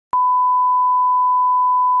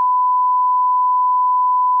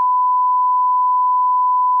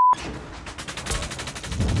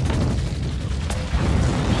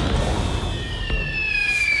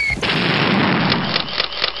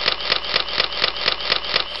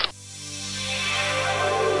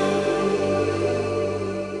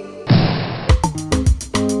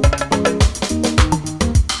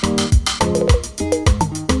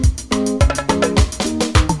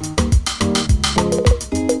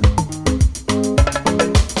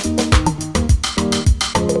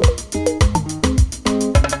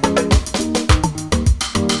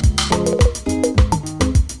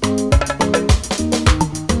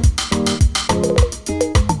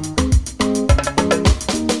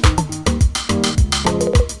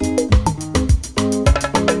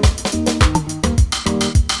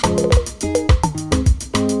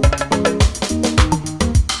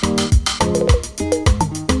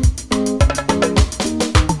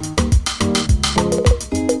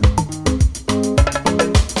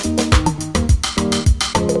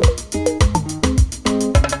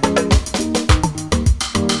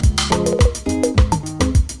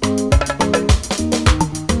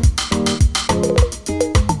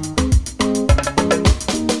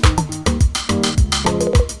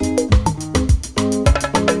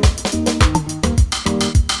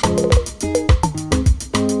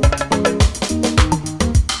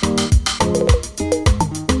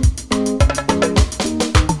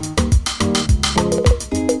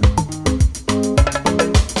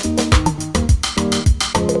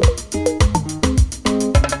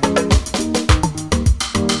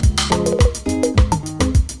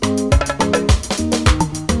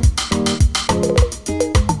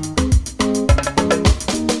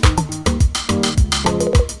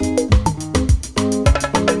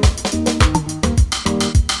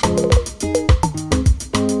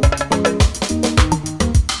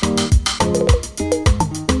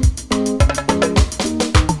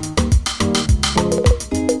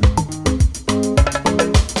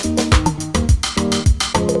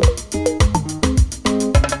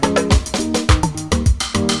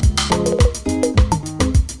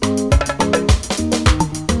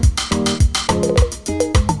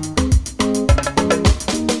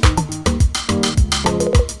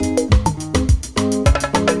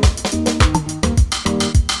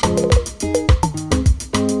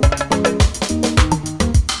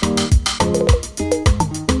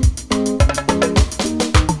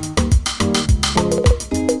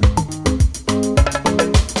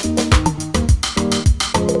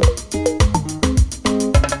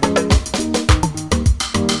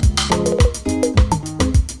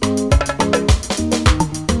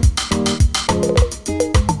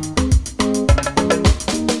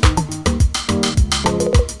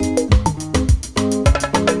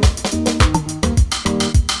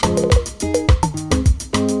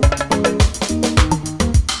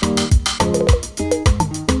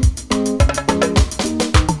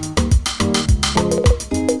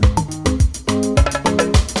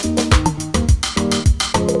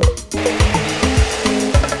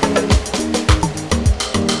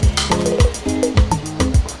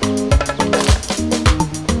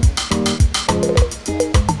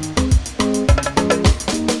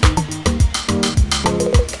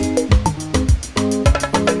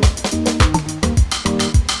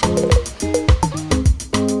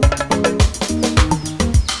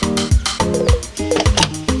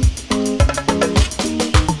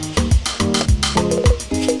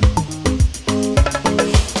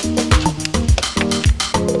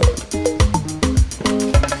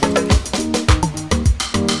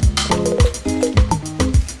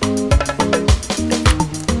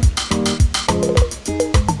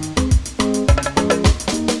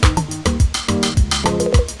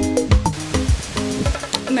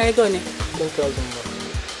I go? 10,000.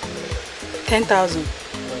 10,000.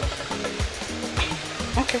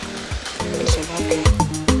 Okay. Okay.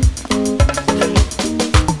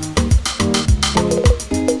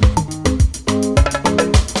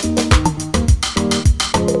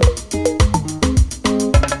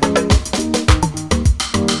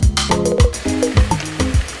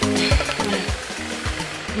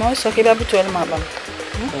 So okay, baby, 12 mabam.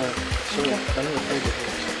 Okay.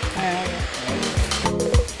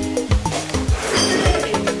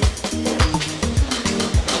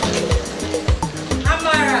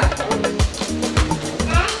 Amara.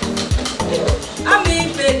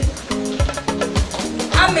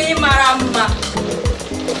 Ami marama.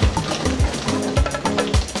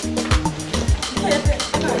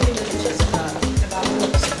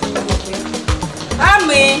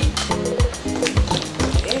 Ami.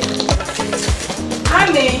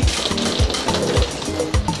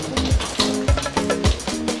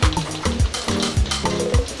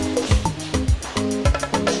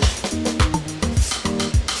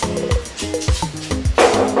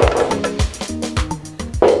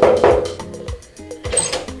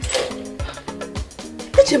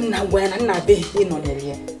 Na buena na be ino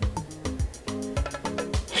nelie.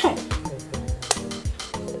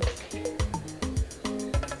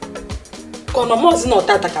 Kono mozi na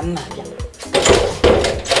otata ka nna bia.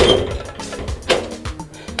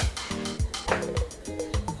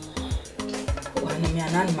 Wana mi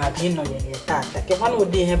anan ma bi ino nelie tata. Ke wana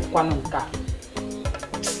odi he kwano nka.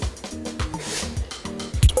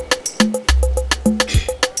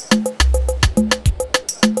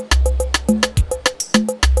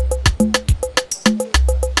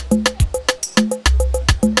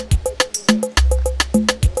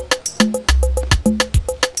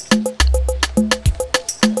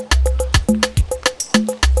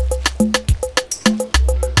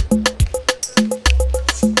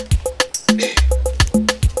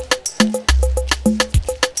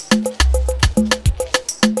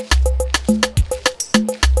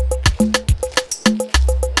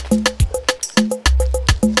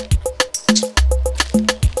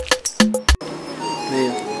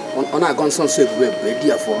 Son se web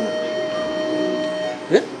dia for no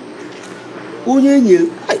onye nyel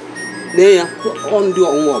ai le ya on di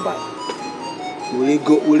onwo oba we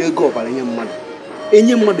go oba nye mmadu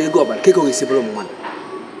enye mmadu ego oba keke o esebolo mmadu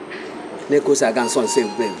na ko sa gan son se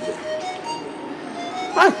web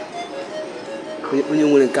ai onye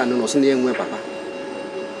nwere nka no so na enwe papa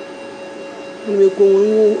onye ko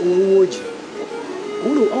onwe oji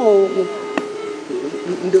uru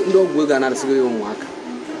ndo ogwe ga na asịrị ya ụmụaka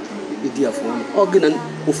idi afọ ọ gị na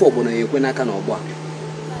ofe ọbụla ya ekwe n'aka na ọgbọ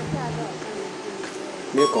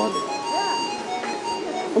mee ka ọ dị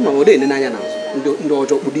ọ ma ọ dị n'anya na ndị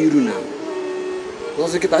ọjọọ kpụrụ iru na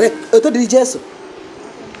ọzọ kịta eto dị Jesu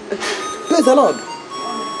praise the Lord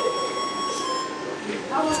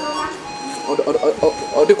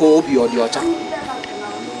ọ dị ka obi ọ dị ọcha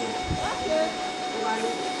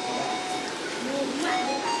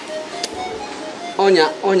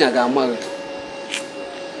ọnya ga-ama gị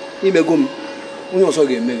imego m onye ọzọ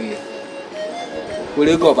ga-emeri ya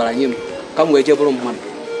were ego ọbara nye m ka m wee jee bụrụ mmadụ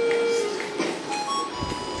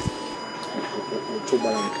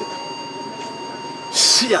chụgbara nkịta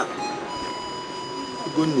si ya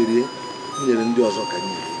ego nyere ndị ọzọ ka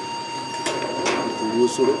nyere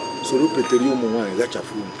soro peteri ụmụ nwaanyị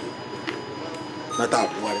gachafu nke nata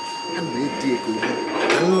akwụgharị a na-edi ego ihe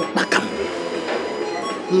ka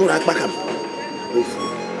nnụrụ akpakam ofu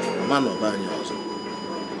ma nọba anyị ọzọ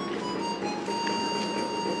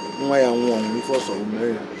nwa ya nwụọ ọnwụ ife ọsọ mere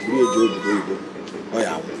ya buru eji obodo oyibo ọ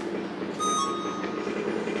ya nwụ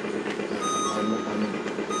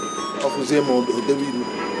ọfụzie ma odebe ilu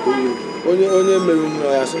onye mere onye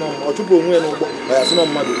ọ ya sị na ọ chụpụ onwe ya n'ụgbọ ọ ya sị na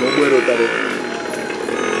mmadụ na ụgbọ erotara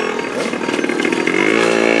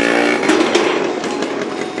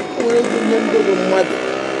o were ego nye ndị bụ mmadụ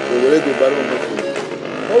o were ego bara onwe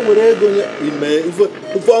o were ego nye ime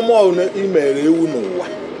ife ọma ọhụrụ imere ewu n'ụwa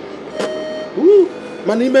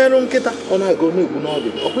mana ime elu nkịta ọ na-aga n'egwu n'ọdụ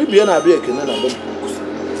ọkwa ibi ya na-abịa ekene na bọm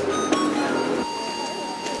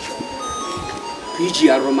iji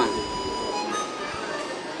arụma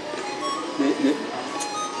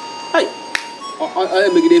ai ọ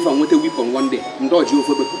emegide ife nweta weapon one day ndị ọji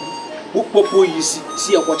ofe kpọpụ oyi isi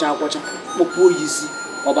si akwacha kpọpụ oyi isi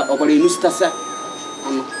ọbara enusitasa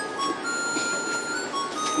anụ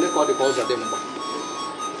ne ka ọ dị ka ọzọ dị mgba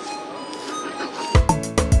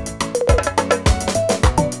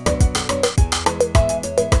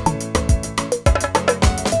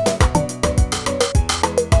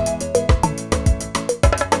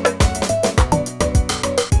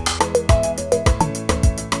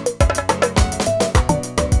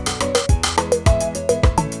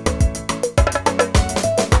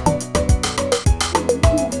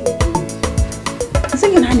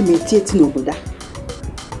eti n'obodo a.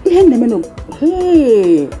 Ihe na-eme no.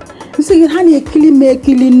 Nsị ha na-ekili m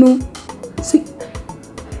ekili nu. Si.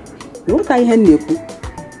 Yota ihe na-ekwu.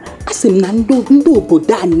 Asị m na ndị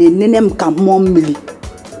obodo a na-enene m ka mmụọ mmiri.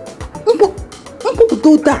 Mpụpụta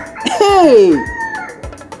ụta.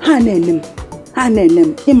 Ha na-ene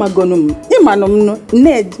m. Ịmanụ m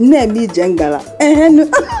na-eme ije ngala.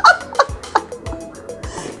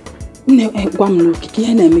 Gwa m n'okike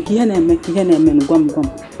ihe na-eme gwa m.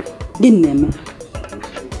 Gịnị na-eme?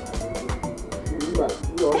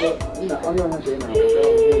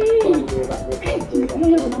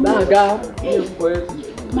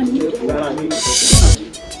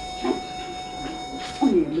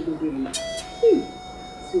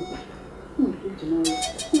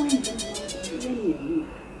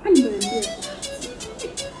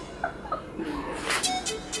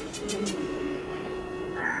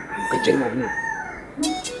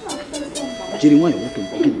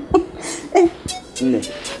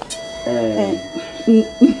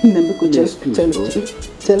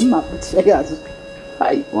 Tell me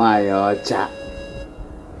why ọcha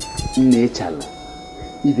nne chala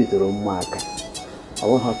ibidoro ụmụaka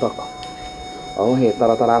ọwụghị ọtọkọ ọwụghị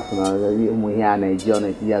taratara afọ na ụmụ ihe a na-eji ọnụ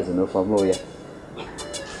etinye azụ n'ofe ọbụrụ ya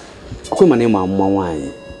ọkwe mana ịma mma nwaanyị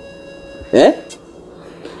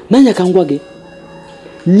n'anya ka m gwa gị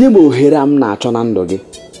nye m ohere a m na-achọ na ndụ gị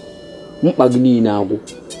mkpa gị niile agwụ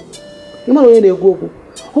ịmara onye na-ekwu okwu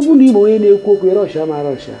ọ bụrụ na ime onye na-ekwu okwu yere ọchịa mara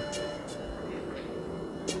ọchịa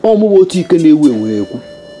ọmụwa otu ike na-ewu ewu na-ekwu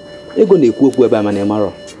ego na-ekwu okwu ebe a mana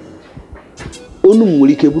ịmarọ onu m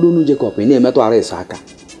nwere ike bụrụ onu Jekọb na-emetụ ara ịsa aka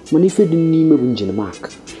mana ife dị n'ime bụ njin mak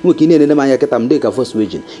nwe ka ị na-enene m anya kịta m dị ka first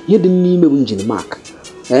virgin ihe dị n'ime bụ njin mak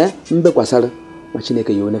mbekwasara ma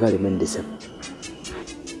Chineke ya never remain the same.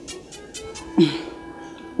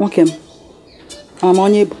 Nwoke m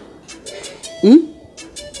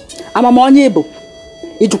amamonye bụ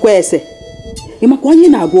ijikwa ese ịmakwa onye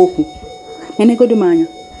na-agwa okwu enegodo m anya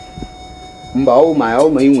mba ọ ma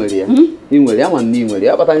ị nwere ya ị nwere ya ma ị nwere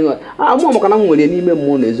ya kpata ihe amụ maka na m nwere n'ime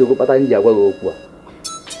mmụọ na eziokwu kpata nji agwa gị okwu a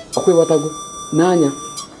ọkwa ịghọtago n'anya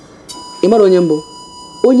ị mara onye mbụ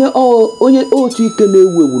onye otu ike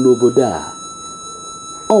na-ewu ewu n'obodo a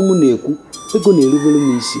ọ mụ na-ekwu ego na-erubere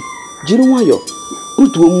m isi jiri nwayọọ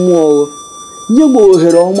butuo mmụọ nye m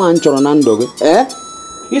ohere ọma m chọrọ na ndụ gị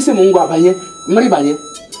isi m ngwa banye banye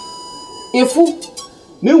ịfụ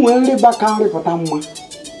na enwere nrịba ka nrịpụta mma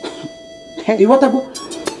ịghọtago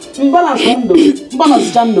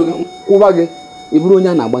mbalansịcha ndụ gị kwụba gị ị bụrụ onye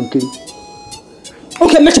a na-agba nkiri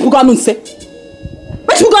oke mechipụgo anụ nse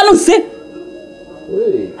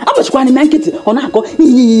abachikwa n'ime nkịtị ọ na-akọ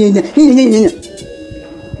ihe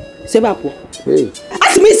sebe apụọ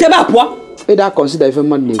asị m isi ebe apụọ ịda kọnsida ife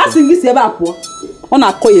mmadụ na-ekwu asị m gị si ebe apụọ ọ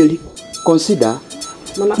na-akọ ya eri kọnsida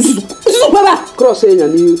cross enya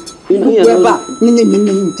n'ihu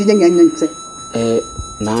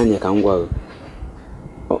n'anya ka m gwa gị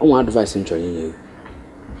ọnwa advice m chọrọ inye gị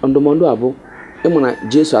ndụmọdụ abụ ịmana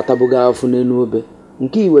Jesu atabugo afọ n'elu obe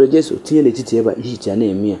nke iwere Jesu tinye n'etiti ebe ihicha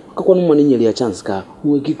na-eme ya akakwanụ mmanụ nyere ya chance ka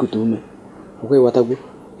nwee ike ikute ume ọkwa ịghọtagwo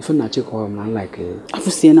ife na-achịkọ m na like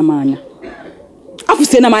afụsiena m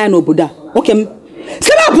anya n'obodo a oke m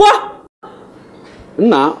sebe apụọ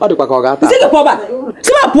nna ọ dịkwa ka ọ ga-ata sebe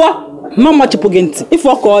apụọ mama chịpụ gị ntị ife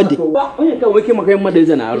ọka ọ dị onye ka nweke maka mmadụ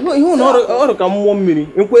eze na-arụ ihe na ọrụ ka mmụọ mmiri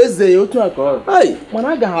nkwa eze ya otu aka ọrụ mana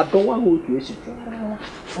a gaghị adọwa ha otu echi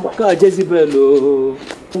ka Jezibel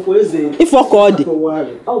nkwa eze ife ọka ọ dị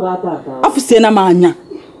afụsiena m anya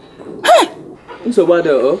nsogbu adị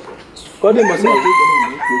ka ọ dị masị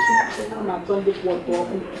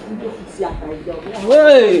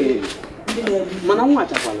mana nwa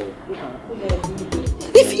achakwala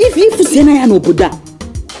ifusiena ya n'obodo a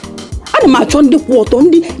ana m achọ ndị kwụ ọtọ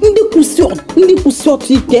ndị kwụsị ọtọ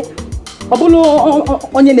ike ọ bụrụ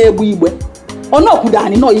onye na-egbu igbe ọ nọkwudo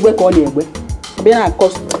anyị nọ igbe ka ọ na-egbe ọbịa na-akọ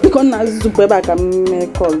biko nna zụpụ ebe a ka m mee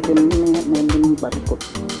kọl dị m mkpa biko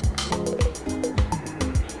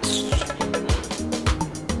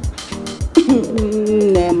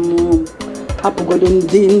nne m hapụgodo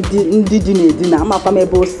ndị dị na-edina amakwa m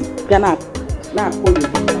ebe o si bịa na-akpọ ya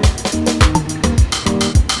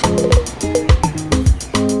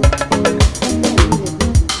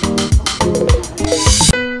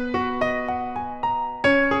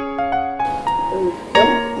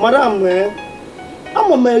madam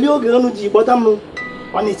ama m eri oge unu ji gbọta m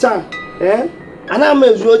Ọnịcha ana m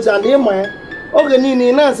ezu ozi ana ịma ya oge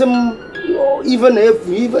niile na-asị m ife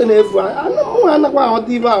na-efu anakwa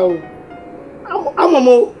aghọta ife ahụ ama m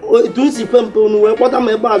etu m si pe mpe unu wee kpọta m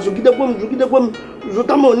ebe a zụgidekwe m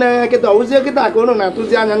zụta m n'anya kịta ozie kịta ka unu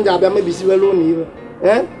na-atụzi anya m ji abịa mebisiwere unu ife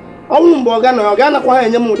ọnwụ mgbe ọ ga-anakwa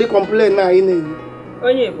enye m ụdị complain na anyị na-enye.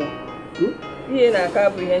 Onye Igbo ihe na-aka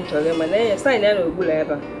bụ ihe nchọrọ ma na-enye saịn ya na ogbula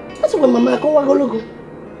ebe a. Asịkwa mama akọwa ogologo.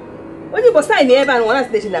 Onye Igbo saịn ebe a na nwana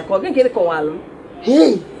station na ka ọ gị nke kọwalụ.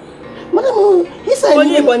 Hey, madam, ịsaịn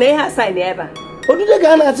onye Igbo na ihe asaịn ebe a. Odude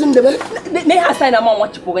ga na-atụ ndebe. Na ihe asaịn ama nwa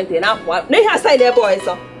chụpụ ntị na akwa. Na ihe asaịn ebe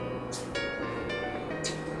ọzọ.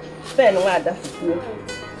 Pen nwa ada fuo.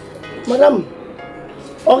 Madam,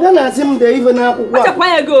 ọ ga na-asị m dee ife n'akwụkwọ a. Achakwa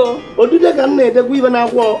ya go. Odude ka m na-edekwa ife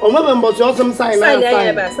n'akwụkwọ, o nwebe mbọchị ọsọ m saịn na saịn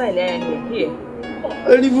ebe a, saịn here.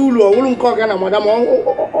 Elive ụlọ ọwụrụ nke ọga na madam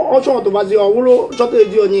ọ chọtụbazi ọwụrụ chọta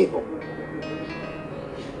eji onye Igbo.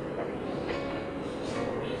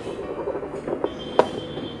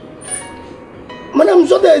 Madam,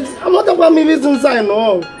 chọta eji, amatakwa m ife isi saịn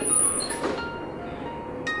ọ.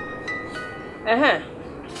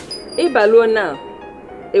 Ịbaluo na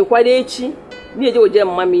ịkwado echi na-eje oje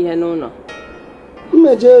mma m ihe n'ụlọ.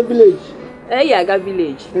 Mmeje village. Ya aga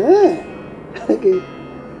village. Okay.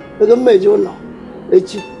 Ego mmeje ụlọ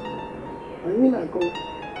echi. Anyị na-akọ.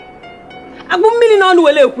 Agụ mmiri na ọnụ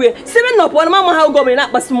wele ekwe. Sebe nnọpụ na mama ha gọọmenti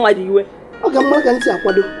na-akpasu mmadụ iwe. Ọ ga mma ka ntị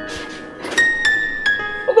akwado.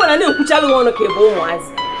 Ụgwọ na na-ekwuchalụ ọnụ ka ebe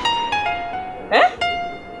ụmụazị.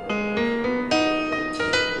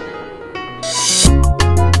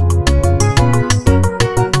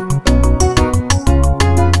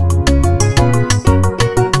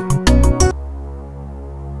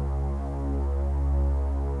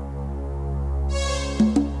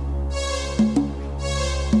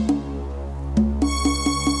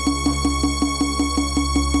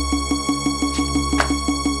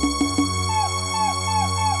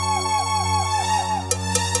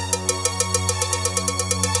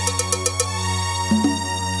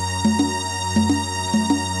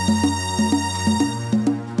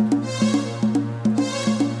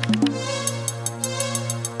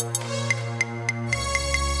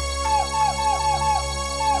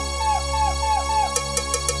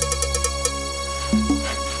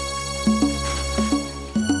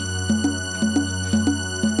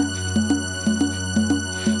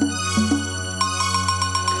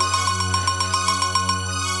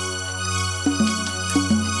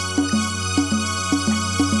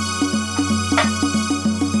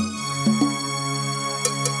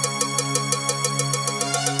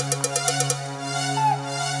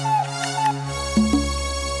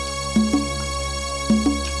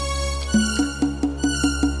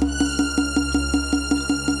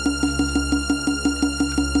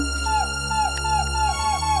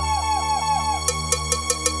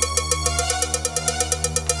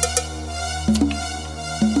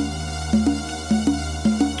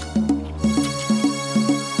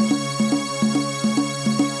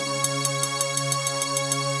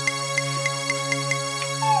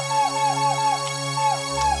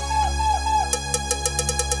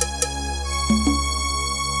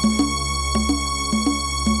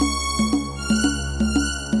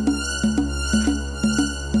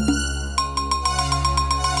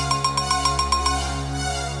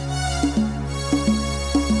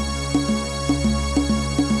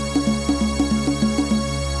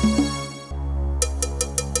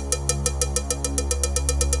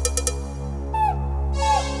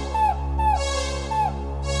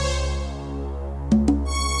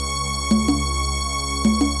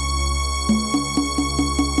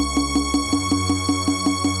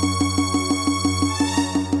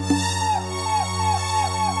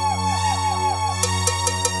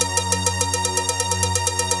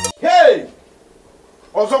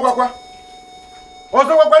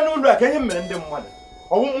 ọzọ gwakwa n'ụlọ a ka ihe mere ndị mmadụ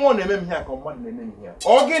ọwụ mmụọ na-eme m ihe a ka mmadụ na-eme m ihe a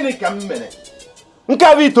ọ gịnị ka m mere nke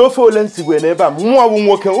a bụ ite ofe ole nsigwe n'ebe a mmụọ bụ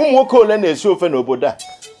nwoke ụmụ nwoke ole na-esi ofe n'obodo a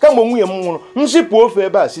kamgbe nwunye m nwụrụ nsipụ ofe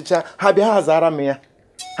ebe a sicha ha bịa ha azara m ya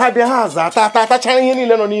ha bịa ha aza tacha ihe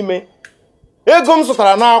niile nọ n'ime ego m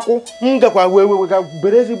zụtara n'akwụ m gakwa wee ga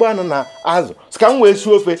bere ezigbo anụ na azụ ka m wee si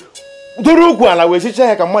ofe duru ugwu ala wee sicha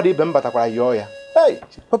ya ka mmadụ ibe m batakwara yọọ ya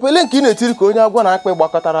papa ele nke ị na-etiri ka onye agwọ na akpa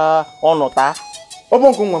gbakọtara ọnụ taa ọ bụ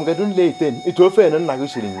nkụ nwa m gadụ nle ite ofe nna gị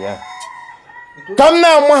siri ya ka m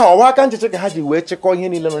na-ama ha ọwa aka nchịchị ka ha ji wee chịkọ ihe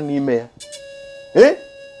niile nọ n'ime ya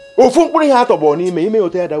ofu mkpụrụ ihe atọgbọ n'ime ime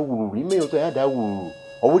oto ya da wuru ime oto ya da wuru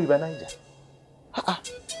ọ bụrụ ibe naija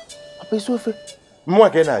papa isi ofe mmụọ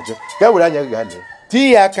ka ị na-ajụ ka were anya gị gaa lee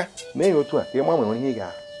tii ya aka mee ya otu a ka ị ma nwere ihe ị ga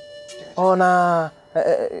ọ na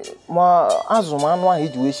ma azụ m anụ ahụ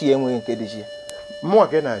iji wee si ya enweghị nke dị ya mmụọ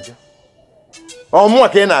ka ị na-ajụ ọ mmụọ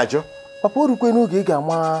ka ị na-ajụ papa o rukwe n'oge ị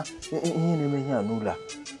ga-ama ihe na-eme ihe a n'ụlọ a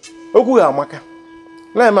okwu ga-amaka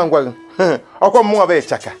na-eme ngwa gị ọkwa mmụọ bụ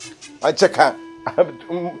ịchaka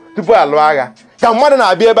tupu alụ agha ka mmadụ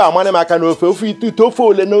na-abịa ebe a mane m aka n'ofe ofe ite ofe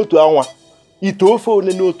ole n'otu ọnwa ite ofe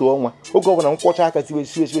ole n'otu ọnwa oge ọbụla nkwọcha aka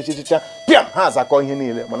siwesicha pịam ha azakọ ihe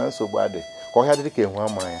niile mana nsogbu adịghị ka ọhịa dịrị ka enwe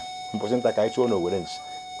ama ya mbọchị nta ka anyị chụọ n'owere nchi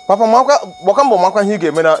papa gbakwa mbọ makwa ihe ị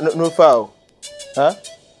ga-eme n'ofe ahụ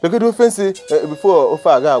legodo ofe nsị bifo ofe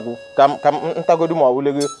a ga-agwụ ka m ntagodu ma ọ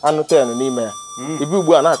bụle gị anụ 10 n'ime ya ibi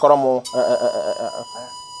ugbu a na-akọrọ m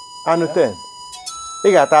anụ 10 ị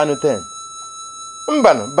ga-ata anụ 10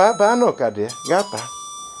 mbanụ baa anụ ka dị gaa taa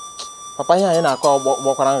papa ihe anyị na-akọ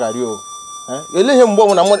gbakwara ngharị o ele ihe mgbe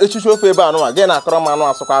ọbụla mmadụ echichi ofe ebe anụ a gị na-akọrọ m anụ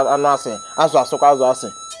asụkwa anụ asị azụ asụkwa azụ asị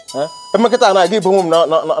emekọta na-aga ibo m na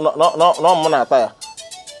ọmụ na-ata ya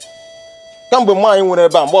kamgbe mma anyị nwere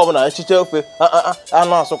ebe a mgbe ọbụla echiche ofe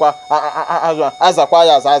anụ asụkwa azụ azakwa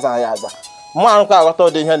ya aza ya aza mma anụ ka aghọta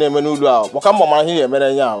ụdị ihe na-eme n'ụlọ ahụ gbaka mbọ mara ihe ya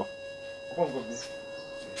emere nye ahụ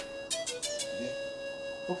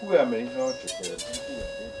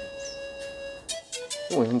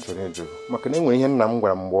enweghị m chọrọ ịjụ maka na enwere ihe nna m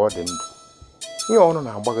gwara m mgbe ọ dị ndụ ihe ọrụ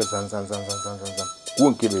na-agba gị zanzanzanzanzanzan kwuo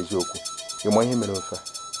nke bụ eziokwu ịma ihe mere ofe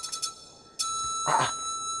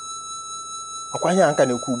akwa ihe nka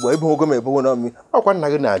na-ekwu ugbu a ebe ogo m ebogo na mmiri ọkwa nna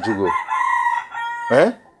gị na-ajụ gị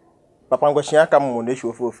papa ngwachi aka m mụ na-eshi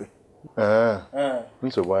ofe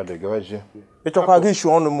nsogbu adịghị gawazie ịchọkwa gị ishi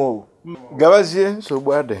ọnụ m o gawazie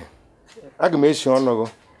nsogbu adịghị aga m eshi ọnụ gị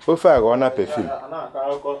ofe a ghọọ na pefum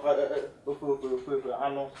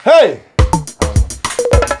hey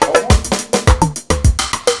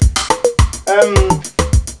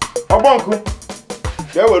ọgbọnkụ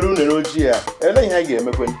bịa were unere ojii ya ele ihe a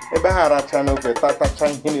ga-emekwe ebe ha aracha n'ofe tatacha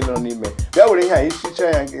ihe niile nọ n'ime bịa were ihe a isicha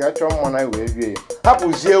ya nke ga chọọ mmanụ anyị wee rie ya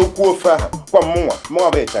hapụzie okwu ofe ahụ kwa mụnwa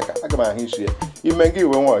bụ ịchaka aga m ahụ isi ya ime gị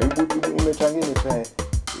iwe nwa imecha gị imecha ya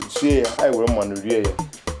sie ya anyị were mmanụ rie ya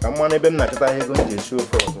ka mmanụ ebe m na-achọta ihe ego m ji esi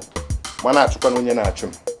ofe ọzọ ma na-achụkwa na onye na-achụ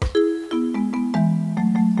m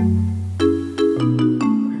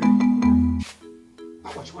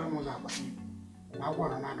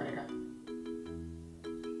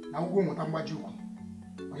na ugwu mmụta mgbaji ukwu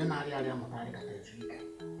onye na-arịa arịa mụta arịa kata ezu ike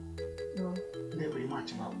na-ebere ime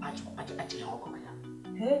achị ya ọkụ ya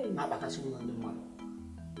na-akpatasị ụlọ ndị mmadụ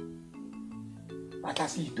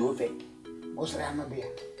kpatasị ite ofe gbụsara anụ dị ya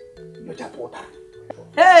nyochapụ ụtara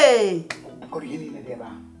kọrọ ihe niile dị ebe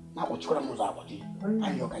ahụ na-akpọchikwara m ụzọ akpọchi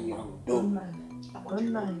anyị ọka nyere udo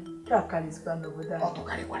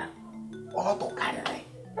ọ tụkarịrị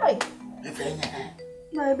efe enye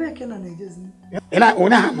ha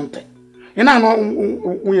onye ahụ ntị ị na-anụ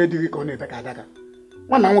nwunye di gị ka ọ na-ebe ka adaka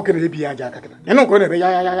nwanna nwoke na-ebi ya aja aka kịta ịnụ ka ọ na-ebe ya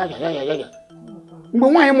mgbe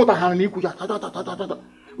nwaanyị mụtaghara na ikwu ya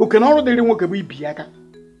oke na ọrụ dịrị nwoke bụ ibi ya aka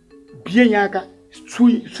bie ya aka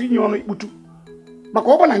sunye ọnụ ikputu maka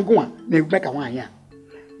ọ bụ na ngụnwa na-eme ka nwaanyị a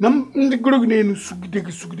na ndị goro gị n'elu sugide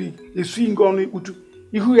gị esughị gị ọnụ ikputu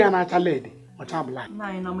ihu ya na-acha ledi ọcha bụla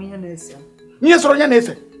ihe sọrọ ya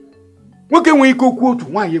na-ese nwoke nwee ike okwu otu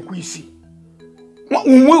nwaanyị ekwu isi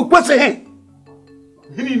nwe kwesịghị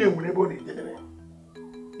ihe niile nwere ebe ọ na-ejedebe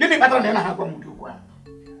gịnị kpatara na ị na-agwa m ụdị okwu ahụ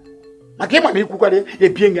maka ịma na ikwukwara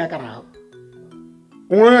ebie gị aka n'ahụ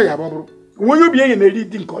onwe onye ya bụrụ onwe onye obi enye na-eri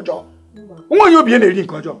dị nke ọjọọ onwe onye obi na-eri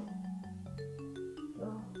nke ọjọọ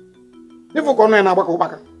ịfụ ka ọnụ ya na-agbaka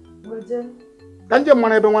ụkpaka ka nje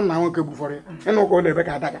mara ebe nwanna nwoke gbufọrọ ya ịnụ ka ọ na-ebe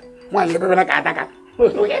ka adaka nwaanyị ebebere ka adaka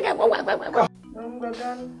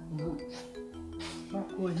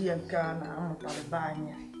ọkụ ohie nke a na-amụtara be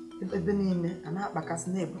anyị ebe niile a na-akpakasị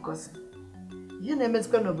na-ebukọsị ihe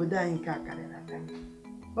na-emezikwa n'obodo anyị nke a karịrị akarị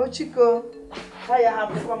ochiko ha ya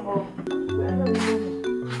hapụkwa m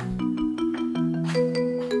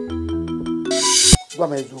gwa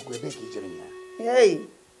m eziokwu ebe ka i jere ya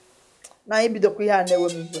na anyị bidokwa ihe a na-ewe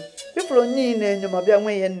m iwe pipụrụ niile enyo ma bịa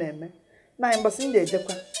nwee ihe na-eme na anyị mbọsị ndị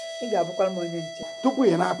ejekwa ị ga-abụkwara m onye nche tupu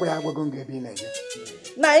ị na-apụ ya agwago nga ebe ị na-eje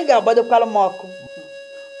na anyị ga-agbadokwara m ọkụ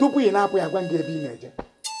tupu ị na-apụ ya agwa nga ebe ị na-eje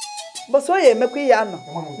bọsị o ya emekwa ihe anọ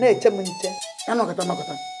na-eche m nche anọkọta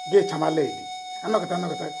ga-echamala edi anọkọta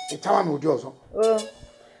ịchawa n'ụdị ọzọ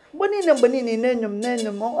mgbe niile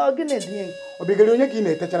na-enyo m ọ gị na-edinye ọ bịgara onye ka ị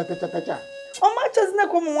na-etechara techa ọ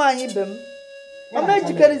machazinekwa ụmụ nwaanyị ibe m ọ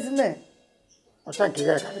na-ejikerịzine ọcha nke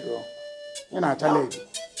gị karịrị ị na-achala edi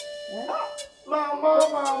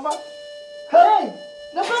Mama. Hey!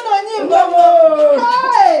 Nekwana onye Igbo nwa.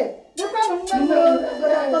 Hey!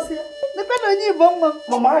 Nekwana onye Igbo nwa.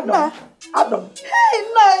 Mama Adam. Hey,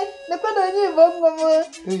 nna. Nekwana onye Igbo nwa m.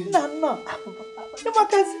 Nna.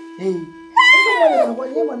 Ịmakazi. Hey. Ndị mmadụ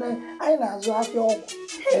na-agwa mana anyị na-azụ afịa ọgwụ.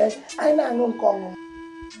 Anyị na-aṅụ nke ọṅụṅụ.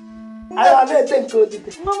 Anyị na-ete nke otite.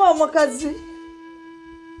 Mama amakazi.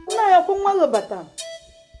 Nna ya kwa nwa gị bata.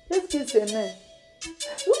 Esi eme.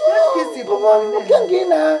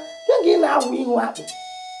 Kengi na awu ihu akpụ.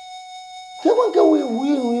 Kekwa nke wu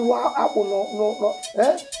ihu akpụ no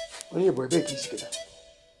onye bụ ebe ka isi keta.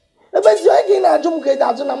 Ebe si onye na-ajụ m ka eji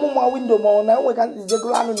azụ na mụ ma windo ma ọ na enwe ka ntị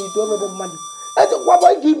jegoro anụ na itoolu bụ mmadụ. Ejikwa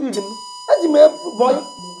bọị ka ibiri m. Eji m bọị.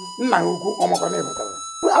 Nna ya ukwu ọmakwa na-ebatara.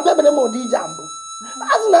 Abịabere m ụdị ije mbụ.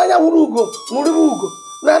 Azụ na anya hụrụ ugo, ṅụrịrị ugo.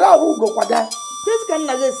 Na-ara ahụ ugo kwada. Kedu ka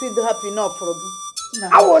nna gị esi dị happy na ọfụrụ gị?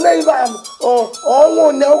 Awọ na ibe ahụ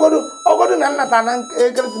ọnwụ na ogodo na nnata na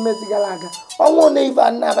ekeresimesi gara aga. Ọnwụ na ibe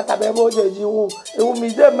a na-abataba ebe o ji eji ewu m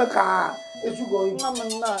ide eme ka echugo oyi.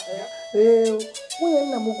 Nwunye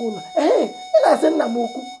nna m ukwu nọ. Ị na-asị nna m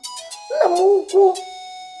ukwu. Nna m ukwu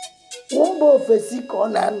wụ mba ofesi ka ọ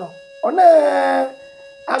na-anọ. Ọ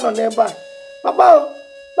na-anọ n'ebe a. Papa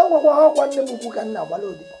gwakwa ha ọkwa nne m ukwu ka nna agbala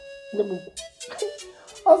odibo. Nne m ukwu.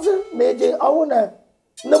 Ọsị na-eje ọwụ na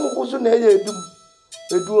nne m ukwu na-eje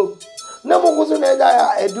eduo m. Nne m ukwu na-eje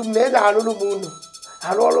edu m na-eje arụrụ m ụlọ.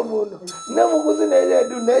 Arụ ọrụ m ụlọ. Nne m ukwu na-eje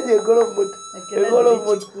edu m na-eje egoro m moto.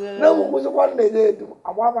 Nne m ukwu kwa na-eje edu m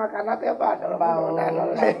agba m aka nata ebe a nọrọ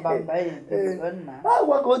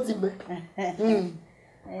agwa ka o ti mee.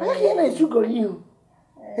 Anya ka ị na-echugoro ihu.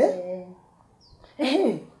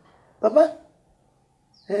 Papa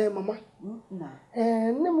mama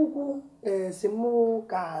nne m ukwu si m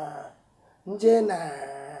ka nje na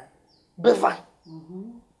beva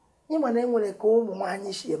ịma na enwere ka ụmụ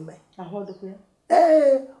nwaanyị si eme.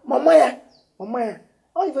 Mama ya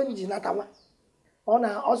ọ ife nji natawa ọ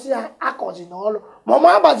na ọsị ya akọzi n'ọlụ mama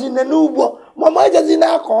agbazine n'ugbo mama ejezi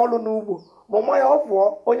na-akọ ọlụ n'ugbo mama ya ọ pụọ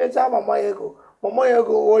onye taa mama ya ego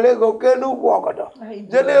were ego kee n'ugwu ọgọdọ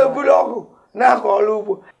jee na-eburu ọgụ na-akọ ọlụ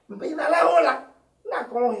ugbo mgbe ị na-alahụ ụla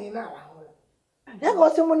na-akọrọ ha ị na-alahụ ụla ya ka ọ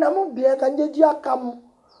sị m na m bịa ka njeji aka m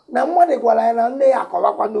na mmadụ gwara ya na nne ya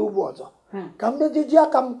akọwakwa n'ugbo ọzọ ka m jeji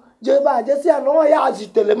aka m jee ebe a jesi ya na ọ ya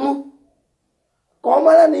zitere m ka ọ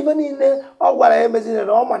mara na ife niile ọ gwara ya emezina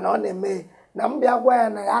na ọ ma na ọ na-eme na m bịa gwa ya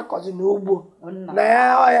na ya akọzi n'ugbo na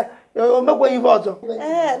ya o mekweghị ife ọzọ.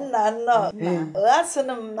 Nna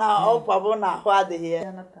asịrị m na ọkwa bụ na ahụ adịghị ya.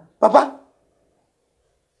 Papa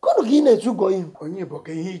kọnụ ka ị na-echugo ihu Onye bụ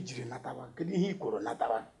ka ihe ijiri nataba kedu ihe i kwuru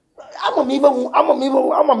nataba. ama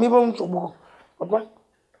m ibe nsogbu papa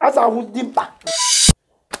asa ahụ dị mkpa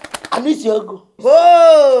anụ isi ego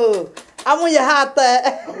amụnye ha atọ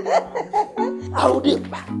ahụ dị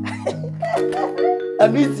mkpa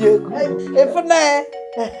anụ isi ego efune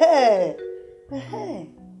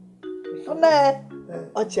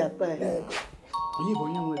ọchị atọ Onye bụ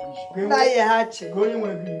onye nwe iji. na ihe ha chi Onye nwe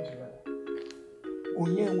iji.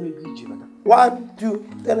 Onye nwe iji bata. 1 2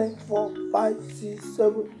 3 4 5 6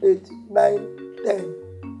 7 8 9 10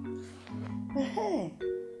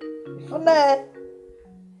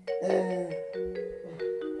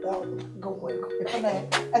 efune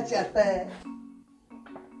ọchị atọ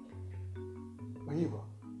Onye bụ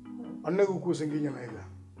ọnne gị ukwu sị gị nye m ego.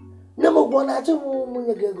 nne m ụgbọ na-achị m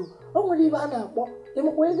nwunye gị ego o nwere ibe a na-akpọ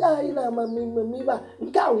ịmakwa ego anyị na-ama mmemme ibe a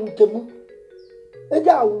nke awụ nke m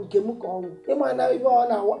ego awụ nke m ka ọnwụ ịma na ibe ọ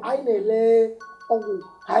na-awụ anyị na-ele ọgwụ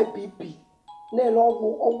high pp na-ele ọgwụ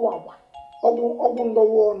agba ọgwụ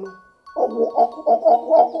ndọwa ọnụ ọgwụ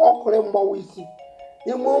ọkụrị mgbawa isi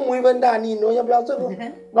ime ụmụ ibe ndị a niile onye bịa sịgo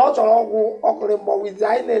na ọ chọrọ ọgwụ ọkụrị mgbawa isi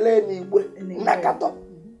anyị na-ele n'igbe nnakatọ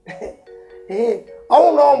ọnwụ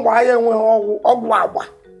na mgbe anyị enweghị ọgwụ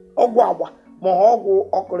agba ma ọgwụ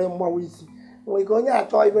ọkụrị mgbawa isi nwere ka onye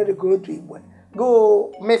achọ ibe dị ka otu igbe go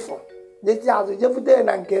mefụ jeti azụ jefute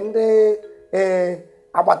na nke ndị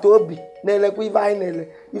agbata obi na-elekwa ibe anyị na-ele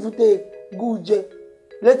ifute guje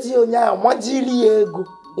leti onye ahụ majiri ya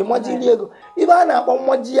ego ibe a na-akpọ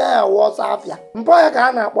mmaji ya awụ ọsọ afịa mpọ ya ka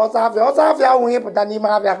a na-akpọ ọsọ afịa ahụ ịpụta n'ime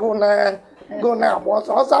afịa go na-agba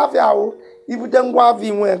ọsọ afịa ahụ ibute ngwa afịa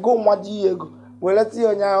inwe go mmaji ya ego were tie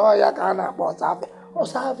onye ahụ ya ka a na-akpọ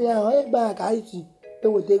ọsọ afịa ahụ ebe a ka anyị si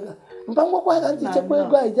eweta ego mpa ngwakwa ka ntị chekwa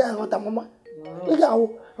ego anyị ji aghọta mama ị ga-awụ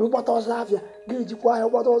ịgbata ọsọ afịa ga-ejikwa ya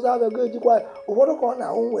ga-ejikwa ya ụfọdụ ka ọ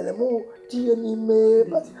na-ahụ nwere m tinye n'ime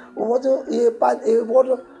ụfọdụ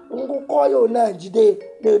ngụkọ ya na-ejide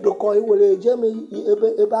na-edokọ iwere eje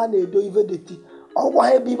ebe a na-edo ivedeti ọgwa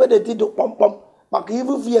ha ebe ivedeti dị kpọmkpọm maka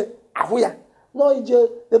ivuvie ahụ ya nọ ije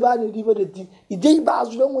ebe a na-edo ivedeti ije ibe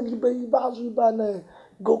azụ enwere ibe azụ ibe a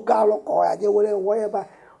na-gogo alụ ka ọ ya je were wụọ ebe a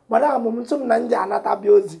mana amụm ntụ m na nje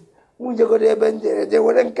anatabịa ozi nwunjegoro ebe njere je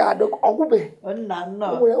were nke adọ ọgwụbeghị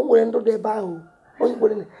nwere ndụ dị ebe ahụ onye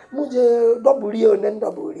kwere mụ je dọbụrie one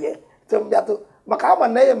ndọbụrie tembịatụ maka ama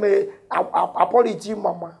na ya mere apọlichi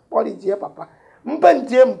mama pọlichi papa mpe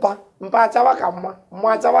ntie mpa achawa ka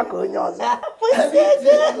mma achawa ka onye ọzọ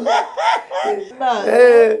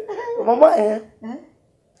Mama,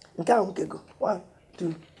 nke ahụ nke go 1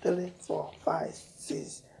 2 3 4 5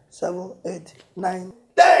 6 7 8 9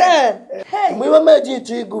 10 mgbe iwe meji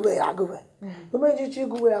ịchọ igube ya agụbe meji ịchọ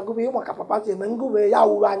igube ya agụbe ịma ka papa si eme ngube ya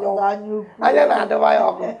wuwe anya ọkụ anya na-adịba ya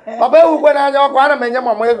ọkụ papa ewukwe n'anya ọkụ ana m enye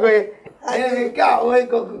mama ego ya nke a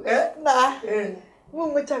ego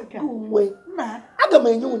uwe aga m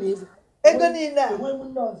enye unu ego niile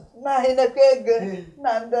na hinekwa ego na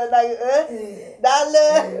ndị daalụ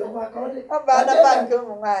ọbana bank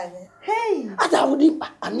ụmụ nwaanyị adawụ dị mkpa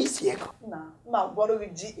anyị si ego ma gwọrọ gị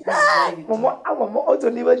ji mama otu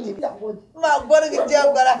n'ime ji ma gwọrọ gị ji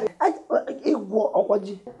agwara ịgwọ ọkwa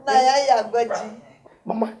ji na ya agwa ji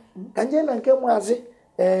mama ka nje na nke maazị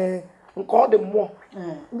nke ọ dị mmụọ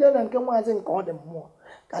nje na nke maazị nke ọ dị mmụọ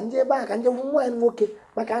ka nje ebe a ka nje nwaanyị nwoke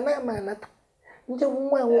maka anaghị m anata nje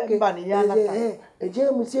nwaanyị nwoke eje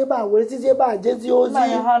emusi ebe a were tizi ebe a jezie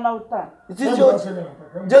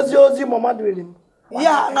ozi mama dịrị m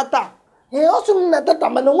ya nata ọ sị m na tata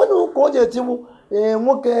mana onwere ụka o ji etigbu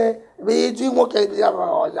nwoke iji nwoke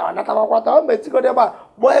natabakwata ọ metigodo ebe a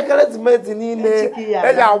gbaa ekeresimesi niile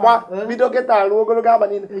eji agba bido kịta ruo ogologo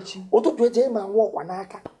abalị niile ụtụtụ eji ema nwa ọkwa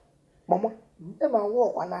n'aka mama ema nwa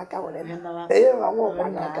ọkwa n'aka were ema nwa ọkwa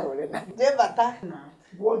n'aka were na jee bata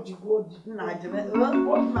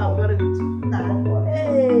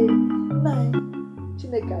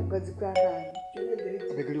Chineke agọzikwa anyị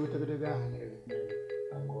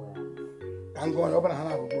ka ngwa onye ọbụla ha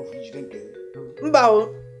na-abụ ofu jide nke mba o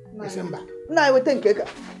mba nna anyị weta nke ka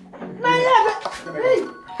na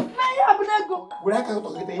ya bụ n'ego were aka ụtọ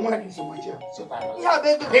gị ịmara ka isi machi ihe abụ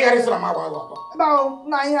ego ị gara ịsịra m agba agba ọtọ mba o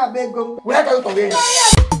na ihe abụ ego were aka ụtọ gị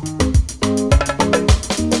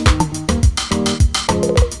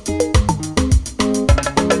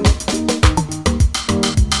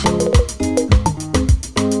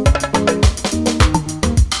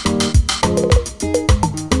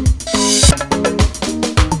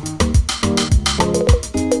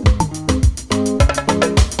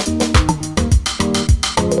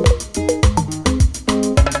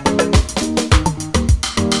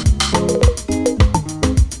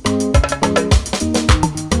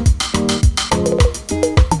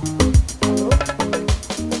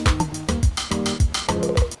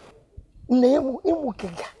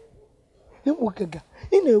ịmụkega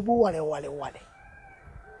ị na-egbu wale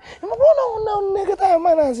nnekọta ya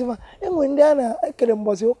ma na-asị ma enwe ndị a na-ekere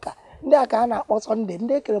mbọsị ụka ndị a ka a na-akpọ sọnde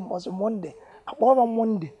ndị ekere mbọsị mọnde akpọrọ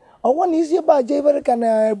mọnde ọgwọ na isi ebe a jee ebere ka na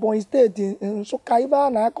Ebonyi steeti Nsụka ibe a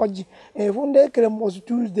na-akọ ji efu ndị ekere mbọsị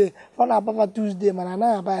Tuzdee ọ na-ababa Tuzdee mana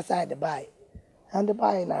anaghị aba ya saịdị baị na ndị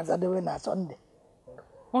baị na-azadewe na sọnde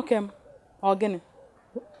nwoke m ọ gịnị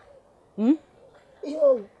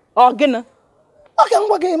ọ gịnị ọ ka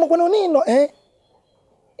ngwa gị makwana n'ịnọ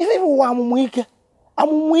ife ụwa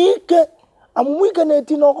amụmụ ike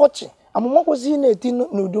na-eti n'ọkọchị amụmụ kwesịrị na-eti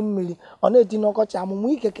n'udu mmiri ọ na-eti n'ọkọchị amụmụ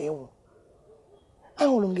ike ka ịnwụ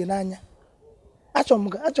ahụrụ m gị n'anya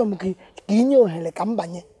achọrọ m ka inye ohere ka m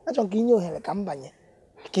banye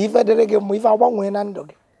ka ife dịrị gị mma ife agbanwee na ndụ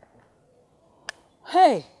gị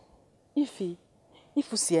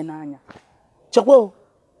ifusie n'anya chekwa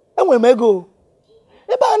enwere m ego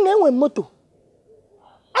ebe a na-enwe moto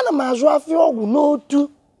ana m azụ afịa ọgwụ n'otu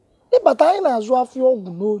ịbata anyị na-azụ afịa ọgwụ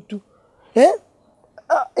n'otu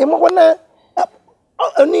ịmakwa na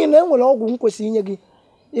niile enwere ọgwụ m kwesịrị inye gị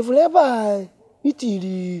ifuru ebe a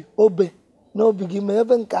itiri obe n'obi gị ma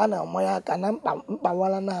ebe nke a na-amanya aka na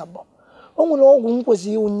mkpawara na-abụ o nwere ọgwụ m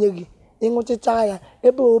kwesịrị inye gị ịṅụchicha ya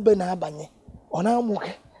ebe obe na-abanye ọ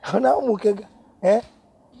na-amụke gị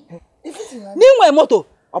n'inwe moto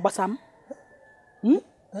ọ gbasa m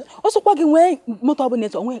ọ sọkwa gị nwee moto ọbụla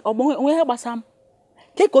eto onwe ihe gbasa m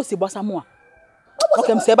ka o si gbasa m a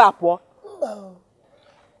oke m si ebe a pụọ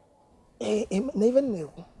na ife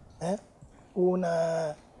na-ekwu wụ na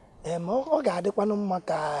ọ ga-adịkwanụ mma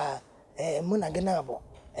ka mụ na gị na-abụ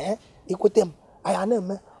ikwete m anyị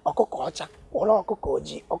na-eme ọkụkọ ọcha kwọrọ ọkụkọ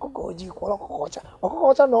ojii kwọrọ ọkụkọ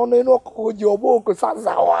ọcha na ọnụ elu ọkụkọ ojii ọgbọ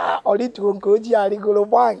okosazawa ọrịtụrụ nke ojii arịgoro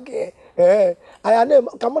gbaa nke anyị na-eme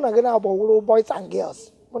ka mụ na gị na-abụ wụrụ boys and girls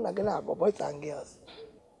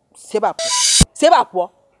si ebe a pụọ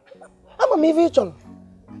ama m ife ị chọrọ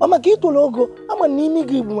ọ maka ịtụrụ ogo ama m n'ime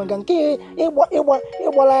gị bụ maka nke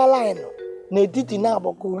ịgbara laịnụ n'etiti na-abụ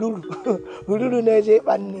ka ururu na-eje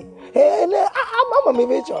ịkpa nne ama m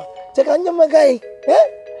ife ị chọrọ cheka nye m gaghị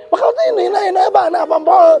maka ụtụ ị nọ anyị n'ebe a na-agba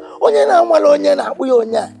mbọ onye na-amala onye na-akpụ ya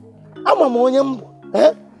onye a ama m onye mbụ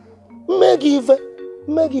mme gị ife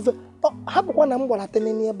hapụkwa na m gbara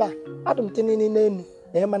tenini ebe a adụ m tenini n'elu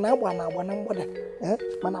mana agba na mgbada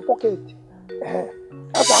mana pọketi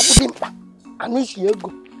azụ abụdị mkpa anụ isi ego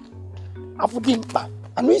afụ dị mkpa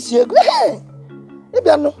anụ isi ego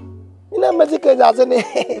ịbịa nụ ị na-emezi ka eji asị na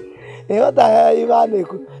ịghọta ha ibe a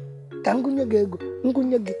na-ekwu ka ngụnye gị ego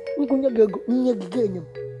ngụnye gị ego nye gị ga-enye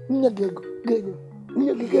m nye gị ego ga-enye m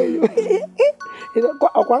nye gị ga-enye m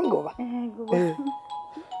ọkwa ngụba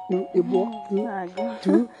ịbụọ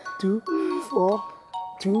 2 2 4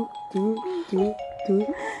 2 2 2 2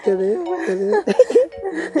 3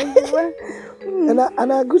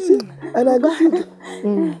 ana-agụsi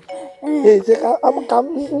ka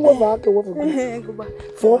mweba aka wepụ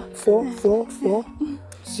 4 4 4 4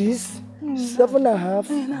 6 7.5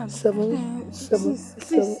 7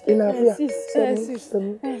 in a year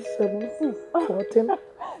 7 14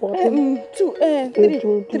 14 2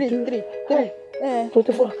 3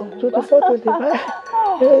 24 25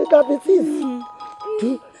 36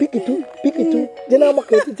 pick it two general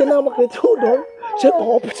market hold on check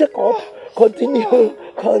up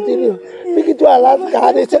continue pick it to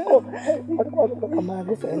Alaska they check up come on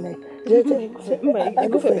go for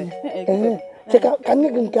check out can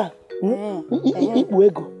you go ibu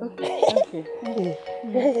ego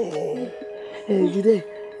jide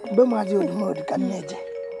be ma ji odumodi kan neje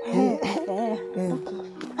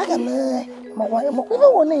aga na ife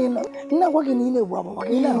wone ino nna gwa gị na ị na-egbu abụba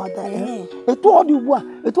gị na-aghọta etu ọ dị ugbu a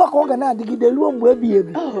etu a ka ọ ga na-adịgide ruo mgbe ebighị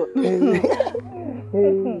ebi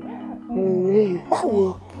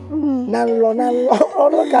na nlọ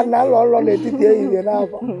ọrụ ka na nlọ n'etiti ehihie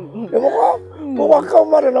n'afọ ụgbakọ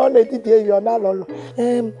mmadụ na ọ n'etiti ehihie ọ na-alọ nlọ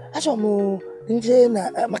achọrọ m nje na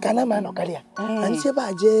maka na m anọkarị ya na nche ebe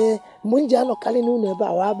a jee mgbe m ji anọkarị n'ụlọ ebe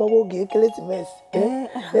a wee gbawa oge ekeresimesi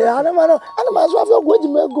ana m azụ afọ ọgwụ eji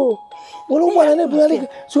m ego were ụgbọala na-ebugharị gị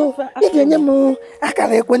so ị ga-enye m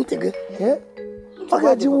akara ekwentị gị ọ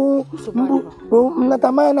ga-ejiwu mbụ nnata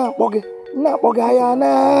manya na-akpọ gị ahịa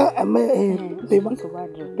na-eme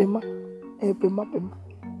pema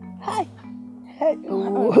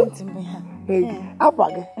apa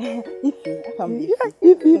gị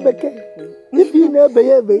ife bekee ife ị na-ebe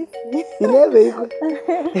ya ebe ị na-ebe ikwe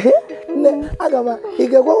aga m ị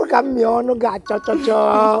ga-ekwe ka m mịa ọnụ ga-achọ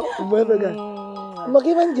mgbe ebe ga maka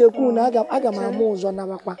ife m ji ekwu na aga m ama ụzọ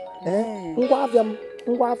nabakwa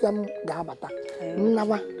ngwa afịa m ga-abata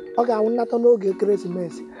nnaba ọ ga-awụ nnata n'oge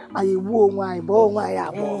ekeresimesi anyị egbuo onwe anyị bụọ onwe anyị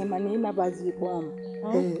abụọ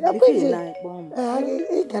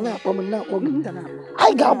ị ga na-akpọ m na-akpọ gị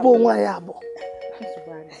anyị ga-abụ onwe anyị abụọ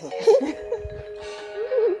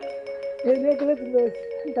ekeresimesi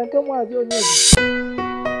nta nke maazị onye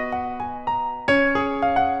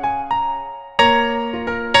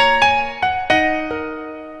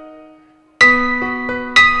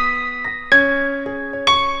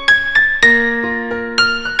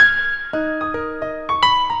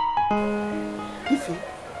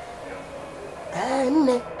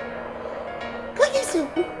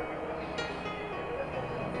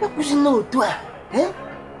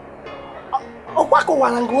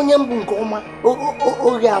ọgbakọwara nke onye mbụ nke ọma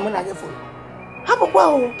oge a mụ na gị fụrụ hapụkwa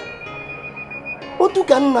otu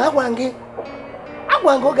ka nna agwa gị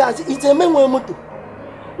oge asị ite emenwe moto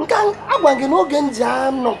nke agwa gị n'oge nji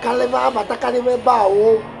anọkarịba abatakarịba ebe ahụ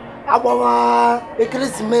agbawa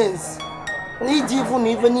ekeresimesi iji ịfụ na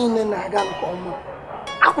ife niile na-aga nke ọma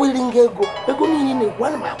akwụrị gị ego niile na-ekwu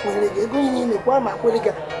ana m akwụrị gị ego niile na-ekwu ana m akwụrị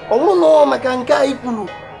gị ọ bụrụ na ọ maka nke anyị kwuru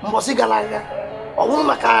mbọsị gara aga ọ bụrụ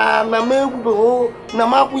maka na m egwubeghị na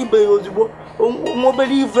m akwụ ibe ya ozugbo nwa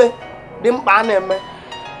obere ife dị mkpa a na-eme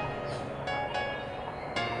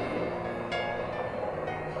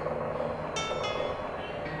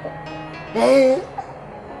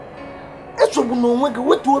echogbu na onwe gị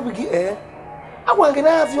wetu obi gị agwa gị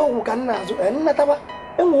na-afịa ọgwụ ka m na-azụ nnataba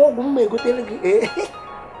enwe ọgwụ mma egotere gị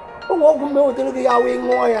enwe ọgwụ mma egotere gị ya wee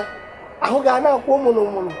ṅụọ ya ahụ ga na-akwụ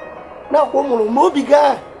ụmụrụ ma obi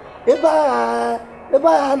gaa ebe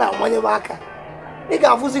agha na-amanyebe aka ị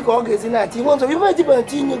ga-afụzi ka ọ ga-esi na-ati nwe nsọ ife ejibere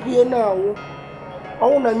ti inye gị ihe na-awụ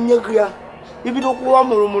ọnwụ na nye gị ya ibido kwụwa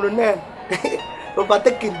mụrụmụrụ na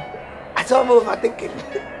overtaking achọrọ m overtaking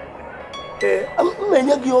m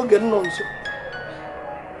na-enye gị oge nnọ nso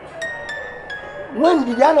nwee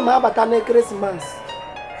ndidi ana m abata n'ekeresimesi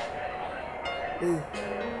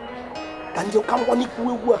ka ndị ka nkwanikwu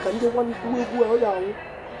egwu a ọ ga-awụ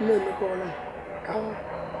na-emekọrọ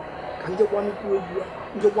ka njekwanikwu egwu a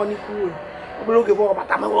njekwanikwu obere oge bụ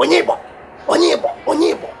ọbata ma onye Igbo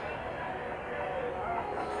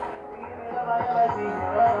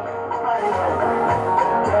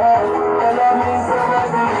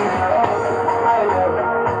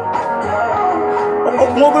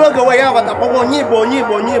obere oge wa ya abata kpọwa onye Igbo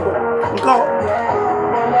nke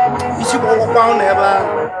isi bụ ọgwụkwa ahụ na ebe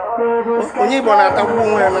ahụ onye Igbo na-atakwu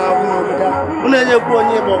onwe ya n'ahụ n'obodo a unu enyekwu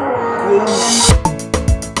onye Igbo nne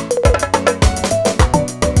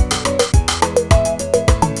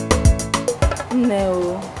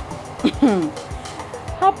o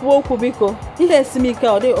hapụ okwu biko ihe esimike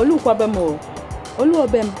ọ dị olukwabe m o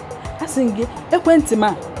oluobe m asị gị ekwentị m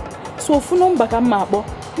a so ofu nọmba ka m ma akpọ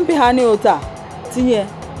mpe ha na otu a tinye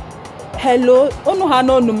hello onu ha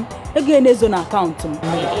n'onu m ego na-ezo na akaụntụ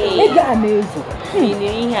m ego a na-ezo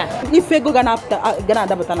ife ego ga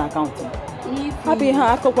na-adabata na akaụntụ m hapụ ihe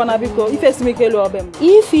akụkọ na biko ife esimike elu obe m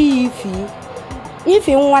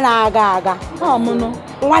ifi nwa na-aga aga ọmụnụ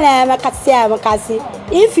nwa na-emekasị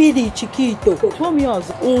ifi dị chikito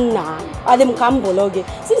nna ọ dị m ka m bụlụ gị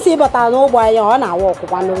sisi ị batara n'ụgbọ anya ọ na-awa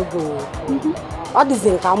ọkụkwa n'oge ọ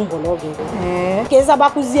dịzi ka m bụlụ gị ka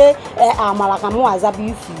ịzabakwuzie amala ka m azaba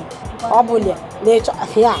ifi ọ bụla na-ịchọ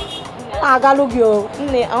ya na-agalụ gị o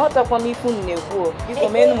nne aghọtakwa m ifu m na-ekwu biko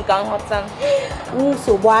menu m ka m ghọta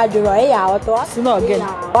nsogbu adịrọ ịya aghọta si n'ogene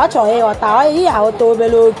ọ chọrọ ịghọta ịya aghọta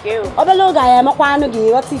obere oge anyị emekwa anụ gị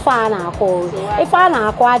ịghọta ife a na-akọ ife a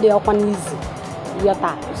na-akọ adịghị ọkwa n'izu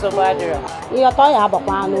ịghọta ịghọta ọ ya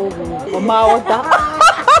abakwa n'oge ọma ghọta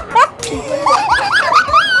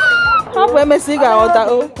hapụ emesi ị ga-aghọta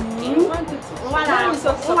o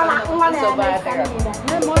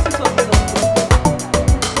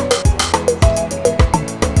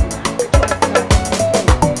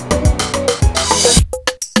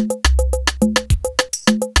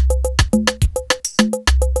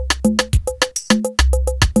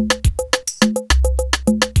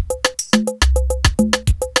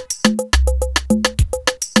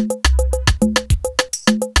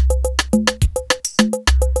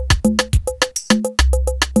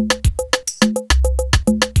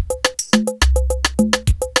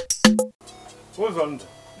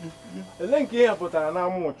ele nke ihe pụtara na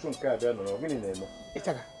amụ ụchụ nke abịa nọrọ gịnị na-eme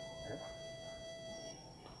ịchaga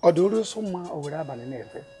ọ dị olu sọ mma o were abalị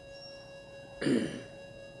na-efe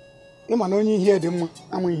ịma na onye ihe dị mma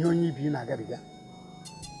ama ihe onye ibi na-agabiga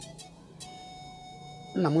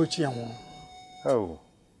nna m ochie nwụrụ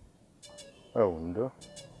ndo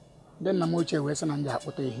ndị nna m ochie wee sị na m ji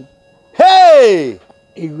akpụta ehi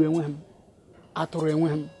ewu enwe m atụrụ enwe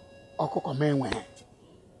m ọkụkọ m enwe ha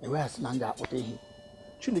ewee sị na m ji akpụta ehi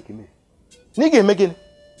Chineke mee na ị ga-eme gịnị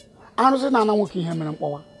arụsị na-ana nwoke ihe mere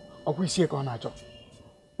mkpọwa ọkwa isi ka ọ na-achọ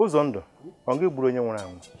ụzọ ndụ ọ ga-egburu onye nwụrụ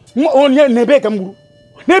anwụ onye n'ebe ka m gburu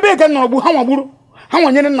n'ebe ka nọ gbu ha nwa gburu ha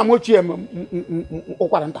nwanyere nna m ochie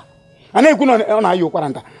ụkwara nta a na-ekwu na ọ na-ayọ ụkwara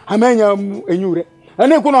nta ha mee nye enye ure a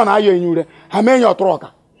na-ekwu na ọ na-ayọ enye ure ha mee nye ọtụrụ ọka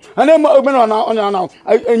a na-eme ome na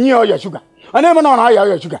enye ya ọya shuga a na-eme na ọ na-aya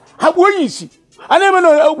ọya shuga ha gbuo onye isi a na-eme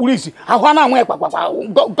na okpuru isi ahụ a na-anwụ kpakpakpa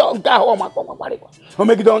nke ahụ ọma kpakpakparịkwa o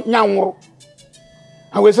megide nya nwụrụ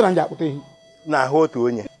ha wee sị na nje akpụta ehi n'ahụ otu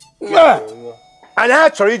onye anyị ha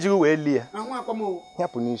chọrọ iji wee lie ya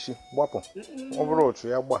hapụ n'isi gbapụ ọ bụrụ ụchụ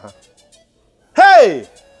ya gba ha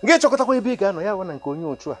gị chọkọtakwa ebe ị ga-anọ ya na nke onye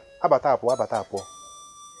ụchụ a abata apụọ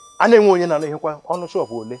a na-enwe onye na-anahịkwa ọnụ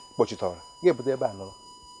shọpụ ole kpọchitọrọ ga-ebute ebe a nọrọ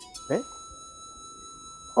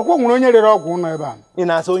ọkwọ nwere onye rere ọgwụ nọ ebe a ị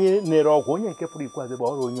na-asa onye na-ere ọgwụ onye nke pụrụ ikpeazụ bụ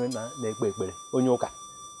ọrụ onye na-ekpe ekpere onye ụka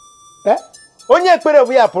onye ekpere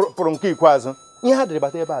bụ ya pụrụ nke ikpeazụ ihe ha dịrị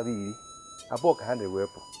bata ebe a bụ 10 ka ha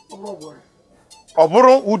na-ewepụ ọ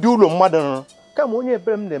bụrụ ụdị ụlọ mmadụ rụrụ kama onye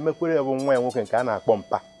ekpere m na-emekwere ya bụ nwa ya nwoke nke a na-akpọ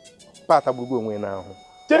mpa atagbugo onwe n'ahụ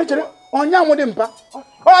chere onye anwụ dị mpa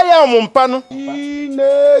ọ ya mụ mpanụ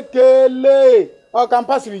na-ekele ọka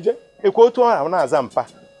mpa siri je ekwe otu ọha na-aza mpa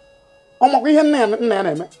ọ makwa ihe nna ya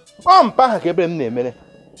na-eme ọ mpa aha ka ebe m na-emere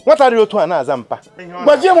nwata rị otu a na-aza mpa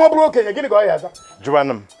gbazie ma ọ bụrụ okenye gịnị ka ọ ya aza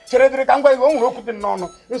jụwanụ m chere dịrị ka m gwa gị o nwere okwu dị n'ọnụ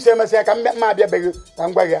nso emesịa ka m abịabeghị ka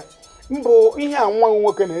m gwa gị ya mbụ ihe a nwa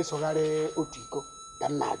nwoke na-esogharị otu iko ka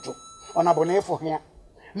m na-ajụ ọ na bụ na ịfụ ya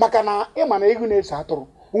maka na ịma na ego na-eso atụrụ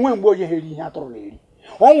onwe mgbe onye heri ihe atụrụ na-eri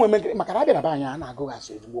onwe megịrị maka na abịa na be anyị a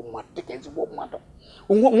na-agụghasị ezigbo mmadụ dịka ezigbo mmadụ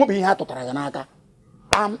onwebụ ihe a tụtara ya n'aka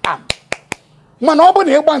mana ọ bụ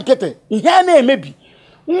na ịgba nkịtị ihe a na-emebi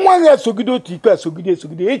nwa gị esogide otu iko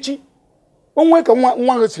esogide echi onwe ka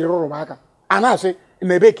nwa gị siri rụrụ aka a na-asị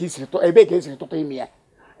na ebe ka esiri tụta ime ya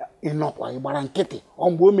ịnọkwa ịgbara nkịtị ọ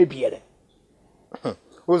mgbe o mebiere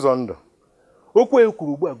ụzọ ndụ okwu e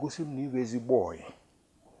kwuru ugbu a gosi m na iwe ezigbo ọyị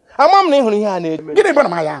ama m na ịhụrụ ihe a na-eji gịnị bụ na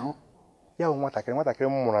m ya ahụ ya bụ nwatakịrị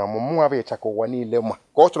m mụrụ amụ mụnwa bụ ịchaka ụwa niile ma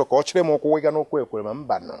ka ọ chọrọ ka ọ chịrị m ụkwụ ịga n'ụkwụ ekwere ma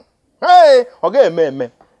mba nọ ọ ga-eme eme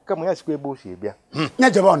kama ya sikwa ebe o si bịa ya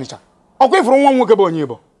jebe Ọnịcha ọkwa ịfụrụ nwa nwoke bụ onye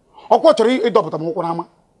Igbo ọkwa chọrọ ịdọpụta m ụkwụ n'ama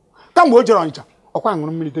kamgbe o jere Ọnịcha ọkwa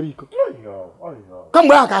ṅụrụ mmiri debe iko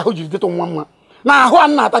kamgbe ahụ ka ahụ jiri dịtụ nwa mma na ahụ a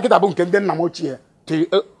na-ata kịta bụ nke ndị nna m ochie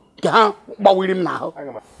nke ha gbawiri m n'ahụ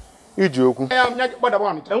iji okwu.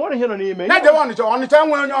 Enwere ihe nọ n'ime. Na jewe Ọnịcha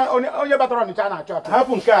nwe onye batara Ọnịcha na-achọ achọ.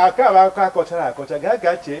 Hapụ nke a ka bụ aka akọchara akọcha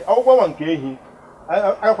gaa chee ọgwụgwọ nwa nke ehi.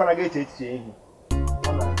 Agakwara gị eche echiche ehi.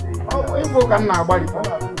 Ịbụ ka m na-agbalị.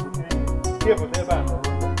 Kepụta ebe a.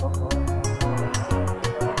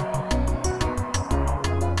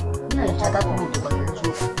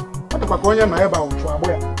 Ọ dịkwa ka onye nọ ebe a ụchụ agbụ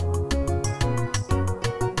ya.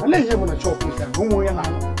 Olee ihe bụ na chọpụ nke a ụmụ onye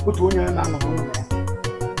na-anọ otu onye na-anọ n'ụlọ ya.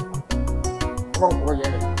 Ọ ya.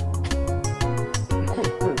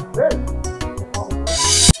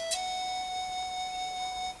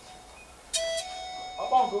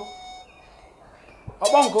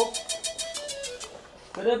 Ọgbọnkụ.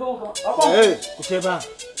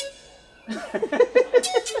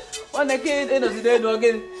 Nwanne ka ịnọzi n'elu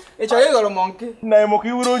ogene ị chọrọ ịghọrọ m nke nna ya maka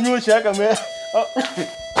iwere onye ochie aka mee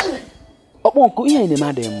Ọkpọnkụ ihe na-eme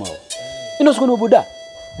adịghị mma ịnọzikwa n'obodo a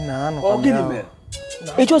gịnị mere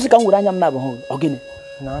ị chọzi ka m were anya m na-abụghị ọgịnị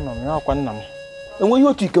na-anọ m ya akwa nna m enweghị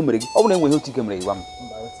otu ike mere gị ọ bụrụ enweghị otu ike mere gị gwa m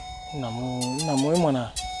nna m ịma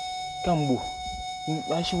na kamgbe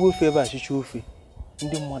achịwa ofe ebe achịcha ofe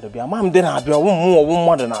ndị mmadụ bịa ma m dị na-abịa ọwụ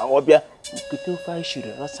mmadụ na ọbịa kete ofe anyị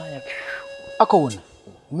shiri rasa anya akọwụna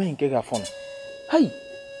mee nke ga-afọ na hai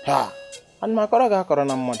ana m akọrọ ga-akọrọ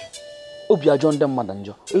na mmadụ obi ajọ ndị mmadụ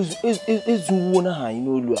njọ ezuwo na ha anyị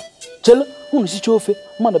n'olu a chelu unu sicha ofe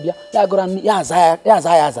mmadụ bịa ya gụra ya aza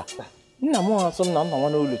ya aza nna m asọ m na nna nwa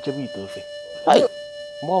n'ụlọ chebe ite ofe mgbe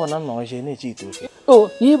ọ bụ na nna ọjọọ na-eche ite ofe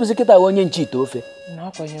ihe bụzi kịta onye nche ite ofe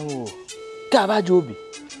na-akwanye m ka abaja obi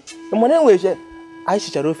mana enweche anyị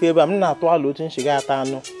sichara ofe ebe a m na-atụ alụ otu nchiga ata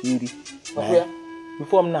anụ iri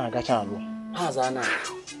bifo m na-agacha alụ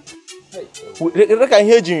re ka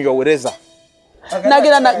ihe eji nyọ were za na gị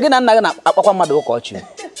na nna gị na-akpakwa mmadụ ụka ọchị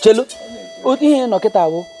chelu ihe nọkịta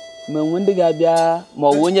bụ ma enwe ndị ga-abịa ma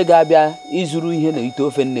ọ bụ onye ga-abịa izuru ihe na ite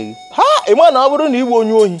ofe nne gị ha ịma na ọ bụrụ na igwe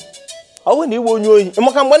onye ohi ọ bụrụ na igwe onye ohi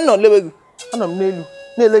maka mgbe m nọ lebe gị anọ m n'elu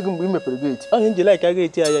na-ele gị mgbe i mepere geeti onye njele ka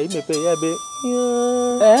ga-eti ya imepe ya be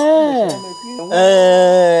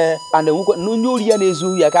ana enwekwa na onye ori ya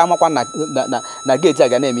na-ezu ya ka amakwa na geeti a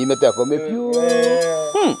ga na-eme imepe ya ka o mepie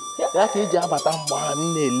ya ka eji abata mgbe m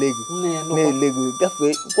na-ele gị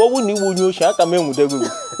gafee ọ bụrụ na igwe onye ochi aka m enwudego gị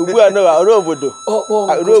ugbu a ruo obodo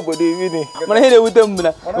iri mana ihe na-ewute m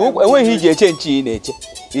na enweghị iji eche nchi ị na-eche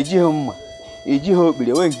ejighị mma ejighị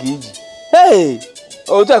okpiri enwe nke iji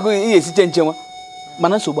otu akụ ị ga-esiche nche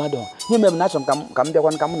mana nsogbu adịghị ihe mere m na achọrọ m ka m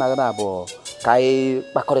bịakwa ka m na-agara abụọ ka anyị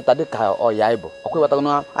kpakọrịta dị ka ọya ịbụ ọkwa ịghọtago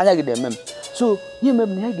na anya gị na-eme m so ihe mere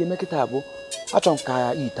m na ya ga-eme kịta abụ achọrọ m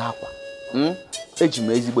ka ite akwa eji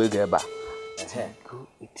m ezigbo ego ebe a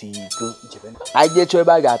anyị jee chọọ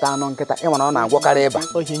ebe a ga-ata anụ nkịta ịma na ọ na-agwọkarị ịba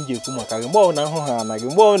ohe m ji ekwu maka gị mgbe ọ na ahụ ha na gị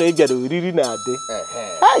mgbe ọ na-ebiara oriri na-adị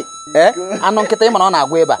anụ nkịta ịma na ọ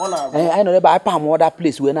na-agwọ ịba anyị nọrọ ebe anyị pam ọda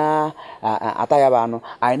ples wee na-ata ya bụ anụ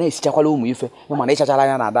anyị na-esichakwala ụmụ ife ịma na ịchachara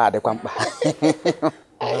anya na-ada adịkwa mkpa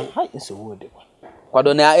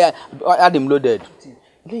kwado na adị m loaded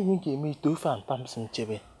ga-eme ite ofe antamsi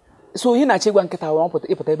nchebe so ihe na-achị gwa nkịta wee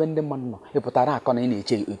ịpụta ebe ndị mmadụ nọ ịpụtara akọ na ị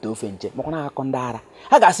na-eche ite ofe nche makwa na-akọ ndị ara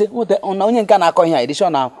ha ga-asị na onye nke na-akọ ihe a edishọ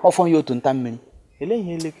na ọfọ ya otu nta mmiri ele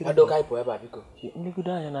ihe elekere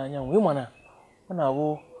nlegodo anya n'anyanwụ ịma na ọ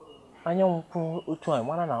na-abụ anyanwụ kwụ otu anyị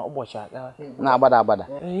mara na ụbọchị aga na-agbada agbada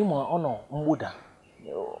ịma ọ nọ mgbuda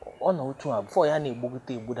ọ nọ otu a bụfọ ya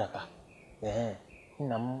na-egbogote egbudata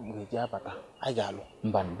nna m ga-eji abata anyị ga-alụ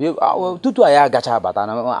mba tutu anyị agacha abata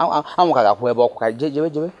anwụ ka ga-akwụ ebe ọkụ ka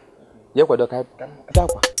jee kwado ka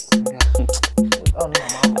akwa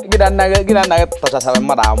gị na nna gị tachasara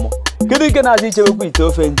mmadụ amụ kedu ike na-azụ ichebekwa ite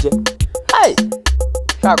ofe nche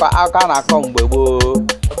aka na-akọ mgbe gboo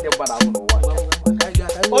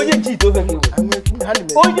onye nche ite ofe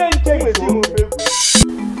onye nche ite ofe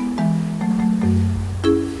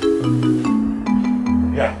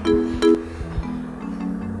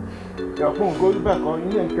Yapon go back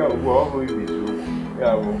on you and go over with you.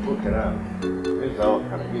 Yeah, we'll book it out. It's our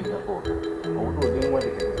kind of get up. I didn't want to.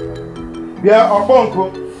 Yeah, our bonko.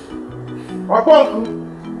 Our bonko.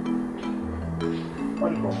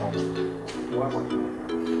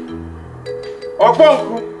 Our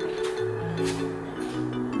bonko.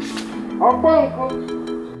 Our bonko.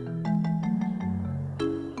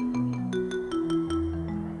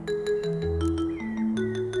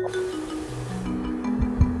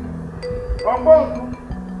 Ọgbọ́nkú.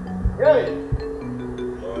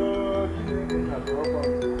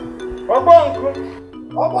 Ọgbọ́nkú.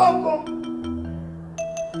 Ọgbọ́nkú.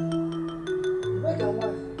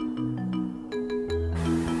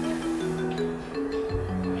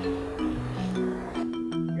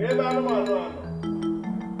 Ebe anụmanụ anọ.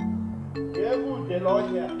 Ebe uche na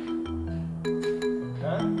ọhịa.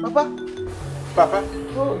 Papa. Papa.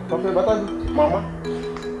 Papa bata mama.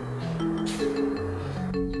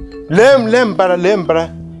 Lem bara.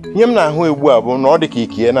 Nye m na-ahụ egbu a bụ na ọ dị ka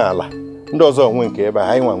ikie n'ala. Ndị ọzọ onwe nke ebe a,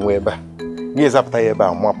 anyị nwe ebe a. Ga-ezapụta ya ebe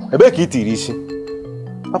a mapụ. Ebe ka i tiri isi?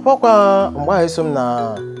 Papa kwa mgbe ahụ so m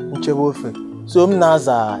na nchebe ofe. So m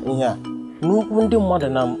na-aza ihe a. N'ukwu ndị mmadụ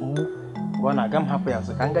na mgbu. Ọ na-aga m hapụ ya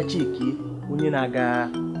ọzọ ka m gachi ikie onye na-aga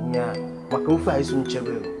ihe a maka ofe anyị so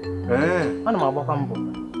nchebe. Ana m agbakwa mbọ.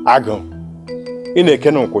 Agụ. Ị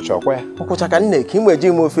na-eke na nkwụcha ọkwa ya? Nkwụcha ka m na-eke inwe eji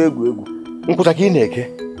m ofe egwu. Nkwụcha ka ị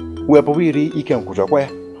na-eke? Wee pụbụ iri ike nkwụcha ọkwa ya?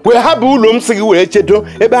 Wee hapụ ụlọ m sị gị wee chedo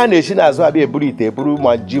ebe a na-esi n'azụ abịa eburu ite eburu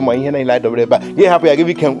ma ji ma ihe niile anyị dobere ebe a. Gị hapụ ya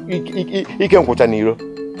gị ike nkwụcha n'iro.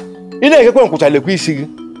 Ị na-ekekwe nkwụcha lekwa isi gị.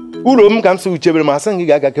 Ụlọ m ka m sị chebere ma asị gị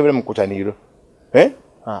ga-aga kebere m nkwụcha n'iro.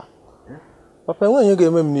 Papa enweghị onye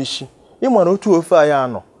ga-eme m n'isi. Ị ma na otu ofe anyị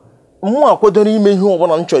anọ. Mụ akwadoro ime ihe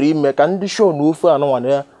ọbụla m chọrọ ime ka ndị show na ofe anọ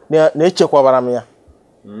na-echekwabara m ya.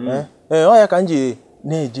 Ọ ya ka m ji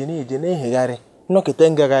na-eje na-ehegharị nnọkịta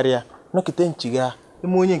ngagharị ya nnọkịta nchigha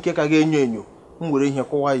ime onye nke ka ga-enyo enyo m were ihe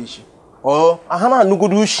kụwa isi ha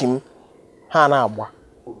na-anụgodo ushi m ha na-agba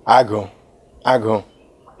agụ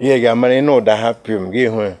ihe ga-amara ịnụ ụda ha pịm gị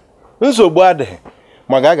hụ ya nsogbu adịghị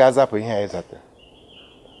ma ga-azapụ ihe anyị zatara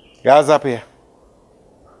ga-azapụ ya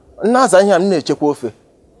na-aza ihe a m na-echekwa ofe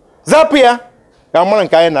zapụ ya ga-amara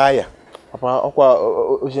nke anyị na-aya papa ọkwa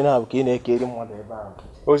ozinahụ ka ị na-ekeri mmadụ ebe ahụ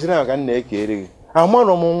ozinahụ ka m na-ekeri gị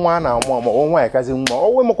amarọ m nwa na-amụ ma nwaanyị kazi mma ọ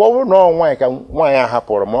wee maka ọ bụrụ na ọ nwaanyị ka nwaanyị a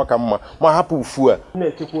hapụrụ ma ọ ka mma ma hapụ ufu a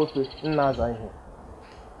na-echekwa ofe na-aza ihe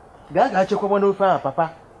gaa chekwaba n'ofe ahụ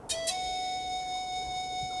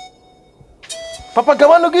papa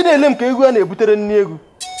gawanụ gị na-ele m ka egwu a na-ebutere nne egwu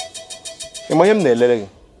ịma ihe m na-elere gị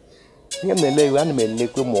ihe m na-ele egwu ana m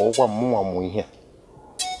elekwe ma ọgwụkwa mmụnwa mụ ihe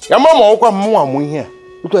ya ma ọgwụkwa mmụnwa mụ ihe a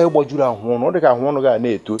otu anyị gbajuru ahụ ọnụ ọ dị ka ahụ ọnụ ga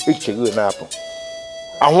na-eto echeghị na-apụ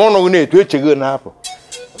ahụ ọnụ gị na-eto echeghị na-apụ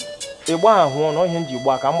ịgba ahụ ọnụ ihe m ji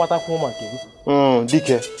gbaa ka m gbatakwuo maka gị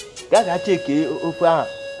dike gaa cheke ofe ahụ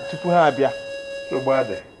tupu ha abịa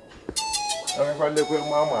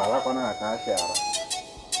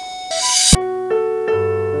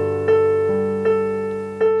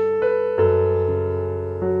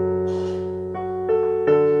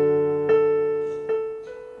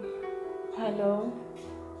Hello.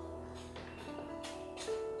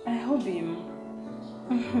 I hope him.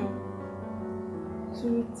 To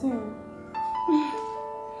return.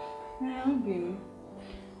 I hope him.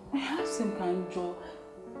 I have some kind of job.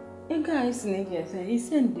 A guy is saying he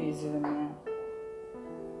sent this to me.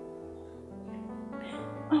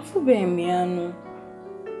 I feel bad, me.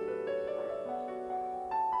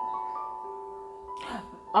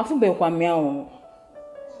 I feel bad, me.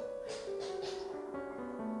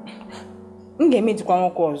 Ngeme kwa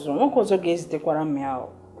nwoke ọzọ ga-ezitekwara m ya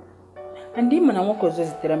ndị ma na nwoke ọzọ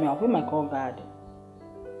zitere m ya ọkwa maka ọ ga-adị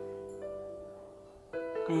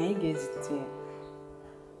anyị ga-ezite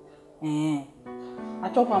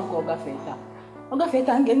achọkwa m ka ọ gafee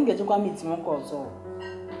taa m ga-ejekwa m iti nwoke ọzọ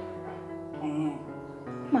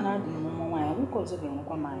mana adị m mma nwaanyị nwoke ọzọ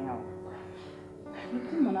ga-enwekwa m anya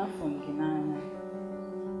ma na afọ nke n'anya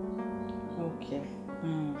okay.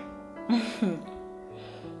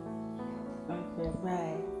 Okay,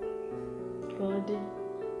 bye. Goldie.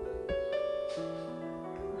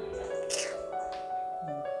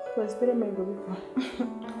 Pues espérame, Goldie.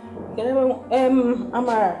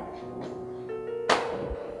 Amara.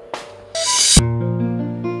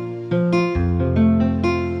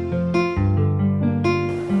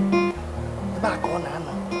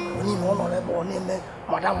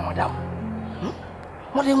 Madam.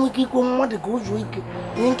 Mmadụ enweghị ikwu mmadụ ka o zuo ike.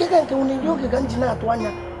 Nke ka nke nwere oge ka m ji na-atụ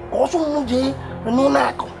anya ka ọsọ m jee n'ụlọ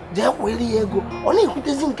akụ jee kwere ya ego ọ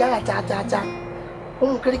na-ekwutezi nke agha cha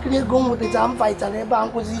ụmụ kirikiri ego m nwetara m faịtara ebe a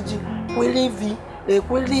nkụzi iji kwere ivi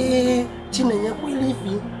ekwere Chinenye kwere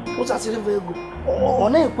ivi ụsasịrị m ego ọ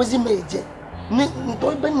na-ekwezi m eje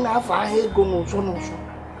ntọ ebe m na-afọ ahịa ego n'ụsọ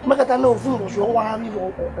mekata na ofu mbọchị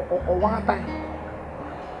ọnwa ata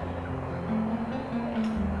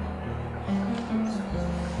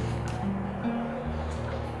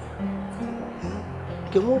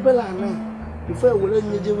nke nwa obere ana ife were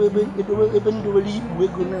nyejewe ebe ndị were ikpu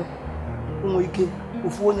ego na enwe ike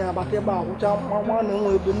ofu onye agbata ebe a gwụcha nwa na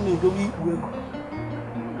enwe ebe m na-edowe ikpu ego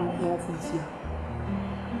n'ọfịs ya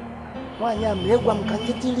nwaanyị a ma ịgwa m ka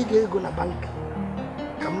njeta iri gị ego na bank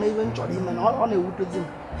ka m mee ihe m chọrọ ime na ọ na-ewutezi m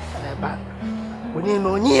ebe a onye na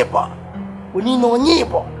onye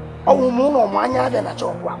ịbọ ọgwụ m ụlọ m anya abịa na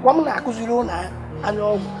chọkwa gwa m na-akụziri ụlọ anya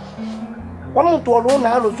ọgwụ gwa m tụọrọ ụlọ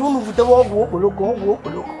arụzi unu vutewe ọgwụ okpoloko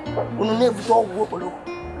unu na-evute ọgwụ okpoloko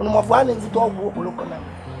unu mafu a na-ezute ọgwụ okporoko na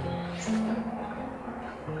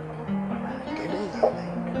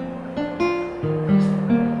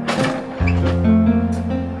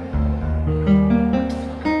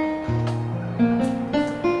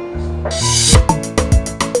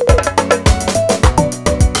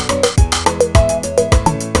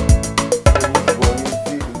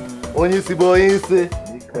onye isi bụ onye isi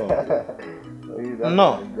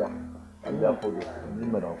nnọọ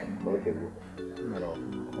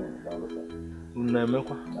unu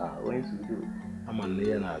na-emekwa ama na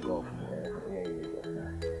ihe na-aga ọfụma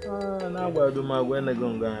na-agwado m agwa enego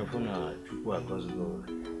nga anyị fụ na Chukwu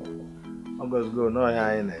agọzigo n'ọhịa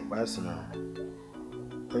anyị na-ekpe asị na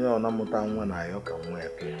onye ọ na-amụta nwa na ayọ ka nwa ya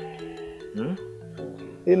pịa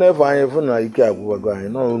ị na-efe anyị fụ na ike agwụgwago anyị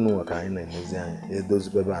nọọ unu nwa ka anyị na-emezi anyị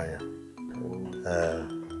edozibebe anya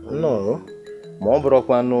nnọọ ma ọ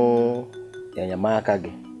bụrụkwanụ enyemaka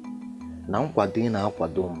gị na nkwado ị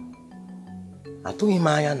na-akwado m atụghị m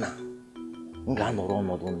anya na m ga-anọrọ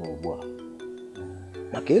ọnọdụ n'ugbu a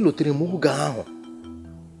maka elutere m oge ahụ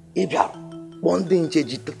ị bịara kpọọ ndị nche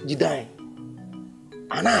jide anyị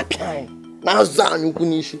a na-apịa anyị na-azụ anyị ụkwụ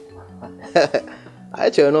n'isi anyị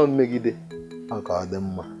chere na mmegide maka ọ dị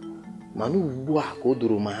mma mana ugbu a ka o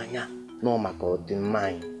doro m anya nọ maka ọdịmma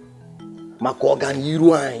anyị maka ọganiru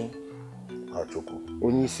anyị Chukwu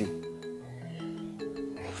onye isi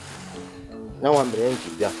nyanwa mere m ji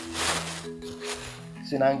bịa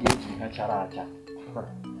si na m ga-eji ihe chara acha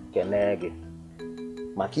kenee gị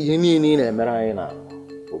maka ihe niile ị na-emere anyị na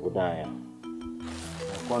obodo anyị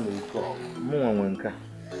mụnwa nwe nka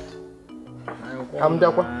ka m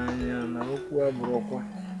bịakwa na okwu abụrụkwa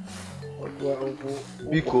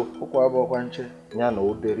biko okwu abụrụkwa nche ya na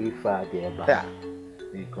obere ife a dị ebe a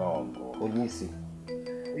ike ọgụ onye isi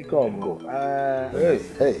ike ọgụ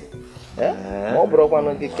ma ọ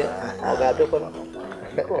bụrụkwanụ gị ke ọ ga-adịkwa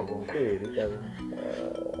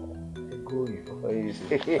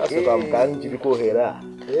asịkwa m ka m jirikwa ohere a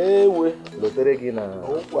ewe lotere gị na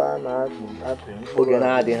oge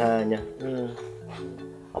na-adịghị anya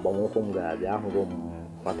agbamnkwụ m ga-abịa ahụrụ m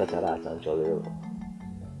nwata chara acha nchọrọ ịlụ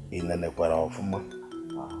ị nenekwara ọfụma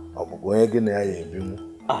ọ bụkwa onye gị na ya ebinwu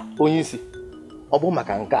onye isi ọ bụ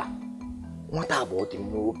maka nke a nwata abụọ dị m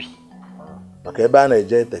n'obi maka ebe a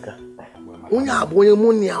na-eje eteka onye abụ onye mụ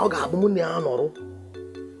na ya ọ ga-abụ mụ na ya nọrọ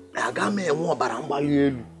aga m enwe ọbara mgbali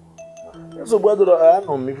elu nsogbu adọrọ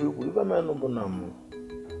anọ m ife ikwu ife menụ bụ na m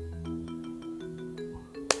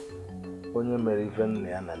onye mere ife nna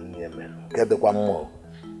ya na nne ya mere nke dịkwa mma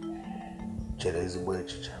chere ezigbo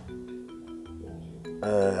echiche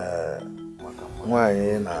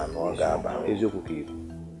nwaanyị na-anụ ọ ga-aba eziokwu ka ifu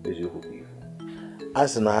a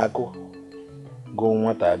sị na akụ gụọ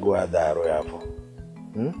nwata agụụ ada arụ ya afọ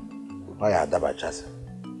ọ ya adabachasị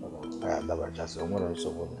o nwere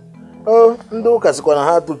nsogbu ndị ụka sịkwa na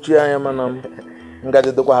ha atụchi anya mana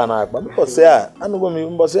ngaji dịkwa ha n'akpa mbọsị a anụgo m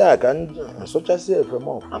mbọsị a ka nsụchasị efe m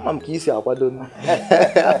ọfụ ama m ka isi akwado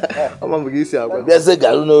bịazie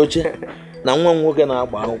garụ n'oche na nwa m nwoke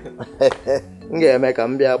na-agba akwụkwọ m ga-eme ka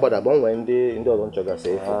m bịa gbada gbanwee ndị ọzọ nchọgasị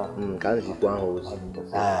efe ka nzikwa ahụ ozi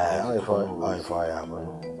ya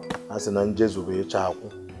a sị na njezu bụ ịcha akwụ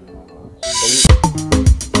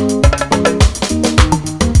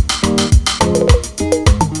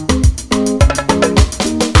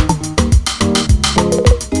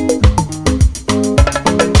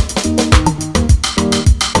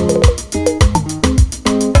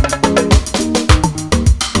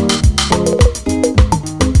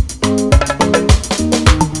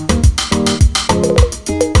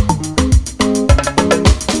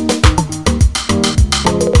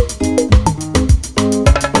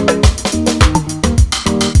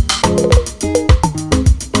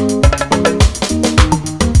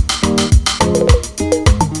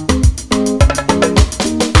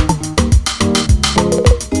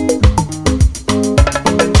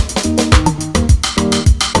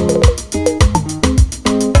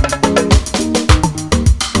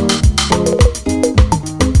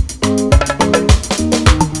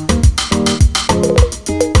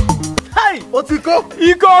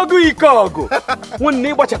ike ọgụ nwanne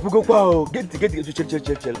ịgbachapụgokwa o geti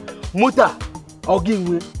chere moto a ọ gị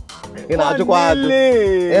nwe ị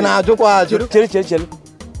na-ajụkwa ajụ chere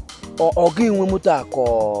ọ gị nwe moto a ka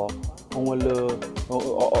o nwere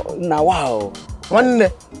nna wa nwanne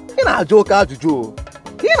ị na-ajụ oke ajụjụ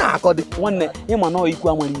ị na-akọ dị nwanne ịma na ikwu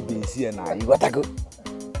amara ibe esi ya na ịghọtago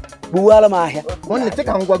gbuwara m ahịa nwanne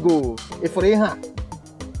cheka ngwa go ịfụrụ ihe a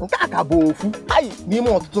nke a ka bụ ofu n'ime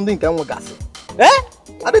ọtụtụ ndị nke nwegasị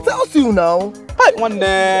I did tell you now. Hey,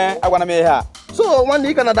 nwanne agwana m ihe a. So nwanne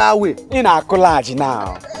ị ka na that way. Ị na-akụ laji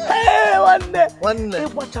now. Hey, nwanne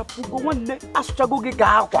ịgbachapụgo nwanne asụchago gị ka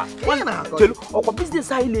akwa chelu ọkwa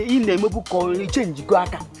biznes anyị ị na-emebu ka ichenjigo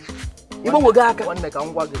aka ịgbanwego aka nwanne ka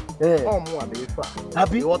m gwa gị ọmụnwa bụ ife a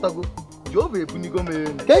abi ịghọtago Jehova ebunigo m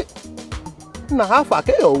elu nna ha afọ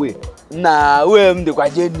aka ya owe na wee m dịkwa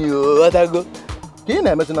jeni ghọtago ka ị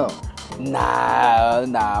na-emetụ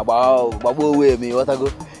na gbagbo onwe m ghọtago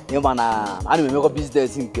ịma na ana m emekwa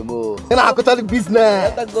biznes nke m ị na-akụcharị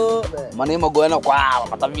biznes mana ịmago nakwa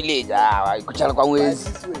pata village ịkụcharakwa nwa ezi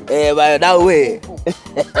that way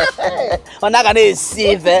ọ na-aga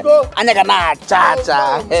na-esi ife anya ga na-acha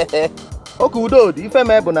acha oke udo dị ife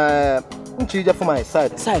mee bụ na nchi ije for my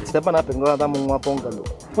side ebe na pengolada m nwa bungalow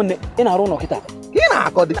nwanne ị na-arụ ụlọ kịta ị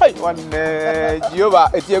na-akọ dị nwanne Jehova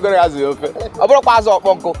etinyegoro ya azụ ofe ọ bụrụkwa azụ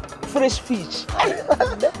ọkpọ nkụ fresh fish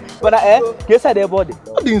mana ka esi adị ebe ọ dị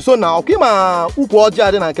ọ dị nso na ọkụ ịma ukwu ọjị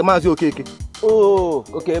adị na nke maazị Okeke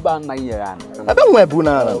oke ebe a nna anyị nyere anyị ebe nwe bụ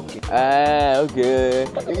n'ala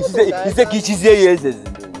ise ka ichizie ya eze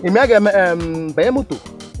ime a ga-eme banye moto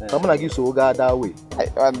ka mụ na gị so gaa daa wee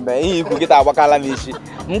ihe ikwu kịta agbakala m isi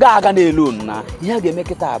m ga-aga n'elu na ihe a ga-eme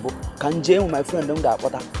kịta bụ ka m jee my friend m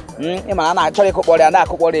ga-akpọta ịma a na-achọrọ ịkụkpọrị a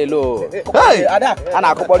na-akụkpọrị elu a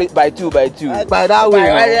na-akụkpọrị by 2 by that way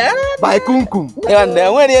by kumkum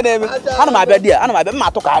enwere ihe na-eme ana m abịa di ya ana m abịa mma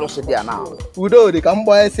atụ ka arụsị di ya na udo dị ka m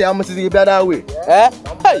gbaa esi amụsịzi gị bịa daa wee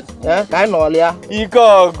ka anyị nọọlịa ike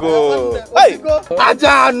ọgụ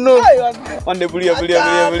aja anụ nwanne buru ya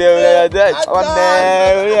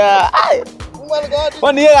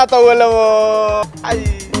nwanne ihe ga-atọwele m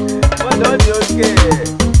nwanne ọ dị oke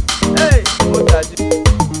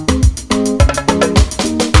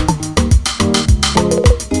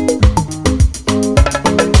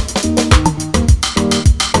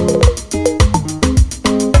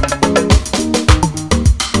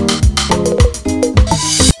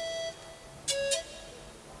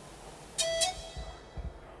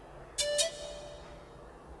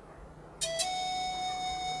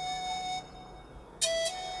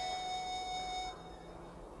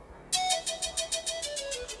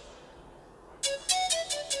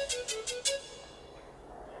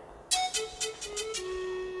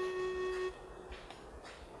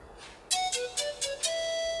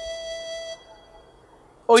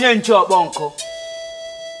onye nche ọkpọ nkụ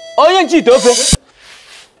onye nche ite ofe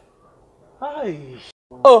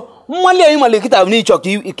mmali anyị mali kịta bụ n'ịchọ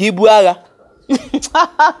ka ibu agha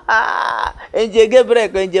enje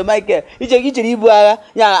Gabriel ka enje Michael ichere ibu agha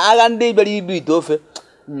ya agha ndị bịara ibu ite ofe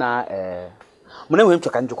na mana enwere m chọ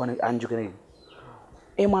ka njikere gị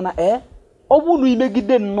ịma na ọ bụrụ na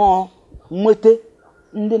imegide nnọọ nweta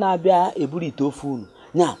ndị na-abịa eburu ite ofe unu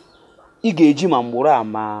nya ị ga-eji ma mgbụrụ a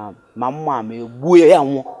ma mma ma egbuo ya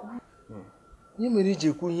nwụọ ihe mere iji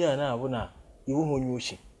ekwu ihe a na-abụ na iwu onye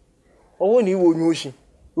ochi ọ bụrụ na iwe onye ochi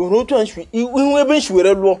nwere otu ihu ebe nshi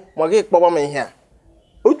were lụọ ma gị kpọba m ihe a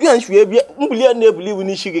otu ya nshi bịa mbuli ya na-ebuli iwu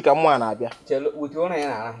n'isi gị ka mma na-abịa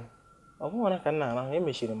ọ bụghị ka m na-arahụ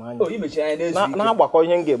emechiri m anya na-agbakọ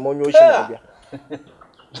ihe m ga-eme onye ochi na-abịa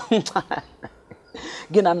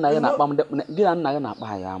gị na nna gị na-akpa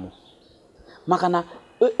ha ya amụ maka na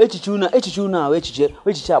echiche unu ahụ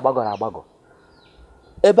echiche agbagọrọ agbagọ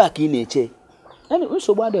ebe a ka ị na-eche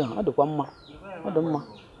nsogbu adịghị ọ dịkwa mma ọ dị mma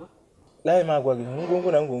lee m agwa gị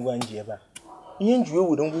ngwongwo na ngwongwo anyị ji ebe a ihe nji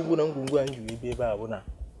were ngwongwo na ngwongwo anyị ji ebe a bụ na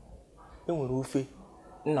enwere ofe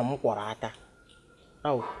nna m kwọrọ aka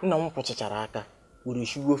nna m kwọchachara aka were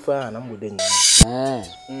shiwe ofe ahụ na mgbede nyaa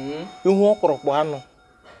ihu ọkpụrụkpụ anụ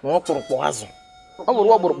na ọkpụrụkpụ azụ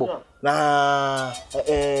ọkpụrụkpụ na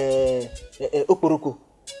okporoko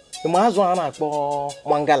ma azụ a na-akpọ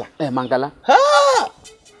mangala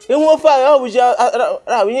ihu ofe ahụ ọ bụzi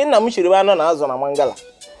ihe nna m chiri ebe anọ na azụ na mangala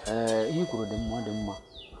ihe kwuru dị mma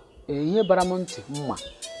ihe bara m ntị mma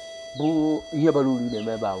bụ ihe bara uru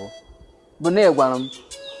na-eme ebe ahụ bụ na ị gwara m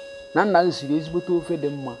na nna gị siri ezigbote ofe dị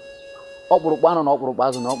mma ọkpụrụkpụ anụ na ọkpụrụkpụ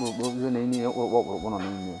azụ na ọkpụrụkpụ ofe na-enye ọkpụrụkpụ nọ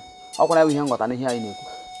n'ime ọkwa ya bụ ihe nghọta na ihe anyị na-ekwu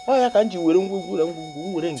ọ ya ka m ji were ngwugwu na ngwugwu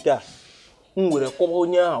m were nke a m were kọba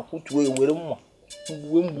onye ahụ kwụtuo ya were mma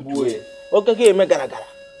mgbuo ya oke ka eme gara gara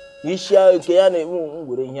isi nke ya na-eme m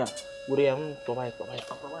were ihe a were ya m tọba ya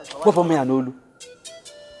kpọpụ m ya n'olu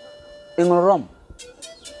ị ṅụrụ rọm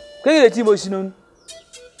ka ị ga-eti m osi n'onu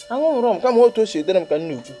aṅụrụ rọm kama otu o si edere m ka m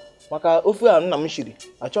na-ekwu maka ofe ahụ nna m shiri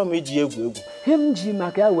achọghị m iji ya egwu ihe m ji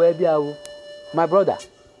maka ya wee bịa ahụ my brother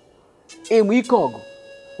ịmụ ike ọgụ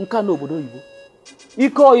nka n'obodo oyibo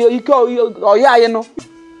ike ọya anyị nọ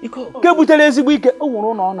nke butere ezigbo ike o nwere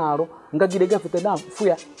ụlọ ọ na-arụ ngagide gafete na fụ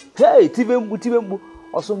ya tibe mgbu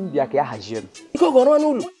ọsọ m bịa ka ya hazie m ike ọgụ ọrụ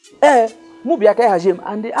n'ụlọ mụ bịa ka ya hazie m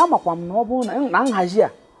and amakwa m na ọ bụrụ na nhazi a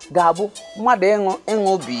ga-abụ mmadụ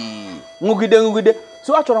ịṅụ bi ṅụgide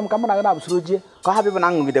so achọrọ m ka mmadụ agada abụsoro jie ka ha bịa na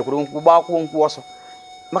ṅụgidekwuru nkwụ gbaa akwụkwọ nkwụ ọsọ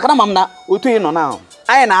maka na ma m na otu ị nọ na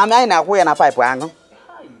anyị na-akwụ ya na paịpụ aṅụ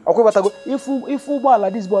ọkwụbatago ifu ụgbọala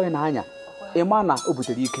disbọy na-anya ịma na o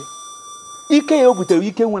butere ike ya o butere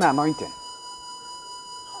ike nwere anointing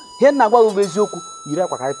ihe na-agwa gị bụ eziokwu yiri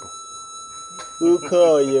akwa ka ịpụ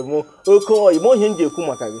oke oyi m ihe m ji ekwu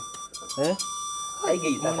maka gị ihe anyị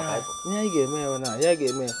ga-eme ya na ya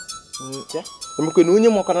ga-eme ya emekwe na onye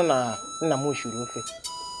mụkara na nna m oshiri ofe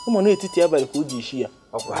ụmụ n'etiti abalị ka o ji isi ya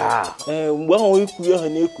mgbe ahụ ikwu ya ha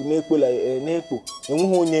na-ekpo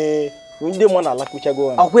enweghị onye ndị mmadụ alakụchago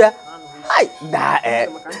ọkwụ ya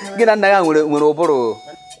gị na nna ya nwere ụbụrụ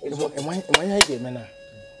ihe anyị ga-eme na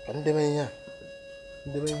ka ndebe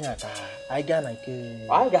ihe a ka anyị gaa na nke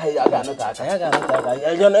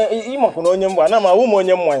ịmakwu na onye mgba ana m awụ m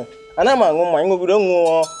onye mmanya ana m aṅụ mmanya nwebiri ọṅụ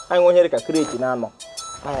anyị nwenyere ka kreti na-anọ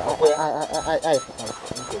ọ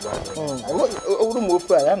bụrụ ma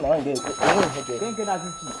ofe a ya nọ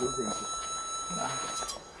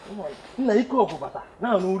nna ike ọgụbata na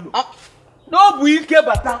n'ụlọ n'ọbụ ike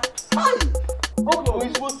bata ọ bụ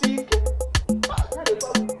ezigbosi ike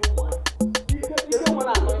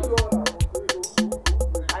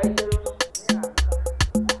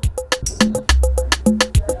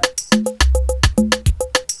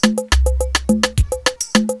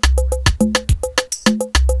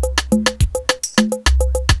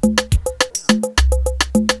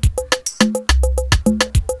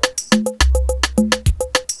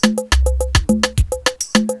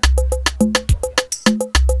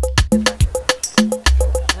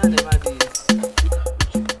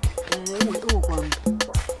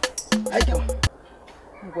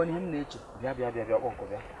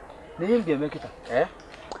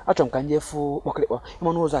achọrọ m ka nje fụ kpọkịrịkpọ ịma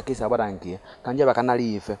n'ụzọ a ka esi agbada nke ya ka nje baka nara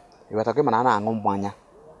ya ife ịbatakwa mana a na-aṅụ mmanya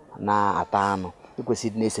na-ata anụ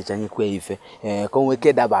ikwesịrị na-esecha anyị kwe ife ka o nwee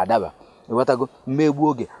ike daba adaba ịghọtago mmegbu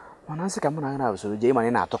oge mana nsị ka m na-agara usoro je ịmana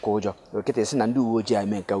ị na-atụ ka ụjọ okịta esi na ndị uwe ojii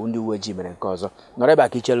eme nke ndị uwe ojii mere nke ọzọ nọrọ ebe a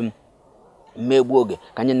ka ichere m mmegbu oge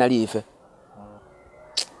ka nye nara ya ife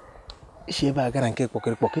isi ebe a gara nke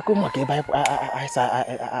kpọkịrịkpọ kekwe maka ebe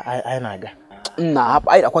anyị na-aga nna hapụ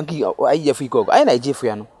anyị akwa nke anyị jefu ike ọgụ anyị na-ejefu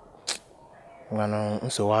ya nụ mana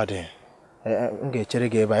nsogbu adị m ga-echere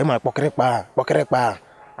gị ebe a ịma kpọkịrịkpa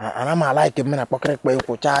ana m ala ike mmena kpọkịrịkpa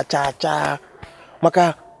ịkwụ chaa maka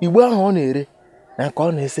igbo ahụ ọ na-ere na nke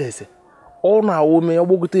ọ na-ese ese ọ na-awụ ome ya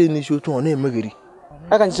gbogote n'isi otu ọ na-emegheri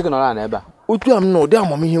aka nchịsị gị nọrọ na ebe a otu a m na ụdị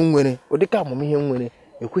amamihe m nwere ụdịka amamihe m nwere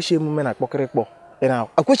ekwechi emume na kpọkịrịkpọ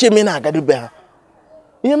akwechi eme na-agadube ha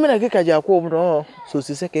ihe mere gị ka ji akwụ obodo so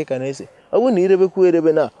osise ka ị ka na-ese ọ bụrụ na irebekwu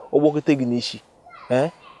erebe na ọgbogote gị n'isi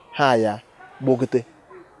ha ya gbogote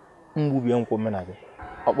mgbubie nkwụ mena gị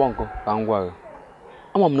ọkpọ nkụ ka m gwa gị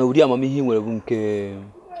ama m na ụdị amamihe ị nwere bụ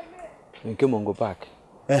nke Mongo Park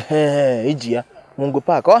iji ya Mongo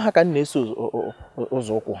Park ọ ha ka m na-eso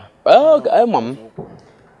ụzọ ụkwụ ha ma m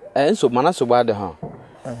mana nsogbu adị ha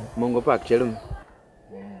Mongo Park chere m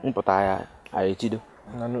mpụta ya anyị etido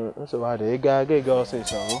nsogbu adị ịga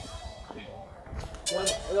ọsịsọ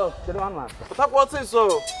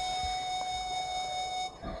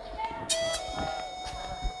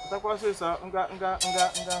pụtakwa ọsịsọ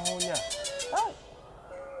nga hụ onye a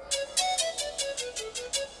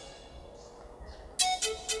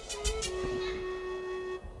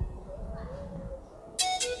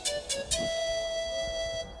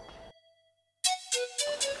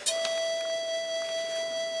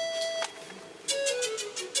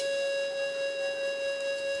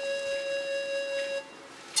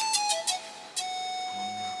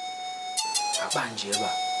akpa nji ebe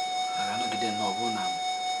a ga-anọgide nnọọ bụ na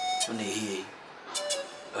ọ na-ehi ehi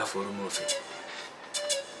gafere m ofe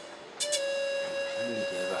mmiri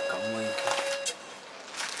dị ebe a ka m nwee ike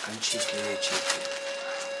ka m chikere echike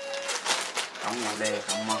ka m nwale ya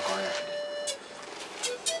ka m makọ ya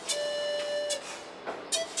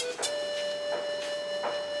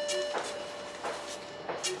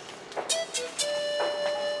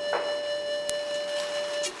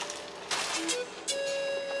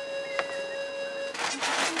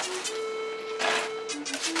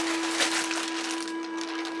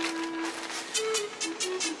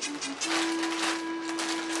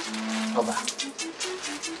Oba.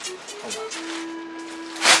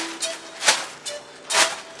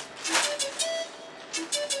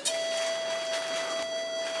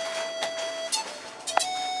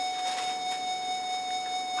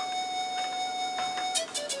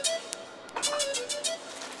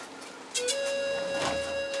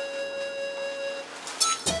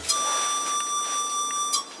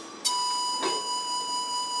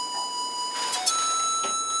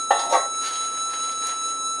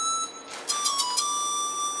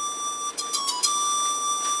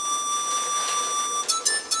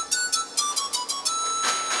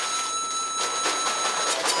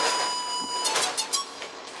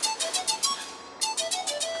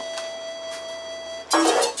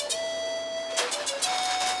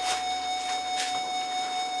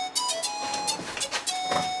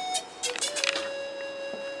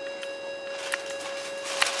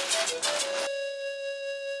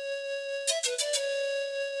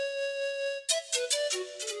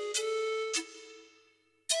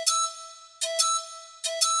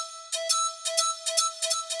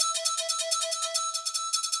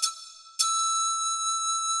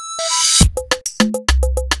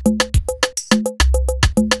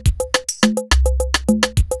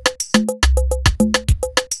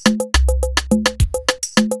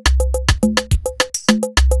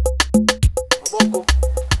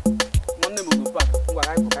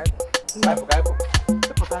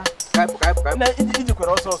 na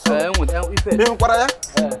ijikwara ọsọ ọsọ ife ị hụkwara ya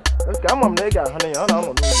nke ama m na ị ga-ahụ na ya ọ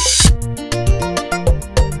na-anọ n'ụlọ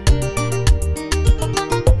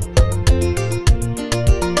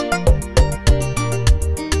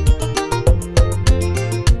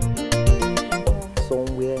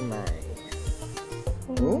somewhere nice.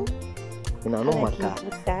 Ị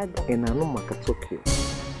na-anụ maka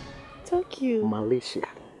Tokyo Malaysia.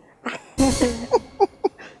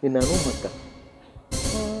 Ị na-anụ maka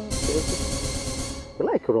ị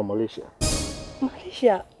like Malaysia?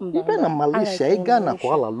 Ị bịa na Malaysia ị gaa na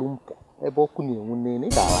Kuala Lumpur ebe ọkụ na-enwu n'elu ị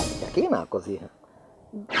ga-ala ka ị na-akọzi ha.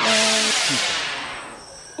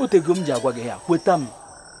 Otego m ji agwa gị ya kweta m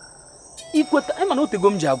ikweta ịma na otego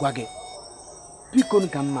m ji agwa gị biko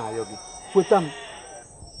ka m na-ayọ gị kweta m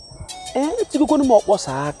etigokwanụ m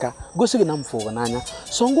ọkpọsa aka gosi gị na m fụrụ n'anya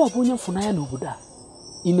sọ ngwa bụ onye mfụnanya n'obodo a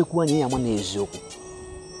inekwu anya ya ma n'eziokwu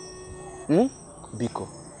biko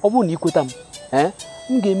ọ bụrụ na ikweta m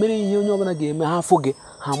m ga-emere ihe onye ọbụla ga-eme ha afụ gị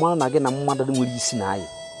ha mara na gị na mmadụ nwere isi na anyị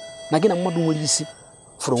na gị na mmadụ nwere isi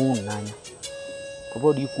fụrụ nwunye n'anya ọ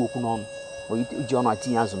bụrụ na ikwu okwu n'ọnụ iji ọnụ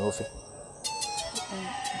atinye azụ n'ofe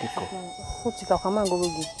biko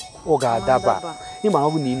ọ ga-adaba ịma ọ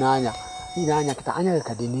bụ na ile anya kịta anya gị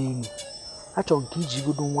ka dị n'elu achọrọ nke iji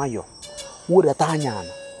godo nwayọọ wedata anya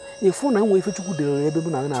ala efu na nwe ife Chukwu dere ebe mụ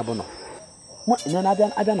na gị na-abụ nọ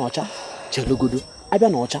abịa na ọcha chelogodo abịa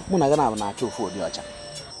na ọcha mụ na gị na-abụ na-achọ ofu ụdị ọcha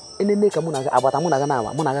enene ka mụ na gị agbata mụ na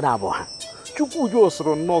gị na-abụ ha Chukwu ji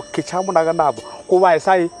osoro nnọọ kechaa mụ na gị na-abụ kwụwa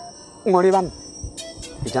ịsaghị ṅụrịba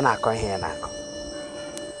ija na-akọ ihe ya na-akọ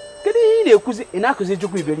kedu ihe ị na-ekwuzi ị na-akụzi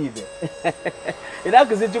Chukwu iberibe ị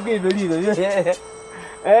na-akụzi Chukwu iberibe ihe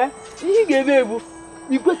ị ga-eme bụ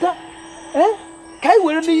ikweta ka anyị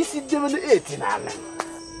were n'isi debe eti na ala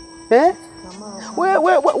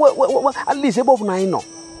at least ebe ọ bụla anyị nọ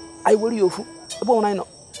anyị were ya ofu ebe ọ bụla anyị nọ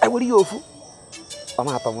anyị were ya ofu ọ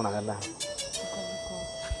na-atọ mụ na gị na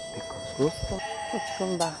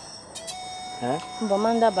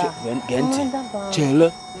gee ntị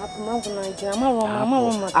chele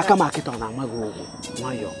aka m akịta ọ na-ama gị ụgwụ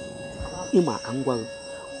nwayọọ ịma ka m gwa gị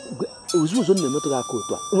ozuzo na-emetụ gị aka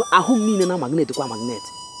otu a ahụ m niile na magnet kwa magnet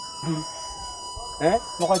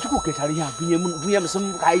makwa Chukwu kechara ihe a bunye m sị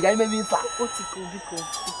m ka anyị ga-emebe ife a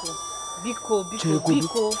biko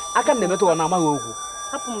aka m na-emetụ ọ na-amaghị ogwu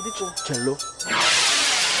chelo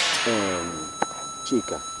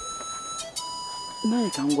Chika naanị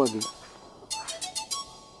ka m gwa gị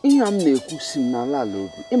ihe a m na-ekwu si m n'ala ala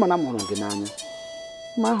obi ịma na m hụrụ gị n'anya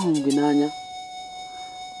ma ahụrụ gị n'anya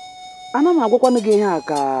ana m agwakwanụ gị ihe a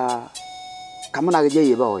ka mụ na gị jee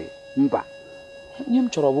yebe oyi mba ihe m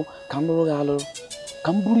chọrọ bụ ka m lụrụ gị alụrụ ka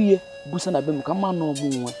m buru ihe busa na be m ka m ma nọ ọmụ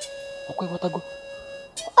nwe ọkwa ịghọtago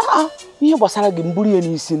ihe gbasara gị m buru ihe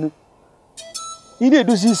n'isi nụ ị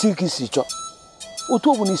na-edozi isi ka isi chọọ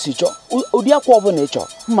otu ọbụla isi chọọ ụdị akwa ọbụla ị chọrọ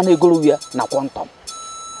mma na egoro ya na kwọntọm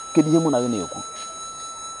kedu ihe mụ na gị na-ekwu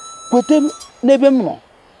kwete n'ebe m nọ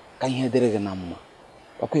ka ihe dịrị gị na mma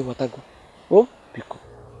ọkwa ịghọtago o biko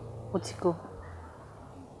Otiko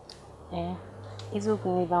eziokwu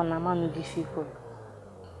n'ebe ahụ na-amanụ gị fikọ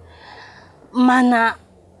mana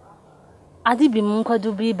adịbe m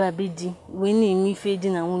nkwadobe ịba be di wee na-eme ife di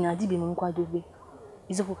na nwunye adịbe m nkwadobe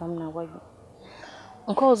eziokwu ka m na-agwa gị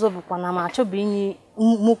nke ọzọ bụkwa na m achọbeghị inye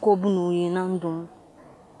nwoke ọbụla onye na ndụ m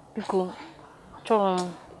biko achọrọ m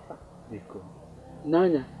biko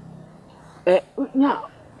n'anya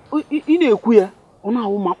ị na-ekwu ya ọ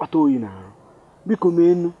na-awụ m akpata oyi n'ahụ biko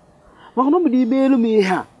mee enu maka na ọ bụ n'ime elu m ihe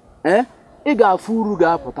a ị ga-afụ uru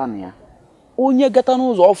ga-apụta na ya onye gata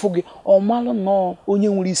n'ụzọ ọfụ gị ọ malụ nnọọ onye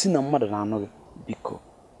nwere isi na mmadụ na-anụ gị biko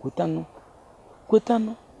kwetanụ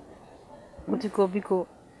biko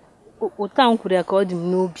ụta m kwuru ya ka ọ dị m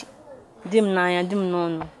n'obi dị m n'anya dị m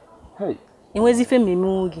n'ọnụ enwezi ife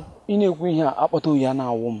mmemenwu gị ị na-ekwu ihe a akpata oyi a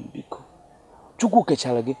na-awụ m biko Chukwu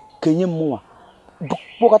kechara gị kenye m mụnwa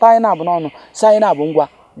kpọkọta anyị na-abụ n'ọnụ si anyị na-abụ ngwa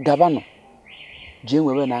gabanụ jee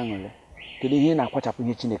nwebe na aṅụrị kedu ihe na-akwachapụ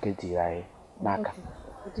ihe Chineke tiri anyị n'aka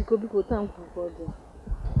biko taa m kwuru ka ọ dị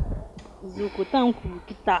eziokwu taa m kwuru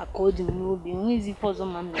kịta ka ọ dị m n'obi enwezi ife ọzọ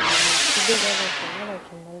ma m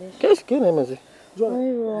na-emezi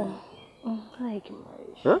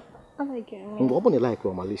mgbe ọ bụ na ị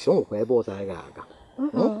laikiri Malaysia ọ nwekwa ebe ọzọ anyị ga-aga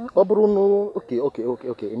ọ bụrụ na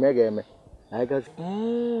oke ime ga-eme anyị gazi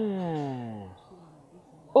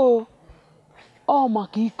ọ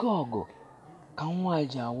maka ike ọgụ ka nwa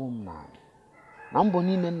ji awụ m na mbọ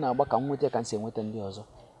niile m na-agba ka m nweta ka m si enweta ndị ọzọ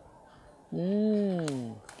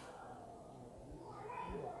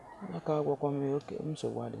aka agwakwa m oke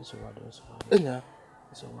nsogbu adị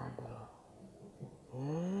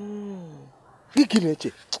Gị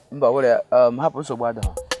na-eche? Mba were hapụ nsogbu ada ha.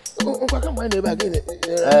 Nkwa ka mgbe na-ebe aga anyị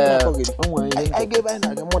ga-ebe anyị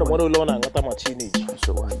na-aga mmadụ mmadụ ụlọ na-aghọta ma chi na-eji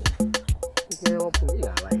nsogbu ada. Ike ọpụ ị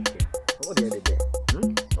ga-ala ike. Ọ dị ebe.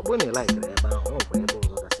 Ọ bụrụ na ị laikere ebe ahụ, ọ nwekwa ebe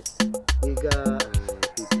ọzọ gasị. Ị gaa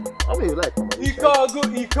ọ bụ like ike ọgụ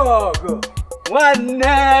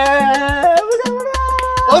nwanne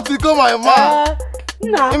Otiko my man.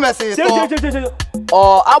 Imesi to.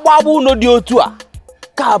 Agba ụnọ dị otu a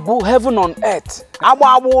ka bụ heaven on earth.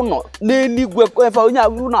 Agba ụnọ n'eluigwe efe onye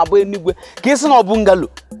ụnọ abụ eluigwe ka isi na ọ bụ ngalo.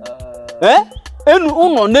 Enu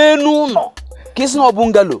ụnọ n'enu ụnọ ka isi na ọ bụ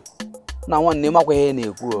ngalo. Na nwanne makwa ihe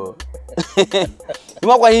na-ekwu o.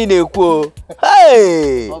 Makwa ihe na-ekwu o.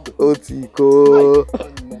 Hey! Otiko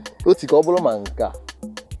ọ bụrụ ma nke a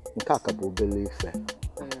ka bụ obele ife.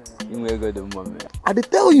 Inwe ego dị mma mere. I dey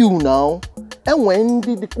tell you now, enwe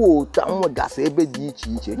ndị dịkwa otu anwe gasị ebe dị iche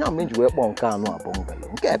iche. Nya mere ji wee kpọọ nke anụ abụ ngalo.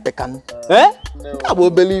 Nke epekanụ. Nke a bụ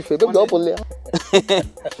obele ife, ebe ọ bụla ya.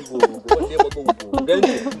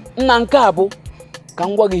 Nna nke a bụ ka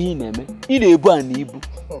m gwa gị ihe ị na-eme. Ị na-ebu ana ibu.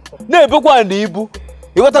 Na-ebekwa ana ibu.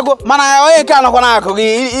 Ịghọtago mana onye nke anọkwa n'akụ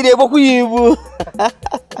gị ị na-ebekwa ya ibu.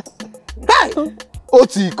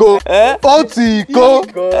 Otiko. Otiko.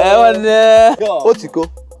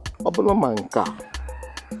 Ọ bụrụ ma nke a.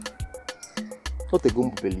 Otego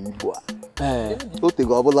mbubele ibu a.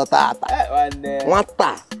 Otego ọ bụla tata.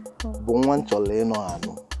 Nwata bụ nwa nchọla ịnọ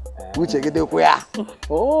anụ. Uche gị dịkwa ya.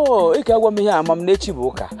 Ị ka agwa m ihe ama m n'echi bụ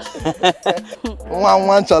ụka.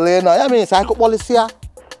 Nwa nchọla ịnọ. Ya mere sa akụ kpọlịsịa.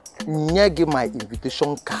 Nye gị my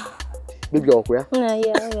invitation card. Baby ọkwa ya?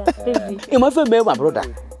 Baby. Ị ma fe mee ma brother.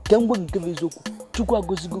 Kemgbe nke bụ eziokwu. Chukwu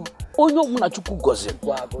agọzigo. Onye ọbụla Chukwu gọziri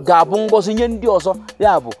ga-abụ ngọzi nye ndị ọzọ.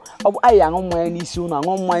 Ya bụ anyị aṅụ mmanya n'isi ụnụ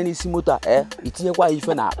aṅụ mmanya n'isi moto itinyekwa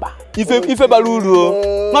ife n'akpa. Ife bara uru o.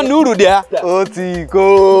 Mana uru dị ya.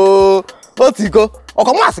 Otiko.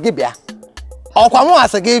 Ọkwa mmasị gị bịa.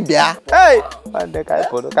 Ka anyị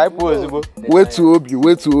pụọ ozugbo.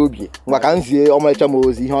 Wetu obi. Maka nzie ọmarịcha m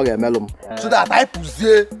ozi ihe ọ ga-emelụ m. So that anyị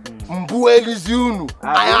pụzie mbụ elizi unu.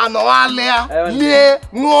 Anyị anọghalịa, lie,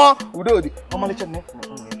 ṅụọ, udo dị. Ọmarịcha nne.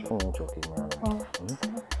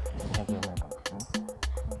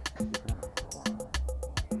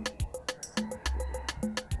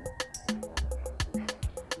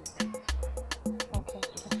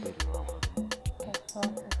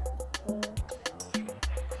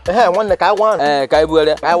 Nwanne ka anyị wa. Ka anyị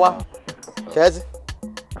bugharịa. Ka anyị wa. Chezi.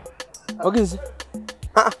 Oginzi.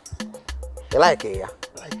 I like ya.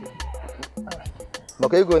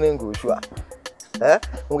 Maka ego ne ngoshu a.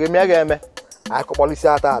 Nge mi aga-eme. Anyị kọkpọlisi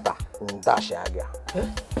ata ndashi aga.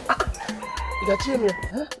 ị ga-achị eme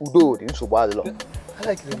Udo dị nsogbu adịlọ.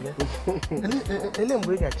 Ele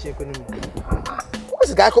mgbe ị ga-achị ekwene m. Ọ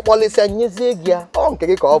sị ka anyị kọkpọlisi nyezie gị ya. Ọ nke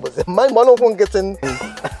gị ka ọ bụzi. Mmanụ ụkwụ nkịtị.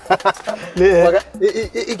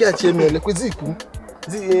 Ị ga-achị eme elekwezi ikwu.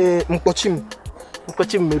 Mkpọchi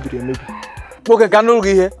m mebiri emebi. Nwoke ka n'ụlọ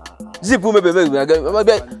gị ihe. Zipu mebe gị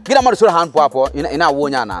na mmadụ soro ha apụ ị na-awụ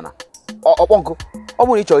onye a na ọkpọ nkụ. Ọ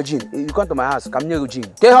bụrụ na ị chọrọ gin, you come to my house ka m nye gị gin.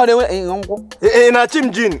 Ka ihe ọ na-enwe nkwụ. Ị na-achị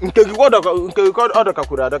m gin nke gị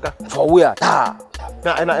ọdọkakwuru adọka. Fọwụ ya taa.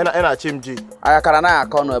 Ị na-achị m gin. Akara na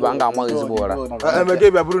aka ọnụ ebe a ga-anwa gị ezigbo ụra.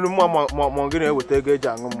 Emege bịa bụrụ ma gị na-eweta ego eji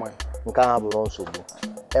aṅụ mmanya. Nke ahụ bụrụ nsogbu.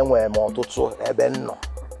 Enwere m ọtụtụ ebe m nọ.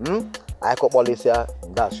 Anyị kọkpọlịsịa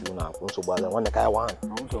ndashi unu akwụ nsogbu adịla. Nwanne ka anyị wa.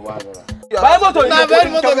 Bye moto. Na very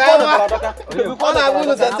moto ga wa. Ọ na-abụ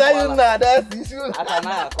unu sasa yu na ada isi unu. Aka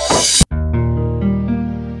na akọ.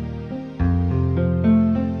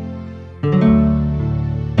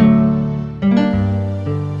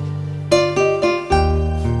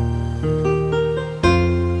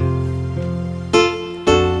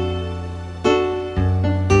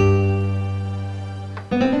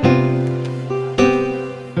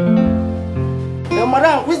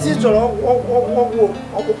 Madam, which is your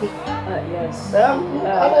ọkpụkpụ? Yes.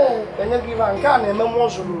 Enye gị ife nke a na-eme mmụọ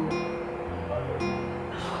zuru.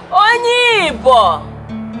 Onye Igbo.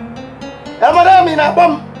 Madam, ị na-akpọ m?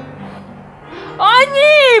 Onye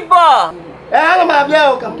Igbo. Ana m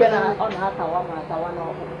abịa ka mpe na Ọ na-atawa ma atawa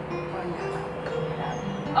n'ọkpụkpụ.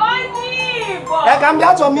 Onye Igbo. ka m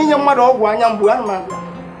bịa chọọ m inye mmadụ ọgwụ anya mgbu ana m abịa.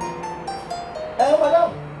 Madam.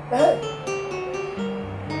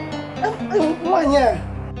 Nwaanyị a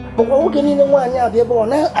bụkwa oge niile nwaanyị a bịa ebe ọ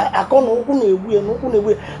na-akọ na ụkwụ na-egbu ya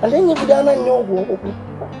ana enyebudo anya ọgwụ ụkwụ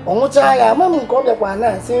ọ ṅụchaa ya ama m nke ọ bịakwa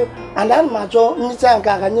na-asị ana m achọ nhicha nke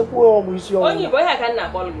aka nyekwuo ọgwụ isi ọgwụ. Onye Igbo ihe ka nna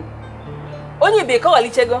akpọrọ gị. Onye Igbo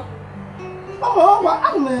kọwalichego.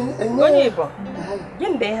 Onye Igbo.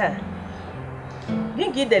 Gịnị dị ihe a?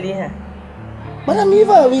 Gịnị ka ị dere ihe a? Mana m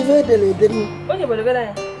ife ahụ ife edere edere. Onye Igbo dogara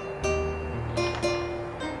ya.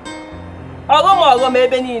 ọghọm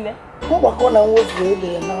ebe niile. Mgbakọ na mwepụ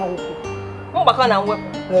ede n'akwụkwọ. Mgbakọ na mwepụ.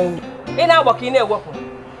 Ị na-agbakọ ị na-ewepụ.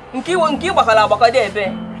 Nke ịgbakọla agbakọ dị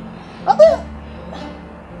ebe.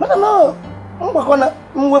 Mana na mgbakọ na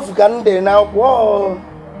mwepụ ka m dere n'akwụkwọ.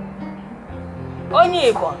 Onye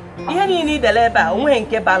Igbo, ihe niile idele ebe a onweghị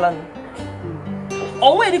nke balọnụ.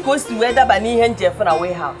 Onwe dị ka o si wee daba n'ihe njefu na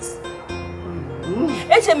warehouse.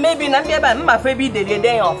 Eche maybe na mbịa ebe a mmafe ebe idere ede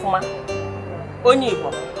ya ọfụma. Onye Igbo,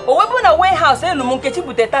 o wepụ na warehouse elu m Nkechi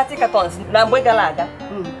bute 30 cartons na mgbe gara aga.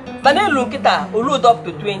 Mana elu nkịta olu up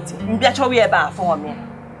to 20 mbịa chọwa ebe a afọghọm ya.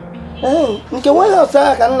 Nke warehouse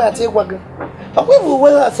ahụ ka m na-achọ ịgwa gị. Ọkwa ịbụ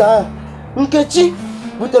warehouse ahụ Nkechi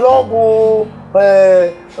butere ọgwụ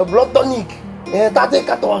blood tonic 30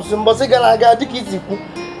 cartons mbọsị gara aga dịka isi kwu.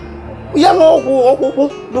 Ya na ọgwụ ọkpụkpụ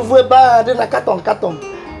lụvu ebe ahụ dị na katọn.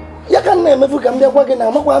 Ya ka m na-emefu ka m bịa gwa gị na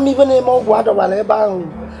amakwa m ife na-eme ọgwụ adọbara ebe ahụ.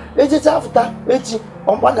 Ejecha afụta echi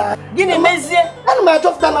ọmgbada. Gịnị mezie? Ana m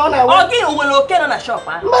achọpụta na ọ na-awe. Ọ gị nwere oke nọ na shop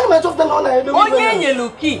ahụ. Mba, ana m achọpụta na ọ na-edobe. Onye enyelu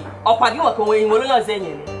kii ọkwa gị maka onwe nwere onye ọzọ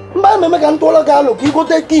enyere. Mba, ana m eme ka m tụọrọ gị alụ ka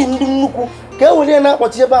igote kii ndị nnukwu ka e were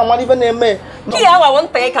na-akpọchi ebe a mara ife na-eme. Kii awawo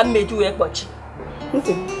nta ya ka m meju wee kpọchi.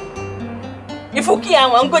 Ifu kii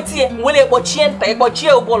awa ngotie were kpọchie nta ya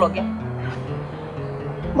kpọchie ụbụlụ gị.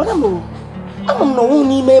 Madam, ama m na ọnwụ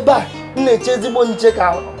n'ime ebe a m na-eche ezigbo nche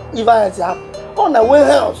ka ife ahụ si apụ. Ọ na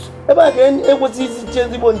warehouse ebe a ka ekwesịghị isi che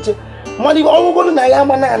ezigbo nche. Mmadụ ife ọnwụgoro na ya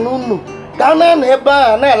ama na-anụ unu ka a na-anọ ebe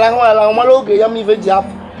a na-arahụ ala mara oge ya ma ife ji apụ.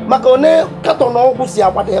 Maka one katọn ọgwụ si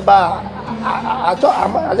agbada ebe a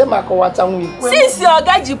achọ ma akọwacha nwa ikwu. Sinsi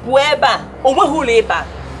ọga ji pụọ ebe a onweghị ụlọ ịba.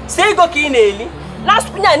 Si ego ka ị na-eli.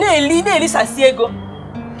 Laspunya na-elisasi ego.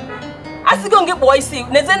 Asigo gị kpọọ isi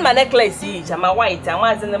n'ezen ma necklace ija ma white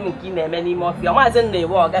amazi na m nke ị na-eme n'ime ọfịa amazi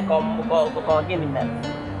na-ewe ọga ka ọ gịnị mere.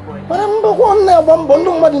 Mana mbọkwa na-agba mbọ ndị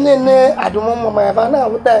mmadụ na-ene adụmọmma ma ya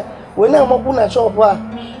na-ahụta wee na-amapụ na shọpụ a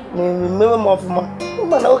na-emewe m ọfụma.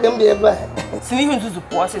 Mana oge m dị ebe a si n'ihu nzuzu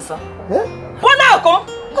pụọ ọsịsọ. Pụọ n'akụ m.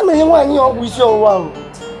 A na-enye nwaanyị ọgwụ isi ọwụwa ahụ.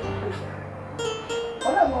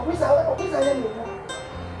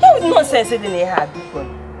 Kedu nonsense dị n'ihe a biko?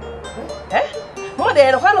 Mmadụ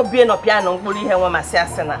ya nọkwa na bie nọpịa nọ mkpụrụ ihe nwa masị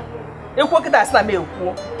asị na ekwuo kịta asị na m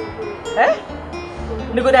ekwuo.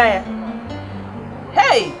 Negodo anya.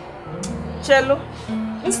 Hey! Chelu,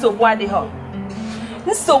 nsogbu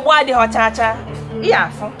adịghị chacha. Ihe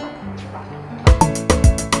afụ.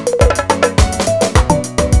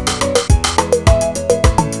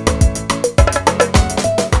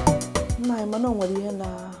 Nna mana o nwere ihe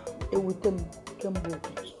na-ewute m kemgbe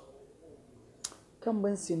ụtụtụ. Kemgbe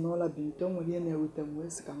m si n'ụlọ binite o nwere ihe na-ewute m wee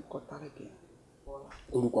sị ka m kọtara gị.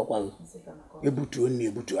 Orukwakwalụ ebutuo nne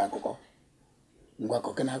ebutuo akụkọ. Ngwa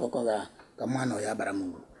akụkọ na akụkọ ga ka mma nọ ya bara m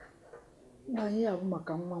uru. Na ihe a bụ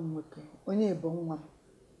maka nwa m nwoke onye ebo nwa m.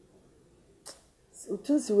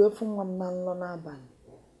 Otu si wee fụ nwa m na nlọ n'abalị.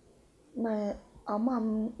 Na ama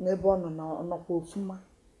m na ebe ọ nọ na ọnọkwa ofuma.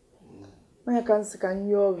 Onye ka nsị ka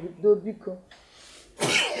nye ọgụ biko.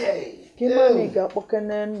 Ka ịma na ị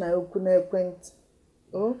ga-akpọkene nna okwu n'ekwentị.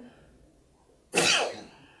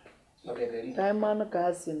 Ka anyị manụ ka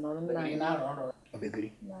ha si nọrọ nna anyị.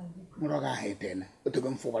 Obegiri nrọ ga ahụ etene otogo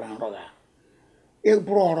m fụgbara nrọ ga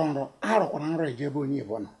ịbụrụ ọrụ arụkwara nrọ eje ebe onye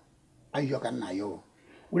Igbo nọ ayọ ka nna ya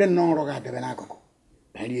were nnọọ nrọ ga-adebe n'akụkụ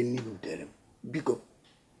ka rie nne butere m biko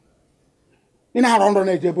ị na-arụ nrọ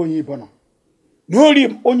na-eje ebe onye Igbo nọ n'ori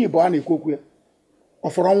onye Igbo a na-ekwu okwu ya ọ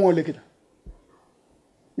fọrọ ọnwa ole kịta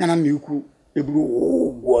ya na nna ukwu eburu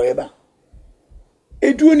ụgwọ ebe a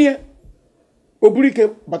eduonie o buru ike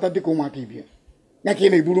bata dịka ụmụaka ibie ya ka ị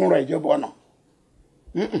na-eburu nrọ eje ebe ọ nọ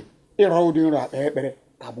ịrọ ụdị nrọ akpa ekpere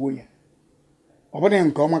tagbuo ya ọ bụrụ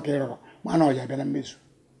nke ọma ka ịrọrọ mana ọ ya bịa na mmezu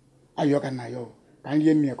ayọ ka nna ya ka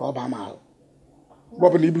nrie nne ka ọ baa m ahụ mgbe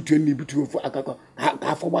ọbụla ibutuo nne ibutuo ofu akụkọ ka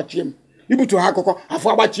afọ gbachie m ibutuo ha akụkọ afọ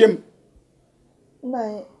agbachie m. Nna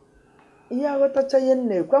ihe aghọtacha ihe m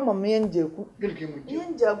na-ekwu ama m ihe m ji ekwu. Ihe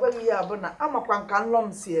m ji agwa gị ya bụ na amakwa nka nlọ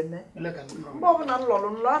m si eme. Mgbe ọbụla m lọrọ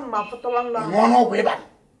nlọ ana m afụtawa nlọ ahụ.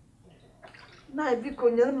 Na biko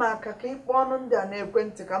nyere m aka ka ịkpọ ọnụ ndị a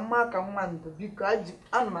na-ekwentị ka mma aka nwa ndụ biko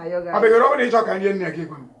ana m ayọ gị.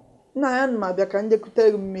 Nna ya ana m abịa ka ndị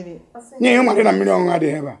kutere gị mmiri. Nye ihe mmadụ na mmiri ọṅụṅụ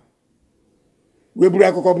adịghị ebe a wee buru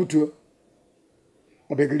akụkọ butuo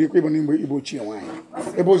ọ begiri ikwe ịbụ n'igbo Igbo ochie nwaanyị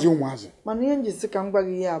ebe ozi ụmụazị. Mana ihe njisi ka m gwa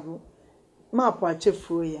gị ya bụ maapụ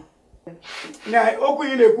achefuo ya. Okwu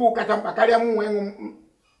ị na-ekwu kacha mkpa karịa m nwe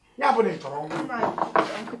ya bụ na ị chọrọ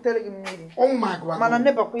ọnwụ mana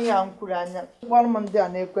nebakwa ihe a m kwuru anya gbara m ndị a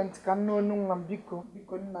na-ekwentị ka nne onu nwa m biko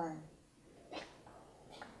nna anyị.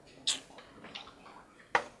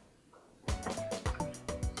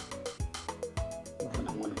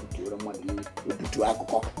 butu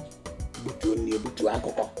akụkọ butu nne butu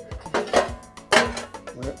akụkọ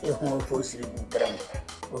ịhụ ofe o siri butere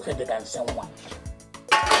m ofe dị ka nsị nwa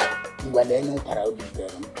ngwa na-enye ụtara obi butere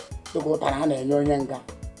m dịka ụtara a na-enye onye nga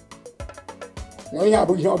na onye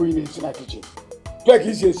abụ ihe ọ bụla na-esi na kichin tụọ ka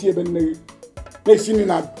isi esi ebe nne gị na-esi nri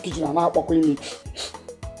na kichin a na-akpọkọ imi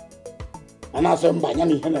a na-asọ mba anya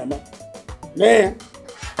na ihe na-eme lee ya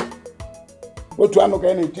otu anụ ka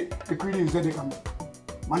ya na-eti ekiri nze dị ka m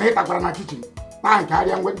mana ị takwara na kichin taa nke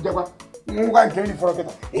arịa ngwa ngwa nke nri fọrọ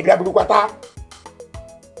kịta ị bịa burukwa taa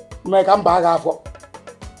mee ka mba agha afọ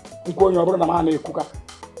nke onye ọ bụrụ na m a na-ekwuka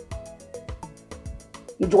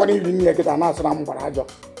njikwana iri nri ya kịta na-asị na m gbara ajọ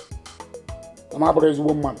na m abụrụ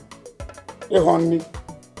ezigbo mmadụ ịhụ nri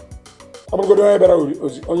ọ bụrụgodo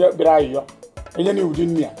onye bịara ayịyọ enye na ụdị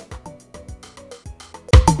nri ya.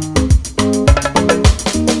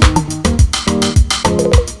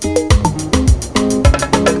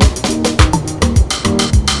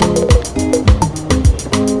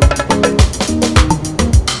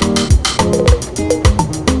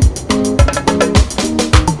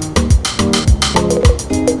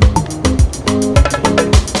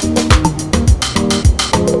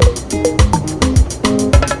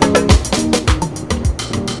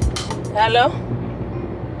 Hello?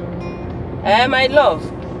 My love.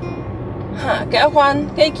 Kekwan,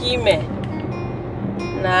 keki ime.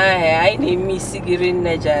 I need me sigiri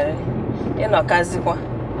nejare. Ino kazi kwa.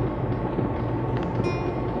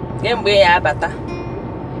 Gembe ya abata.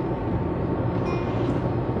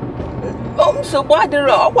 So what the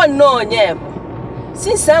rock? One no onye bụ.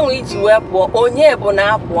 Since anwe iji wee pụọ, onye bụ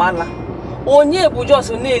na apụala. Onye bụ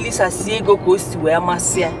just na-elisa si ego ka o si wee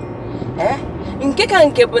masị ya. Nke ka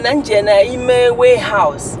nke bụ na nje na ime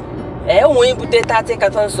warehouse onwe ibute 30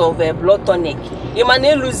 cartons of blood tonic ịma na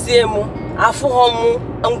eluzie m afụghọ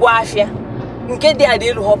m ngwa afịa nke dị adị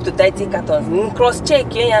elu up to 30 cartons cross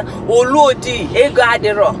check ya olu odi ego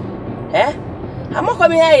adịrọ amakwa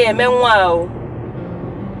m ihe ya eme nwa ahụ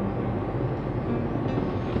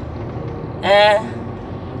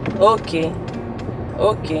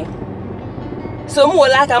okay so m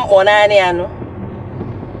wole aka m kpọ naanị anụ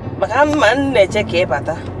maka mma na-eche ka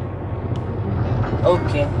ịbata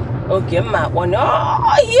oke mma akpọnye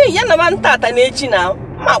ihe ya na ma ntata na-echi na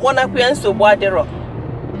mma akpọnakwu ya nsogbu adịrọ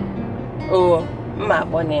mma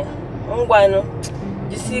akpọnye ngwanụ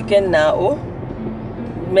jisi ike na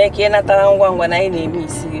mee ka ị natara ngwa ngwa na anyị na-eme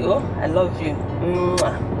isi I love you.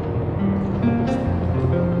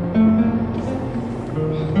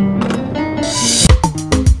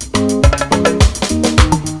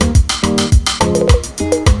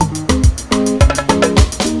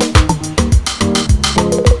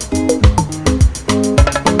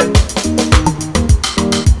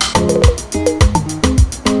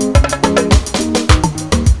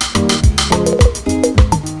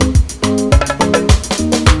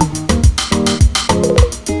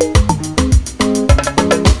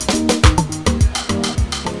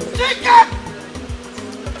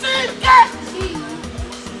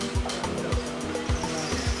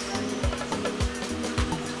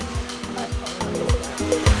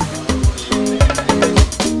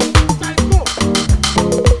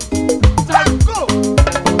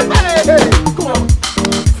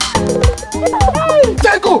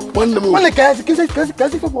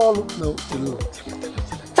 Kasi fa bolu no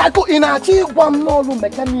Taco inachi gwa m n'ọlụ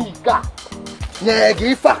mekanika nye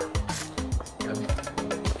gị ifa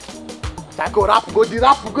Taco rapugodi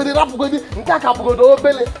nke aka bugodo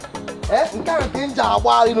obele nke a nke nje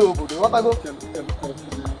agbari n'obodo ghọtago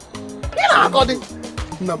ị na-akọdị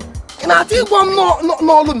ị na-achị gwa m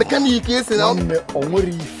n'ọlụ mekaniki esi na o nwere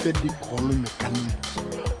ife dị ka ọlụ mekaniki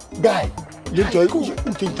guy you enjoy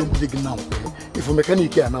uche nchọmbuze gị na ifu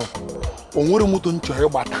mekaniki ya na onwere moto nchọ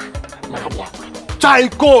ịgbata na-abịa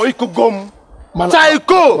chaiko ikugom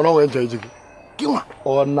chaiko mana onwe nchọ iji gị gịnwa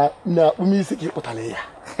ọ na-akpụm isi ka ịkpụtara ya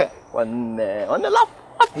nwanne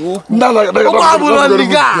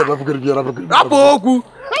lapụ okwu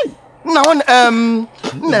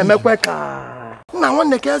nna emekwe ka nna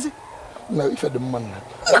nwanne ka ezi na ife dị mma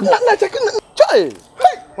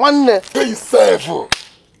nwanne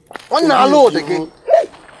nwanne alụ dị gị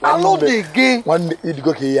alụdị gị nwanne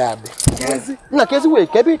idigo ka ihe adị nna kezi wee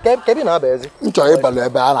kebi na aba ezi nchọ ịbalụ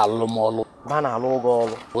ebe a na-alụ m ọlụ ma na-alụ ụgwọ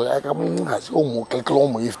ọlụ aka m hazi ụmụ kekere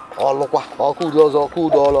ụmụ ife ọlụkwa ọkụ ụdị ọzọ ọkụ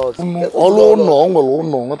ụdị ọlụ ọzọ ọlụ ụlọ o nwere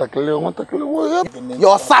ụlọ nwatakịrị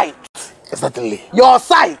your site exactly your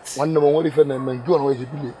site nwanne m nwere ife na-eme njụ ọnụ eji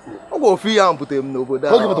bilet ọ bụ ofu ihe ahụ butere m n'obodo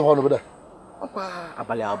a oge butere n'obodo a ọkwa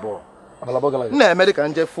abalị abụọ na-eme dị ka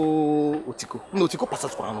njefu otiko na otiko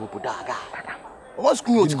pasatụkwara n'obodo a ga nwa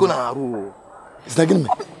sukwu otiko na-arụ is that gịnị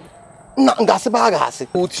na ngasị ba gasị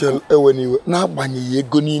uche ewe n'iwe na-agbanyeghị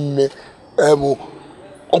ego niile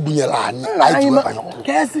ọ bunyere anyị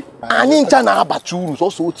anyị ncha na-abacha uru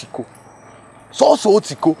sọsọ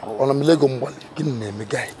otiko ọnamilego mgbalị gịnị na-eme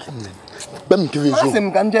gị nkiri asị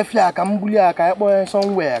m ka m jefie aka m bulie aka ịkpọ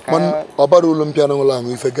somewhere ka ọbara ụlọ mpịa na ụlọ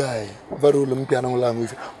ahụ ife gaị ọbara ụlọ mpịa na ụlọ ahụ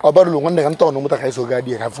ife ọbara ụlọ nwanne ka nta ọnụ mụta ka iso gaa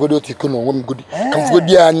di ka mfugodi otiko na onwe m godi ka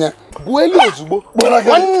mfugodi anya bụ elu ozugbo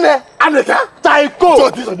nwanne anịka taiko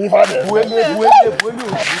bụ elu ozugbo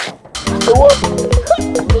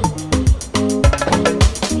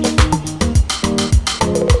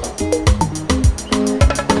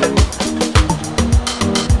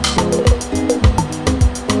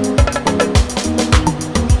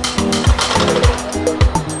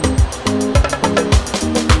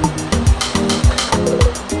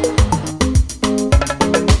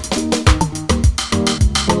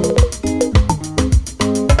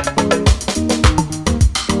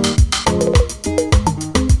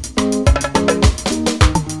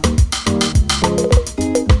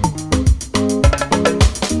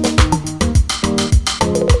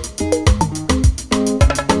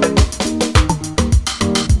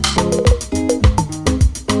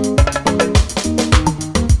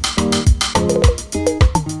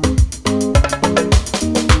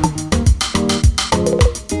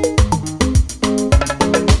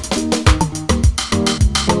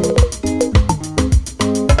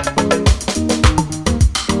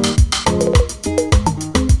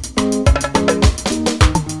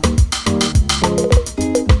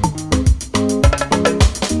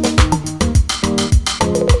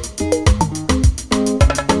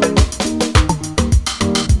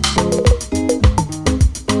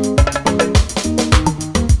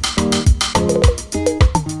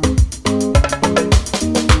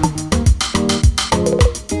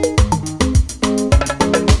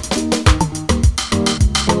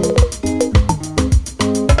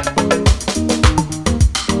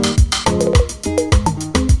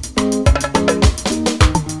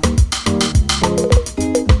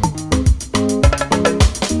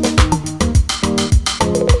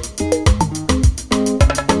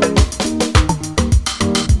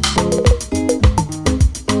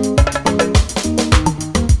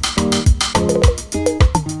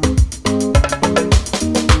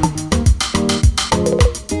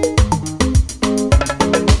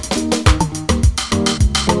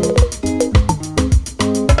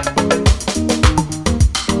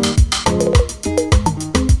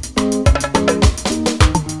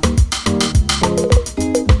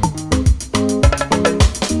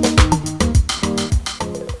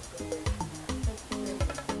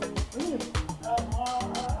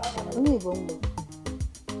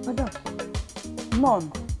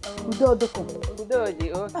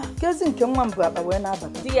Kezi nke nwa m bụ akpa wee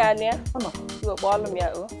na-abata. Di ya nịa? Ọ nọ. Iwe kpọọlụ m ya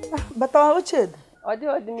o. Bata oche dị. Ọ dị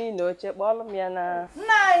ọdị na oche kpọọlụ m ya na.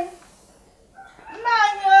 Nna anyị. Nna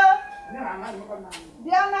anyị o.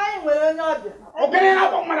 Bịa na anyị nwere onye ọbịa. Ogene na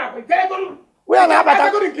akpọ mmadụ akpọ jee tolu. Wee na-abata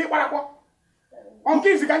ego nke ịgbara akpọ. Ọnke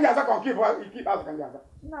isi ka ndị aza ka ọnke ikpeazụ ka ndị aza.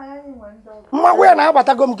 Nna anyị nwere ndị ọbịa. Mma wee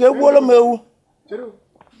na-abatago m ka egbuolo m ewu.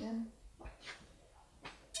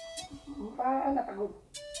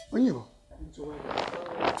 Onye bụ?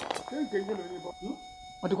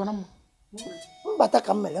 Ọ dịkwa na mma? Mbata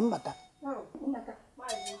ka m mere mbata.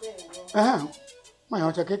 Nwaanyị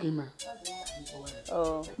ọcha ka ị mere.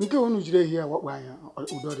 Nke unu jiri ehi ya wakpo anya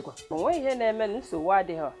udo dịkwa. Onwe ihe na-eme nsogbu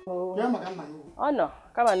adịghị. Ọ nọ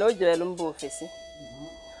kama na o jerelu mba ofesi.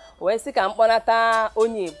 Wee sị ka m kpọnata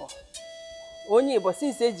onye Igbo. Onye Igbo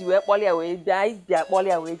since eji wee kpọrọ ya wee bịa iji kpọrọ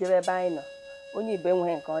ya wee jebe ebe anyị nọ. Onye Igbo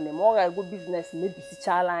enweghị nke ọ na-eme ọ ga-egwu biznes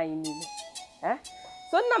mebisichala anyị niile.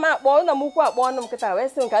 So nna m akpọ nna m ukwu akpọ ọnụ m kịta wee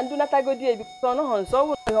sị m ka ndụ natagodi ebipụta ọnụ ha nso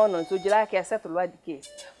ọgwụ ihe ọ nọ nso jiri aka ya setụlụ dị kes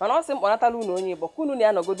mana ọ sị m kpọnatala ụlọ onye Igbo ka unu na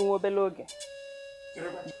ya nọgodu nwa obere oge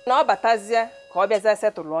na ọ batazie ka ọ bịazie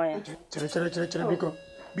setụlụ ọnya. Chere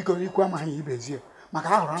biko ikwu amaghị ibezie maka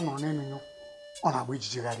ahụrụ anọ n'elu ọ na-agba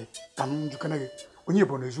ijijigharị ka m njikere gị onye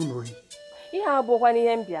Igbo na-ezu n'ohi. Ihe abụọkwa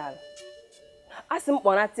n'ihe m bịara asị m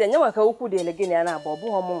kpọnata ya nye maka okwu dị ele gị na ya na-abụ ọ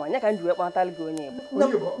bụghị ọmụnwa nye ka m ji wee kpọnatala gị onye Igbo.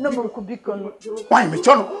 Nne m ukwu biko nwaanyị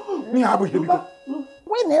mechie ọnụ n'ihe abụghị biko.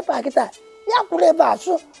 Wee na-efe a kịta ya kwụrụ ebe a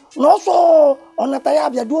sụ na ọsọ ọnata ya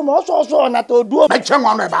bịa duo ma ọsọ ọnata oduo. Mechie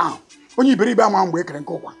nwa ọnụ ebe ahụ onye iberibe ama mgbe ekere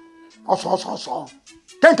nke ụkwa ọsọ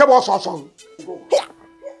nke bụ ọsọ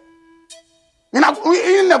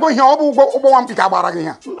ị na-ego ihe ọ bụ ụgbọ nwampi ka gbara gị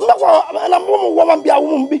ya na mbụ m ụgwọ mbi awụ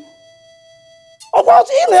m mbi ọkwa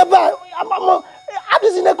ọsọ ị na-ebe a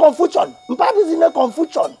adịzine confusion mpa adịzine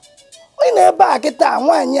confusion ị na-ebe a kịta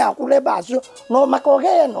nwaanyị akwụrụ ebe a sụ na maka ọga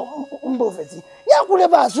ya na mba ofesi ya kwuru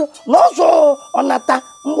ebe azụ na ọsọ ọnata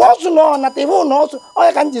mgbe ọsọ na ọnata iwu na ọsọ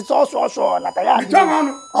onye ka m ji sọ ọsọ ọnata ya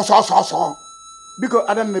ọsọ biko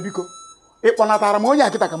Adanne biko ịkpọnatara m onye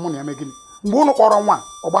akịta ka mụ na ya mee gịnị mgbe ụnụ kpọrọ nwa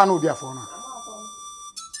ọgba n'ụdị afọ ọnụ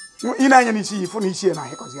ị na-anya n'isi ya ifu na isi ya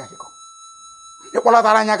na-ahịkọzi ahịkọ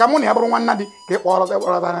ịkpọlatara anya ka mụ na ya bụrụ nwanna dị ka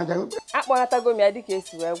ịkpọlatara anya akpọnatago m ya dịka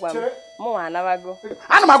esi wee gwa m mụ nwa anabago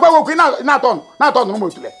ana m agwa gị okwu na-atọ ọnụ m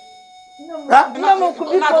otule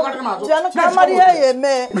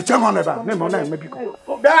mechie m ọnụ ebe a na-eme ọ na-eme biko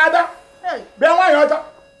bịa ada bịa nwaanyị ọcha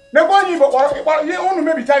na-ekwe onye Igbo kpọrọ ihe unu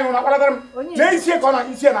mebicha ya ụnụ akpalatara m na isi ka ọ na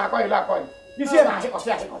isi na-akọghịla akọghị isi na-ahịkọsị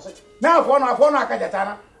ahịkọsị na-afọ ọnụ afọ ọnụ aka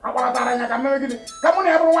jachana akpalatara anya ka mmemme gịnị ka mụ na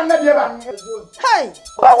ya bụrụ nwanne dị ebe a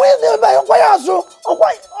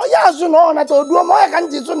ya azụ na ọnata oduo m onye ka m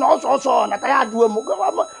ji zụ na ọsọ ọnata ya duo m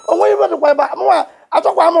onwe ibe dịkwa ebe mụnwa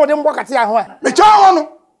achọkwa m ụdị mgbakọta ahụ a mechie ọnụ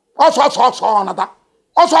ọsọ ọnata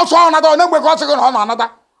ọ na-egbe ka ọ sị gị na ọ na-anata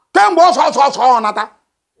kemgbe ọsọ ọnata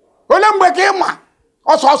ole mgbe ka ị ma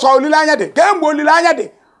ọsọ olileanya dị kemgbe olileanya dị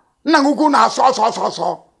nna m ukwu na-asọ ọsọ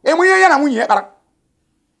ịmụ ihe ya na nwunye ya kpara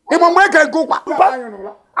ịma mgbe ekere nke ụkwa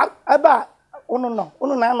ebe a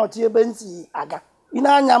unu na-anọchi ebe m si aga ị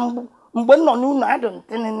na-anya mgbe m nọ n'ụlọ adụ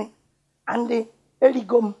ntịnịnị andị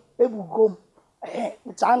erigo m ebugo m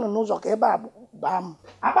pụtanụ n'ụzọ ka ebe a baa m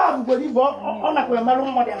aba bụgoro ibe ọ nakwere mmerụ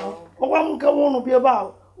mmadụ ahụ ọgwa m nke nwa ụnụ bịa ebe a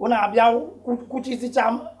ụnụ abịa kwuchisicha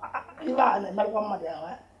ibe a na-emerụkwa mmadụ ahụ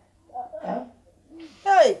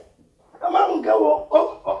ama m nke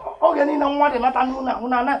oge niile nwa dị nata n'ụlọ ahụ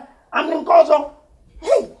na andị nke ọzọ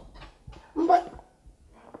mba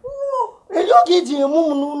eji oge iji emu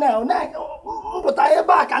m n'ụlọ ahụ mpụta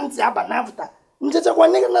ebe a ka ntị aba na-apụta nchechekwa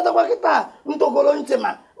ndị natakwa kịta ntogoro ntị ma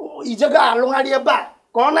ijego alụgharị ebe a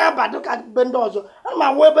ka ọ na-aba dịka be ndị ọzọ ana m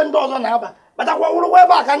awụ ebe ndị ọzọ na-aba batakwa wụrụkwa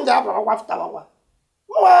ebe a ka m ji abarakwa fụtabakwa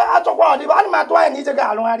nwa achọkwa ọdịba ana m atụ anya na ijego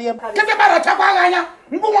alụgharị ebe a kịtị bara chakwa gị anya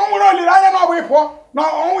mgbe nwa nwere olileanya na ọ bụ ịpụọ na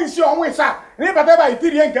ọnwa isii ọnwa isaa na ịbata ebe a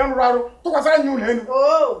itirie nke rụrụ arụ tụkwasịra anya ụlọ elu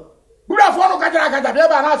buru afọ ọnụ gajara agaja bịa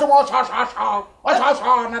ebe a na-asụ m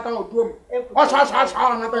ọsọ nata oduo m ọsọ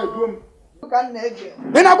nata oduo m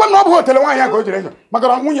ị na-agwa na ọ bụ hotelu nwaanyị ka o jere enyo maka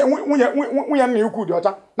na nwunye nna ya ukwu dị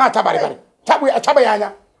ọcha na-acha barịbarị achaba ya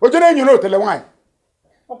anya o jere enyo na hotelu nwaanyị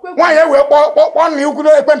wee kpọọ nna ya ukwu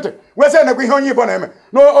n'ekwentị wee sị nekwa ihe onye Igbo na-eme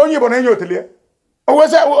na onye Igbo na-enye hotelu ya o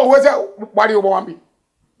weze gbarị ụgbọ nwambi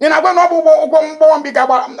ị na-agwa na ọ bụ ụgbọ nwambi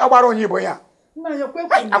ga-agbara onye Igbo ya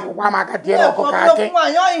akwụkwọ amaka tie n'ọkụ ka akị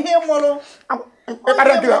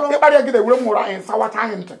ịkparịa gide were m ụra anyị sawacha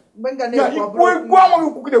anyị ntị ikwu amaghị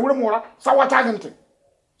ukwu gide were m ụra sawacha gị ntị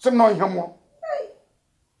sị m na ihe mmụọ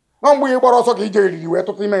na mgbe ị gbara ọsọ ka ije eriri wee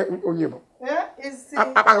tụtụ ime onye Igbo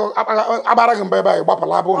agbara gị mba ebe anyị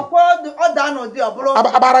gbapụla abụ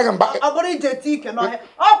agbara gị mba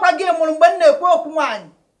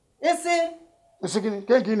isi gịnị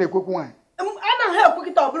ke nke ị na-ekwekwu nwaanyị anaghị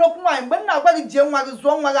ekwekịta ọbụla okwu nwaanyị mgbe m na-agwa gị jie nwa gị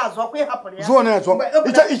zụọ nwa gị azụ ọkwa ịhapụrụ ya zụọ na-ezụ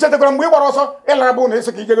ichetekwara mgbe ị gbara ọsọ ịlara bụ na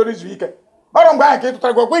esi ka ijegoro izu ike ọrụ mgbe ahụ ka ị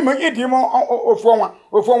tụtara gị okwe ime ịdị ime ofu ọnwa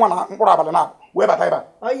na mkpụrụ abalị na-abụ wee bata ebe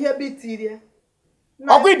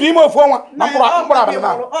ọkwa ịdị ime ofu ọnwa na mkpụrụ abalị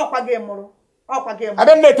na-abụ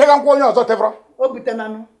abịa m na-etega nkwụ onye ọzọ tefọrọ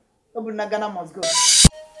o buru na Ghana must go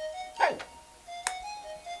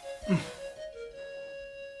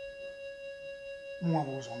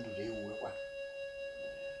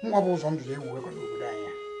nwa bụ ụzọ ndụ ewuwekwa n'obodo anyị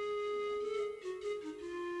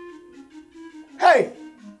hei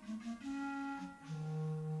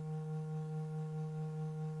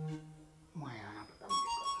nwaanyị anapụta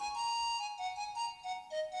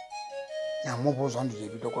ya mụ bụ ụzọ ndụ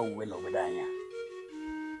ebidokwa uwe n'obodo anyị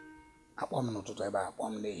akpọ m n'ụtụtụ ebe a akpọ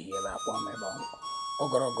m n'ehihie ebe a akpọ m ebe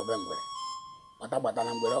ọgọrọ ọgọbe ngwere gbata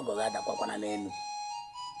na mgbere ọgọ ga-adakwakwana n'elu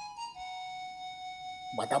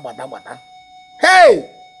gbata hei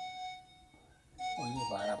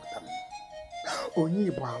onye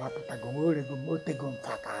Igbo arapụtago orego m otego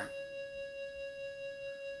mfaka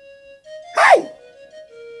hei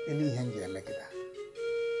ele ihe m ji emegide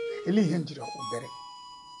ele ihe m jiri ọkpụbere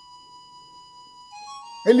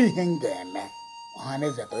ele ihe m ga-eme ọha na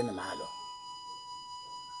eze onye na-alụ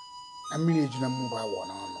na mmiri eju na mmụba awọ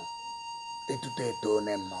n'ọnụ etuto eto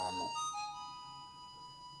one m n'ọnụ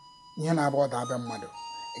ihe na-abụ ọ daa be mmadụ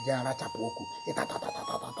eji arachapụ okwu ịtatatata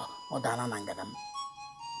ọ daala na ngada m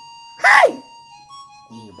hei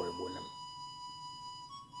onye Igbo egbole m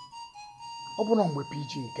ọ bụrụ mgbe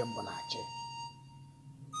PG nke mbụ na-achị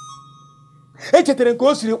echetara ka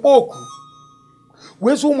o siri kpọọ oku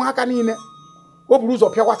wee sị ụmụaka niile o buru ụzọ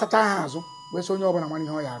pịawasacha ha azụ wee sị onye ọbụla mara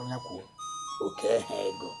ihe ọ ya arụ ya kwuo oke ha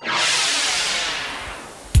ego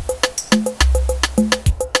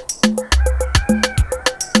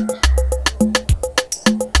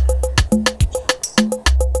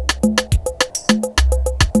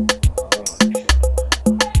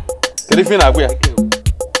Kedu ife na-agwa ya?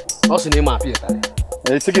 Ọ sị na ị ma apịa ịtarị.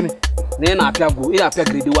 Esi gịnị? Na ị na-apịa go, ị na-apịa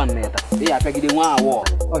grade 1 na ịta. Ị na-apịagide nwa awọ.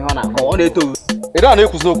 Ọ ọ na-akọ, ọ na-eto. Ị da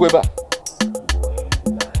na-ekwuzi okwu ebe a.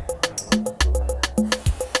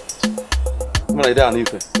 Mara ị da na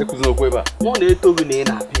ife. Ekwuzi okwu ebe a. Ọ na-eto gị na ị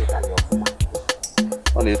na-apịa ịtarị ọfụma.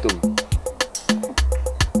 Ọ na-eto gị.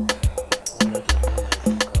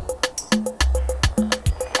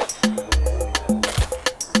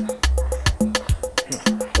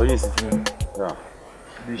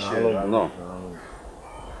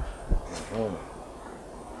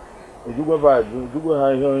 Ojugbo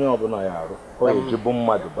ha ihe onye ọbụla ya arụ ọ ga-eji bụ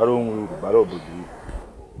mmadụ bara onwe uru bara obodo uru.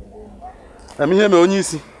 Ihe mee onye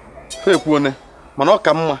isi fe ekwu one mana ọ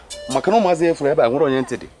ka mma maka na ụmụazị efuru ebe a nwere onye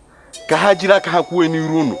ntị dị ka ha jiri aka ha kwuo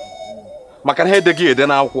n'iru unu maka na ha edeghị ede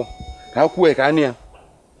n'akwụkwọ ka ha kwuo ka anụ ya.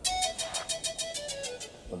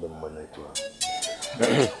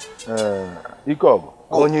 Ike ọgụ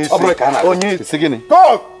onye isi gịnị?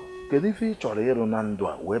 Kedu ife ị chọrọ ịrụ na ndụ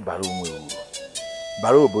a wee bara onwe uru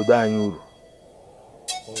bara obodo anyị uru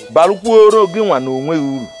barụkwuoro gị nwa na onwe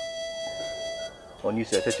uru? Onye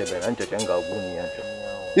isi echechebere ncheche m ga-agwụ ya nche.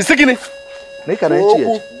 Isi gịnị? Na ị ka na-eche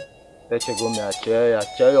eche? Echego m ya chee ya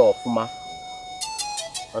ọfụma.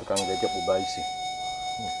 Ọ ka m ga-ejekpụba isi.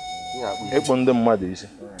 Ịkpụ ndị mmadụ isi.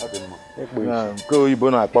 Nke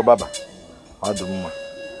oyibo na-akpọ baba. Ọ dị mma.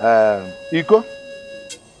 Iko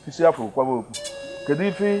isi afọ kwaba okwu. Kedu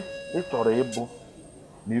ife ị chọrọ ịbụ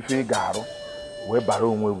na ife ị ga-arụ wee bara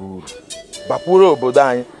onwe gị uru bakwuru obodo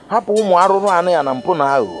anyị hapụ ụmụ arụrụ anụ ya na mpụ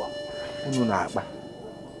na aghụghọ unu na-akpa?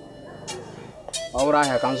 Ọ bụrụ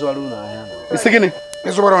ahịa ka m zụwara unu ahịa. Isi gịnị?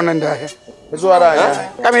 Ịzụwara ọnụ ndị ahịa. Ịzụwara ahịa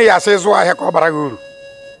kama ị ga-asị ịzụ ahịa ka ọ bara gị uru.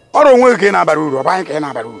 Ọrụ onwe gị ka ị na-abara uru, ọ bụ anyị ka ị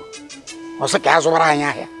na-abara uru. Ọ sị ka a zụwara anyị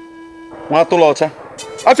ahịa. Nwa atụrụ ọcha.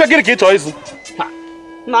 Afịa gịnị ka ị chọrọ ịzụ?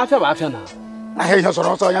 Na afịa bụ afịa na. Ahịa ihe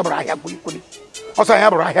sọrọ ọsọ ya bụrụ ahịa kulikuli. Ọsọ ya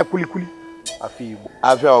bụrụ ahịa kulikuli.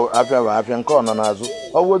 Afịa bụ afịa nke ọ nọ n'azụ.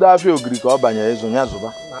 Ọ bụgodo afịa ogiri ka ọ banyere ịzụ nya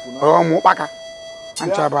zụba. Ọmụ ụkpaka.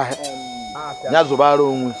 Ancha bụ ahịa. Nya zụbara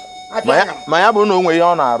onwe. Ma ya bụ na onwe ihe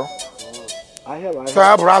ọ na-arụ. Sọ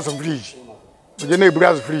ya bụrụ azụ friji. Oje na-eburu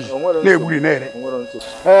azụ friji na-egburi na-ere.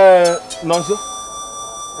 Nọ nso.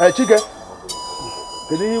 Chike.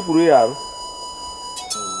 Kedu ihe i kwuru ya arụ?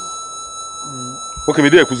 Oke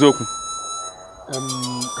bido ekwuzi okwu.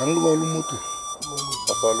 Ka m lụọ ọrụ moto.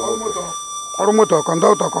 Ọrụ moto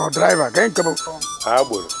kọndọktọ ka draiva ka nke bụ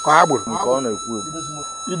ka ha gburu nke ọ na-ekwu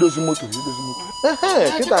idozi moto.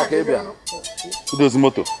 Kịta ka ị bịa idozi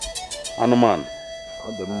moto anụmanụ. Ọ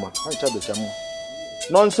dị mma. Ha nchabecha mma.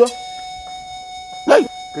 Nọ nso.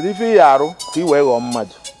 Kedu ife ị ya arụ ka ị wee ghọọ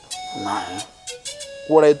mmadụ?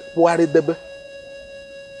 Kwụgharịdebe.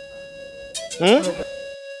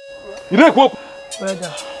 Ị na-ekwu okwu?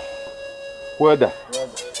 Weda.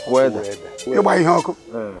 Ịgba ihe ọkụ.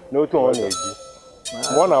 N'otu ọ na-eji.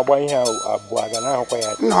 Mgbe ọ na-agba ihe abụọ aga na-ahụkwa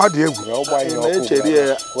ya. Nna ọ dị egwu.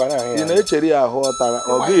 Ị na-echere ya ahụ ọtara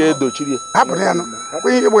ọ gaghị edochiri ya. Hapụrụ ya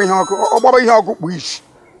ịgba ihe ọkụ. Ọ gbaba ihe ọkụ kpụ isi.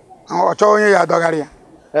 Ọ chọọ onye ya adọgharị ya.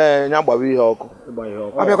 Ya gbaba ihe ọkụ.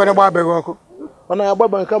 Ọ bịakwana gbabeghị ọkụ. Ọ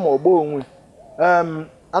na-agbaba nke ma ọ gbaa onwe.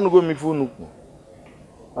 Anụgo m ife unu kwu.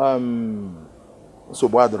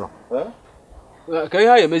 Nsogbu adọrọ. Ka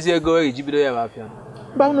ihe a emezi ego eji bido ya bụ afịa.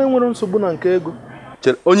 Mba m na-enwere nsogbu na nke ego.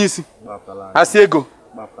 Chere onye isi. Asị ego.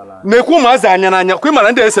 Na-ekwu ụmụazị anya n'anya kwa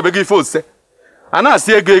ịmara ndị esebe gị ife osise. A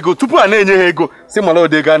na-asị ego tupu a na-enye ha ego si mara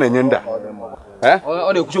ụdị ego a na-enye ndị a.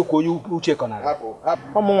 Ọ na-ekwuchi okwu onye uche kọ na.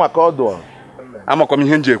 Ọmụ nwa ka ọ dụọ. Amakwa m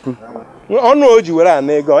ihe m ji ekwu. Ọnụ o ji were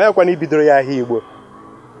ana ego, onye kwa na ibidoro ya ahịa Igbo.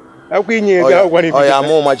 Akwa inye ego agwa na ibidoro. Ọ ya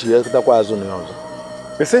amụ ụma chi ya ketakwa azụ na ya ọzọ.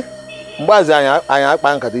 Ese? Mgbazi anyị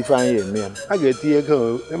akpa nkata ife anyị eme ya. A ga-etinye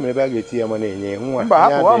ego, emere ebe a ga-etinye ma na-enye nwa. Mba,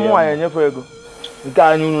 hapụ ọmụ nwaanyị enyefe ego. Nke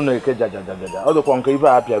anyị unu na-eke jajajajaja. Ọ dịkwa nke ife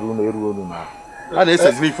a pịara unu eru olu na. A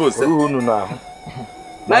na-esezi n'ife ose. Ruo unu na ahụ.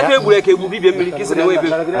 Na ife egburu eke egbu bibie mmiri ka isi na-enwe ebe.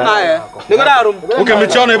 Na ya. Negoro arụ m. Oke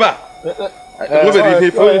mechie ọnụ ebe a. Enwebere ihe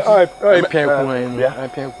ife. Ọ pịakwu anyị.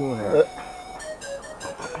 Pịakwu ha.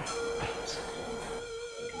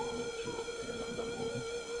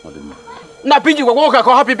 Na piji gwagwa ụka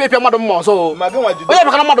ka ọ hapụ ịpịa mmadụ mma ọzọ. Onye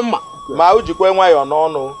bịakara mmadụ mma. Ma o jikwa nwayọọ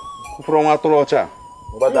n'ọnụ. Mkpụrụ nwa atụrụ ọcha.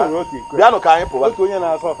 Bịanụ ka anyị pụwa. Otu onye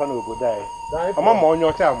na-asọ ọfa n'obodo anyị. Ama ma onye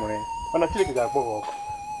ọcha mụrụ ya. Mana Chineke ga-akpọ ha ọkụ.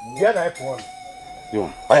 Bịa na anyị pụọ.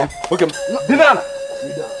 Oke m. Dinana.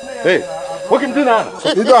 Hey. Oke m dinana.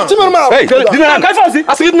 Chimerema. Hey, dinana. Ka ife ozi.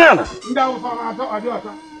 Asị gị dinana. Ndị awụsa na-atọ ọdị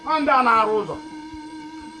ọcha. Ndị a na-arụ ụzọ.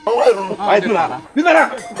 Ay, dinana. Dinana.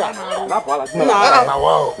 Dinana. Dinana.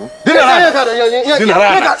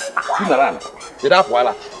 Dinana.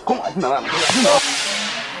 Dinana. Come on, dinana.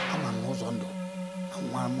 Ama m ụzọ ndụ.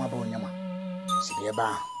 Nwa bụ onye ma. ebe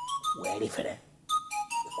ahụ wee rifere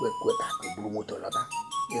ekwekwe ka ka buru moto lọta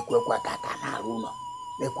ekwekwa ka ka na-arụ ụlọ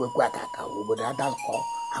ekwekwa ka ka obodo adakọ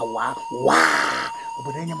awa waa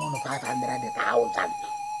obodo enye m ụnụ 500,000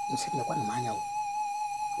 nsị lekwana m anya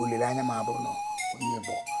olileanya ma bụrụ na onye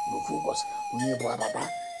bụ n'ofu ụbọchị onye bụ abata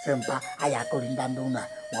sị mpa anyị akụri ndanda ụlọ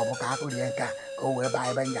ma ọ bụ ka akụrie nke a ka o wee baa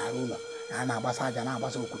ebe m ga-arụ ụlọ a na-agbasa aja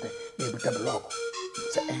na-agbasa okwute na-ebute blọkụ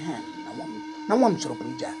na nwa m soro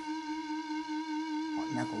pụrụ ije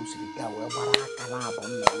ọnya ka o siri gaa wee gbara aka na abụ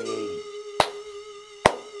nnọrọ eri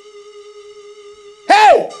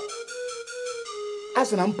a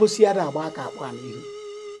sị na mposi ada agba aka akpa n'ihu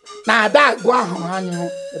na ada agụ ahụrụ anyụ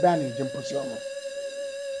ebe a na-eje mposi ọnụ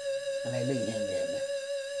mana ele ihe m ga-eme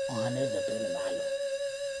ọha na-ezete ụlọ n'alụ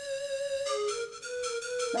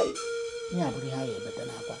ihe abụrụ ihe a ya ebete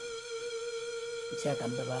n'akwa isi aka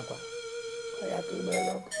mbebe akwa ya ka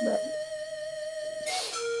ụgbọelu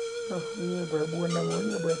onye bụ egbuo nne m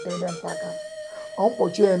onye bụ etede mpaka ọ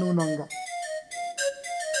mkpọchi ya n'ụlọ nga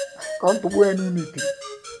ka ọ mkpụgbuo ya n'ụlọ itiri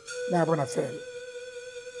na-abụ na sel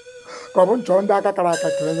ka ọ bụ nchọrọ ndị aka kara aka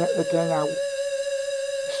ekele ya agwụ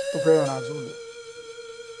tupu ya n'azụ ụlọ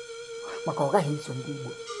maka ọ gaghị iso ndị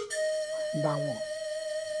Igbo ndị anwụ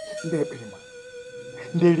ndị ekperima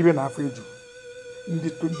ndị eribe na afọ eju ndị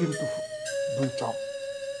ntụfu bụ nchọ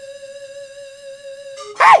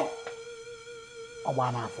ọ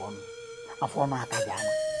gbaa n'afọ ọnụ aka ji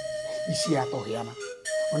ama isi ya atọghị ya na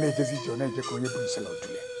ọ na-ejezi ije ọ na-eje ka onye bụ nsị na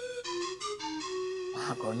otule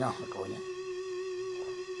ha ka onye ahụ ka onye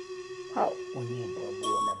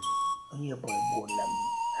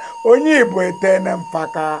onye Igbo etene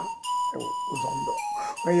mfaka ụzọ ndụ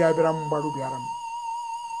onye ya bịara m mgbaru bịara m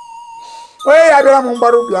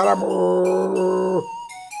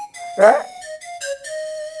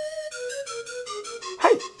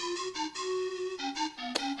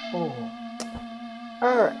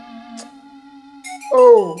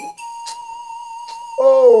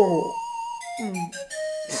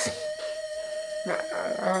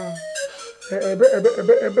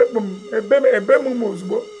ebe m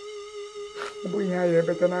ozugbo ọ bụ ihe anyị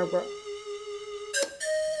ebete n'akwa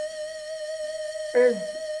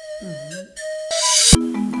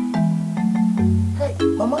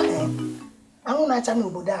mama ahụ na-acha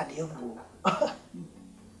n'obodo a dị egwu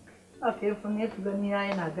aka efu na efugo n'ihe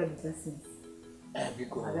anyị na-agabiga since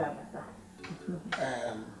biko ka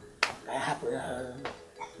anyị hapụ ya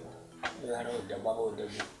ghara ụdị gbaba ụdị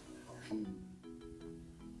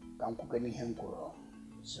ka m kwuke n'ihe m kwuru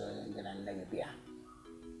so ndị na nne gị bịa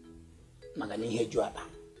maka na ihe ju akpa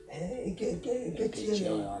ekechie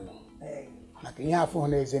ya ọnụ maka ihe afọ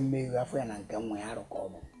na eze mmeghi afọ ya na nke nwa ya arụ ka ọ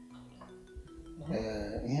bụ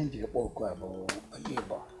ihe njiri kpọ oku a bụ onye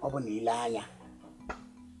Igbo ọ bụ na ile anya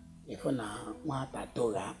ịfụ na nwata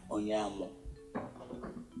togha onye amụ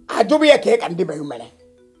ajụbụ ya ka ndị be mere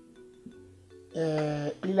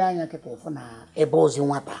ile anya kịta ịfụ na ebe ozi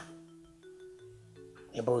nwata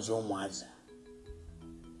ebe ozi ụmụazị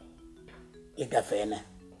ịgafene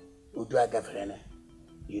udu agafere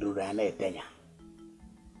iruru a na-etenya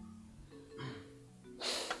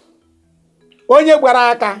onye gbara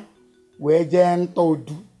aka wee jee nta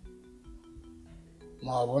odu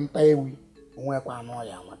ma ọ bụ nta ewi onwekwa anụ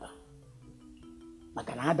ọya nwata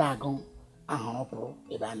maka na ada agụ ahụrụ pụrụ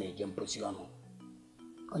ebe a na-eje mposi ọnụ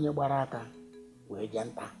onye gbara aka wee jee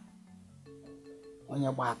nta onye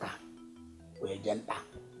gba aka wee jee nta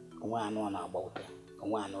onwe anụ ọ na-agba ute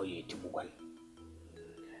onwe anụ ọ ya etigbukwa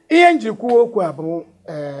ihe njikwa okwu a bụ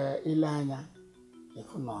ile anya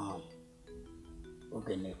ịfụ na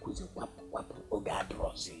oge na-ekwuzi kwapụ oge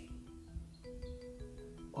adịrọzi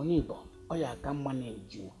onye Igbo ọ ya aka mma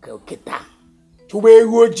na-eji oketa chụgba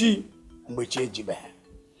ewu ojii mgbe chi ejibeghị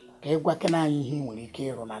ka ịgwakena anyị ihe ị nwere ike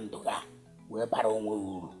ịrụ na ndụ ga wee bara onwe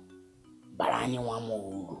uru bara anyị nwa m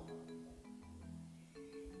uru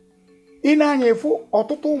ị na-anya efu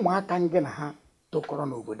ọtụtụ ụmụaka gị na ha tokọrọ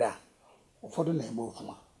n'obodo a ụfọdụ na-eme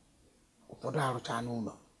ofuma ụfọdụ arụcha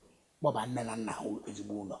n'ụlọ gbọba nne na nna ha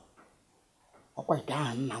ezigbo ụlọ ọkwa nke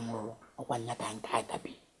ahụ nna m rụrụ ọkwa nya ka nke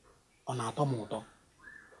agabi ọ na-atọ m ụtọ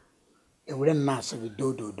ewere nna asị gị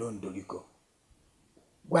dododo ndoriko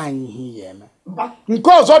gwa anyị ihe ị ga-eme nke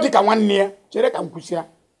ọzọ dị ka nwanne ya chere ka m kwụsịa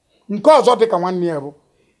nke ọzọ dị ka nwanne ya bụ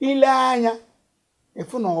ile anya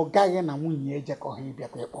efu na ọ gaghị na nwunye ejekọghị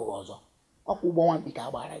ịbịakwa ịkpọghị ọzọ ọkwa ụgbọ nwamkpi ka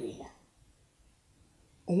agbara gị ya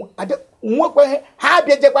nwekweghị ha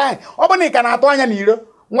abịa jekwa anyị ọ bụ na ị ka na-atụ anya n'iro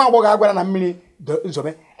nwa agbọghọ agwara na mmiri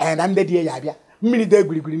nzobe na ndị di ya abịa mmiri dị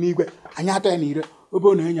egwurigwuri n'igwe anyị atọ ya n'iro obe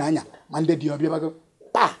na enyo anya ma ndị di ọbịa bago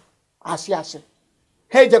taa asị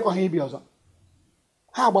ha ejekọghị ịbịa ọzọ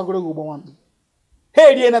ha agbagoro gị ụgbọ nwamkpi ha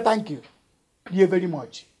erie na tankị rie very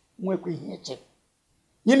much nwekwa ihe eche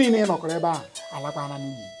nye niile nọkọrọ ebe ahụ alakwana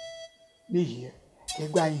n'ihi ya ka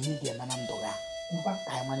ịgwa anyị ihe ị ga-eme na ndụ ya ka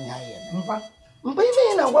anyị mara ihe anyị ga-eme mba ife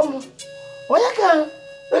ị na-agwa m onye ka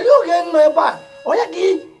eri oge nọ ebe a onye ka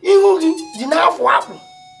ihu gị ji n'afọ akpụ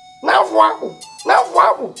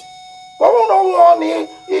ọ bụrụ na ọnwụọ na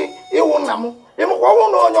ịwụ nna m ịmụkwa ọ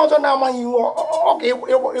bụrụ na onye ọzọ na-amaghị iwu ọ ka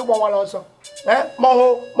ịgbawara ọsọ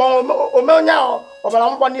ma ome onye ahụ ọbara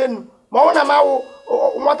mgbali elu ma ọ na m awụ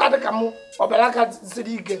nwata dị ka m ọbara aka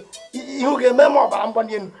siri ike ihu ga-eme m ọbara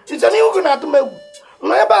mgbali elu iche na ihu gị na-atụ m egwu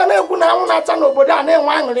nọ ebe a na-ekwu na anwụ na-acha n'obodo a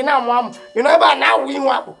na-enwe aṅụrị na-amụ amụ ị nọ ebe a na-awụ ihu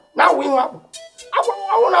akpụ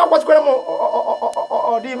awụ na-agbazikwara m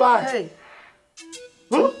ọdịbe ahụ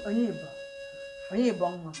onye Igbo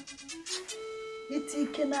nwa iti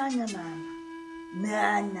ike n'anya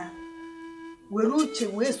n'anya were uche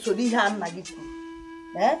wee soro ihe a nna gị kwuru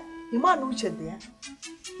ịma na uche dị ya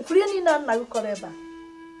ifuru ihe niile nna gị kọrọ ebe a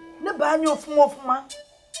neba anya ọfụma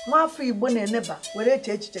nwa afọ Igbo na-eneba were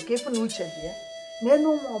eche echiche ka ịfụ na uche dị ya n'elu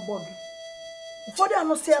ụmụ ọgbọ gị ụfọdụ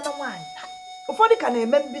anụsị ya na nwaanyị ụfọdụ ka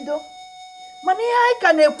na-eme mbido mana ihe anyị ka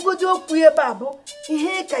na-ekwugodi okwu ebe a bụ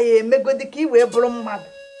ihe ka ya emegodi ka ị wee bụrụ mmadụ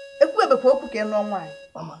ekwuebekwa okwu ka ị nụọ nwaanyị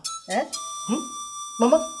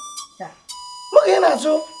mama mụ ka ị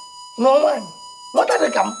na-azụ nụọ nwaanyị nwata dị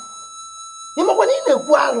ka m ịmakwa na ị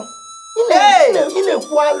na-ekwu alụ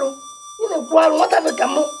nwata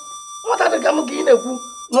dị ka m ka ị na-ekwu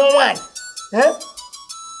nụọ nwaanyị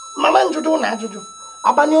mama njụjụ na ajụjụ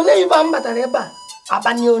abalị one ibe m batara ebe a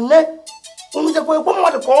abalị one njekwa ekwe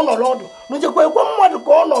mmadụ ka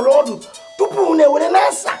ọ nọrọ ọdụ tupu na-ewere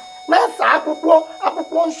na-asa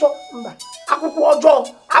akwụkwọ nsọ mba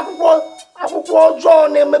akwụkwọ ọjọọ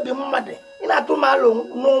na-emebi mmadụ ị na-atụ m alụ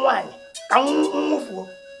n'nwaanyị ka m nwụfuo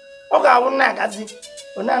ọ ga-awụ na-agazi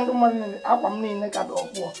onye ndụ mmadụ akwa m niile ka dị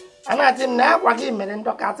ọkpụọ a na-atị m na akwa gị mere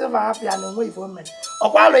ndọka atịva afịa na onwe ifo mere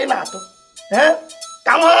ọkwa alụ ị na-atụ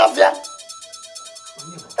ka m afịa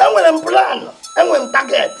enwere m planụ enwe m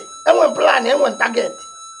tageti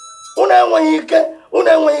unu enweghị ike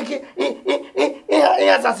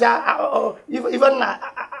ịhasasị ife nna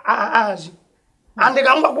ahazi andị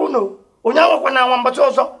ka m gwakwa unu onye anwakwa na anwa mgbachi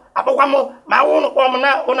ọzọ akpọkwa m ma awụ ụnụ kpọọ m na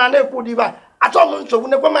ụna na-ekwu ụdị a achọ m nsogbu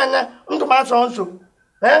nekwe m anya ndụ m achọrọ nsogbu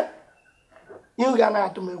ihu ga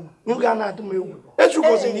na-atụ m egwu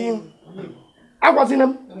echugoziri ihu agwazina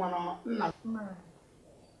m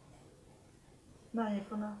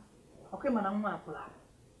ọkwa na nwa apụla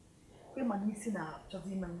ịma n'isi na-achọzi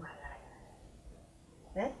ime nwa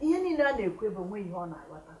ihe niile a na-ekwu ebe onwe ihe ọ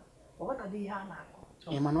na-aghọta ọ ghọtaghị ihe a na-akọ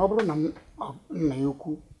ị ma na ọ bụrụ na nna ya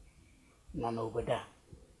ukwu nọ n'obodo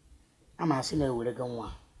a ma asị na-ewere gị nwa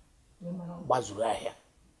gbazuru ahịa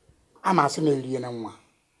a ma asị na-erie na nwa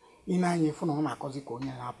ị na-anya ịfụ na ọ na-akọzi ka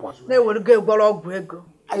onye na-apụ na-ewere gị gwọrọ ọgwụ ego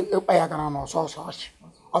ịkpa ya gara n'ọsọ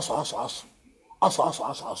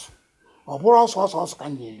ọ bụrụ ọsọ ka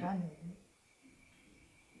m na-eri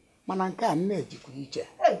mana nke a na-ejikwa iche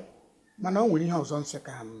mana o nwere ihe ọzọ nsị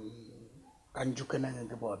ka njuke na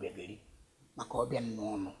gị bụ ọbịageri maka ọbịa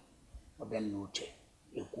n'ọnụ ọbịa n'uche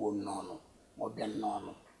ekwuo n'ọnụ ọbịa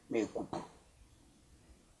n'ọnụ ma ekwupụ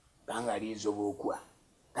ka m ghara izobe okwu a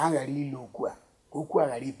ka m ghara ile okwu a ka okwu a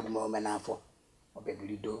ghara ịpụ m ome n'afọ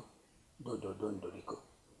ọbịageri dododo ndoriko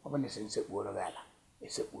ọ bụ na esi nsekpuoro gị ala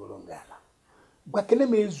esekpuoro gị ala gwakene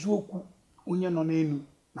m eziokwu onye nọ n'elu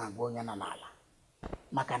na-agwa onye nọ n'ala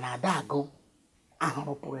maka na ada agụ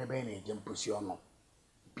ahụrụ pụrụ ebe a na-eje mposi ọnụ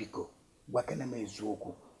biko gwakene m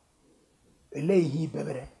eziokwu ele ihe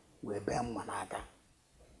ibebere wee bee mma n'aka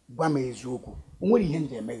gwa m eziokwu o nwere ihe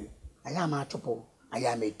ndị emeghị anyị ama achụpụ anyị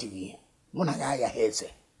ama etighị ihe mụ na gị aghaghị eze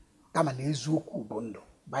kama na eziokwu bụ ndụ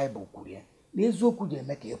baịbụl kwuru ya na eziokwu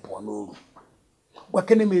ga-eme ka ị pụọ n'oru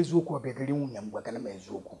gwakene m eziokwu ọbịagịrị nwunye m gwakene m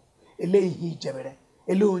eziokwu ele ihe ijebere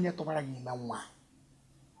ele onye tụbara gị ime nwa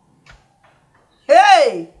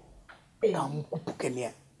ka m kwupụkene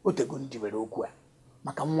ya otego ndị were okwu a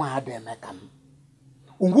maka nwa ha dị eme ka m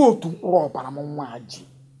uwe otu mkpụrụ ọbara m nwa ha ji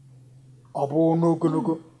ọ bụ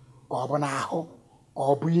n'ogologo ka ọ bụ n'ahụ ka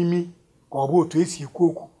ọ bụ imi ka ọ bụ otu esi ekwu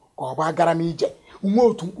okwu ka ọ bụ agara m ije ume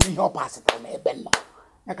otu mkpụrụ ihe ọ pasịtara m ebe nọ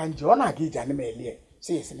ya ka nji ọ na-aga ije ana m elie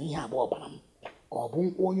si esi na ihe abụọ ọbara m ka ọ bụ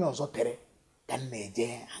nkwụ onye ọzọ tere ka m na-eje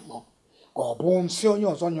aṅụ ka ọ bụ nsị onye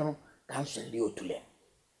ọzọ nyụrụ ka m so eri otule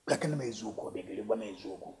gakene m eziokwu ọbịagịrị gwa m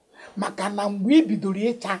eziokwu maka na mgbe ị bidoro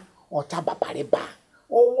ịcha ọcha baparịba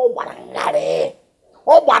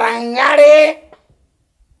ọ gbara ngharị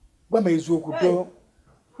gwa m eziokwu doo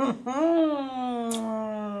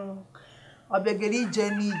ọbịagịrị ije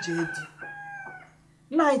n'ije dị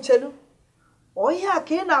nna anyị chelu ọhịa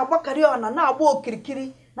ka ị na-agbakarị ọna na-agba okirikiri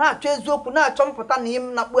na-achọ eziokwu na-achọ mpụta na ihe m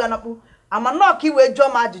nakpu anakpu ama nnọọ ka iwee jụọ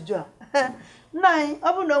m ajụjụ a nna anyị ọ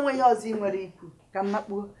bụ na o nwe ihe ọzọ ị nwere ikwu ka m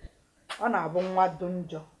nakpuo ọ na-abụ nwa dị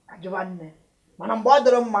njọ ajụba nne mana mgbe ọ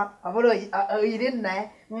dịrị mma ọ bụrụ oyiri nna ya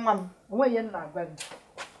nwa m onweghị ihe nna agwa gị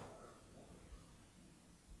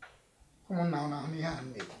ụmụnna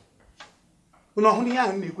unu ọhụrụ ihe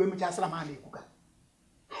ahụ na-ekwu emechasịra m ha na-ekwu ka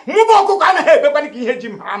mụba ọkụkọ anaghị ebekwana ka ihe ji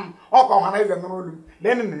m ha m ọka ọha na eze nụrụ olu m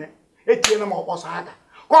lee nna ya etinyela m ọkpọsọ aka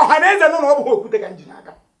ka ọha na eze nụ na ọ bụghị okwute ka m ji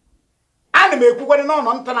n'aka ana m ekwukwere n'ọnọ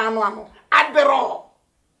nta na anụ anụ adịrọ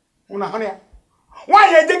unu ahụrụ ya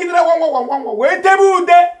nwaanyị ejegidere gwangwangwangwa wee tebe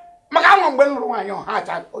ude maka anwa mgbe m lụrụ nwaanyị ọha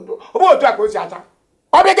acha ọ bụ otu a ka o si acha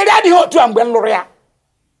ọ bịagịrị adịghị otu a mgbe m lụrụ ya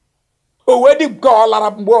o wee dị nke ọ lara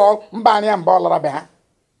mgbe mba anya mgbe ọ lara be ha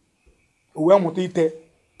o wee mụta ite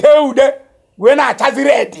tee ude wee na-achazi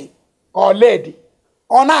redi ka ọ ledi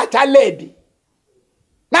ọ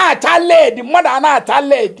na-acha ledi mmadụ a na-acha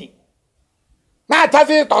ledi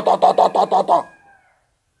na-achazi tọtọtọtọtọtọ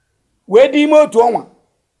wee dị ime otu ọnwa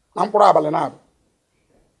na mkpụrụ abalị na-abụ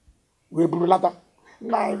wee buru lata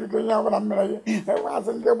nna anyị onye ọbụla mere ya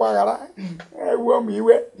enweazị ndị gbaghara ewuo m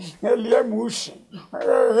iwe elie m ushi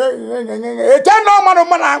eche na mmadụ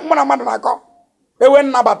mmadụ na-akọ ewe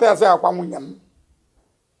nnabata ya sị akwa nwunye m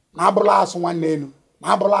na abụrụla asụ nwanne elu na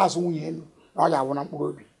abụrụla asụ nwunye elu na ọ ga-awụ na mkpụrụ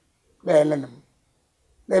obi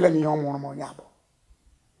leele m ihe ọ mụrụ m onye abụọ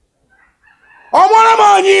ọ mụrụ m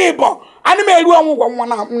onye ịbọ ana m eru ọnwụgwọ nwa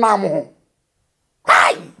nna amụhụ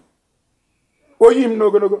oyi m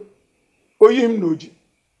n'ogologo oyi m n'oji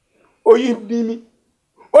oyi m n'imi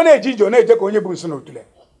ọ na-eje ije ọ na-eje ka onye bụ nso n'otule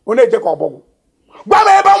ọ na-eje ka ọgbọgwụ gwa m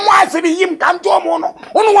ebe nwa asịrị yi m ka m tụọ m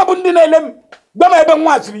ụnụ nwa bụ ndị na-ele m gwa m ebe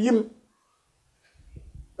nwa asịrị yi m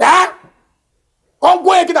ọgwụ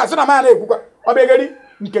onye kịta sị na ma na-ekwukwa ọ bịagharị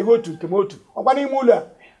nke gị otu nke m otu ọkwa n'ime ụlọ a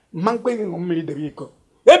mma mkpeghị ṅụ mmiri debe iko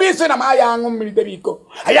ebe isi na m aya aṅụ mmiri debe iko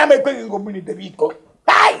aya m ekweghị ṅụ mmiri debe iko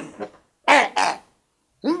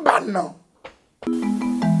mba nnọọ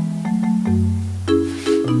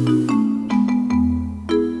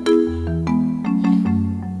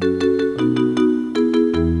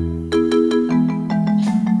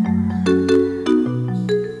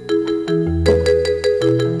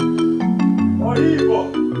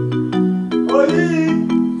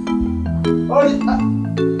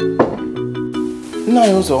nna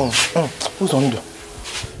anyị ụzọ ndụ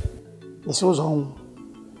isi ụzọ ọnwụ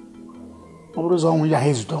ọ bụrụ ụzọ ọnwụ ya ha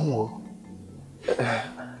ezute ọnwụ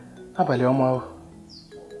abalị ọma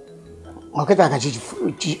ọkịta ka chi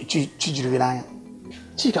jiri gị n'anya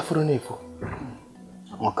chi ka fọrọ n'efu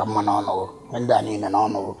maka mma n'ọnụ ndị a niile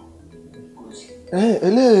n'ọnụ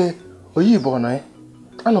elee oyi bụ ọnọ ya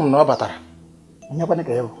anụ m na ọ batara onye kwana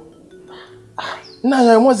ka ya bụ nna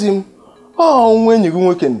anyị enwezi m nwa enyi gị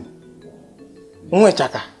nwoke nwa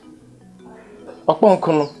ịchaka ọkpọ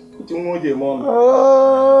nkụnụ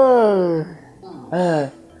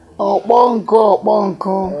ọkpọ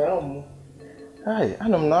nkụ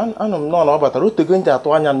anụ m nọọ na ọ batara otego nji atụ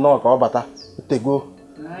anya nnọọ ka ọ bata otego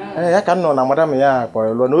ya ka m nọ na madam ya kpọrọ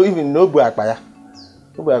lụọ na obu akpa ya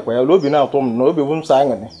obi na-atụ m na obi bụ m so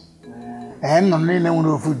aṅụrị nnụnụ niile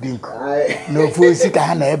nwere ofu dị nkụ na ofu osi ka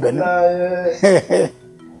ha na-ebe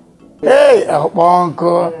ọkpọ nkụ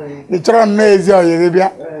ị chọrọ nnọọ ezi ọyị gị bịa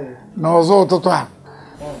n'ụzọ ụtụtụ a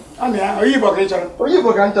oyibo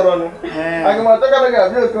ka m chọrọ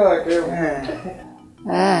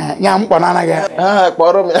ya mkpọ na anaghị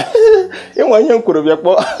kpọrọ m ya ịnwe ihe m kwuru bịa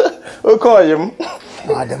kpọọ oke ọyị m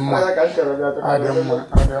ọ dị mma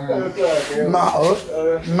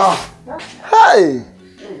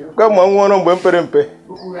gwa ma nwụọrọ mgbe m pere mpe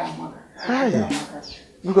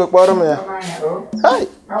biko kpọrọ m ya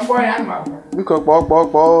biko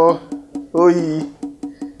kpọọ oyi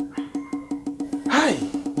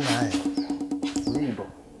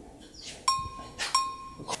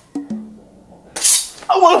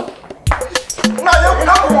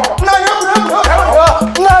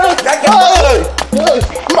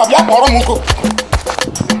mba bịa kpọrọ m nkụ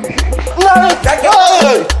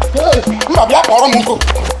mba bịa kpọrọ m nkụ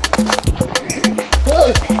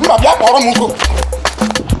mba bịa kpọrọ m nkụ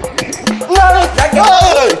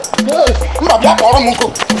mba bịa kpọrọ m nkụ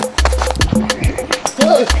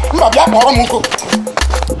mba bịa kpọrọ m nkụ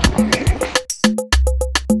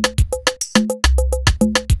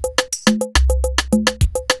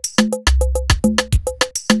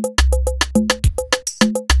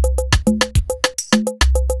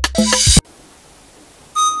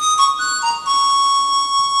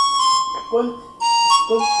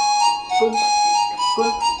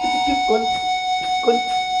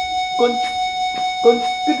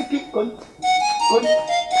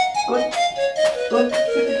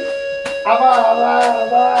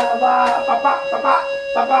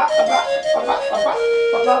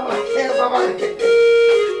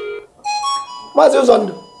Maazị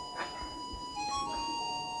Ụzọndụ.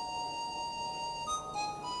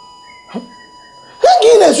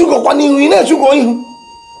 Ị na-esugokwa n'ihu, ị na-esugo ihu.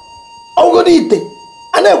 Ọgụgụ ite,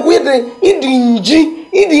 a na-ekwu ịdị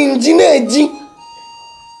nji na-eji.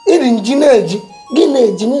 Ịdị nji na-eji, gị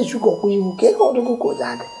na-eji na-esugokwa ihu ka ego ọdụgụ ka ụja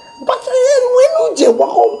aga. Bata ihe nwe n'uche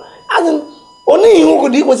gbakọ, azị onye ihu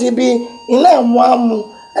gụdị ikwesị ebe ị na-amụ amụ,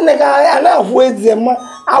 a na-afụ eze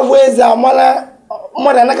afụ eze amara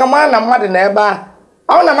mmadụ anaka mara na mmadụ na ebe a.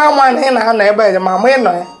 Ọ na m ama na ị na-anọ ebe a ma ị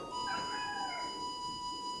nọ ya.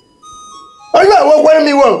 Onye enwekwara m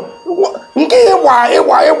iwe nke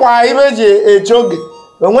ịgba ibe eji eche oge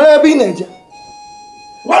enwere ebe ị na-eje.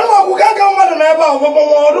 Gwana m ọgwụ ga-aga mmadụ na ebe a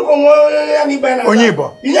ọdụkọ nwe ya n'ibe na onye Igbo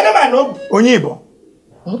inyere m n'obi. Onye Igbo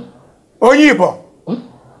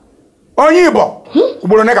onye Igbo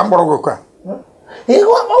ugboro ne ka mkpọrọ gị ụka ihe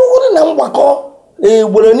ọgwụrụ na mgbakọ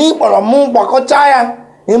ugboro n'ịkpọrọ m mgbakọcha ya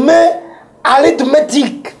eme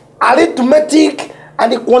arithmetic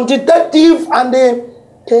and the quantitative and the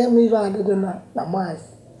na math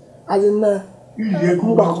as in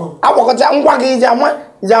agbakọcha ngwa gị ji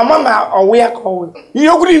ama ma ọwụ ya ka ọwụ ihe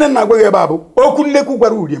okwu niile na-agwa gị ebe a bụ okwu nnekwu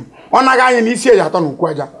gwara Uriem ọ naghị anya n'isi eji atọ n'ukwu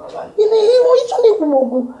aja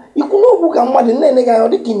ikwu n'okwu ka mmadụ na-ene gị anya ọ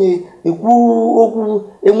dị ka na-ekwu okwu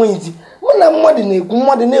enweghị isi mụ na mmadụ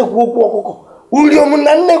na-ekwu okwu ọkụkọ Uriem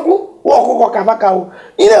na nnekwu ọkụkọ ka bakawo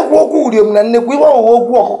ị na-ekwu okwu Uriem na nnekwu ibe ọwụwa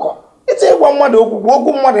okwu ọkụkọ ịtụ ịgwa mmadụ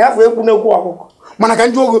okwu mmadụ hafụ ekwu n'ekwu ọkụkọ mana ka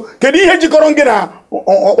njụ ogo kedu ihe jikọrọ gị na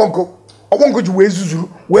ọkpọnkụ ji wee zuzuru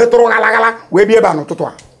wee tụrụ galagala wee bịa ebe a n'ụtụtụ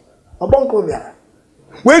a ọkpọnkụ bịara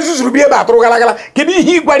wee zuzuru bịa ebe a tụrụ galagala kedu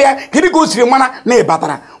ihe ị gwara ya kedu ka o siri mana na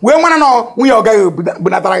ịbatara wee mara na nwunye ọ gaghị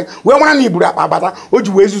bunatara gị wee mara na iburu akpa abata o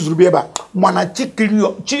ji wee zuzuru bịa ebe a mana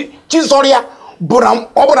chizọrọ ya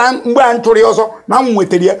ọ bụra mgbe a ntụrụ ya ọzọ na m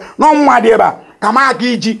nwetara ya na ọmụma dị ebe a ka m aka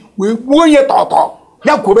iji wee gbuo onye tọtọ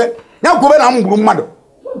ya kwube na m gburu mmadụ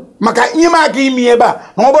maka ihe m aka ime ebe a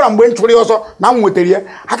na ọ bụla mgbe m chụrụ ya ọsọ na m nwetara ya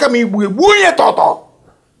aka m egbu onye tọtọ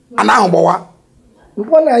ana ahụ gbawa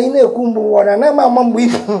mkpọ na anyị na-ekwu mgbe ụwa na ama mgbe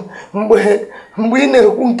ị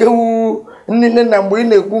na-ekwu nke wu nne na mgbe ị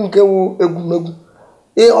na-ekwu nke wu egwumegwu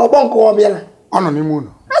ọkpọnkụ ọ bịara ọ nọ n'ime ụlọ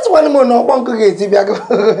atụkwana m na ọkpọnkụ ga-eti bịa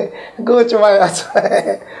gochụma ya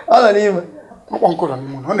ọ nọ n'ime ọkpọnkụ nọ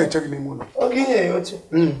n'ime ụlọ ọ na-eche gị n'ime ụlọ oge inye ya oche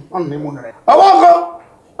ọ nọ n'ime ụlọ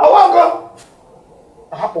ọkpọnkụ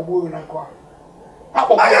akpọgbuo na nkụ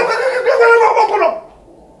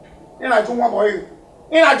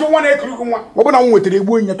ị na-achụ nwa na-ekiri gị nwa ọ bụ na m nwetara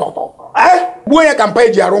egbuo onye tọtọ gbuo onye ka mpa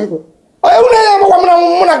eji arụ nkwụ onye nwunye ya agbakwa m na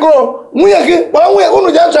mụ na gị nwunye gị kpọrọ nwunye unu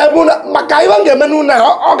ji achọ ebe maka ibe m ga-eme n'ụlọ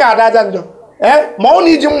ọ ga-ada aja njọ ma ọ na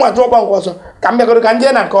iji mma chụọ ọkpọnkụ ọzọ ka m bịagoro ka m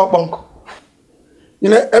jee na nke ọkpọnkụ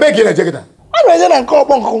ebe ka ị na-eje kịta a na-eje na nke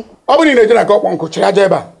ọkpọnkụ ọ bụrụ na ị na-eje na nke ọkpọnkụ chịrị aja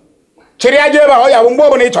ebe a ọ ya bụ mgbe ọ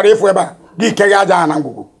bụla ị chọrọ ịfụ ebe a gị ike gị aja ha na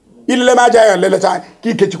ngwugwu ilele m aja ya lelecha ka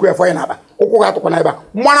ikechikwa efọ ya n'akpa ụkwụ ga atụkwa na ebe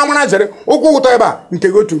a mara zere ụkwụ ụtọ ebe a nke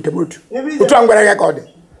gị otu nke m otu otu a ngwere gị ka ọ dị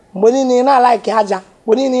mgbe niile ị na-alaiki aja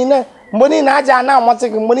mgbe niile aja na-amasị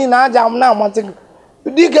gị mgbe niile aja na-amasị gị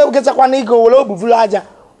dị ike kechakwa na ike were obu vuru aja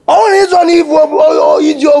ọ nwere ịzọ n'ivu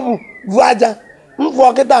iji obu vu aja mfụ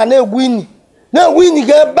ọkịta na-egwu inyi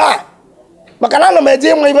gị ebe a maka na ana m eje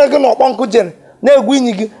ịma ibe gị na ọkpọnkụ jere na-egwu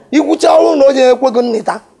inyi gị ikwucha ọrụ na o ji ekwe gị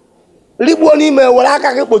nnịta rigbuo n'ime were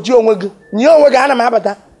aka gị kpochie onwe gị nye onwe gị ana m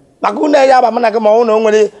abata maka ụnụ ya aba m na gị ma ọ na o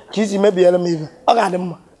nwere ka isi mebiere m ibe ọ ga-adị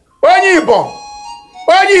mma onye Igbo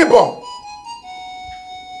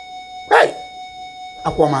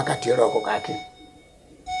akwọ m aka tiere ọkụkọ akị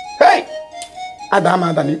ada m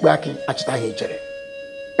ada n'ikpe akị achịtaghị ichere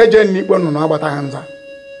eje n'ikpe nnụnụ agbata ha nza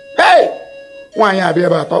nwaanyị abịa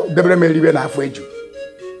ebe atọ debere m eribe na afọ eju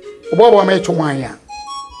ụgbọ ọgbọ m ịchụ nwaanyị a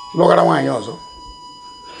lụgara nwaanyị ọzọ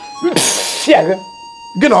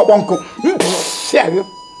gị na ọkpọnkụ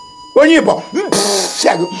onye Igbo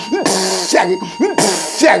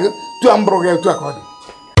tụa mbụrụ gị etu a ka ọ dị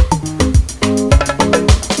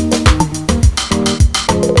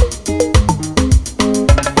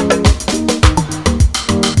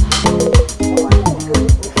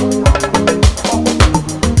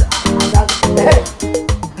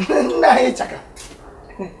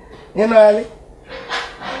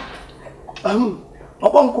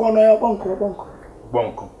ọkpọnkụ ọnụ ya ọkpọnkụ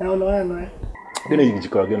gịnị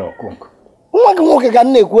jikọrọ gị na ọkpọnkụ nwa gị nwoke ka m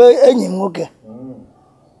na-ekwu enyi m nwoke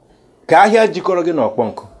ka ahịa jikọrọ gị na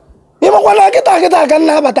ọkpọnkụ ịmakwa na kịta ka m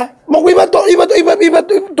na-abata makwa ibe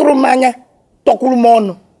tụrụ m anya tọkwuru m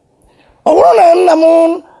ọnụ ọ bụrụ na nna m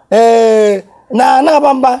na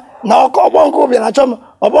na-aba na ọkpọ nkụ bịara achọ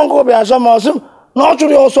m ọsị m na ọ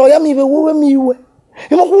chụrụ ya ọsọ ya ma iwe wewe m iwe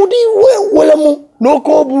ịmakwa ụdị iwe were m na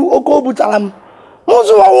oke obu tara m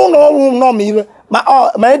mụzụwawu na ọrụ m nọ m iwe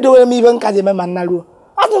ma edowere m iwe nka ji eme ma nna ruo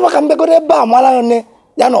atụrụ ka m bịagodo ebe a mara nne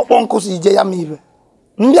ya na ọkpọ nkụ si ije ya ma iwe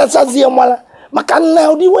mbịachazie mara maka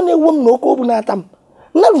nna ụdị iwe na-ewu m na oke obu na-ata m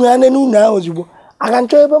nna ruru ya n'ụlọ ahụ ozugbo aga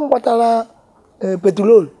nchọ ebe m gbatara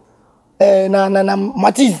petrol na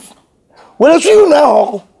matiz were su ụlọ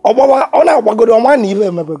ahụ ọkụ ọ na-agbagodo ọma na iwe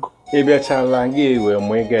emebego ị bịachala gị ewe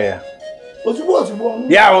mụ ịga ya ozugbo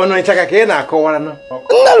ya ọnụ ịchaka ka ị na-akọwara nụ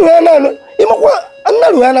nna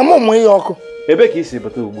ruru ya na mụ mụ ihe ọkụ ebe ka ị si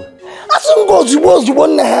bata ugbu asị m gị ozugbo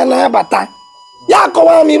nna ha na-abata ya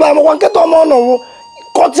akọwara m ibe amakwa nkịta ọma ọnọwụ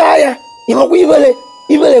kọchaa ya ịmakwa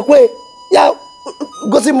ibere kwe ya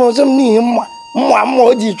gosi m ozi m n'ihi mma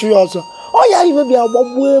o ji chụ ya ọsọ ọ ya ibe bịa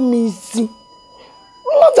gbagbuo m isi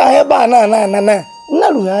nnọta ebe a nna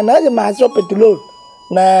ruru ha na eji m achọ petrol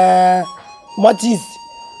na matis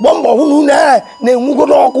gbọ mbọ hụ na unu a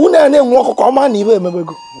na-enwugodo ọkụ unu a na-enwe ọkụ ka ọma na ibe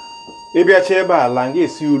emebego ịbịacha ebe a la nga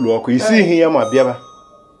esi ụlọ ọkụ isi ihe ya ma bịaba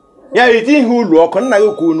ya ite ihe ụlọ ọkụ nna gị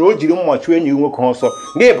kwuru na o jiri mma chụọ enyi nwoke ọsọ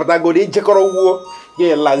nga ịpụtagoro ijekọrọ wuo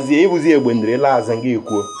ga lazie ịbụzi egbe ndịrị laazị nga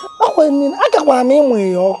ekwuo agakwara m ịmụ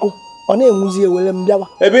ya ọkụ ọ na-enwuzi ewere m bịawa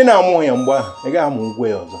ebe ị na-amụ ya mgbe ahụ ị gaghị amụ ngwa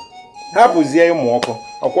ya ọzọ hapụzie ịmụ ọkụ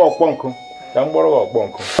ọkpọ nkụ ka m gbọrọ gị ọkpọ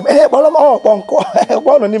nkụ kpọrọ m ọkpọ nkụ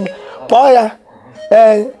kpọọ nọ n'ime kpọọ ya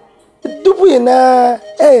tupu ị na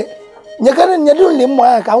nyedo nri mma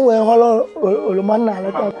ya ka m wee họrọ oroma nna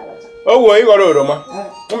alata o wuo ịghọrọ oroma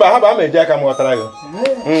mba ha ba ma eji aka m ghọtara gị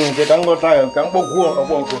nke ka m ghọta gị ka m kpọkwuo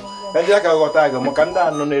ọkpọ nkụ ka ndị aka ghọta gị maka ndị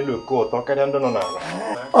anọ n'elu oke ụtọ karịa ndị nọ n'ala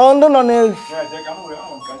ndị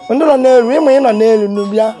nọ n'elu ịmụ ị nọ n'elu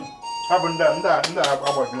n'ubịa ha bụ ndị agbaji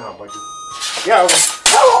na-agbaji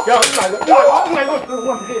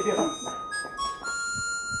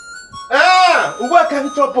ugbu a ka m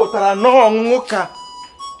chọpụtara n'ọṅụṅụ ka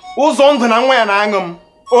ụzọ ndụ na nwa ya na-aṅụ m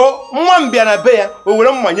nwa m bịa na be ya o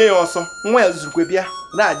were mmanye ya ọsọ nwa ya zurukwe bịa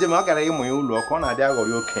na-aje ma ọ gara ịmụ ya ụlọ ọkụ ọ na-adị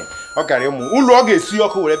aghọrị okenye ọ gara ịmụ ụlọ ọ ga-esi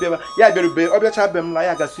ọkụ were bịaba ya bịarube ọ bịacha be m la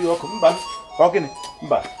ya gasị ọkụ mba ọ gịnị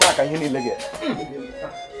mba taa ka ihe niile ga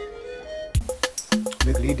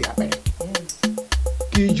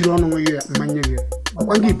ka ijiri ọnụ nwe gị mmanye gị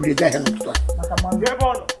ọkwa gị buru ego ahịa n'ụtụtụ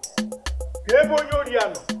ka ebe onye ori ya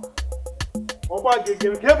nọ ọgba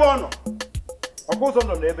ga-egere ka ebe ọ nọ ọkwa ụzọ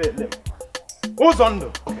ndụ na ebe ele ụzọ ndụ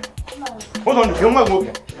ka nwa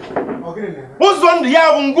nwoke ụzọ ndụ ya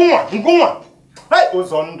bụ ngụnwa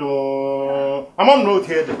ụzọ ndụ ama m na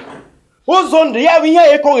otu ede ụzọ ndụ ya bụ ihe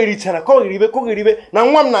ya ekọgherichara kọgheribe na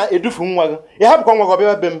nwa m na-edufu nwa gị ya hapụkwa nwa gị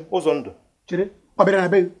ọbịa be m ụzọ ndụ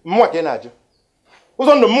mụnwa ka ị na-ajụ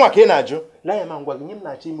ụzọ ndụ mụnwa ka ị na-ajụ lee ya ma ngwa gị nye m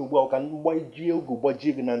na-achọ ime ugbu a ka mgbajie oge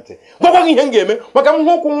gbajie gị na ntị gwakwa gị ihe m ga-eme maka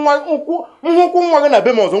nhụkwụ nwa gị na be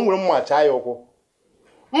m ọzọ m nwere mma chaa ya ụkwụ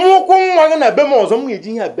mmụkwụ nwa gị na be m ọzọ m ga-eji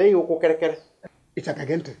ihe a bee ya ụkwụ kịrịkịrị ịchaka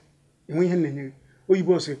gị ntị enwe ihe na-enye gị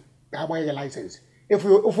oyibo sị ga-agba ya laịsensị ofe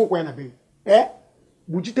ụkwụ ya na be gị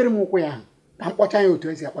gbuchitere m ụkwụ ya ahụ ka m kpọcha ya otu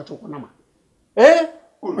esi akpọcha ụkwụ nama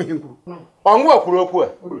ọngụwa kwuru okwu a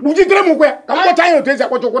gbuchitere m ụkwụ ya ka m kpọcha ya otu esi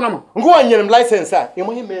akpọcha ụkwụ nama ngụwa nyere m laịsensị a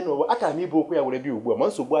ịma ihe mee n'ụwa aka m ibu okwu ya were bịa ugbu a ma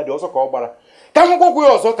nsogbu adị ọzọ ka ọ gbara ka m gwakwu ya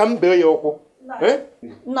ọzọ ka m bee ya ụkwụ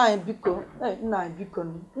nna anyị biko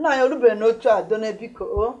nna anyị orubeghị n'otu adone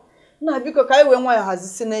biko nna biko ka anyị wee nwa ya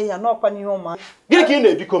hazisi n'ihe n'ọkwa n'ihe ụmụaka gịnị ka ị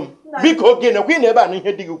na-ebiko m biko gị nekwa ị na ebe a na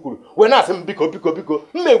ihe dị gị kwuru wee na-asị m biko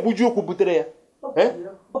m na-egbuji ụkwụ butere ya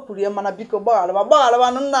ọ pụrụ ya mana biko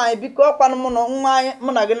gbagharaba nna anyị biko ọkwanụ mụ na nwa anyị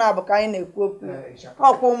mụ na gị na-abụ ka anyị na-ekwu okwu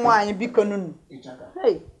ọkwa ụmụ anyị biko nunu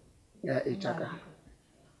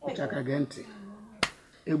ịchaka gee ntị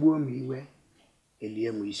egbuo m iwe elie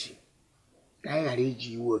m isi ka anyị ghara iji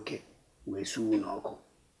iwe oke wee suwu n'ọkụ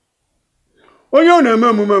onye ọ na-eme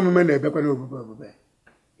omume na-ebekwa n'obube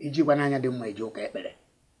ijikwa n'anya dị mma iji ụka ekpere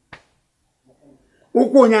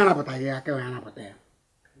ụkwụ onye anapụtaghị ya aka onye anapụta ya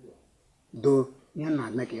doo ihe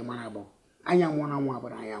na-eme ka ị mara abụ anya mụọ na nwa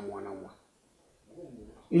abụrụ anya mụọ na nwa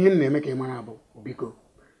ihe na-eme ka ị mara abụ biko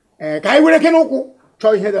ka anyị were eke n'ụkwụ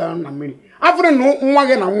chọọ ihe dara na mmiri afụrụ na nwa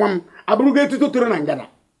gị na nwa m abụrụgo etuto toro na ngada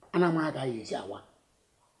a na-ama aka anyị esi awa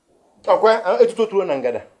ọkwa etuto toro na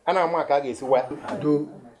ngada a na-ama aka a ga-esi wa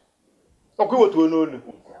ọkwa iwetuo n'olu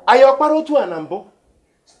anyị ọkpara otu a na mbụ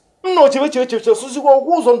nna ochebechebechebeche sụzikwa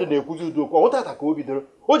ụgwọ ụzọ ndụ na-ekwuzi udo okwu ọwụtata ka o bidoro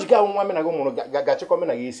o ji ga nwa mena gị mụrụ ga-achịkọ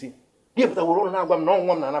mena gị isi gị pụta were ụlọ na-agwa m na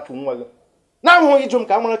nwa m na-anapụ nwa gị na-ahụghị ịjụ m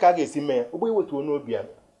ka a mara ka a ga-esi mee ya ụgbọ iwetuo n'obi ya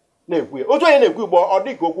na-ekwu ya otu onye na-ekwu igbo ọ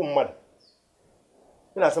dị ka okwu mmadụ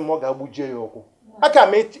ị na-asị m ọ ga-agbujie ya ụkwụ aka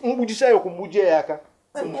m mgbujisia ya ụkwụ gbujie ya aka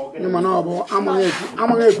mana ọ bụ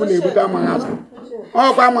amaghị ekwu na-ebute amaghị asa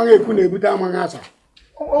ọkwa amaghị ekwu na-ebute amaghị asa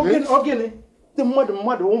ogene ndị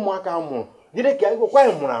mmadụ ụmụaka mụrụ jide ka kwa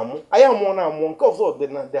anyị mụrụ amụ anyị amụọ na amụọ nke ọzọ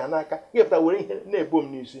dị ha n'aka ịpụta were ihe na-ebo m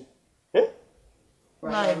n'isi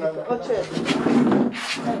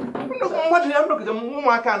mmadụ ya mdọkịta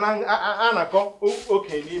ụmụaka na-anakọ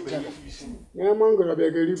okenye n'ibe isi ya mangoro bịa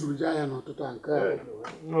gari buruja ya n'ụtụtụ a nke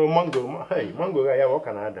mangoro ya bụ ọ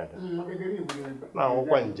ka na-adada na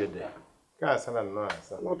akwụkwọ njede ka asara nnọọ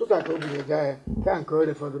asa n'ụtụtụ a ka o buruja ya ka nke o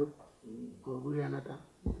refọdụrụ ka o buru ya nata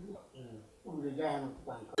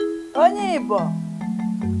onye Igbo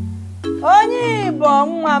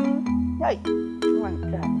nwa m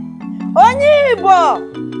onye Igbo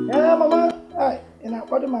mama ị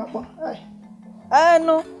na-akpọdo m akpọ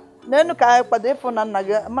n'enu ka anyị kwado ịfụ na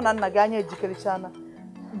nna gị anya ejikerichana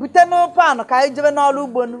bute n'ụpanụ ka anyị jebe n'ọrụ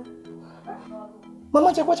ugbo nu mama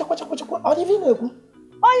chekwa ọ dị ife na-ekwu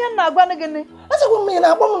onye nna agwanụ gịnị asịkwa m ị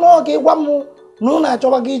na-akpọ m na ọ ga-ịgwa m na ụ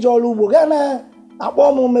na-achọwa gị ije ọrụ ugbo gaa na-akpọ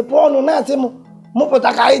m mepee ọnụ na-asị m mụpụta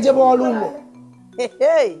ka anyị jebe ọrụ ugbo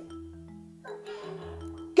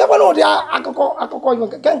kekwana ụdị akụkọ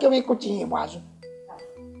nke bụ ịkụchi ihe igbo azụ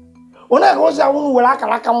onye aga ụzọ unu were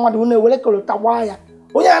akara aka mmadụ unu ewere kolota gbaa ya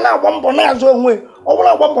onye a na-agba mbọ na-azụ onwe ọ bụla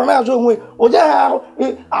agba mbọ na-azụ onwe onye ha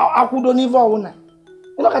akwụdo n'ife ọbụla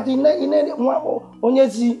ịnọkọta onye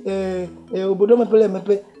si obodo mepere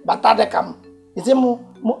emepe bata dịka m isi m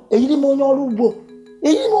eyiri m onye ọrụ ugbo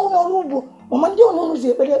mama ndị ọnụnụ si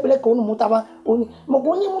ekpere ka unu mụtaba onye maka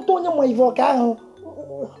onye mụta onye ma ife ọka ahụ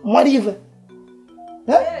mmadụ ife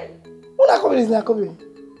unu akọbirizi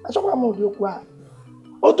achọkwa m ụdị okwu a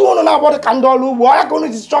otu unu na-agbọdụ ka ndị ọrụ ugbo ọya ka unu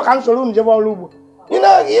ji chọọ ka m soro unu jebe ọrụ ugbo ị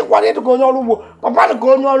na-ịkwado ịdụ ka onye ọrụ ugbo papa dị ka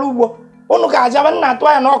onye ọrụ ugbo unu ga-ajaba nna atụ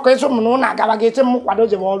anya na ọkụ ịsụ m na unu agaba ga esi m kwado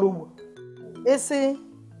jebe ọrụ ugbo isi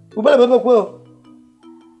ubelebebekwe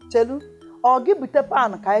chelu ọ gị bute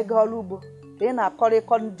pan ka anyị gaa ọrụ ugbo ka ị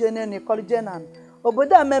na-akọrị jenan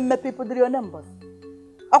obodo a mmemme pipụdịrị onye mbọs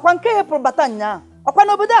ọkwa nke ya pụrụ bata nyaa ọkwa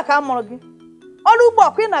n'obodo a ka a mụrụ gị ọrụ ugbo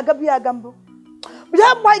ọkwa ị na-agabu ya aga mbụ bịa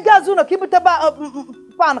gba ị ga-azụ ụlọ ka ibute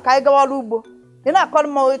pan ka anyị gawa ọrụ ugbo ị na-akọrị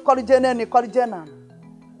m ịkọrị jenan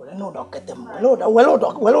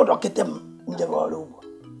were ụdọ kete m njebe ọrụ ugbo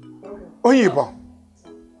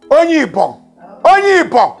onye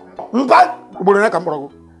Igbo mba ugboro ya ka m kpọrọ gị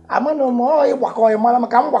amanụ m ọ ịgbakọ mara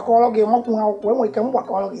maka m gbakọrọ gị makwụ ha akwụkwọ enwere ike m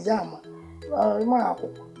gbakọrọ gị je ama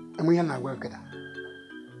akwụkwọ enwe ihe na-agwa nkịta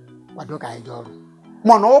kwado ka anyị jee ọrụ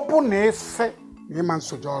mana ọ bụ na ese na ịma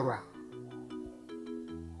nsoje ọrụ a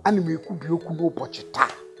ana m ekwubi okwu n'ụbọchị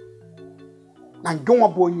taa na nke nwa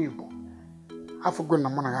bụ onye Igbo afọgo na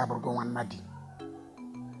mụ na ya abụrụgo nwanna di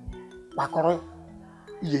gbakọrọ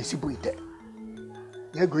ihe esi bụ ite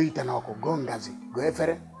ya goo ite na ọkụ goo ngazi goo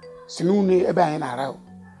efere si n'ụlọ ebe anyị na-ara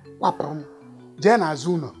kwapụrụ m jee n'azụ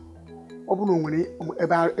ụlọ ọ bụrụ na o nwere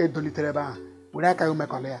ebe edolitere ebe ahụ were aka ya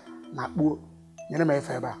umekọrọ ya na kpuo nyere m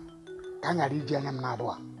efe ebe a ka a ghara iji anya m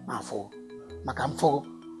na-abụọ n'afọ maka mfọ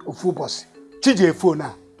ofu ụbọchị chi ji efu na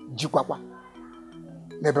jikwakwa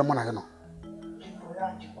n'ebe mụ na gị nọ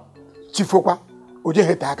chifokwa o je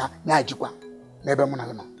hete aka ya jikwa n'ebe mụ na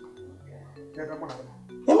gị nọ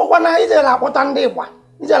ịmụkwa na ijere akpọta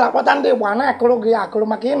ndị Igbo na-akụrụ gị ya akụrụ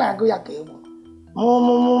maka ị na-agụ ya ka egwu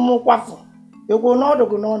mụ kwafu egwu n'ọdụ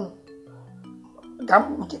gị n'ọnụ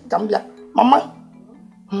ka m bịa mama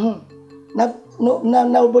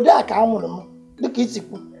na obodo a ka a mụrụ m dịka isi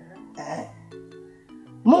kwu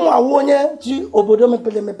mụ nwawu onye ji obodo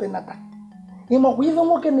mepere emepe nata ịmakwa ife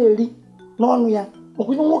nwoke na-eri n'ọnụ ya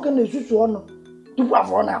makwa ife nwoke na-esusu ọnụ tupu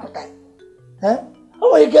afọ ọ na-apụta o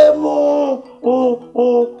nwere ike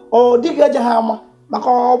ọ dịghị eje ha ama maka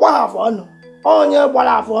ọgba ha afọ ọnụ onye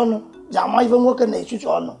gbara afọ ọnụ ji ama ife nwoke na-esusu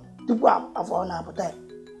ọnụ tupu afọ ọ na-apụta ya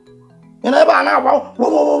ị na ebe a na-agba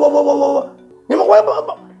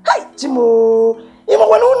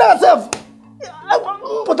ịmakwa na ụlọ asef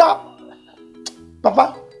mpụta papa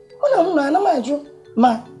mụ na m na-ana m ajụ ma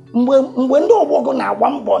mgbe ndị ọgbọgụ na-agba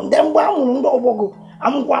mbọ mgbe a mụrụ ndị ọgbọgụ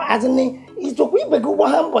amụkwa azịnị ichekwa ibe gị ụgbọ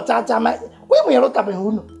ha mbọcha acha ma kwe m erụtabeghị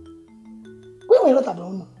unu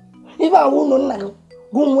ibe ahụ unu nna gị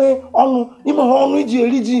gụ nwee ọnụ ime ha ọnụ iji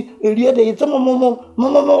eri ji eri ede ite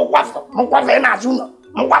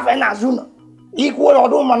mkwafe n'azụ ụlọ ikwuo ya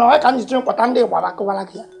ọdụ mana ọ ka m jichi nkwata ndị Igbo akụwara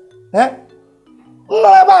gị ya nọ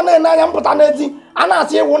ebe a na-ene anya mpụta n'ezi a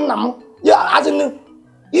na-asị ịwụ nna m ya azịnị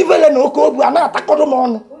ivele na oke obu a na-atakọdụ m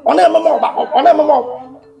ọnụ ọ na-eme m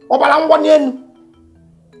ọbara mgbanye elu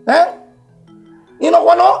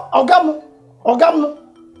ịnọkwa na ọga m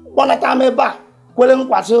kpọnata m ebe a kwere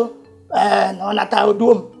nkwaso na ọ nata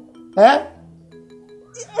oduo m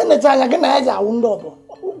enecha anya gị na ya ji awụ ndị ọbọ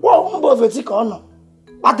kwọ mba ofesi ka ọ nọ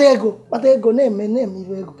kpata ego na-eme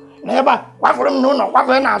ibe ego na ebe a kwafere m n'ụlọ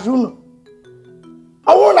kwafere n'azụ ụlọ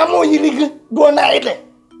ọ bụrụ na m oyiri gị duo na ile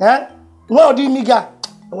nwe ọdị imi gị a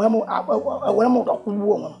ewere m ụtọ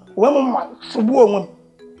kwụgbuo onwe m wee m mma sụgbuo onwe m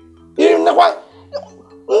ịnekwa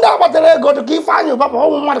ndị agbatara ego dị ka Ifeanyị Ụba bụ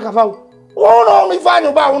ọnwụ mmadụ ka fawo ụlọ ọrụ Ifeanyị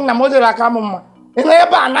Ụba ahụ nna m o jere aka m mma ị na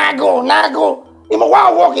ebe a na-agụụ ịmakwa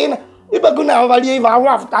agwọ ka ị na ibego na-abalie ibe ahụ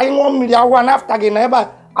afụta anyị ṅụọ mmiri ahụ na-afụta gị na ebe a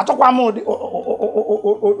achọkwa m ụdị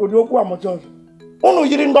okwu amụta ọzọ unu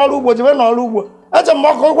yiri ndị ọrụ ugbo jebe n'ọrụ ugbo eche m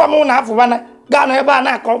ọkụ gwa m na afụbana gaa na ebe a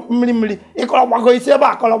na-akọ mmiri ịkọrọ gbago isi ebe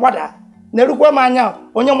a kọrọ gbada na-erukwe m anya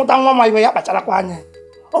onye mụta nwa ma ibe ya kpacharakwa anya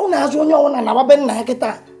ọ na-azụ onye ọbụla na be nna ya kịta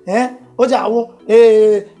o ji awụ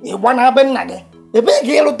ịgba na be nna gị ebe ka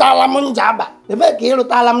ịlụtala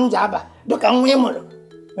m nja aba dịka nwa ị mụrụ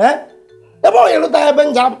ebe ọ ịlụta ebe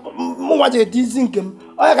nja mụnwa ji eti isi nke m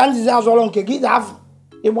onye ka njizi azụọrọ nke gị ji afụ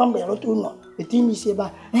ịgba mgbe ịlụta ụlọ eti ime isi ebe a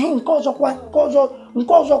nke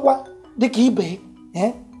ọzọkwa dịka ibe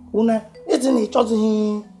una iti na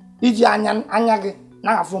ịchọzighị iji anya gị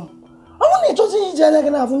na-afụ m ọ bụrụ na ịchọzighị iji anya gị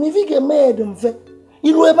na-afụ m ife ị ga-eme ya dị mfe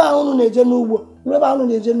iru ebe ahụ unu na-eje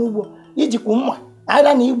n'ugbo ijikwu mma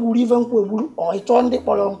ahịa na igburu ife nkwụ egburu ọ ịchọọ ndị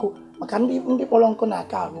kpọrọ nkụ maka ndị kpọrọ nkụ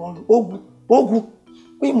na-aka arụ ọrụ ogwu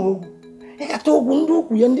ịma ogwu ịkata ogwu ndị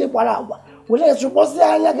ukwu ya ndị gbara agba were chụkpọsị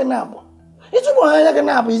anya gị na-abụ ịchụpụ anya gị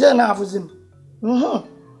na-abụ ije na-afụzi m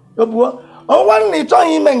obuo ọnwa na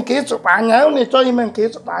ịchọghị ime nke ịchụpụ anya na ịchọghị ime nke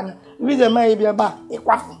ịchụpụ anya ije mee ịbịa ebe a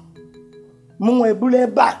ịkwafu m nwa eburu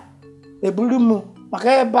ebe a eburu m maka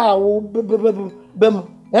ebe a wụ be m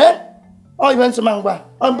ọ ibe ntị ma ngwa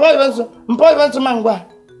mpọ ibe ntị ma ngwa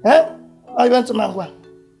ọ ibe ntị ma ngwa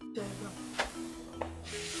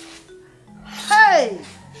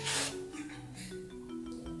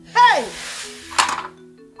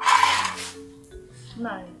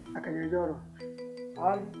akajeje ọrụ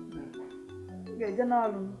ga-eje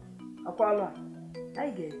n'ọrụ akwa ọrụ a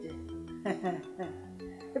anyị ga-eje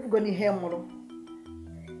efugo n'ihe mụrụ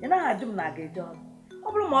ị naghị ajụ m na a ga-eje ọrụ ọ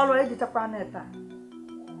bụrụ ma ọrụ ejichakwa na taa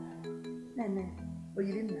nene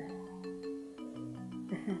oyiri nna ya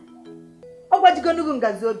ọ gwajigo n'ugwu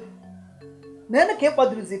ngazi obi na ene ka ị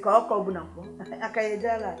kpọdụrụzi ka ọkọ bụ na mkpọ aka ya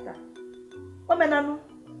ejeela taa omenanụ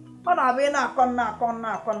ọ na-abụ ị na-akọ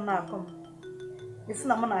m isi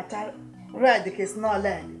na m na-acha red ka esi na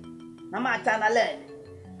led na m acha na led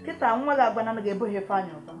kịta nwa gị agba na ga-ebo ha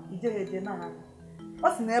Ifeanyị Ụba ije ha eje na ha ọ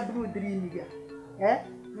sị na eburu ụdịrị imi gị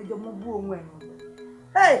mejọ m gbuo onwe n'ụzọ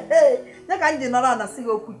ya ka m ji nọrọ na sị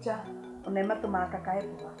gị okwucha ọ na-emetụ m aka ka anyị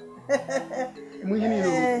pụta ihe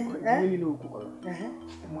niile okwukọrọ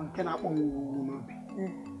ma nke na-akpọ m owuwu n'obi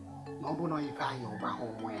na ọ bụ na Ifeanyị Ụba ha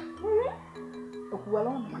ụmụ ya okwuwara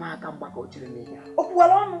ọnụ mana aka mgbakọ chere n'ihe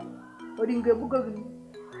okwuwara ọnụ ori ngo ebugo gị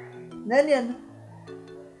n'elu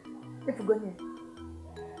efugo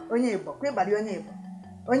onye Igbo kwa ịgbara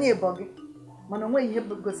onye Igbo gị mana onweghị ihe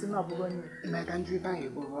gosi na ọbụgo onye ime ka njụ Ifeanyị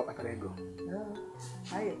Ụba ọ kpatara ego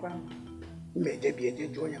anyị mma ejebi eje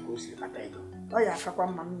jụọ ya ka o siri kpata ego ọ ya akakwa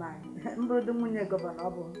mma nna anyị mbụrụdị nwunye gọvanọ ọ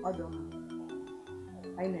bụ ọdụ mma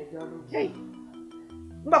anyị na-eje ọrụ ugbo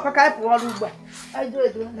mgbakwa ka anyị pụọ ọrụ ugbo anyị jụọ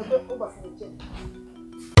eju n'ebe ụbọchị eche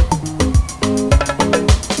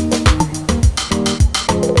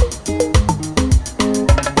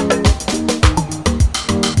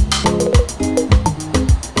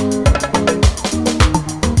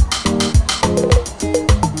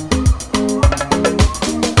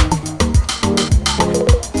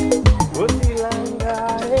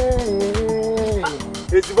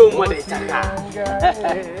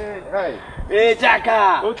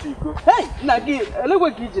Jaka. Hey, nagi,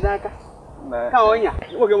 elegwe ka iji n'aka. Ka onya,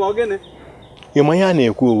 oge ma ogene. Ịma ya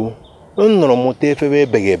na-ekwu owu, nnụrụ mụta efebe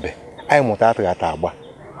ebeghebe, anyị mụta atụghata agba.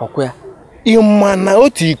 Ọkwa ya. Ịma na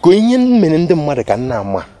otu iko ihe mere ndị mmadụ ka nna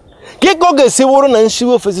ama. Ka ọ ga-esi wụrụ na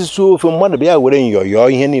nsiwe ofe si ofe mmadụ bịa were nyọyọọ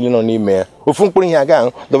ihe niile nọ n'ime ya. Ofu mkpụrụ ihe aga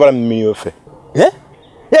ahụ dọbara mmiri ofe.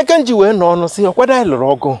 Ya ka nji wee nọ ọnụ sị ọkwado anyị lụrụ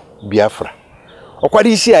ọgụ Biafra. Ọkwado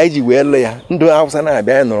isi anyị ji wee lụ ya ndị Hausa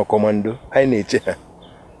na-abịa anyị nọrọ kọmando anyị na-eche ha.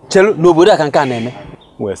 Chelu n'obodo a ka nke a na-eme.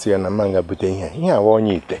 Wee sị ya na mma ga-bute ihe awa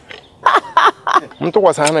onye ite.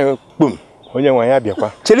 Ntụkwasị anaghị kpum onye nwe ya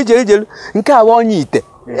bịakwa. Chelu nke awa onye ite.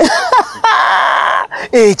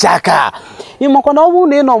 Chaka. Ịmakwa na ọ bụrụ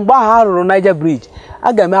na ị nọ mgbe ahụ a rụrụ Niger Bridge,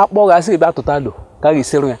 aga m akpọ gị asị bịa tụtalo ka a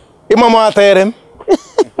ga-esirụ ya. Ịma m atayere m.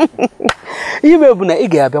 Ihe bụ na ị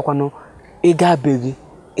ga-abịakwanụ ị ga-be gị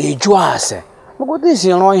ịjụ ase. Maka isi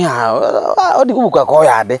rụọ ihe ọ dị ka ọ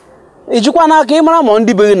ya adị. Ijikwa n'aka ị mara ma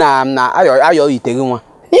ndị be gị na ayọ ite gị nwa.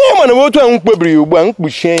 ihe mana m otu a m kpebiri ugbu a m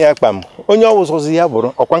kpuchie ya akpa m onye ọwụzọzi ya bụrụ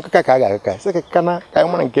ọkwa nkaka ka a ga-akaka sị ka na ka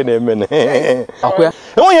mara nke na-emenụ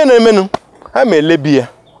enweghị na-emenụ ha ma elebi ya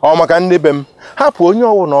ọ maka ndị be m hapụ onye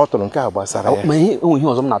ọwụ na ọ tụrụ nke a gbasara ya ma ihe onwe ihe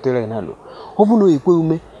ọzọ m na-atụrụ ya n'alụ ọ bụ na ekwe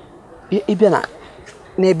ume ịbịa na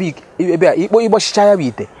n'ebe ịgbọchicha ya bụ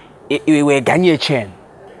ite wee ganye chen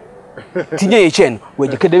tinye ya chen wee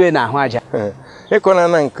jekedebe n'ahụ aja ịkọna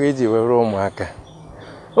na nke eji were ụmụaka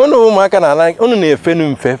ụmụaka na-ala unu na-efenu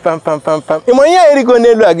mfe fam ịma ihe a erigo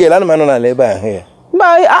n'elu aga ele anụmanụ n'ala ebe ahụ ya mba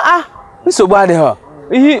nsogbu adịghị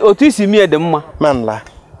ihe otu isi mie dị mma ma nla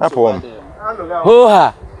hapụ m hoo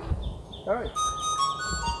ha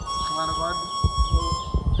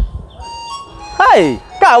hai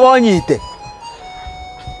ka abụ onye ite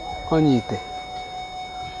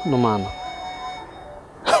anụmanụ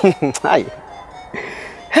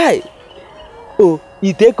hai o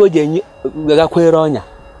ite ka o ji enye gakwere ọnya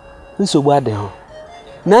nsogbu adịghị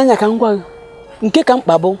n'anya ka ngwa nke ka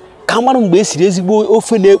mkpa bụ ka mara mgbe esiri ezigbo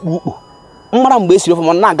ofe na-ekpu ukpo mara mgbe esiri ofe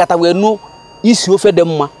ma na-agata wee nụ isi ofe dị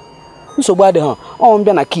mma nsogbu adịghị ọ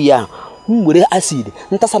mbịa na kii ahụ m were acid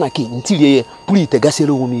ntasa na kii ntirie ya pụrụ ite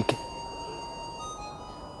gasịrị onwe m ike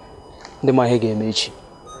ndị ma ihe ga-eme echi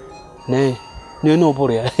n'enu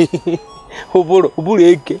ụbụrụ ya ụbụrụ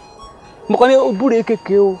eke makwana ụbụrụ eke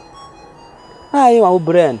ka ewu anyị ma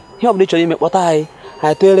bren ihe ọbụla ị chọrọ ime kpọta anyị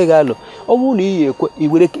tụnyere gị alụ ọ bụrụ na iyi ekwe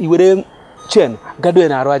iwere chen gado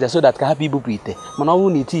na arụ aja so that ka hapụ ibupụ ite mana ọ bụrụ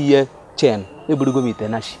na iti ihe chen eburugo m ite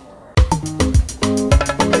nachi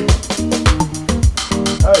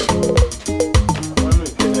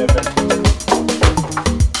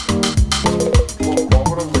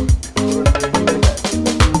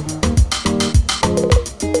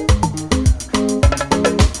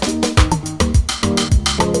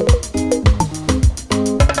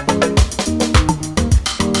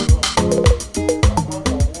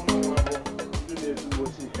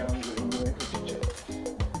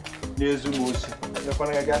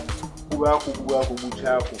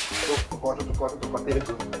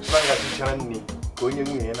ka onye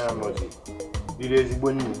nwunye na-anọzi riri ezigbo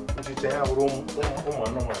nri nchicha ya bụrụ ụmụ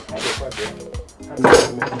anụmanụ ka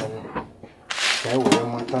e were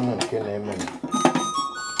mata na nke na-eme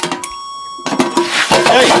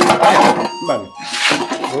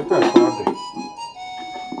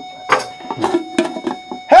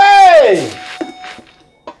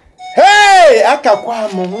akakwa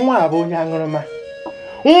m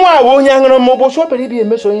nwa bụ onye aṅụrụma ụbọchị o bere ibi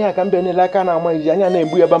emeso ihe a ka m bịa n'ele aka na-ama iji anya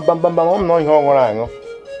na-egbu ya bambambamba ọ m na ihe ọ ṅụrụ aṅụ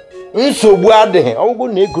nsogbu adịghị ọgwụgwụ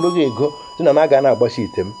na egoro gị ego dị na m aga na-agbasi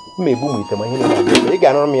ite m egbu m ite ma ihe na ị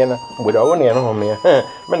ga-anụrụ m ya na mgbede ọ bụrụ na ya nụhụ m ya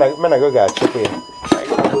mena gị ga-achịkwa ya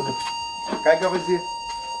ka gabazie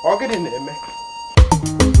ọ gịnị na-eme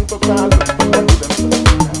ntụta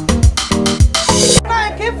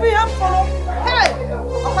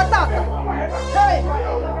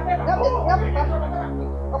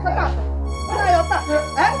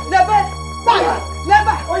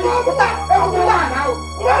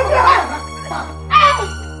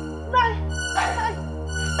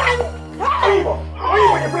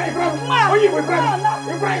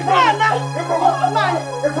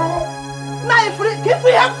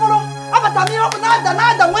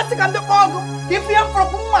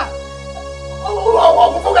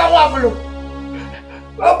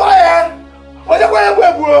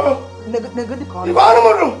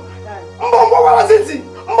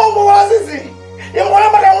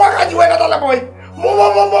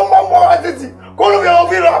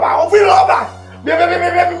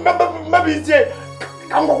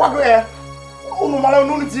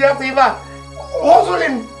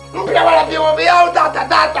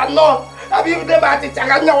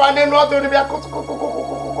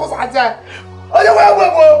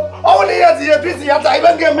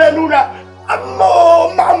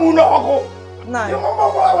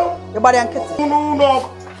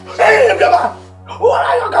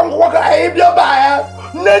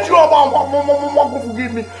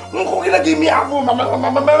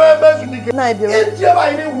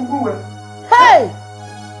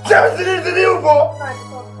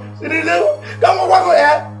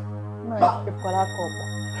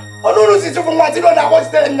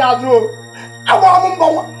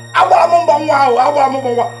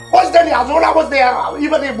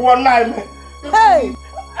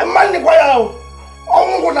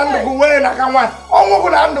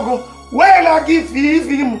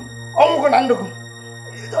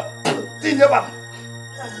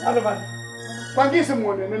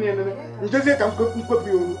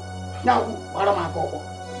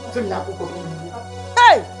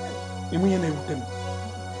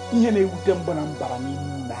ihe na-ewute m bụ na mbara n'ime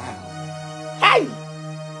ụlọ ahụ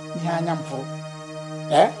ihe anya m fụrụ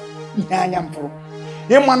ihe anya m fụrụ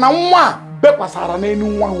ịma na nwa bekwasara n'elu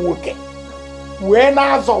nwa nwoke wee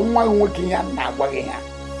na-azọ nwa nwoke ya na-agwa gị ya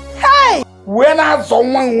wee na-azọ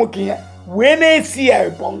nwa nwoke ya wee na-esi ya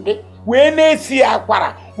ebonge wee na-esi ya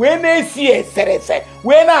akwara wee na-esi ya eserese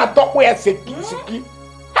wee na-atọkwa ya sekisiki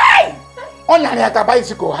ọ nyara ya ka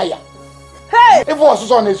baisikụl ha ya ịfụ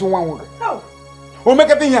ọsụsọ na-esi nwa nwoke o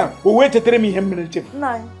mekata ihe o wee chetara m ihe mmiri chefu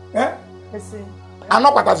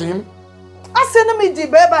anọkwatazighị m asị na m iji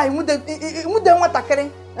bụ ebe ahụ nwude nwatakịrị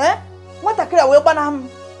nwatakịrị a wee gbana m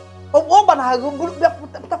ọ gbana gị bụrụ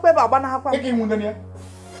pụtakwa ebe agbanahakwa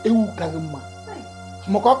ewu ka gị mma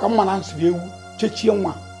maka ọ ka mma na nsiri ewu chechie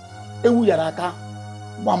nwa ewu yara aka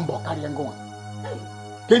gba mbọ karịa ngụnwa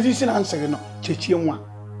ka ezi isi na nsị gị nọ chechie nwa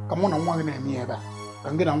ka mụ na nwa gị na-eme ebe a ka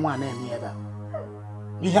gị na nwa na-eme ebe a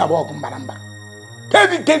ihe abụọ ọgụ mbara mbara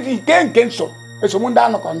ke nke nso esomụ ndị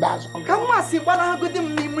anọkọ ndị azụ ka nwa si gbanahagodi m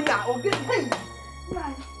n'ime na oge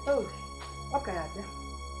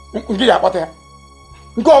nke ya akpọta ya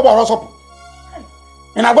nke ọ gbara ọsọ pụ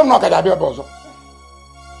ị na-agwa m na ọkaja abịa ebe ọzọ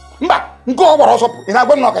mba nke ọ gbara ọsọ pụ ị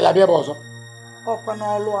na-agwa m na ọkaja abịa ebe ọzọ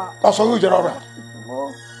ọsọ gị jere ọrụ a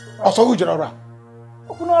ọsọ gị jere ọrụ a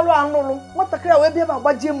okwu n'ọrụ a nụrụ nwatakịrị a wee bịa ebe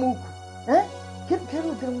agbajie m ukwu ka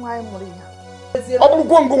ụdịrị nwa anyị mụrụ ihe ọ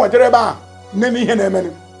bụrụkwuo ngụ nwejere ebe ahụ nne m ihe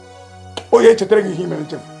na-emenụ onye echetara gị ihe imere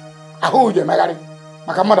nchefu ahụ ji emegharị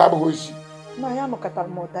maka mmadụ abụghị osisi na ya nọkọtara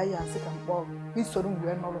m ụda ya asị ka mkpọ isoro m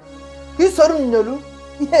wee nọrọ isoro m nyelu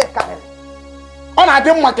ihe karịrị ọ na-adị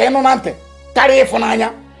mma ka ịnụ na ntị karịa ịfụnanya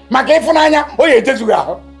maka ịfụnanya onye ejezughị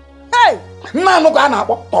ahụ nna anụ ka a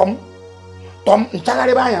na-akpọ tọm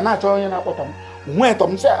nchagharịba anya na-achọ onye na-akpọ tọm onwe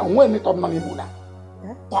tọm sị onwe ndị tọm nọ n'igbo na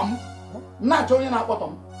tọm na-achọ onye na-akpọ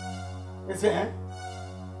tọm ese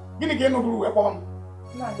gịnị ka ị nụbụrụ wee kpọọ m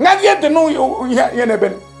ngazi ete n'ihe na-ebe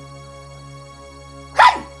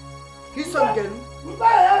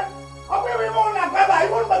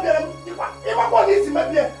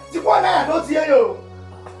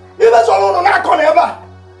ibe sọrọ ụnụ na-akọ na ebe a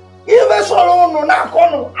ibe sọrọ ụnụ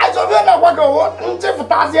na-akọnụ achọbịa na-agwa gị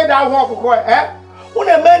nchịpụtazi ede ahụ ọkụkọ unu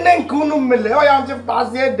eme nne nke unu mmele ọ ya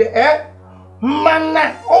nchịpụtazi ede mmanna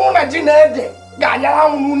ọnwụ na ji na ede ga-anyara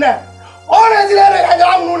nwụ n'une ọ na-eziri ede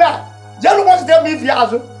ga-anyara nwụ n'une jelu kpọchite m ifi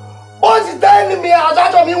azụ kpọchite ndị m ya azụ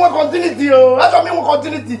achọrọ m inwe kọntiniti achọrọ m inwe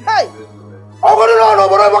kọntiniti ọgụrụ n'ọnụ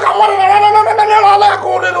obodo bụ ka mmadụ na-ala aka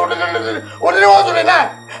ụdịrị ọzụrị na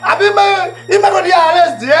abịa imegodi ya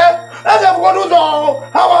arest eze bụgodo ụzọ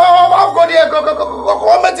afụgodi ego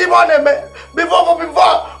o metụ ibe ọ na-eme bifo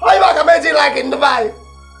oyibe aka meji like ndị be anyị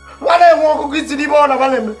a na-enwe ọgụgụ isi n'ibe ọ na-aba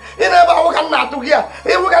na-eme ị na-ebe ahụ ka m na-atụ gị ya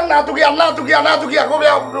iwu ka m na-atụ gị ya na-atụ gị ya na-atụ gị ya ka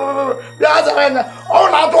bịa zara anya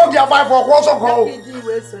ọ na-atụ gị ya 5 ọkwa ọsọ ka ọ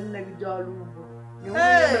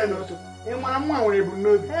ị mara nwa nwere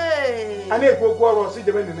ebumnobi a na-ekwu okwu ọrụ ọsọ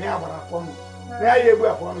ijebe na ya gbara afọ ọnụ na ya ebu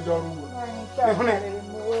afọ ọnụ ji ọrụ ugbo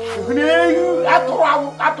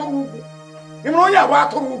atụrụ ugwu ị mara onye abụ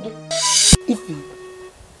atụrụ ugwu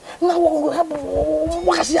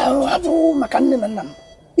gbakasị ahụ abụ maka nne na nna m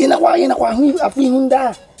ị nakwa ahụ afọ ihu ndị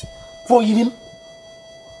ahụ fọ yiri m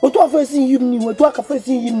otu afọ esi iyi m n'ihu otu aka afọ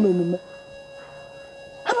esi iyi m n'omume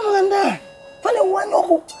abụghị ndị ahụ fa na-enwe anya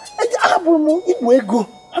ọkụ ahapụrụ m igbu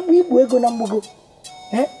ego na mgbago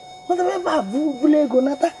ebe a bụla ego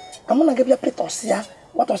nata ka mụ na gị bịa pịtọsịa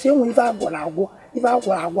nwatọsịa enwe ife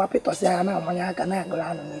agwọrọ agwa pịtọsịa ya na-amanye aka na-agụrụ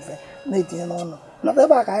anụ n'ife na-etinye n'ọnụ nata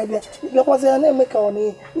ebe a ka anyị bịakwazị ya na-eme ka ọ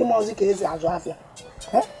n'ime ọzọ ka esi azụ afịa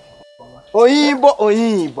Oyinbo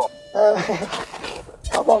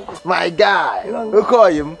my guy oke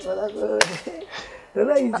oyi m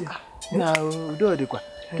na udo dịkwa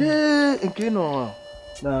nke nọ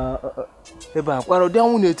na ebe a kwara ụdị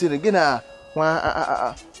anwụ na-etiri gị na nwa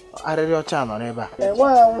arịrị ọcha nọ n'ebe a nwa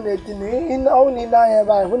anwụ na-etiri ọnwụ niile anya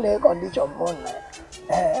ebe a hụ na kọndishọn mụ na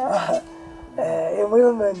enweghị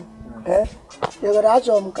omen egoro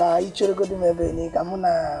achọrọ m ka ị cheregodo m ebe ni ka mụ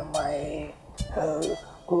na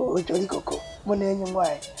okorikoko mụ na enyi m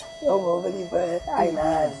nwaanyị ọ bụ obere ife anyị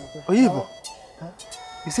na-ahazi Oyinbo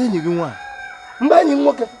isi enyi gị nwaanyị mba enyi m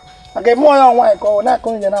nwoke maka ime ọya nwaanyị ka ọ na-akụ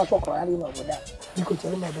nje na-asọkọrarị n'obodo a biko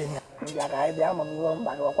chere m ebe ya bịa ka anyị bịa ama m ihe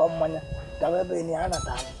mba gị ọkwa mmanya gawa ebe ni ha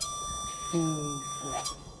nata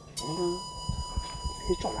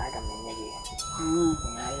ị chọrọ aga m enye gị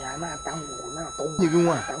ya na-ata ngwugwu na-atọ ngwugwu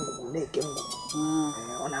na-eke ngwugwu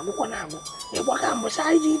ọ na-agwụkwa na-agwụ ịgbaga mbọsa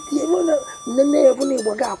anyị ji tie nne ebu na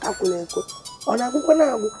ịgbaga akakwụla ekwe ọ na-agwụkwa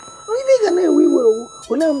na-agwụ ibe ị ga na-ewe iwe owu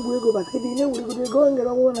onye mgbu ego bata ebe ị na-eweregodo ego o nyere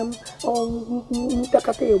ọnwụ na m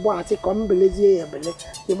ntakata ịgba asị ka m belezie ya ebele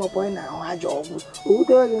ịmapụ onye na ahụ ajọ ọgwụ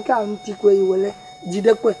owutere gị nke ahụ ntikwe iwele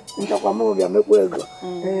jidekwe nchekwa m bịa mekwa ego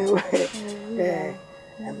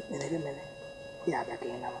ya abịa ka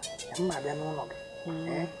ị nama mma bịa n'ụlọ gị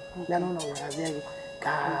bịa n'ụlọ gị hazie gị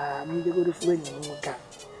ka m jegoro furu enyi m nwoke a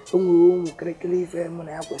o nwere ụmụ kịrịkịrị ife mụ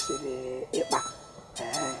na ya kwesịrị ịkpa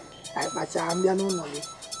anyị kpachaa mbịa n'ụlọ gị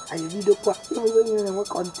anyị bidokwa enwe nwe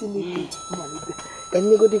kọntiniti mmalite ka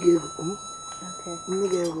nyegodi gị ego nne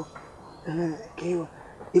gị ego ka ịwa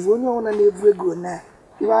ife onye ọbụla na-ebu ego na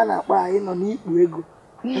ife a na-akpọ anyị nọ n'ikpu ego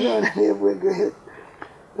onye ọbụla na-ebu ego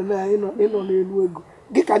ịnọ n'elu ego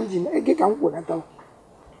gị ka m kwụnata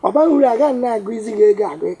ọ baghị uru agaghị na-agụ izi gị ego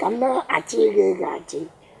agụ ka m na-achị gị ego achị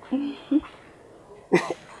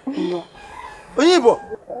onye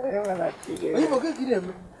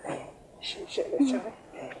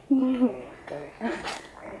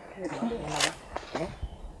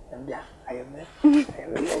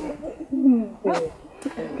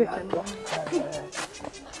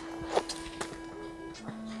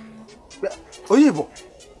Igbo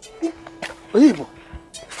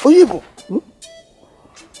onye Igbo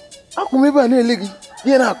akwụ m ebe a na-ele gị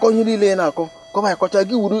ihe na-akọ ihe niile na-akọ kọba ya kọcha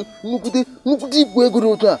gị were nnukwute ikwu ego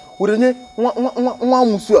n'otu a were nye nwa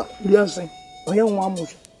amụsụ a onye nwa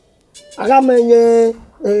amụsụ aga m enye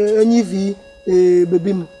ivi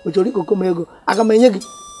bebi m o chọrọ ikoko m ego aga m enye gị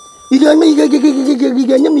ị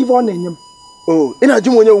ga-enye m ife ọ na-enye m ị na-ajụ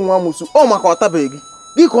m onye nwa amụsụ ọ maka ọ tabeghị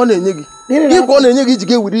gị ka ọ na-enye gị ka ọ na-enye gị iji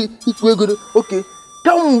ga-ewere ikwu ego oke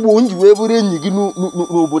kamgbe m ji wee bụrụ enyi gị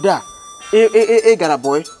n'obodo a ị gara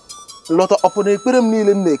bọị lọta ọpụ na ekpere m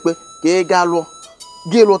niile m na-ekpe ka ị gaa lụọ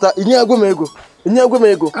gị lụta inye agwa m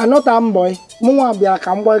ego anọta mbọ mụ nwa bịara ka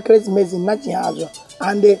m gbaa ekeresimesi nnachi ha azụ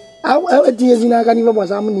and etinyezi n'aka n'ife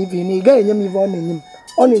gbasara m na ife na ị gaghị enye m ife ọ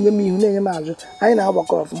na-enye m ihu na-enye m azụ anyị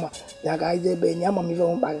na-agbakọ ọfụma ya ka anyị jee ebe enyi ama m ife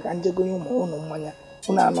mkpa ka njegonye ụnụ mmanya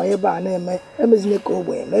ụnụ anọ ebe a na-eme emezina ka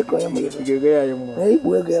ogbenye mee ka onye ma ife ikpu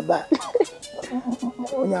ego ebe a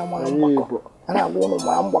onye amara mgbakọ a na-agwa ụnụ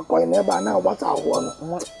ma mgbakọ ya na ebe a na-agbata agwa ọnụ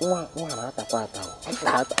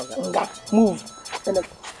nga move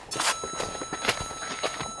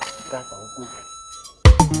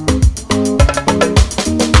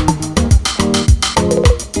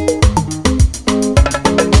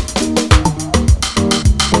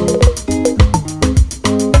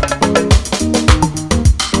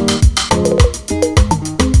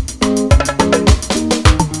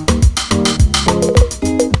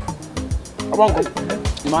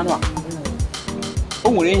o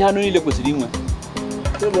nwere ihe anụ niile kwesịrị inwe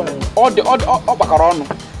ọ gbakọrọ ọnụ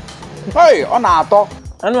ọ na-atọ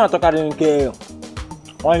anụ atọkarị nke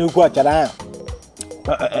onye ukwu achara anya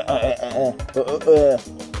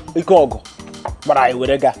ike ọgụ gbara anyị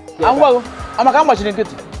were gaa amaka mgbachiri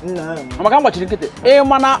nkịtị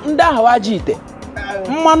mana ndị ahụ ajọ ite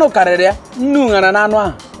mmanụ karịrị ya nnu ṅara n'anụ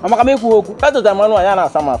ahụ amaka m ekwughị okwu etụtara mmanụ anyị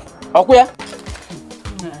na-asa m afọ ọkwụ ya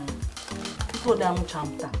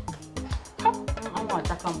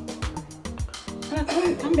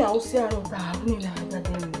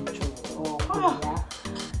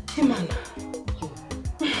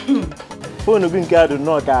foonu gị nke a dị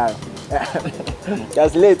nnọọ ka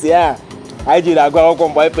sleti ya anyị jiri agụ akwụkwọ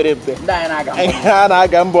mgbe anyị pere mpe a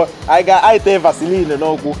na-aga mbọ anyị tee vaseline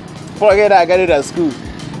n'ụkwụ fọrọ gị na-agarị na skuul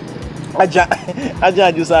aja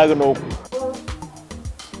ajụsa agụ n'ụkwụ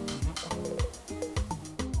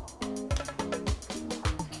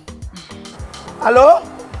alo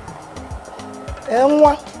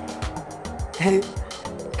nwa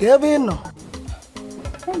ka ebe ị nọ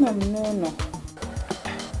anọ m n'ụlọ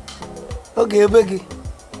oge ebe gị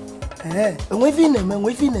enwe ife ị na-eme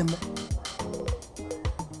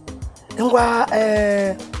ngwa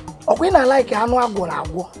ọkwa ị na-alaiki anụ agwọrọ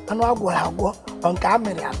agwọ nke a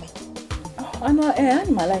mịrị amị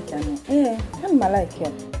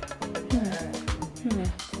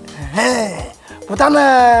pụta na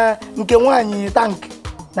nke nwaanyị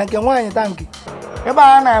tankị ebe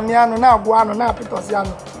a na-amị anụ na-agwọ anụ na-apịtọsị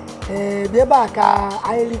anụ bịa ebe a ka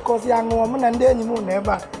anyị rikọsị anụ mụ na ndị enyi m nọ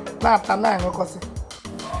ebe a na-ata na-aṅụkọsị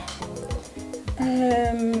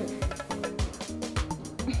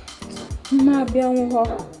mma bịa nwụọ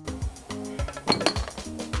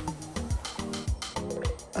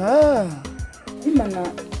ịmana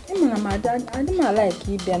m adị m alaiki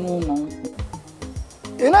ịbịa n'ụlọ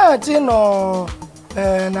ị na-achị nọ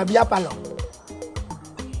na bịa palọ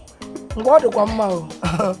mgbe ọ dịkwa mma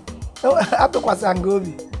atụkwasịra gị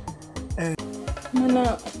obi mana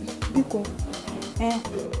biko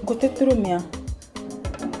gotetụrụ m ya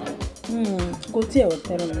gote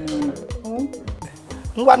wetara m n'ụlọ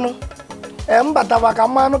ngwanụ mbatawa ka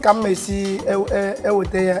mmanụ ka m esi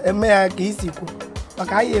eweta ya eme ya ka isi kwu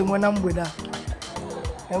maka anyị enwe na mgbede a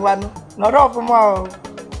ngwanụ nọrọ ọfụma o.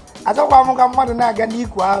 Achọkwa m ka mmadụ na-aga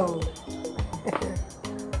n'ikwu ahụ.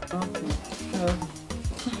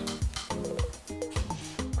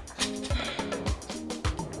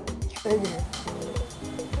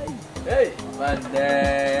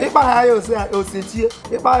 Ịkpa ha ya osechie,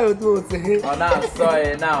 ịkpa ya otu osehe. Ọ na-asọ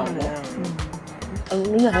ya na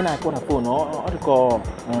onye anyị na-akpọ na fon ọ dịka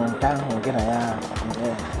nke ahụ gị na ya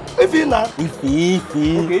Ifi na ifi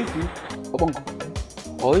ọkpọnkụ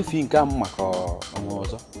ọ ifi nke a maka ọnwa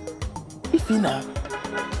ọzọ ifi na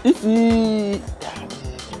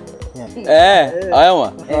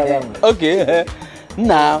ọyanwa oke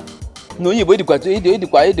nna na onye Igbo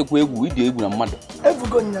ịdịkwa egwu ịdị egwu na mmadụ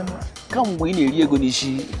efugo nyama kamgbe ị na-eri ego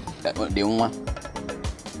n'isi dị nwa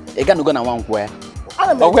ị ganugo na nwa nkwụ ya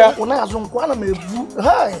ana m ebu na-azụ nkwụ ana m ebu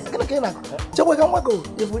gịnị ka ị na-akọ chekwa ka nwago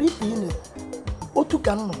efuru ife ine otu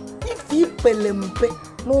ka nnụ ife ipele mpe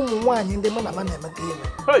na ụmụ nwaanyị ndị mụ na ma na-emekọ ihe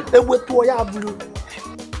egwetuo ya bụrụ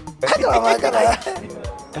agara ya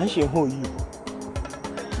ka m si hụ oyi Igbo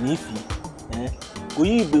na ifi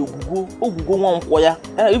onye Igbo ogwugo nwa nkwọ ya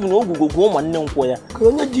ibu na ogwugo gwuo ụmụnne nkwọ ya ka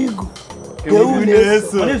onye ji igu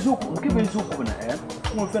eziokwu nke bụ eziokwu bụ na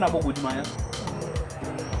nwa ofe na-agbagwoju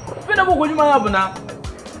anya bụ na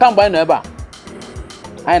kamgbe anyị nọ ebe a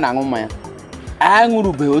anyị na-aṅụ mmanya anyị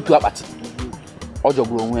ṅụrụbeghị otu akpati ọ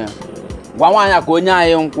jọgburu onwe ya gwa nwaanyị ka onye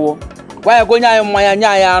anyị nkwụ gwa ya ka onye anyị mmanya nye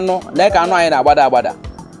anyị anụ lee ka anụ anyị na-agbada agbada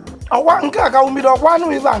ọkwa nke a ka mmiri ọkwa anụ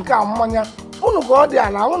ibe nke a mmanya unu ka ọ dị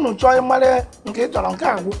ala unu chọọ ịmara nke ị chọrọ nke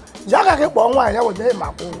agwụ ji aka gị kpọọ nwaanyị ya weta ma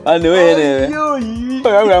kwụ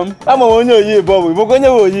ama m onye oyi Igbo bụ Igbo onye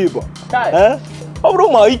nwe oyi Igbo ọ bụrụ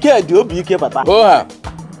ma ike dị obi ike bata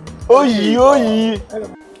oyi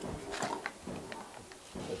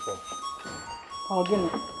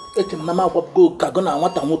eche m na m agwabugo ka gụ na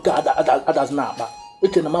nwata nwoke adazi na-akpa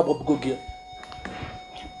eche na m agwabugo gị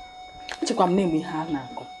echekwa m na-eme ihe a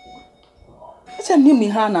na-akọ eche m na-eme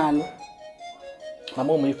ihe a na-alụ na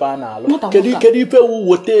m ife a na-alụ kedu ife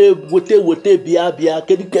wote bịa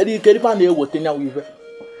kedu ife a na-ewote nyanwụ ife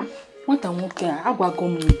nwata nwoke a agwago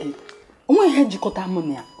m gị onwe ihe jikọta m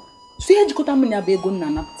na ya so ihe jikọta m na ya bụ ego nna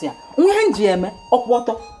anapụta ya onwe ihe nji eme ọkwụ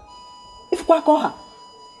ọtọ ifukwa ka ọha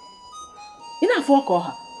ị na-afụ ọka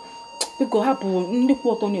ọha biko hapụ ndị kwụ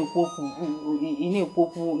ọtọ na-ekwu okwu ị na-ekwu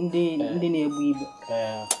okwu ndị na-egbu igbe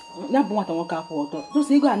ya bụ nwata nwoke akwụ ọtọ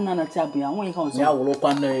dosa ego a nna anata bụ ya nwe ihe ọzọ ya wụrụkwa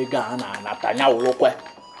na ego a na-anata ya wụrụkwa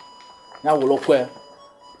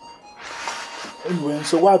enwere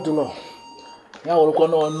nsogbu adụlọ ya wụrụkwa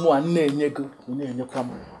na ọnụ a na-enye ego na-enyekwa m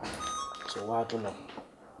nsogbu adụlọ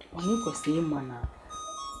onye kwesịrị ịma na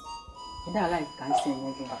ịdị ala ka m si enye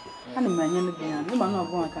gị ana m enye gị ya n'ụma na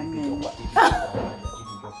ọbụla ka m na-enye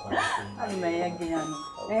ana m enye gị ya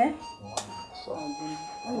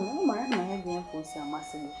ụmụ ya na-enye gị ya ka o si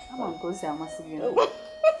amasị gị ama m ka o si amasị gị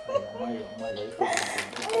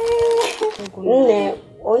nne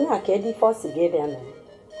onye a ka edi fọsi gị bịa na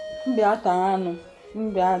mbịa tara anụ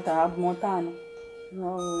mbịa tara abụmọta anụ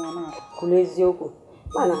kwuru eziokwu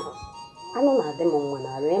mana anụ na-adị m mma na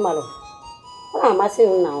arụ ịmarụ ọ na-amasị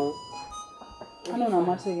m na anụ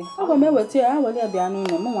na-amasị gị aga m eweta ya were ya bịa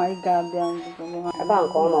n'ụlọ m nwa anyị ga-abịa ebe a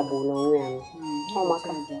nke ọ magburu onwe ya ọ maka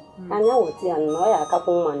anya weta ya na ọ ya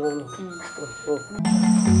akapụ mma n'ụlọ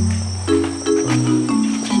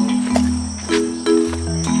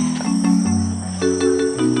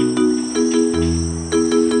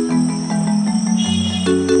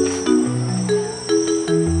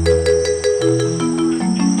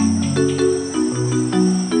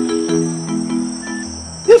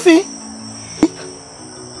ifi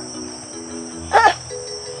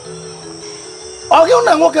ọ gị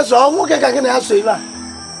na nwoke so nwoke ka gị na-aso ibe a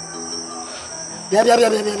bịa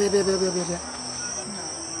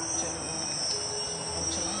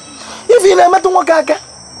ifi na-emetụ nwoke aka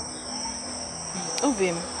obi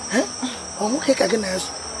m ọ nwoke ka gị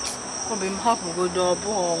na-aso obi m hapụgodo ọ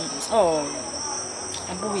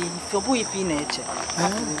bụghị ife ị na-eche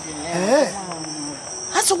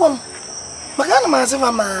asịkwa m maka ana m asịfa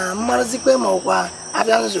ma mmarazikpe ma ọkwa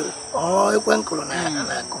abịa nzuru ekwe nkụrụ na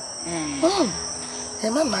akụ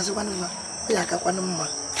ma masịkwa nfa ọ ya akakwanụ mma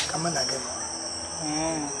ka mụ na gị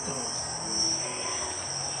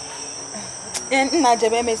nna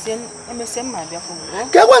jebe emesie mma bịa fụ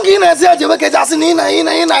ka ekwe nke ị na-esi ya jebe kejasị na ị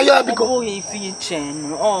na-ayọ biko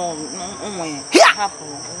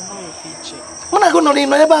mụ na gị nọrọ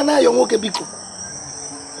ịnọ ebe a na-ayọ nwoke biko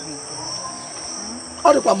ọ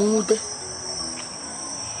dịkwa m nwute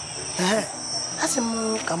asị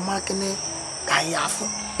m ka mma kene ka anyị afụ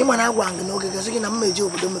ịma na agwa gị n'oge gasị gị na mma eji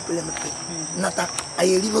obodo mepere emepe nata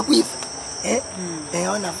anyị eribekwa ife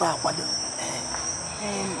ọ na-afọ akwado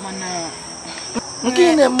mana nke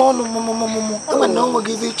na-eme ọnụ mụmụmụmụ ama na ọnwe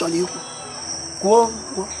gị ife ị chọrọ ikwu kwuo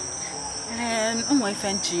ụmụ ife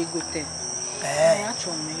nche igote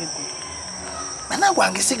achọrọ m ego mana agwa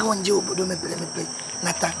gị sị gị nje obodo mepere emepe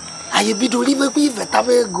nata anyị bidoro ibekwa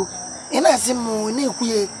ivetaba ego ị na-asị m na-ekwu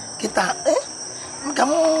ya kịta ka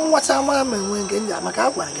m nwacha mara ma enwe nke nja maka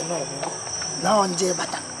agwa gị na ọgwụgwọ na nje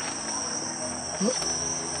bata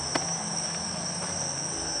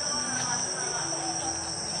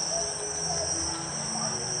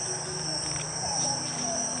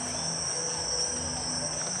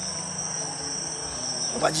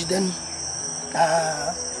Wajiden ka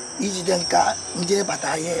ijiden ka nje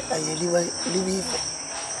bata ye liwe ife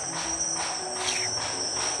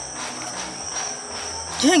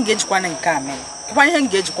ihe m ga-ejikwa na nke a mere kwa ihe m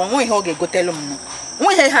ga-ejikwa nwe ihe ọ ga-egotelu m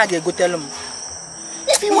nwe ihe ha ga-egotelu m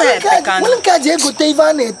nwere nke a ji egote ife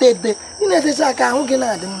a na-ete ete ị na-etecha aka ahụ gị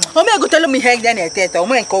na-adị mma o mee egotelu m ihe ndị na-ete ete o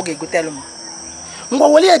nwere nke ọ ga-egotelu m ngwa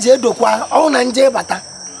weli eji edokwa ọnwụ na nje bata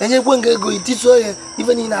enyekwe nga ego itisuo ya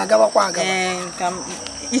ife niile agabakwa agaba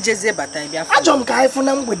ijezie bata bịa achọrọ m ka anyị fụ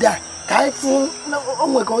na mgbede a ka anyị fụ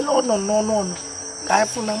onwe ka ọ nọ n'ọnụ ka anyị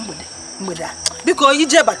fụ na mgbede a biko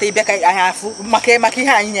ije bata ịbịa ka anyị afụ maka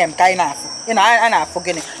ihe anyị nyere m ka anyị na-afụ a na-afụ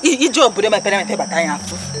gịnị ije obodo mepere emepe bata anyị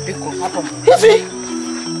afụ biko hapụ m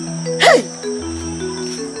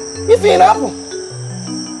ife na-apụ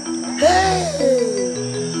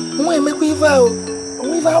nwa emekwa ife ahụ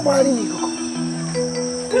onwe ife agbagharị n'ikuku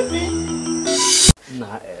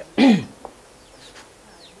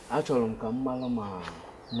achọrọ m ka m malụ ma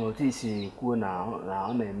otu isi kwuo na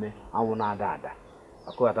ọ na-eme anwụ na-ada ada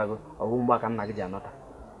akụghatago ọgwụ mgba ka nna gị ji anọta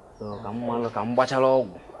ka m malụ ka m gbachara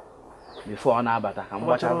ọgwụ bifo ọ na-abata ka m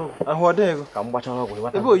gbachara ọgwụ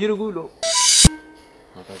ebe oyirigo ụlọ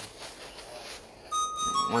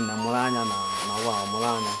nwanne m mụrụ anya na nwa mụrụ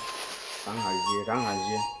anya ka m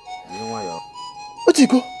hazie ihe nwayọọ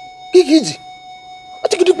otiko gị ka iji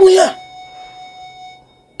otikidipu ihe a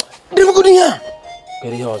dịrịgodo ihe a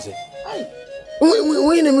kedu ihe ọzọ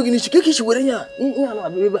onye na-eme gị n'isi ka isi were ihe a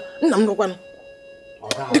na-abịa ebe a nna m nọkwanụ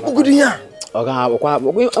dịkpụgodo ihe a ọ ga-abụkwa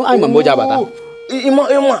anyị ma mgbe o ji abata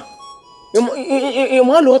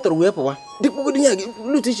ịma alụ ọ tọrọ wee pụwa dịkpụgodo ihe a gị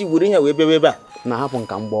lụtụ isi were ihe a wee bịa ebe a na-ahapụ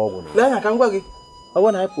nka mgba ọgwụ lee anya ka m gwa gị ọ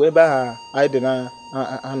bụrụ na anyị pụọ ebe ahụ anyị dị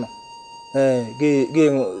na-anọ gị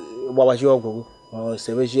gbawaji ọgwụ gị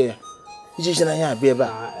sebejie ya iji si na ya abịa ebe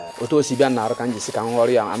a otu o si bịa na arụ ka m jisi ka m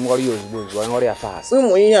ghọrọ ya ozugbo ghọrọ ya fast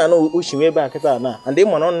ụmụ ihe a na ochi ebe a kịta na ndị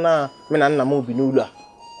mmanụ nna m na nna m bi n'ụlọ a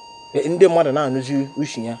ndị mmadụ na-anụzi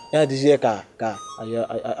uchi ya ya adịzie ka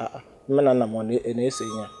mme na nna m na-ese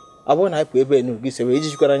ya ọ bụrụ na anyị pụ ebe enu gị sebe iji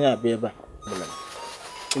jikwara anya abịa ebe a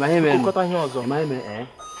kọta ihe ọzọ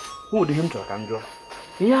ụdị ihe m chọrọ ka m jụọ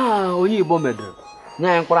ihe a onye Igbo medoro nye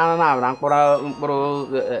anyị mkpụrụ anụ na-abara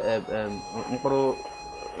mkpụrụ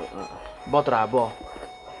bọtụrụ abụọ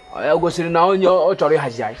o gosiri na onye ọ chọrọ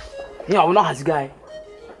ịhazi anyị ihe ọ bụla ọ hazigo anyị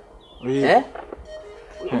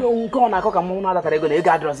nke ọ na-akọ ka mmanwụ na-adatara ego na ego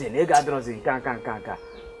adịrọzi nka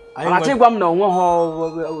ọ na-achọ ịgwa m na onwe ha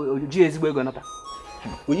ji ezigbo ego nata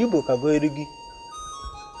onye Igbo ka goere gị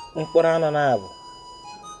mkpụrụ anụ na-abụ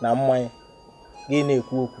na mmanya gị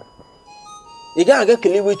na-ekwu okwu ị gaghị aga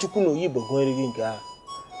kelewe Chukwu na onye Igbo goere gị nke ahụ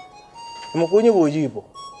maka onye bụ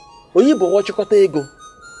onye Igbo wọchịkọta ego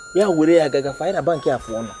ya were ya gagafe anyị na bankị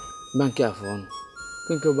afọ ọnụ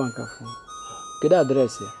kedu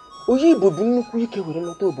adreesị ya onye Igbo bụ nnukwu ike were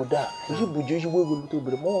lọta obodo a onye Igbo ji ezigbo ego lọta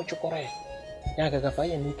obodo ma ọ chịkọrọ ya gagafe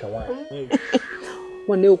anyị n'ike nwaanyị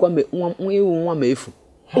nwanne ewu nwa ma efu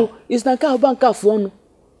isi na nke ahụ bankị afọ ọnụ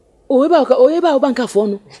onye ebe ahụ bankị afọ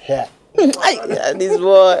ọnụ this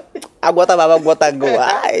boy agwata baba gwata go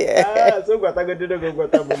so gwata go dede go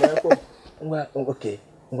gwata bụ na ekwo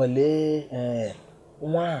ngwa lee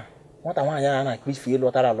nwata nwaanyị a na-akpa ife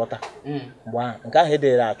lọtara alọta mgbe ahụ nke ahụ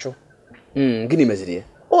edere achụ gịnị meziri ya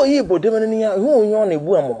onye Igbo debere n'ihe ihe onye ọ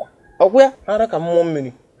na-egbu amụma ọgwụ ya ara ka mmụọ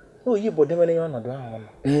mmiri onye Igbo debere ihe ọnọdụ ahụ nọ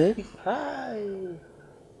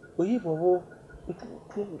onye Igbo bụ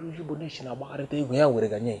Igbo na-echi na agbagharịta ego ya were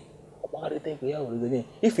ganye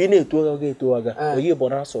ife ị na-eto aga ga-eto aga onye Igbo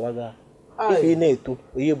na-asụ aga ife ị na-eto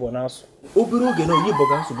onye Igbo na-asụ obere oge na onye Igbo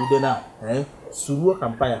ga-asụgide na suruo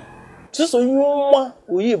kampanya sụsọ ihe nwa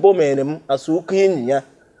onye Igbo mere m asụ oke enyi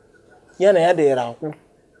ya na ya dịrị akwụ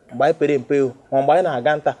mgbe anyị pere mpe ma mgbe anyị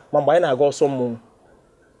na-aga nta ma mgbe anyị na-aga ọsọ mmụọ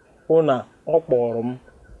hụ na ọ kpọrọ m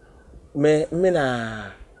mme na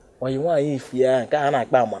onye nwaanyị ife ya nke a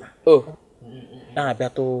na-akpa amara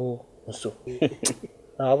na-abịatụ nso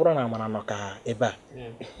ọ bụrụ na amara nọ ka ebe a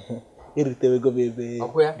eritewego m ebe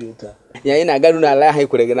dị otu a ya anyị na-agaru n'ala ahụ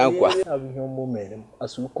ekwere gị na nkwa abụ ihe ọmụ mere m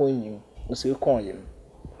asụ oke enyi m nso konye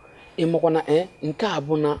ịmakwana nke a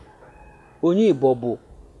bụ na onye Igbo bụ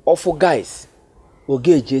ọfụ guys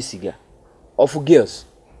oge eji esiga ọfụ girls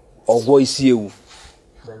ọgwọ isi ewu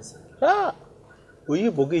onye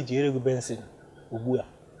Igbo ga-eji ere gị bensin ugbu a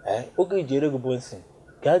oge eji ere gị bensin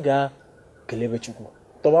ga kelebe Chukwu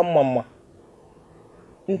tọba mma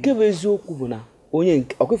nke bụ eziokwu bụ na onye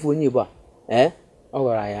ọkwefu onye Igbo a ọ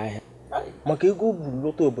gwara ya ahịa maka ego o buru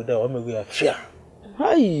lọta obodo a o mego ya fịa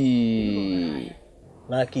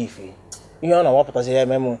n'aka ife ihe ọ na-awapụtazi ya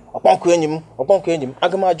eme m ọkpọnkụ enyi m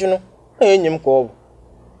aga m ajụnụ enyi m ka ọ bụ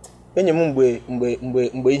enyi m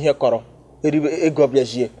mgbe ihe kọrọ eribe ego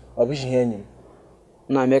bịazie ọ bụghị ihe enyi m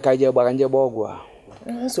na-eme ka je gbara nje gba ọgwụ a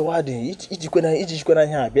nsogbu adịghị ijikwana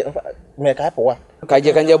ihe abịa mee ka apụwa ka je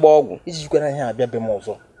ka nje gba ọgwụ ijikwana ihe abịa be m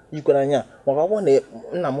ọzọ ijikwana ihe maka ọ bụ na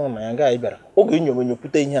nna m na ya gaghị bịara oge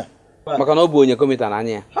nyopụta ihe a maka na ọ bụ onye kọmita na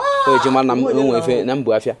anya ya o ji ma na m onwe efe na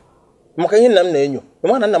mbụ afịa maka ihe nna m na-enyo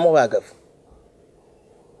ma na nna m wa agafu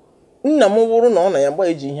nna m bụrụ na ọ na ya gba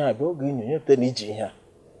iji ihe abịa oge nyopụta na iji ihe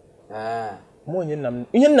a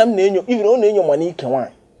ihe nna m na-enyo ivere ọ na-enyo ma n'ike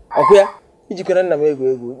nwaanyị ọkụ ya ijikwana nna m ego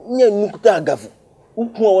nye nnukwute agafu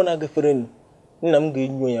ukwu ọwụ na-agafere nna m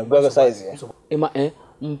ga-enyo ya gwago saizi ya ịma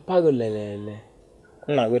mpago lelele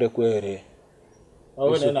nna were kwere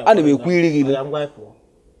ana m ekwu iri gị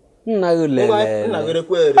nna gị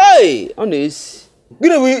lelele ọ na-esi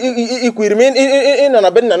gịnị bụ ikwiri m ịnọ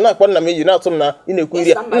na be nna na-akpọ nna m eji na-atụ m na ị na-ekwu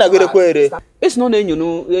iri ya nna gị ekwere esi na ọ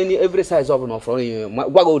na-enyo every size ọ bụla ọfọrọ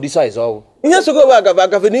gwa gị ụdị size ọ bụ ihe sogo bụ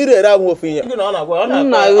agafe na ire ere ahụ ofu ihe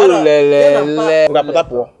nna gị lelele ngwapụta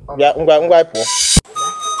pụọ bịa ngwa pụọ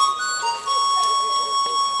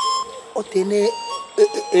o tene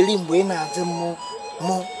eri mgbe ị na-adị m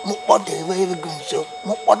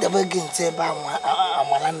kpọdebe gị nso ebe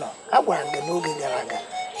amala nọ a gwara gị n'oge gara aga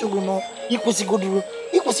chụgụnụ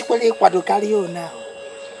ikwesịkwara ịkwado karịa one ahụ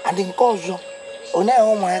adị nke ọzọ one ahụ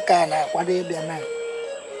ụmụaka a na-akwado ịbịa na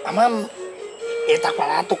ama m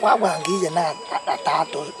ịtakwara atụkwa agwara gị ije na-ata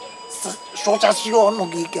atụ sụchasị ọnụ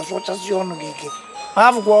gị ike ha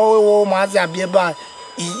bụkwa ọwụwa ụmụazị abịa ebe a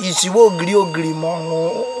isiwe ogiri ma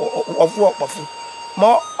ọfụ ọkpọfụ ma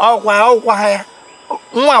ọkwa ha ya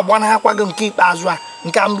nwa agbanahakwa gị nke ikpeazụ a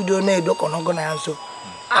nke a mbido na-edo kọnọgọ na ya nso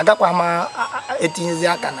agakwa ma etinyezi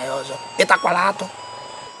aka na ya ọzọ ịtakwara atụ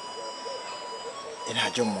ị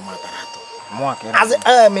na-ajụ mmụma tara atụ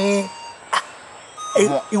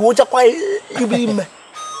iwochakwa ibe ime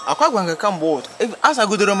akwa gwa nke kamgbe ụtụ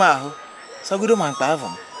asagodoro m ahụ sagodo ma mkpa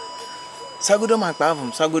avụ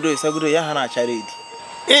m sagodo ya ha na-achara edi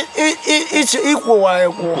ịkwụwa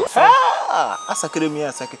ekwu asakere m ya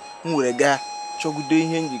asake m were gaa chọgudo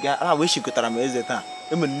ihe njiga a wee chịkọtara m eze taa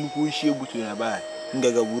emere nnukwu isi egbuturu na be anyị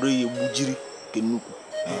ngaga gburu ya egbujiri nke nnukwu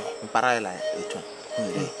mpara ịla etu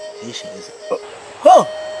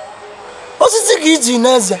osisi ka iji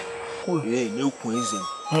n'eze na-ekwu eze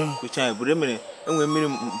kwecha ya bụrụ emere enwe mmiri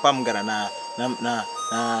mpa m gara na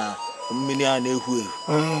mmiri a na-ehu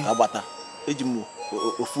ehu ka gbata eji m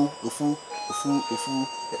ofu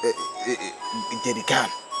jerikan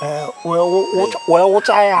wee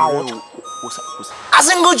wụcha ya awụcha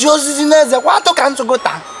asị ngoji osisi n'eze kwa atụ ka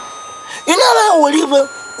ntụgota ị na-ara were ibe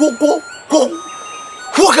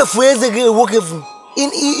kwokefu eze gị ewokefu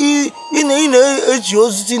ị na-eji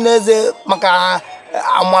osisi n'eze maka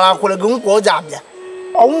amara kwere gị nkwa o ji abịa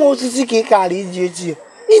ọnwụ osisi ka ị kara iji echi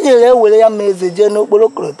ị jere ewere ya ma eze jee n'okporo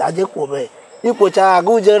korota jee kwobe ikwocha ya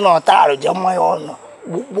agụ jee na ọta arụ jee mmanya ọnụ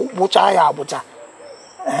gbụcha ya agbụcha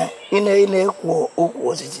ị na-ekwo okwu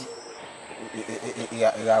osisi ị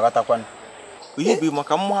ga-aghọtakwana ihe bụ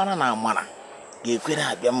maka mmụọ na amara ga-ekwe na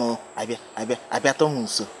abịatọ m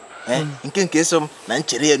nso nke so m na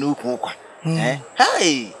nchere ya n'ukwu ụkwa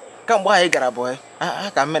kamgbe anyị gara bụ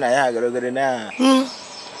ka mme na ya gara ogere na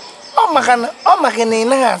ọ maka na ị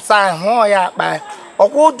naghị asa ahụ ya akpa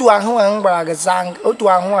ọkwa otu ahụ a m gbara gị saa otu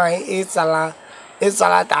ahụ a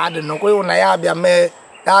ịsara ka adị n'okwe ịhụ na ya abịa mee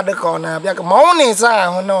ya dị ka ọ na-abịa ka ma ọ na ịsa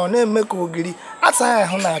ahụ na ọ na-eme ka ogiri asa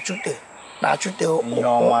ahụ na-achụte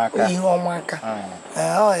ihe ọma aka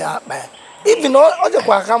ọ ya akpa ya ibi na ọ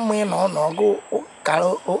dịkwa aka mma ị nọ n'ọgụ kara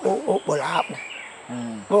okporo akpụ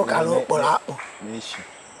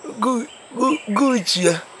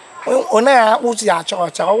gụchie ọ naghị akpụsi acha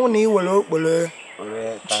ọcha ọ bụrụ na ị were okporo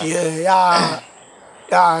chie ya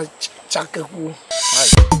chakekwu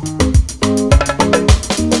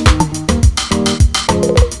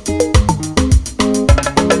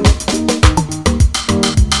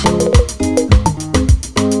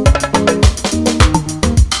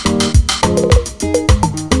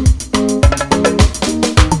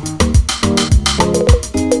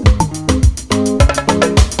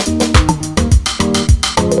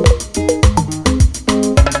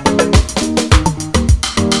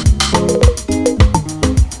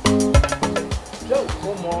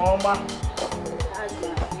ọma.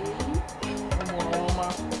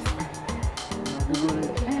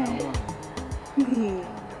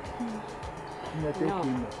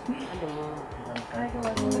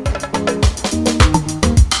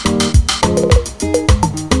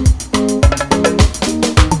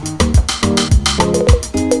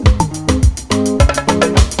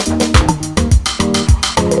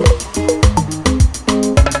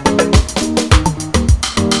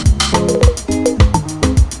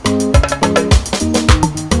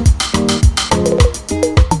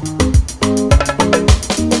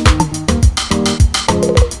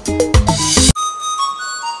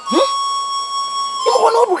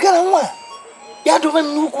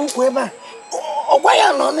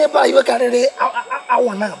 Ebe a iwe karịrị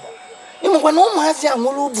awa na abụọ ịmụkwa na ụmụazị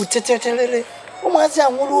anwụrụ ubu teteterere ụmụazị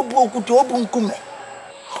anwụrụ ubu okwute obu nkume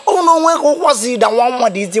ọ na onwe ka ụkwasị ịda nwa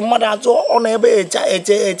mmadụ izi mmadụ atụ ọ na ebe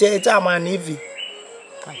eche ama na ivi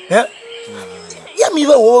ya ma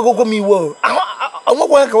iwe wewegokwo m iwe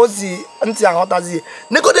onwekwa ka o si ntị aghọtazi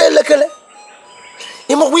negodo elekere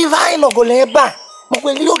ịmakwa ive anyị nọgolo ebe a makwa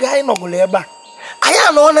eli oge anyị nọgolo ebe a anyị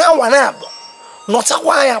anọ na awa na abụọ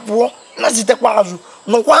nọchakwa anya pụọ nazitekwa azụ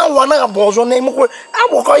nọkwa nwa na abụ ọzọ na-emekwe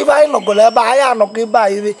agbakọ ibe anyị nọgoro ebe anyị anọkọ ebe a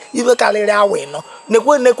ibe karịrị awa ịnọ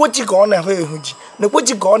nekwechi ka ọ na-ahụ ehu ji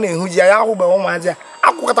nekwechi ka ọ na-ehu ji anyị ahụbeghị ụmụazị a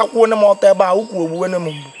akwụkọtakwuo ne m ọtọ ebe a ukwu ogbuwe ne m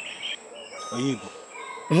mgbu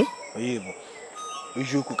onye Igbo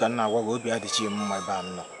eziokwu ka m na-agwa gị obi adịchi m mma ebe a m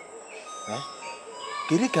nọ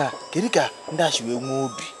kedu ka ndị achị wee nwee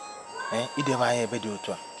obi idebe anya ebe dị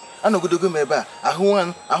otu a anọgodogo m ebe a ahụ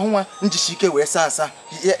nwa njisi ike wee saa asa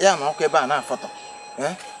ya na ọkụ ebe a na-afọtọ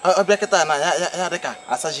ọbịa kịta na ya dịka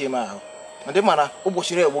asaghị m ahụ ndị mara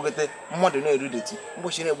ụbọchị na-egbogete mmadụ na-erudeti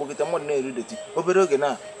obere oge na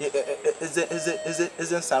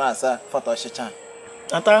eze nsara asa fọtọ ọchịcha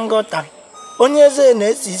ata ngọta onye eze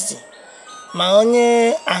na-esi isi ma onye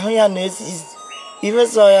ahụ ya na-esi isi ife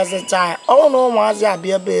sọ ya sịcha ya ọ na ụmụazị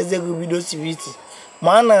abịa ebe eze gị bido siri iti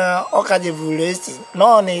ma na ọka jevuru esi na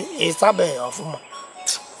ọ na-ịsabeghị ọfụma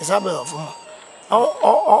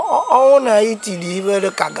ọnwụ na itiri ibere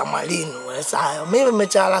ka gamalin wee saa ya ma ebe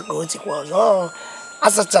mechara ka o tikwa ọzọ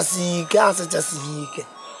asachasịghị ike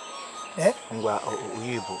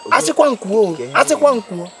asịkwa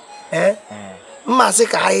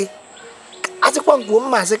nkwuo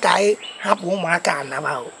mmasị ka anyị hapụ ụmụaka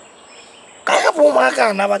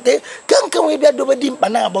anaba ke nke wee bịa dobe dimkpa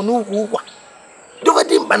na-abọ n'ukwu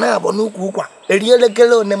ụkwa eri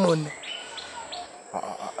elekere one ma one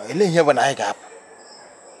ele ihe bụ na anyị ga-apụ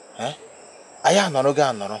anyị anọrọ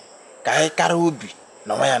ka anyị kara obi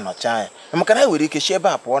na nwa ya nọcha anya maka na anyị nwere ike si ebe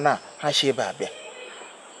a pụọ na ha si ebe a bịa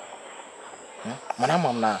mana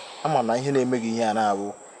ama m na ihe na-eme gị ihe a na-abụ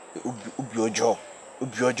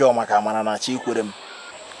obi ọjọọ maka amara na chi ikwere m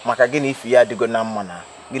maka gị na ife ya adịgo na mma na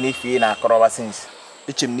gị na ife na-akọrọba sinsi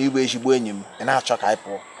eche m na igbe ezigbo enyi m ị na-achọ ka anyị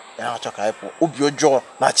pụọ obi ọjọọ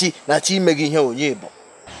na chi ime gị ihe onye bụ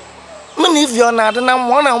mụ na ife ọ na-adị na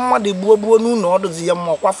mma ọ na mmadụ gbuo n'ụlọ ọdụzi ya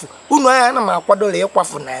mma ọkwafu unu anya ana m akwadola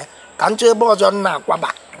ịkwafu na ya ka nchọ ebe ọzọ na-akwaba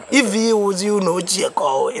ife iwuzi ụlọ ochie ka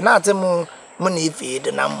ị na-atị mụ na ife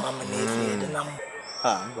dị na mma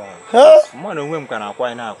mmadụ onwe m ka na-akwa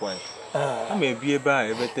anyị a ma ebi ebe a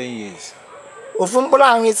ebe 10 years ofu mkpụrụ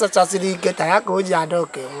ahụ ịsachasịrị ike ta ya ka o ji ada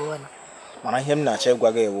oke mana ihe m na-achọ ịgwa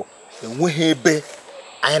gị ewu enweghị ebe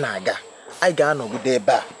anyị na-aga anyị ga-anọgide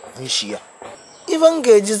ebe a n'isi ya ife m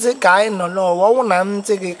ga-ejizi ka anyị nọ n'ụwa ọnwụ na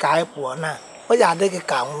ntị gị ka anyị pụọ na o ji adị gị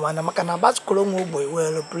ka nwa na maka na baskoro nwa ogbe iwe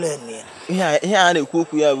eroplen ya ihe a na-ekwu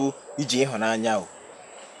okwu ya bụ iji ịhụnanya o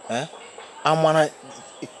amara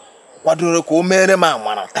kwadoro ka o mere m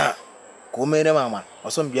amara taa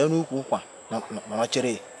ọsọ mbịa n'ukwu ụkwa nọ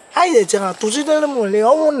chere anyị echere tụzidere m ole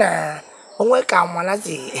ọnwụ na onwe ka amara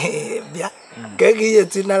si bịa ka ị ga-ihe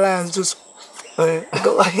etinara ya nzuzo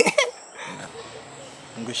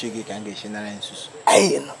ngosi gị ka m ga-esi nara ya nsusu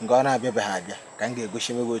nke ọ na-abịabeghị abịa ka m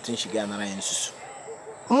ga-egosi mego otu nshi gị anara ya nsusu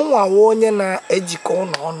mụnwa wụ onye na-ejikọ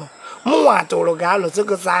ụlọ ọnụ mụnwa tụrụ gị alụsị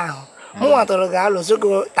gị saa ahụ mụnwa tụrụ gị alụsị gị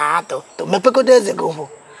taatụ mepekodo eze gị ụfụ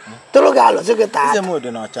tụrụ gị alụsị gị taatụ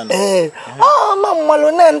ma mmalụ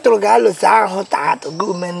na ntụrụ gị alụsị ahụ taatụ gị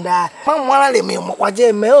ume ndị ahụ ma mmalụ ma ịmakwaje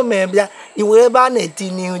eme ome bịa iwere ebe a na-eti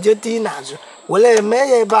n'ihu jee tii n'azụ were eme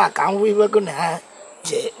ya ebe a ka ngwa ibe gị na ha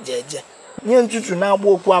jee nye ntụtụ na-agba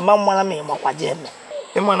okwu ama mmara ma ịmakwaje eme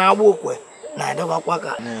ịma na agba okwe na-adọbakwa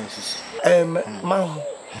ka mahụ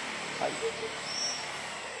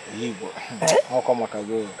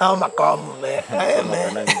maka ọmụme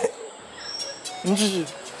ntụtụ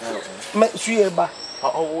su ebe a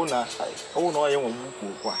ọwụ na onye nwe ukwu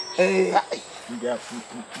kwa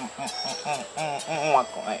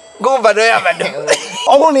go bado ya bado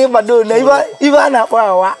ọgwụ na ịbado na ibe a na-akpọ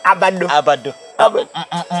awa abado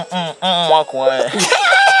nwakọ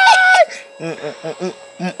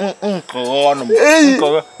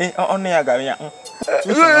ọnụ ya gara ya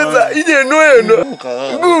ije no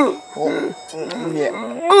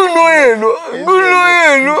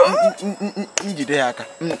njide ya aka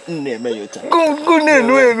na-eme ya otu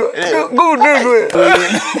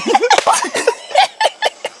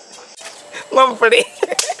Mampre.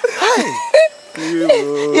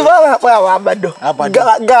 Iba na pa wa abado.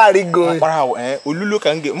 Gari go. Para olulu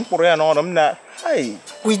ka nge mkpụrụ ya na ọrụ m na ai.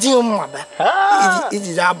 Wiji mma ba.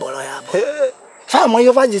 Iji ja bolo ya ba. Fa mo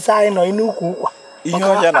yo fa ji sai no inu ku kwa. Ihe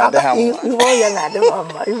ọja na ade ha. Ihe ya na ade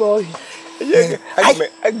mama. Ihe ohi.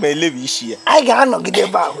 Agba elebi isi ya. Ai ga anọgide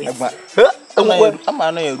ba we. Agba. Ama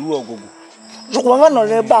anọ ya ruo ọgụgụ. Zukwa nga nọ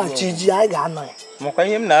n'ebe a chiji ai ga anọ ya. Maka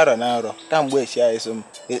ihe m na-arọ na-arọ ka mgbe echi anyị so m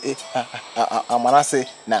amarasị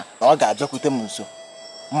na ọ ga-abịakwute m nso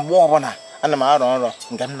mgbe ọbụla ana m arọ nrọ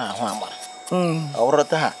nke m na-ahụ amara ọ bụrụ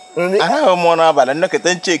taa anaghị m n'abalị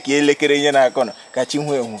nnọkọta ncheki elekere ihe na-akọ nọ ka chi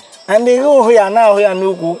hụ ehụ ndị gị hụ ya na-ahụ ya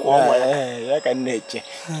n'ukwu ụkwụ ọgba ya ka m na-eche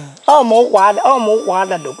ọ ma ụkwụ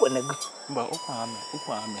adadokwenego mba ụkwụ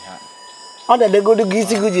amị ha ọ dadegodo gị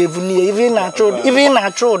isi gị ji ebu n'ihe ife ị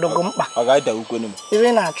na-achụ ụdụgụ mkpa ọ ga-ada ukwenu m ife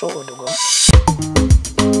ị na-achụ ụdụgụ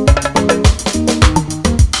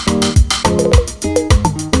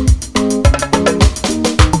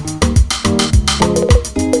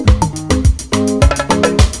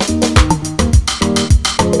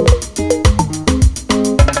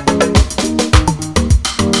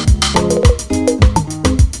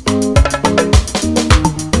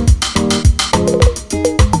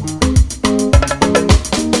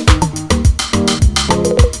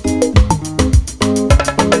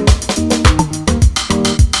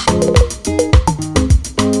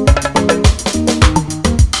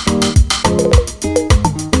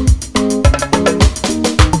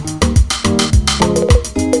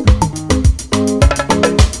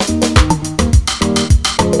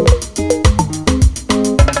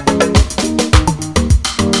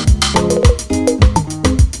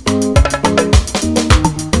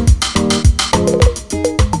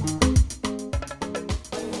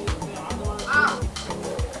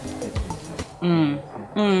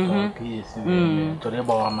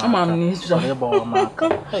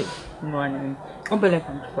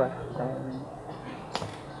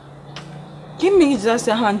Kimi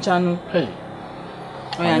izasa hanchanu. Hey.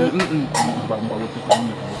 Oya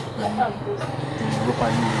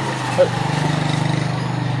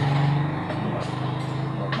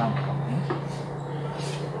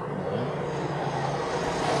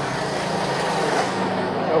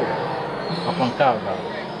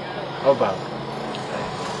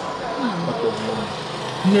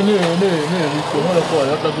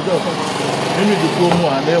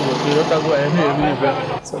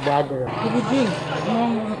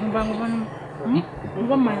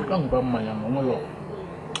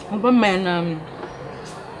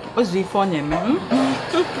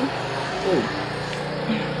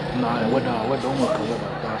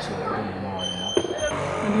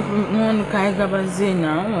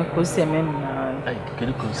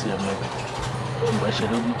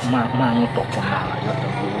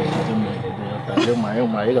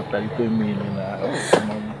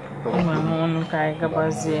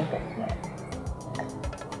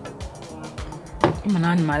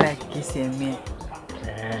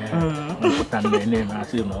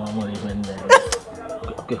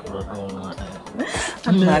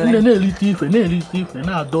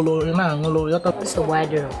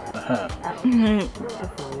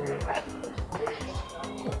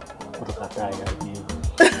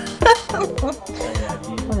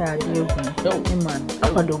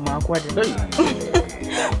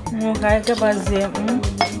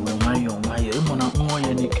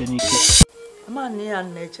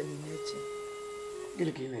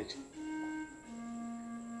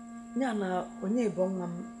Nyana onye Igbo nwa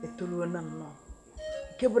m etoruo na nnọọ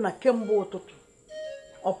nke bụ na kemgbe ụtụtụ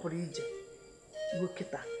ọ pụrụ ije ruo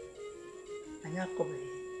kịta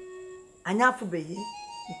anyị afụbeghị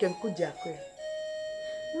nke nkụ ji akụ ya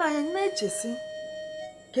na anyị na-echesi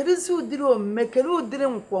kedụzi ụdịrị omume kedu ụdịrị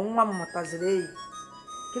nkwọ nwa m mụtaziri eyi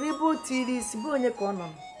kedu ebe o tiri isi bụ onye ka ọ nọ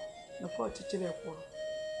n'ofe ọchịchịrị kwụrụ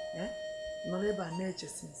nọrọ ebe a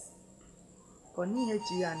na-echesi ọ n'ihe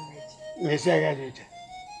chi ya na-eche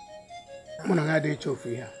mụ na ha dị iche ofu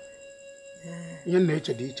ihe ihe m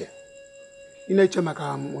na-eche dị iche ị na-eche maka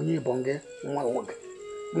onye Igbo gị nwa nwoke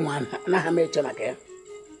nwa anaghị m eche maka ya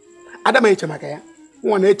ada m eche maka ya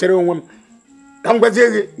nwa na-echere onwe m ka m gwazie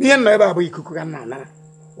gị ihe nọ ebe a bụ ikuku ka m na-anara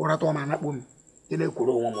ụra tụọ ma anakpo m dị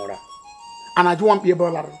na-ekwuru onwe m ụra a na-ajụ nwamkpi ebe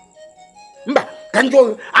ọ larụrụ mba ka njụ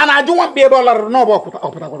oge a na-ajụ nwamkpi ebe ọ larụrụ na ọbụ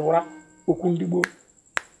ọpụtakwara ụra okwu ndị gboo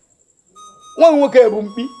nwa nwoke bụ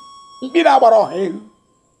mkpi na-agbara ọha ehu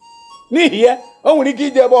n'ihi ya o nwere ike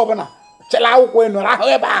ije ebe ọbụla chela akwụkwọ enu ahụ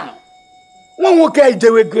ebe ahụ nwa nwoke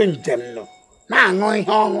ejewego njem nọ na-aṅụ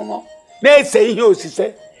ihe ọṅụṅụ na-ese ihe osise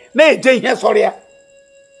na-eje ihe sọrọ ya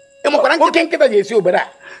ịmakwara nwoke nkịta ga-esi obodo a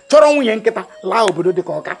chọrọ nwunye nkịta laa obodo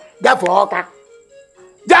dịka Ọka gafee Ọka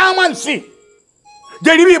jee amansi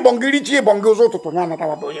jeribe ịbọngị richi ịbọngị ụzọ ụtụtụ ya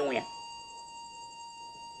anatawaba onye nwe ya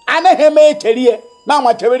anaghị eme echeri ya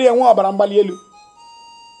na-amachebere ya nwe ọbara mgbali elu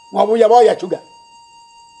ma ọ bụ ya bụ ọya shuga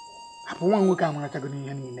hapụ nwa nwoke a marachago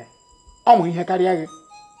n'ihe niile ọ mụ ihe karịa gị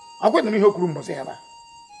ọ kwenụrụ ihe o kwuru mbọsị ebe a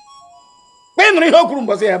kwenụrụ ihe o kwuru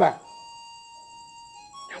mbọsị ebe a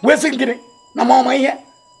wee sị gịnị na ma ọma ihe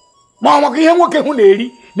ma ọ maka ihe nwoke hụ na-eri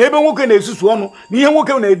na ebe nwoke na-esusu ọnụ na ihe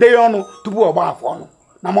nwoke na-ede ya ọnụ tupu ọ gbara afọ ọnụ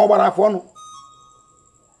na ma ọ gbara afọ ọnụ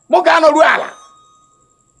nwoke anọruo ala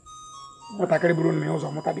nwatakịrị bụrụ nna ya ụzọ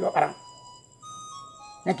mụta dị ọkpara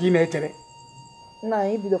ya ka ị na-echere nna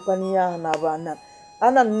anyị bidokwa n'ihe ahụ na-abụ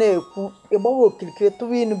ana m na-ekwu ịgbawa okirikiri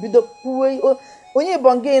tụwa inu bido kwuwe onye Ịbọ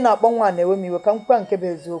gị na-akpọ nwa na-ewe m iwe ka m kwa nke bụ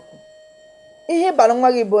eziokwu ihe ịbara nwa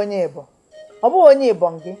gị bụ onye Ịbọ ọ bụghị onye Ịbọ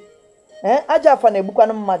gị aja afa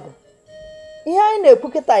na-egbukwanụ mmadụ ihe anyị na-ekwu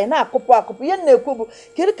kịta anyị na-akụpụ akụpụ ihe na-ekwu bụ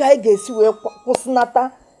kedu ka anyị ga-esi wee kwụsịnata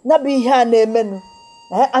ya bụ ihe a na-emenụ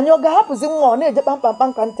anyị ọ ga-ahapụzi nwa ọ na-eje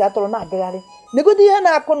kpamkpamkpam ka ntị atụrụ na-agagharị negodo ihe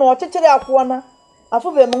na-akụ na ọchịchịrị akwụọna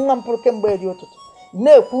afụbeghị m nwa m pụrụ kemgbe eri ụtụtụ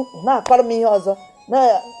na-ekwu na-akọrọ m ihe ọzọ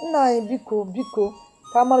nna anyị biko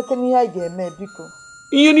ka amarịta n'ihe anyị ga-eme biko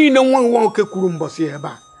ihe niile nwa nwoke kwuru mbọsị ebe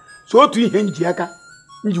a so otu ihe nji aka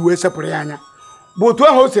nji wee sepụrụ ya anya bụ otu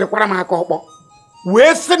ahụ o siri kwara m aka ọkpọ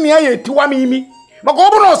wee sị na ya etiwa m imi maka ọ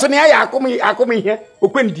bụrụ na ọ sị na ya akụ m ihe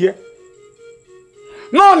okwendie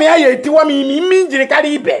nọọ na ya etiwa m imi njiri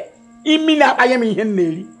karịa ibe imi na-akpanye m ihe m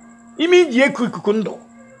na-eri imi ji eku ikuku ndụ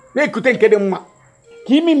na-ekute nke dị mma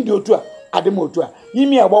ka imi m dị otu a adị m otu a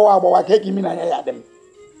imi agbawa ka imi na anya ya adị m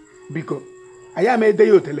biko anyị ama ede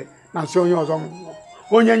ya otele na nsị onye ọzọ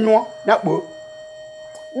onye nyụọ ya kpoo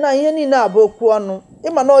na ihe niile abụ okwu ọnụ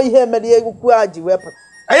ịma na ihe mere okwu a ji wepụta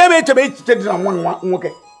anyị ama echebe echiche dị na nwa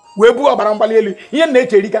nwoke wee buo ọbara mgbali elu ihe m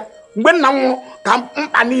na-eche erika mgbe nna m nwụrụ ka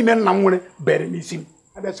mkpa niile nna m nwere bere n'isi m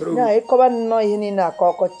ya ịkọba nnọọ ihe niile aka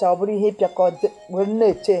ọkọcha ọ bụrụ ihe ịpịa ka ọ were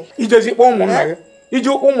na-eche ijezi kpọọ ụmụnna gị iji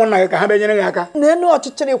ụmụnna gị ka ha bịanyere gị aka n'elu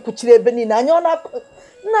ọchịchịrị kwuchiri ebe niile anyị ọ na-akọ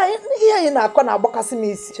nna ihe anyị na-akọ na-agbakasị m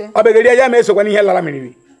isi ọ begara ya ma esokwa n'ihe lara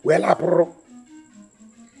mmiri wee lapụrụ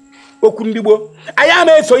okwu ndị gboo anyị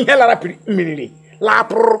ama eso ihe lara mmiri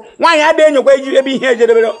lapụrụ nwaanyị adịghị enyekwa ejiri ebe ihe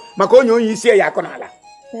ejedebere maka onye isi ya akọ n'ala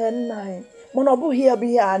nna anyị mana ọ bụghị ya bụ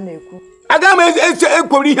ihe a na-ekwu aga m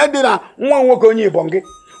ekwere ihe dị na nwa nwoke onye Ịbọ gị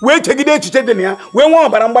wee chegide echiche dị na ya wee nwee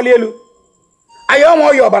ọbara mgbali elu anyị ọnwa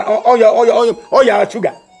ọya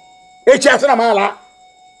shuga echi asị na m ala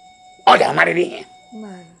ọ ga-amarịrị ihe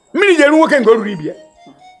mmiri ji eru nwoke nke o ruru ibi ya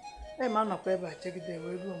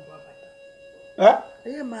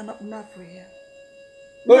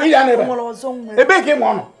ebe ka ịma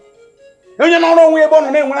ọnụ onye n'ọrụ onwe ebe ọ nọ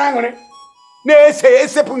na-enwere aṅụrị na-ese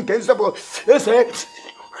esepụ nke nsepụ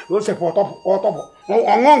osepụ ọtọpụ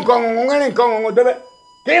ọṅụ nke ọṅụṅụ nwere nke ọṅụṅụ debe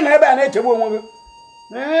ka ị na ebe a na-echegbu onwe gị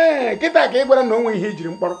kịta ka ị gwara na onwe ihe ijiri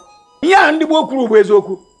mkpọrọ ihe ahụ ndị gboo kwuru bụ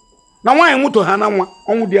eziokwu na nwaanyị nwụtọ ha na nwa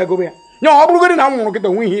ọnwụ dị agụba ya nye ọ bụrụgodị na m nwụrụ kịta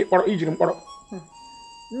onwe ihe ijiri mkpọrọ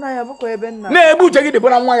na-ebu uche gị dịbụ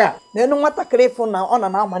na nwa ya n'elu nwatakịrị ịfụ na ọ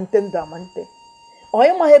na-amalite ndụ amalite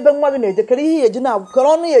onye maghị ebe nwa gị na-ejekere ihe eji na-agwụkere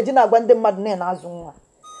ọnụ ya eji na-agwa ndị mmadụ na-azụ nwa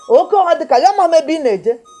oke ọha dị ka gị ama m ebe ị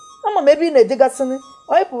na-eje ama m ebe ị na-eje gasịrị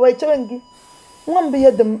onye pụwa echere gị nwa mbụ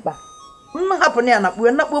ihe dị mkpa mma hapụ na ya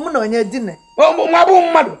nakpuo mụ na onye dine abụ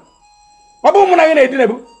mmadụ ọ bụ mụ na gị na-edine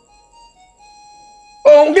bụ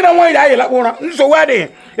gị na nwaanyị anyị lakpụ ụra nsogbu adịghị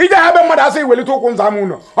ije ha ebe mmadụ asị welite ụkwụ nza ama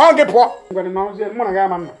ụlọ ọ gị pụọ mụ na gị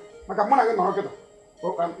ama nna maka mụ na gị nọrọ kịta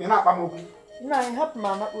ị na-akpa m okwu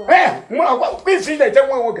isi na-eche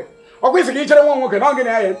nwa nwoke ọkwa isi ka ị chere nwa nwoke na ọ gị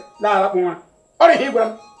na ya na-alakpụ nwa ọrịa ihe gwara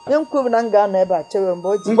m nye m kwubu na m ga-anọ ebe a chewe mgbe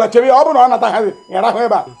o ji ngwa chebe ya ọ bụrụ na ọ nata ha ya rahụ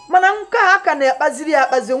ebe a mana nke a ka na-akpaziri ya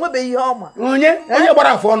akpazi onwebeghị ihe ọma onye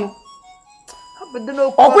gbara afọ ọnụ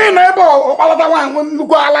ọkwa ị nọ ebe ọkpalata nwa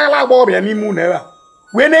nnukwu alagala agbọghọbịa n'ime ụlọ ebe a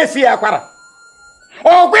wee na-esi ya akwara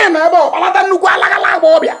ọkwa ị nọ ebe ọkpalata nnukwu alagala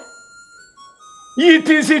agbọghọbịa yi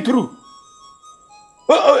isi tru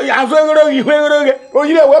azụ eghere oghe ihu eghere oghe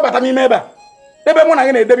oyiri wee bata n'ime ebe a ebe mụ na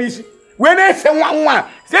gị na-edebe isi wee na-ese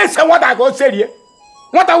ese nwata ka o serie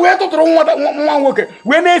nwata wee tụtụrụ nwa nwoke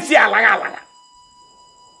wee na-esi alaga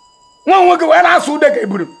nwa nwoke wee na-asụ ude ka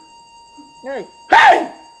eburu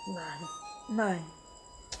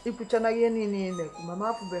ikwuchana ihe niile na-ekwu mama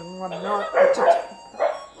afụbeghị nwa m n'ọchịchị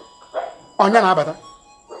onye na-abata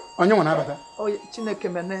onye nwe na-abata Chineke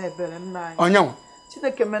mena ebere nna anyị onye nwe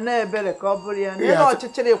Chineke mena ebere ka ọ bụrụ ya na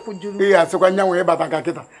ọchịchịrị ekwujuru ihe asịkwa nya nwe ịbata ka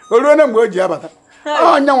kịta o ruo na mgbe o ji abata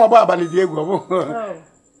onye nwe bụ abalị dị egwu ọ bụ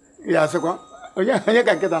ihe asịkwa onye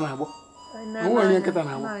ka nkịta na-agbọ onwe onye nkịta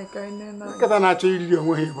na-agbọ nkịta na-achọ iriri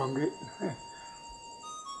onwe ha ịbọ ngị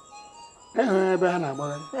ebe ha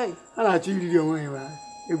na-agbagharị ha na-achọ iriri onwe ha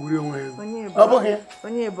egwuri onwe ha egwu ọ bụghị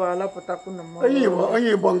onye Igbo alapụtakwu na onye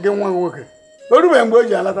Igbo nke nwa nwoke o rubeghị mgbe o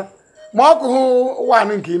ji alata ma ọ kụhụ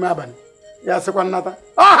nwaanụ nke ime abalị ya sịkwa nnata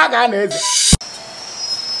ọ ha ga na eze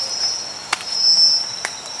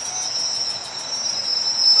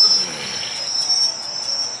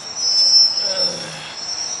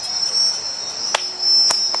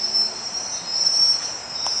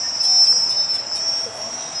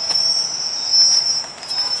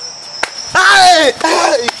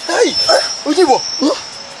Ujibo.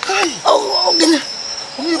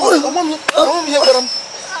 Ujibo, mami hebaram.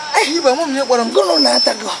 Iba mami hebaram. Gono na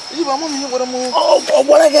atago. Iba mami hebaram.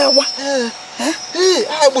 Obora ga agwa.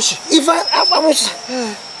 Bushi. Iva abushi.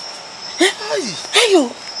 Ayo.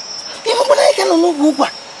 Ibo bona ka no nugu kwa.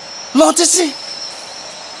 No tisi.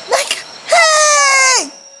 Like. Hey!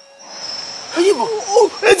 Ujibo.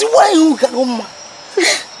 Eti why you ka gomma.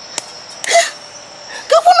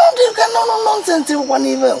 No nonsense one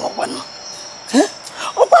even one.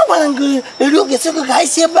 Opa ngo eri oge se ko kai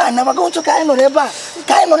se ba na ba ko to kai no reba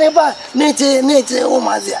nete o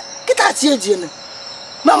mazia kita ti eje ne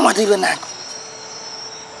ma mo de na ko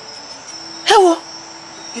hewo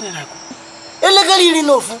kini na ko elegali ri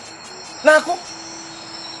no fu na ko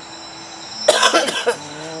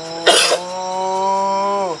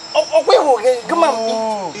okwe ho ge gma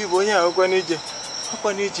Ibo nya okwa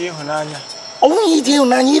nije ihunanya ọwụ ije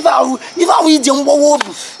ịhụnanya ife ahụ ije mgbawa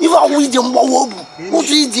obu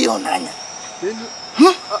ụzọ ije ịhụnanya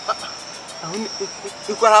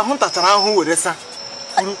ikwara ahụ ntachara ahụ were sa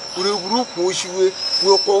gburugburu ukwu oshiwe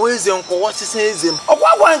wee kwọwa eze nkwọwa ọchịsa eze m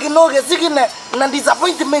ọkwa gwa gị n'oge si gị na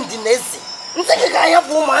disappointment na-esi ntị gị ka anya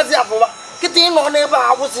bụ ụmụazị abụba kịta ịnọ n'ebe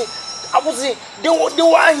a agbụsị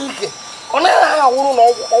dịwa anyị ike ọ naghị ha awụrụ na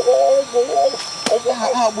ọgwụ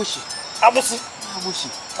abụsị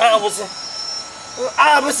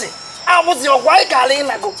ọgwa anyị gara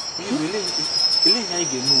ịnago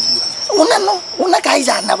ụna ka anyị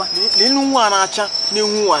ji anaba lenu nwa na-acha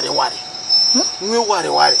na-enwu warịwarị nwe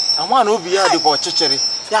warịwarị ama na obi ya dị ka ọchịchịrị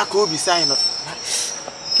ya ka obi si anyị nọ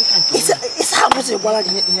ịsa abụsị gbara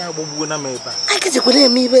gị ihe agbagbuo na m ebe a anyị kejekwara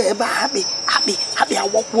eme ibe ebe a akpị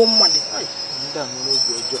agwakwuo mmadụ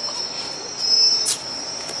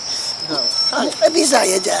ebe ịza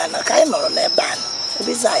anyị ejere na ka anyị nọrọ n'ebe a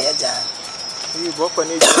ebe ịza anyị ejere Ibo kwa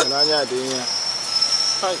n'eji n'anya dị ya.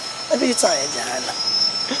 Ebe ịta anyị jana.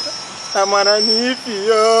 Amara n'ifi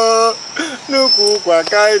yo n'ukwu kwa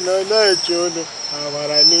ka anyị nọ na-eche unu.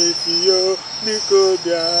 Amara n'ifi yo biko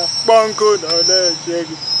bịa kpọnkụ nọ na-eche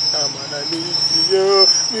gị. Amara n'ifi yo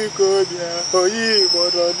biko bịa oyi Igbo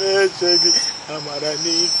nọ na-eche gị. Amara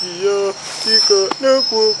n'ifi yo biko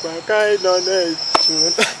n'ukwu kwa ka anyị nọ na-eche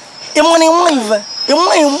unu. Ịmụ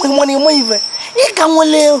ive ị ka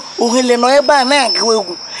nwere ohere nọ ebe a na-agụ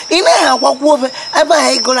egwu ị na-agbakwa obe ebe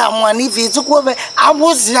a ịgụrụ amara n'ife ịtụkwa obe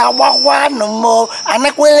agbụsị agbakwa nụ mmụọ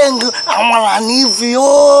anakwere ngụ amara n'ife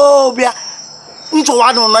obịa nchụwa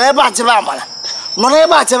nọ ebe a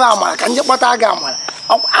chebe amara ka nje kpọta gị amara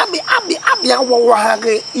abịa gwawa ha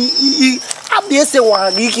gị abịa esewa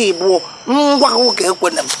gị ike ịbụọ ngwa gị ka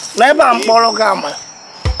ekwene m na ebe a mkpọrọ gị amara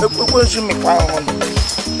ekwensu mekwa ọhụrụ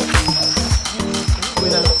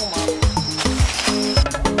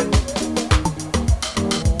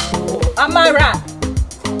Amara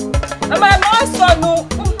no sonu.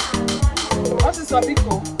 What is your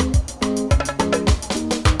biko?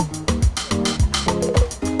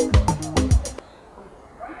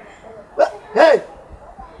 Hey.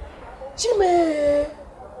 Chim.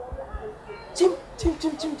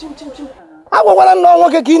 Agwagwara nna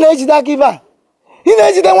nwoke ka ị na-ejide aka ibe a. Ị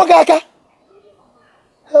na-ejide nwoke aka.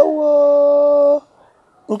 Ewo.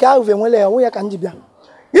 Nke ahụ ve nwele ya onwe ya ka nji bịa.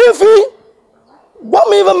 Ifi. Gwa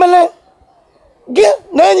m ife mele. Gị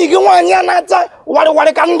na enyi gị nwaanyị a na-ata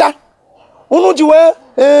warịwarị ka nda unu ji wee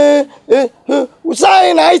usa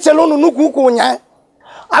anyị na anyị chere unu nnukwu ụkwụ ụnyaahụ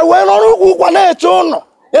anyị wee nọrọ ụkwụ ụkwa na-eche ụnụ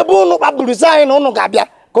ebe unu kpaburu isi anyị na unu ga-abịa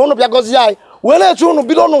ka unu bịa gọzie anyị wee na-eche unu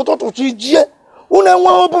bido n'ụtụtụ chi jie unu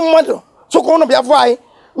enweghị obu mmadụ so ka unu bịa fụ anyị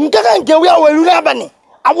nke ka nke ya wee ruru abalị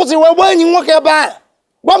akwụsị wee gba enyi nwoke ebe a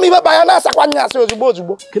gwa m ibe banya na-asakwa nya asị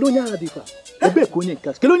ozugbo kedu onye agha dị ife a ebe ka onye nke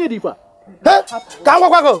kedu onye dị ife a ka m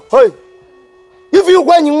gwakwa gị hoi ife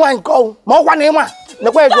igwe enyi nwaanyị nke ọnwụ ma ọkwa na ịma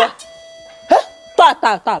nekwa ego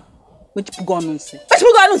taa mechipụgo ọnụ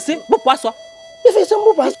nsị gbụpụ asọ ife isi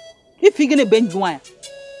mgbụpụ asọ ife gịnị be enyi nwaanyị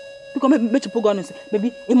biko mechipụgo ọnụ nsị bebi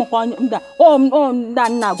ịmakwa ndị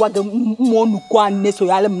anyị na-agwa gị mmụọ nnukwu anyị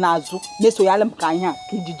na-esogharị m n'azụ na-esogharị m ka ihe a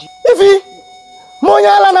ka ijiji ife ma onye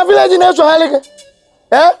ala na vileji na-esogharị gị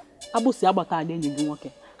agbụsị agbata ada enyi gị nwoke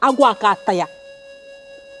agwọ aka ata ya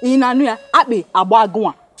ị na-anụ ya akpị agba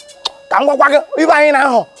agụnwa ka m gwakwa gị ibe anyị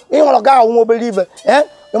na-ahụ ịhụrụ ga ahụ nwa obere ibe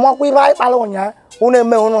ịmakwa ibe anyị kpara ụnyaahụ unu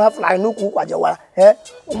eme unu ha fụrụ anyị n'ukwu ụkwa jewara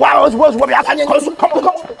gwa ozugbo bịa tanye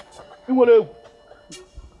ị nwere egwu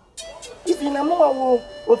ifi na mụnwa wụ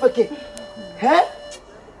ofeke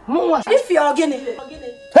mụnwa ifi ọgịnị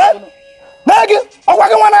na gị ọkwa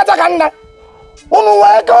gị nwa na-ata ka nna unu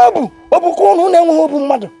wee ka obu ka unu na-enweghị obu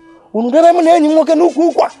mmadụ unu debe m na enyi nwoke n'ukwu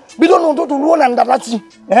ụkwa bido n'ụtụtụ ruo na ndabati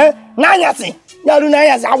n'anyasị ya ru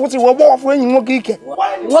n'anyasị agwụsị wee gbawafụ enyi nwoke ike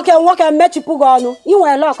nwoke mmechipụ gị ọnụ ị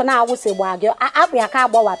nwere lọk na-agwụsị gba gị akpụ ya ka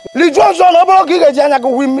agbawapụ rijuo ọzọ na obere ka ị ga-eji anya gị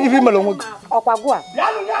hụ ife imere onwe gị ọkwa gụ a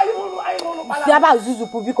si ebe a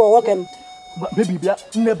zuzupụ biko nwoke m bebi bịa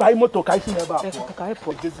nne bai moto ka isi n'ebe a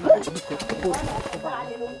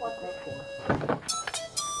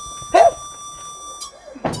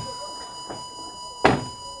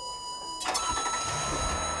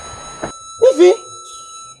ifi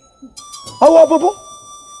ọwụ ọbụbụ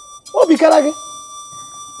obi kara gị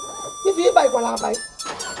ifi ịbaikwala abai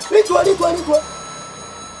rituo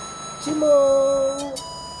chimo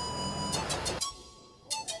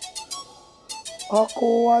ọkụ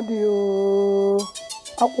dị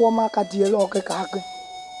akwụọ m aka tiela ọkịka akị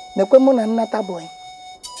na-ekwe mụ na nnata bụghị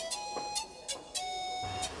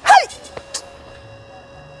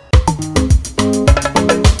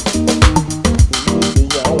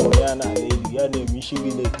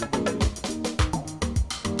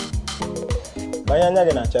Banya anya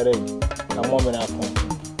gị na-achara gị ka mmụọ mere afọ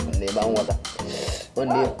na-ebe nghọta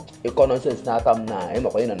nwanne ịkọ nọnsens n'aka m na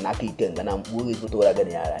ịmakwa ị nọ n'aka ike nga na mkpu oge foto wara gị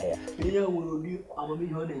ara ya ihe nwere ụdị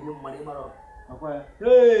amamihe ọ na-enye mmadụ ịmara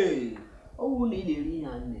ọwụ na ị na-eri ihe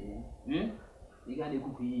a na-eri ị ga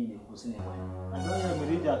na-ekwukwu ihe ị na-ekwu si na ya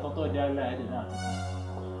mere iji atọtọ dị ala ya dị na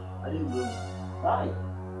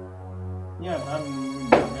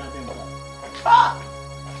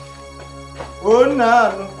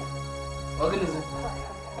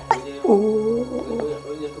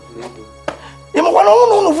ịmakwa na ọnwụ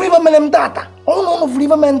na ụnụ furu ibe mere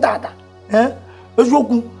m tata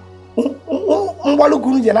eziokwu mgbalụkwu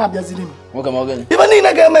unu ji na-abịaziri m ibe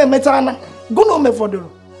niile ga-eme emecha na gụnụ mefọdụrụ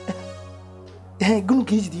gụnụ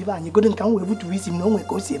ka ijide ibe anyị godo nka m wee butuo isi m na o nwere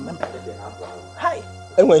ka o si eme m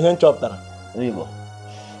enwe ihe nchọpụtara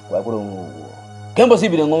kemgbe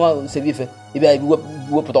ibido nwa nsebe ife ịbịa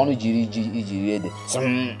wepụta ọnụ ijiri ede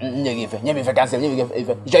nye gị ife nye m ife ka nsị nye m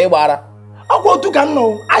ife ịchọ ịgbara ọkwa otu ka nnọọ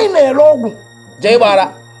anyị na-ere ọgwụ jee ịgbara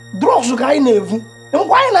drọgs ka anyị na-evu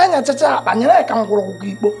ngwa anyị na-anyachacha akpa nyere ka mkpụrụgwụ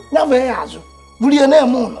ikpo nyafee ya azụ buru ihe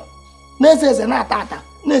na-eme ụlọ na-eze eze na-ata ata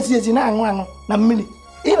na-esi esi na-aṅụ aṅụ na mmiri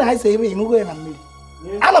ị na-ese ebe ịṅụgo ya na mmiri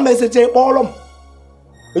ana m esecha kpọrọ m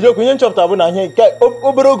eziokwu ihe nchọpụta bụ na ihe nke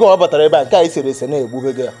obere oge ọ batara ebe a nke anyị sere ese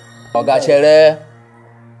na-egbubego ya ọ gachere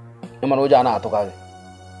ịmara ụjọ a na-atụka gị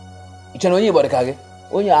iche na onye Igbo dị ka gị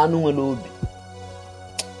onye anụ nwere obi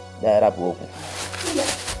na-erapụ okwu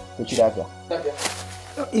ochiri afịa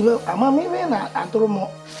amamihe na-atụrụ m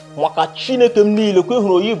maka Chineke m niile kwe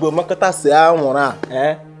hụrụ onye Igbo makọta si anwụrụ a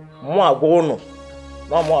mụ agwa ụnụ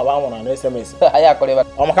na mụ agba anwụrụ na SMS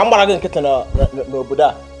ọ maka m gbara gị nkịtị n'obodo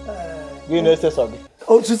a gị na-ese sọ gị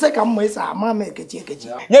osise ka mma esi ama m ekechi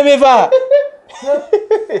nye m ife a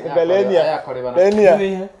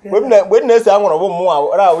mgbe m na-ese anwụrụ bụ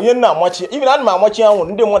mmụọ ra onye nna amachi ibi na ana m amachi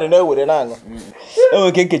anwụrụ ndị mmadụ na-ewere na-aṅụ enwere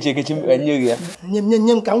ike nkechi nye gị ya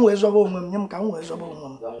nye m ka m wee zọba onwe m nye m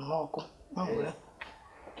n'ọkụ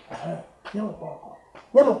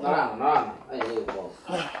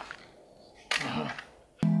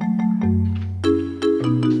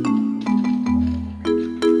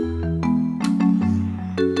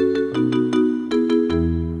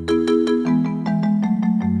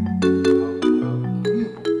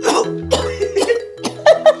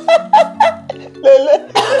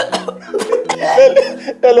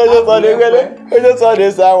onye sọ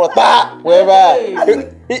na-ese anwụ taa wee bee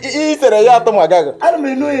ị sere ya atọ ma gaghị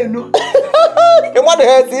ịmadụ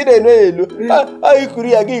ha esi ị na-enu ya elu ikuru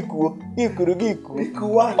ya gị ikuo gị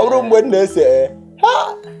ikuo ọ bụrụ mgbe m na-ese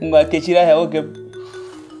ngwa kechiri ahịa oge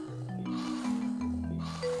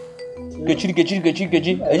kechi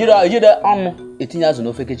ejide ọnụ etinye azụ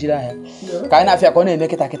n'ofe kechiri ahịa ka anyị na-afịa ka ọ na-eme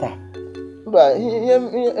kịta mba ihe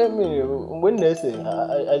mere mgbe m na-ese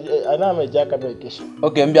ana m eji aka m ekechi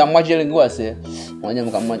oke mbịa mmajiri gị wasị onye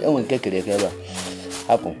m ka mmaji enwe nke kere eke ebe a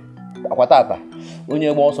hapụ akwata ata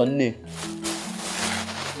onye gba ọsọ nne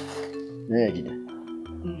na-ejide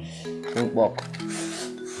mkpọ ọkụ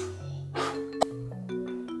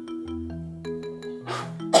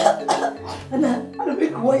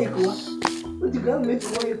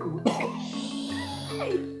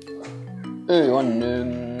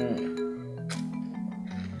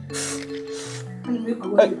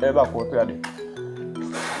ebe a kwa otu ya dị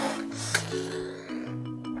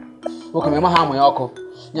nwoke ma ha amụ ya ọkụ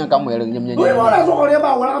nye nka m nwere nye m nye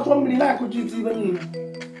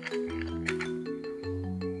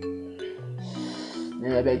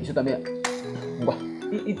ebe isota m ngwa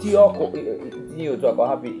itinye ọkụ itinye otu a ka ọ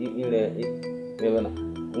hapụ ire ebe na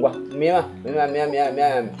ngwa mịa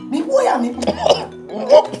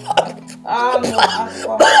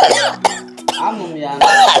amụ m ya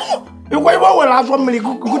ikwe ibe o were afọ mmiri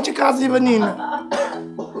kụchikasị ibe niile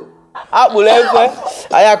akpụrụ ekwe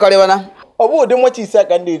anyị akọrịbana ọ bụ ụdị nwachi ise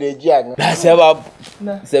ka ndị na-eji aṅụ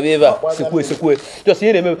sebe ebe a sekwe jọs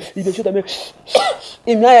ihe na-eme ibe chụta me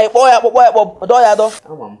ime anya ịkpọ ya akpọkpọ ya kpọ dọ ya dọ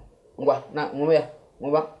ngwa na nwụrụ ya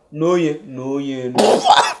nwụba n'oye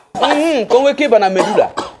ka o nwee ike ịba na medula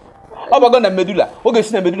ọ bago na medula ọ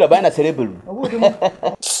ga-esi na medula banye na cerebellum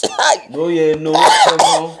n'oye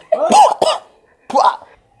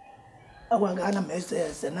agwa ga ana m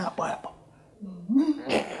ese na-akpọ akpọ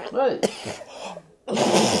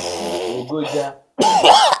ogoja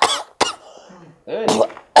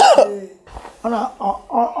ọ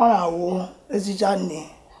na-awụ ezicha nne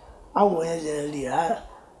awụ onye jere li a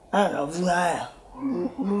na-avụ n'anya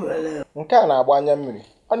nke a na-agba anya mmiri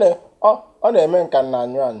ọ na-eme nka na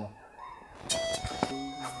anyụ anyụ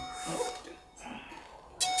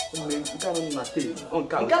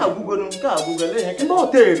nke a gwugoro ihe ndị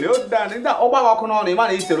hotelu ọgbaghị ọkụ n'ọnụ ịma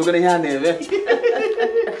na isere ogere ihe a na-eme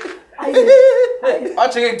ọ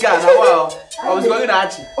chịghị nke a na ọ bụzikwa gị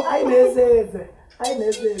na-achị anyị na-eze eze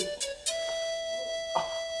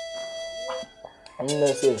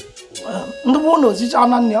ndị bụ na ozicha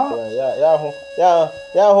na nne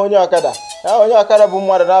ya ahụ onye ọkada bụ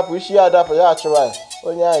mmadụ na-apụ isi ya adapụ ya achụwa ya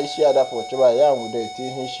onye ahụ isi ya adapụ chụwa ya nwudo eti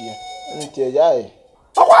ihe isi ya ntị ya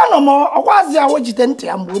ọkwazi ya wejite ntị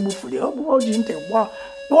ya mgbe o gbufuru o ji ntị gba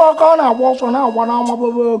ihe ọka ọ na-agba ọsọ na-agba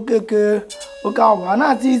n'amabobe oke agwa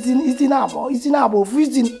na-ati isi na-abụ ofu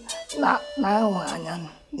isi na-enwe anya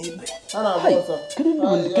n'ibe kedu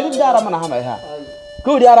ndị ara mana ha ma ihe a ka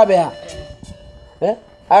ụdị ara be ha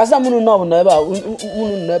agasa mụnụ nọ bụ n'ebe a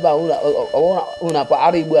unu n'ebe a unu apụ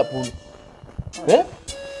ara igbu apụ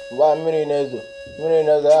mgbe mmiri na-ezo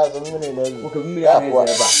ya azụ mmiri na-ezo ya apụ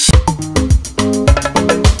ebe a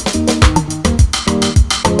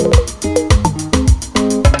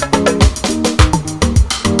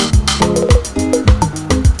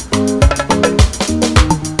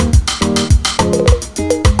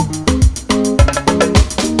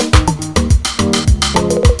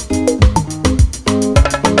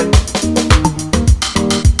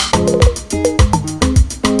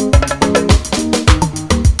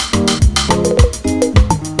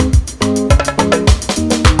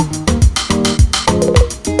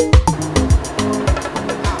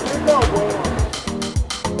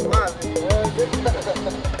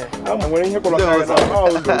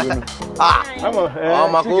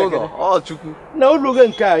na ụlọ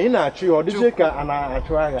nke a ị na-achụ ya ọ dịzie ka a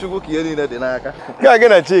na-achụ agha Chukwu ka ihe niile dị n'aka ka gị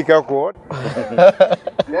na Chika kwụ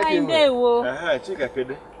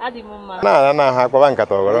na ha akpaba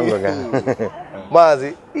nkata ọgọrọ ngọ ga maazị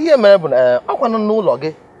ihe mere bụ na ọkwanụ n'ụlọ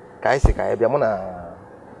gị ka anyị si ka anyị bịa mụ na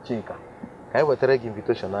Chika ka anyị wetara gị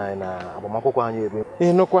invitation anyị na agbamakwụkwọ anyị ebe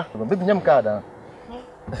ịnụkwa bibinye m kaadị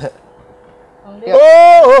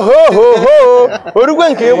orugo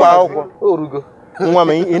nke ịgba akwụkwọ orugo nwa m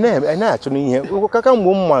ị na-achụ n'ihe kaka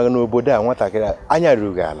mgbe m maara n'obodo a nwatakịrị anya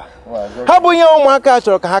rugo ala ha bụ ihe ụmụaka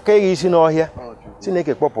chọrọ ka ha ka ịga isi n'ọhịa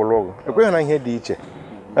Chineke kpọpụrụ ụgụ ekweghị na ihe dị iche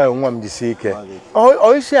nwa m jisie ike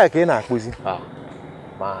isi a ka ị na-akpụzi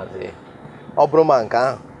maazị ọ bụrụ ma nke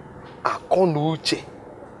ahụ akọ na uche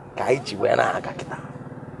ka anyị ji wee na-aga kịta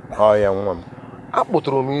ya nwa m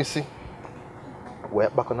akpụtụrụ m isi wee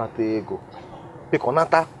kpakọnata ego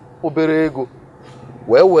pịkọnata obere ego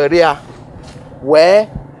wee were ya wee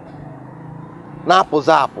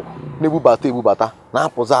na-apụzi apụ na-ebubata ebubata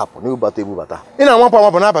na-apụzi apụ na-ebubata ebubata ị na-amapụ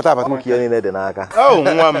amapụ na-abata abata nke ihe niile dị n'aka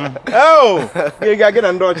nwa m ị ga gị na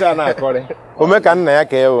ndị ọcha na-akọrị ome ka nna ya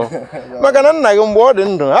ka ewu maka na nna gị mgbe ọ dị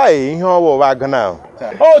ndụ ha yi ihe ọwa ụwa agụ na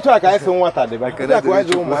otu a ka anyị si nwata dịba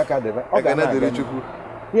ụmụaka dịba ọ ga na-adịrị Chukwu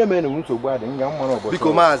ihe mere na nsogbu adị nga mmanụ ọbọchị biko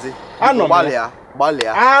maazị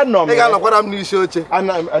gbalịa anọ m ị ga-anọkwara m n'isi oche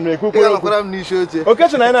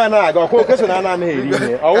okeso na anaghị aga ọkwa okeso na anaghị eri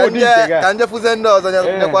ihe ọwụ dị nke ga ka njefuze ndị ọzọ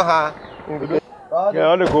nyekwa ha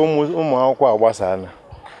ọ dị ka ụmụ akwụkwọ agbasana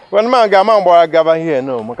gwana m ga-ama mgbara gaba ihe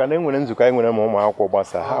no maka na enwere nzukọ anyị nwere ma ụmụ akwụkwọ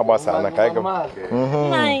gbasa ha gbasara na ka anyị gaba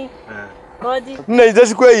nne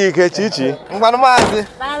ijesikwa ya ike chichi ngwanụ maazị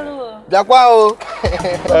bịakwa o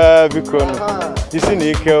biko jisi na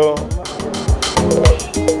ike o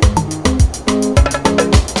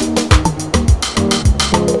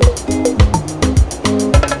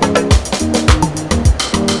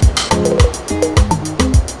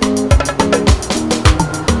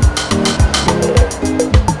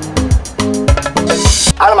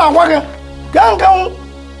ana m agwa gị gaa nke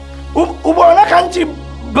ugboro na ka nchi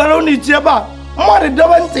bara n'ichi ebe a mmadụ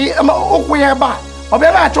dobe ntị ụkwụ ya ebe a ọ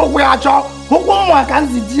bịa na-achọ ụkwụ ya achọ ụkwụ mmụọ ka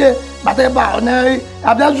nzi die bata ebe a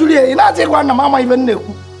na-abịa zuru ya ị na-achọ ịgwa nna m ama ibe m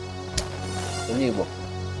na-ekwu onye Igbo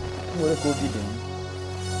nwere ka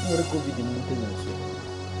obi dị m ute na nso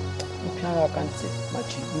mpịa ya aka ntị ma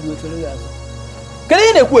chi iru efere ya azụ kedu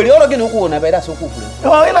ihe na-ekwu eri ọrụ gị na ụkwụ na ebe dasị ụkwụ kwuru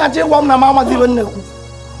ị na-achọ ịgwa m na m amazi ibe m na-ekwu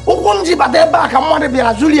ụkwụ m ji bata ebe a ka mmadụ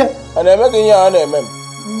bịara zuru ya a na-eme gị ihe a na-eme m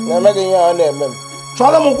na-eme gị ihe a na-eme m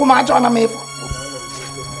chọọrọ m ụkwụ ma achọọ na m ịfụ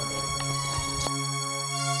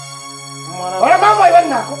ọrụ m ama ibe m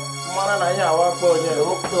na-akụ mara na ihe awakpo onye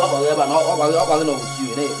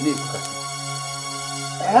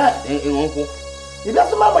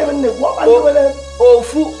ịbịasị m ama ibe m na-ekwu ọkwa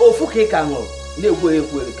ofu ka ị ka hụrụ na-egwu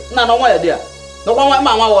ekwu nna na ọnwa ya dị ya n'ọkwa nwa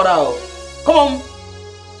ma nwa ghọrọ ahụ kọmọ m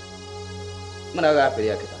mana aga apịrị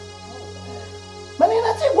ya kịta mana ị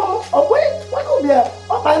na-achọ ịgwa m ọkwa bịa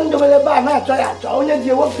ọkpa ndobere ebe a na-achọ ya achọ onye ji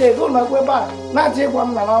ewepụta ego n'ọkwa ebe a na-achọ ịgwa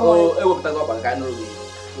m na n'ọnwa ewepụtago ọkpa ka anyị nụrụ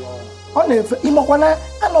ọ na-efe ịmakwana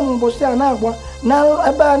anọ m ụbọchị a na-agwa na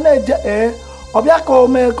ebe a na-eje ọbịa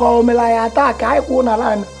ka o mere ya taa ka anyị kwụ n'ala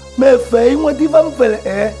anyị ma efe inweta ife m fere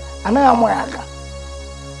anaghị amụ ya aka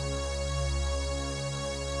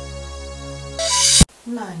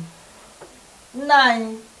nna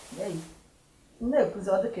anyị na-ekwuzi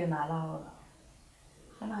ọ dịka ị na-arahụ ụra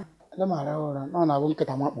ele m arahụ ụra na ọ na-abụ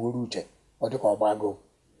nkịta makpuoro uche ọ dịka ọgbago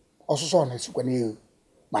ọsụsọ na-esikwa n'ihu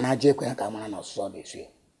mana aja ekwe ya ka mara na ọsụsọ na-esu ya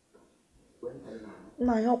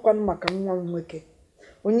nna anyị ọkwanụ maka nwa m nwoke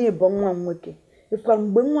onye ịbọ nwa m nwoke ịkwara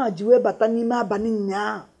mgbe nwa ji wee bata n'ime abalị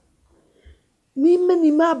nnyaa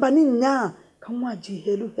n'ime abalị nnyaa ka nwa ji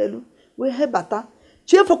helu wee hebata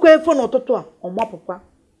chiefekwa efo n'ụtụtụ a ọ mapụkwa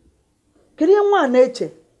kedu ihe nwa a na-eche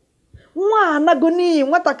nwa a anago n'iyi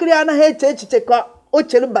nwatakịrị anaghị eche echiche ka o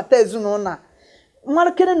chere bata ezinụlọ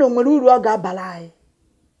mara kere na o nwere uru ọ ga-abara anyị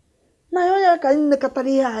na ya onye ka anyị nekọtara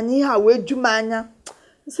ihe anyị ihe a wee ju m anya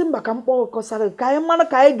nsị mba ka mkpọ kọsara ka anyị mara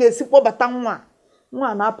ka anyị ga-esi kpọbata nwa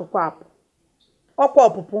na-apụpụ apụ ọkwa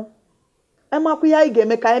ọpụpụ emakwa ihe anyị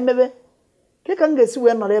ga-eme ka anyị mebe ke ka m ga-esi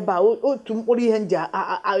wee nọrọ ebe a otu mkpụrụ ihe m ji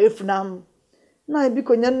efuna m nna anyị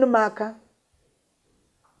biko nye nne m aka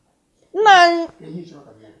nna anyị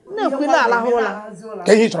na-ekwu na-alahụ ụra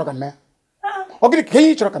ka ihe chọrọ ka mee ọ gịnị ka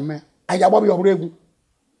ihe chọrọ ka mee anyị agbaba ya ọbụrụ egwu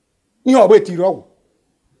ihe ọgba etiri ọgwụ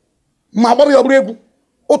ma agbaba ya ọbụrụ egwu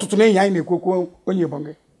ụtụtụ na enyi anyị na-ekwu okwu onye Igbo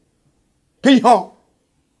gị ka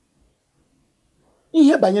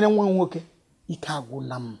ihe banyere nwa nwoke ike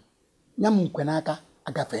agwụla m nya m nkwe n'aka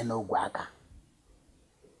agafee n'ogwe aka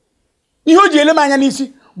ihe o ji ele m anya n'isi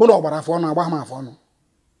bụ na ọ gbara afọ ọnụ agba m afọ ọnụ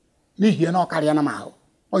n'ihi na ọ karịa na m ahụ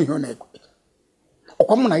ọ ihe ọ na-ekwe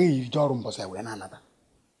ọkwa m na ya yiri je ọrụ mbọsị wee na-anata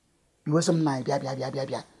iwesị m na anyị bịa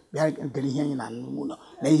gere ihe anyị na n'ime ụlọ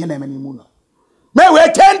na ihe na-eme n'ime ụlọ ma wee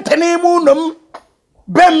chee ntị n'ime ụlọ m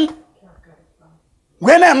be m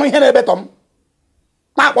wee na-anụ ihe na-ebetọ m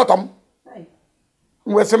na-akpọtọ m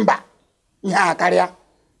wesị mba ihe a karịa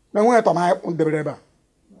na enweghị tọm anyị debere ebe a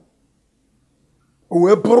o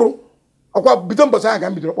wee bụrụ ọkwa bido mbọsị ahụ ka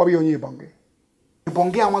m bidoro kpọba ya onye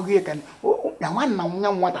Ibonge amaghị ihe ka ya nwanna nya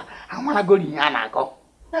nwata amaragori ihe a na-akọ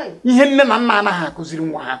ihe nne na nna anaghị akụziri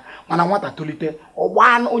nwa ha mana nwata tolite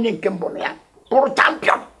ọgba onye nke mbụ na ya bụrụ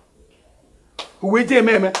champion uwe ji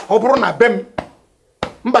eme ọ bụrụ na be m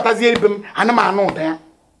mbatazie ebe m ana m anụ ụda ya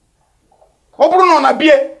ọ bụrụ na ọ na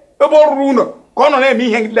bie ebe ọ rụrụ ụlọ ka ọ nọ na-eme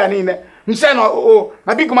ihe ndị a niile nsị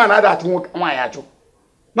na big man ada achụ nwaanyị achụ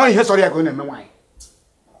na ihe sọrọ ya ka ọ na-eme nwaanyị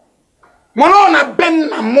mana ọ na be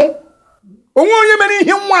nna m onwe onye mere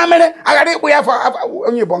ihe nwa mere aghara ịkpụ ya afọ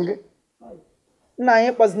onye Ibonge Nna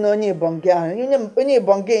anyị kpọzi na onye Ibonge ahụ. Onye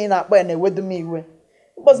Ibonge ị na-akpọ ya na-ewedu m iwe.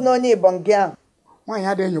 Kpọzi na onye Ibonge ahụ. Nwaanyị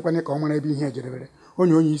adịghị enyekwana ka ọ mara ebe ihe ejedebere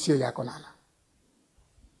onye isi ya akọ n'ala.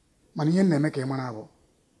 Mana ihe na-eme ka ị mara bụ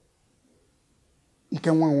ike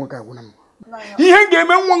nwa nwoke agwụna m. Ihe m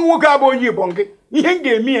ga-eme nwa nwoke abụ onye Ibonge. Ihe m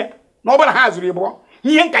ga-eme ya na ọ bụla ha zụrụ ịbụọ.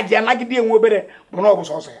 Ihe nka ji anagide enwe obere bụ na ọ bụ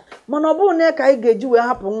sọsọ ya. Mana ọ bụrụ na ka anyị ga-eji wee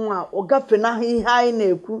hapụ nwa ọ gafee n'ahụ ihe anyị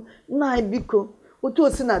na-ekwu. Nna anyị biko otu o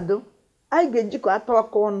si na do anyị ga-ejikọ ata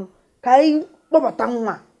aka ọnụ ka anyị kpọbata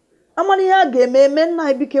nwa. Amara ihe a ga-eme eme. Nna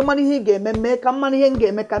anyị biko mara ihe ị ga-eme mee ka mara ihe m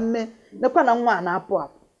ga-eme ka mme nekwa na nwa a na-apụ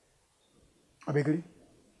apụ. Obegiri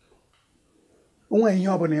onwe ihe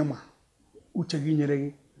ọ bụla ịma uche gị nyere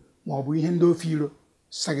gị ma ọ bụ ihe ndị ofe iro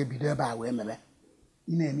sa gị bido ebe a wee mebe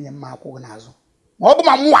ị na-eme ya mma akwụghị n'azụ ma ọ bụ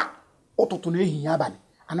ma nwa ụtụtụ na ehihie abalị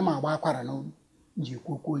ana m agba akwara n'olu ji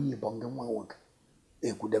ekwu okwu onye Ibonge nwa nwoke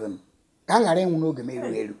ekwudebe m ka m ghara ịnwụ n'oge m eru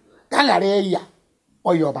elu ka m ghara ịya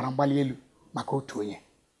ọya ọbara mgbali elu maka otu onye.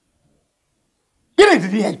 Gịnị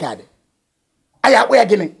dịrị ihe nke a dị anyị akpụ ya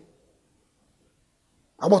gịnị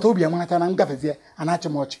agbata obi amarata na ngafezie a na-achị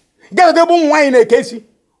m ọchị gafete ebe ụmụ nwaanyị na-eke isi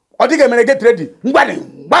ọ dịghị emere get ready mgbadị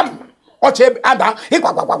gbam ọchị ada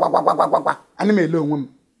ịkwakwakwakwakwakwa ana m ele onwe m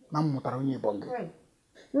na m mụtara onye Ibonge.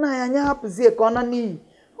 Nna ya anya hapụzie ka ọ na n'iyi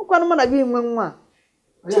ọkwanụ mụ na gị nwe nwa.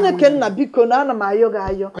 Chineke nna biko na ana m ayọ gị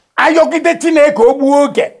ayọ ayọgide Chineke o gbuo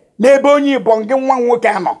oge n'ebe onye Ibonge nwa nwoke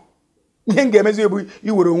anọ. Ihe m ga-emezi ebu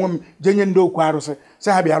iwere onwe m jee nye ndị okwu arụsị sị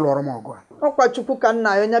ha bịa lụọrọ m ọgụ a. Ọkwa Chukwu ka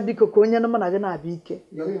nna ya ọnya biko ka onye na mụ na gị na-abịa ike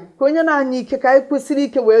ka onye na-anya ike ka anyị kwesịrị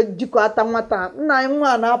ike wee jikọta nwata. Nna anyị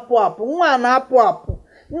nwa na-apụ apụ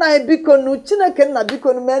nna anyị biko nu Chineke nna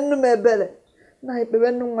biko nu mee nnu m ebere. Nna anyị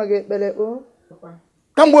kpebe nnu nwa gị ekpere o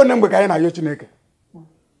kamgbe one mgbe ka anyị na-ayọ Chineke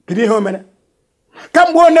kedu ihe o mere?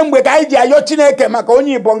 Kamgbe one mgbe ka anyị ji ayọ Chineke maka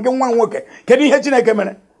onye Ibonge nwa nwoke kedu ihe Chineke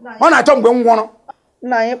mere? Ọ na-achọ mgbe m nwụrụ.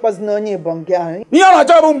 Nna anyị kpọzi na onye Ibonge ahụ. Ihe ọ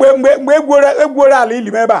na-achọ bụ mgbe egwuoro ala ili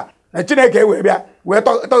m ebe a na Chineke wee bịa wee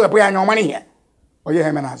tọghepụ ya anya ọmara ihe onye ha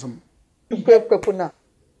eme n'azụ m.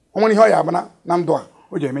 Ọnwere ihe ọ ya abụna na ndụ a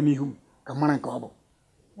o ji eme n'ihu m ka mara nke ọ bụ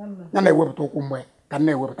ya na-ewepụta ụkwụ mgbe ka m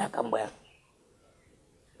na-ewepụta aka mgbe ya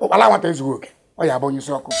ụkpala nwata ezughị oke ọ ya bụ onye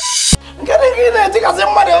isi ọkụ. Nkene gị na-etikasị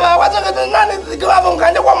mmadụ ebe agwachaghị naanị dịka abụ nke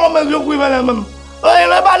anyị kwa mma mezi okwu ibe na-eme m onye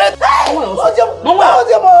na ebe a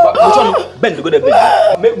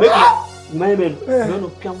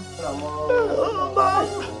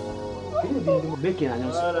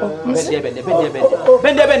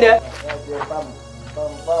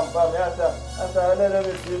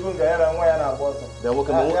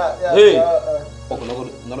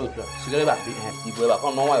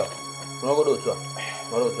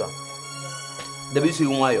debe isi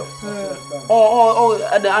nwayọ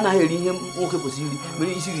anaghị eri ihe nwoke kwesịrị iri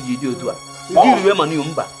mere isi gị ji dị otu a iri iwe mana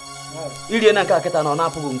mba irie na nke akịta na ọ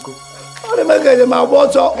na-apụghị nko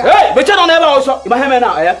mechaa nọ n'ebe ọsọ ịma ihe mere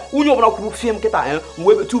na ya unye ọbụla kwuru fie m nkịta ya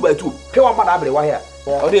mgbe 2x2 pịwa mmadụ abịrị wahịa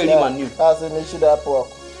ọ dị eri ma nnu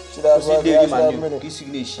ka isi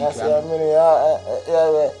gị na-eshi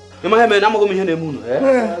ịma ihe mere na amaghị m ihe na-eme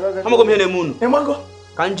unu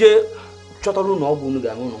ka m jee chọtara ụlọ ọgwụ unu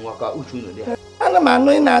ga-ama ụlọ nwa ka uche unu dị. Ana m anụ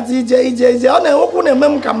ị na-atụ ije ọ na-enwekwu na-eme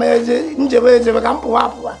m ka m njebe ka m pụwa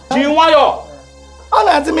apụwa. Ji nwayọ ọ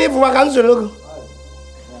na-atị m ịpụwa ka m soro gị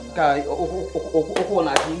ka ụkwụ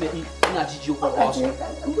na-achị ji ụkwụ ọsọ.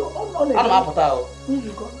 Ana m apụta ahụ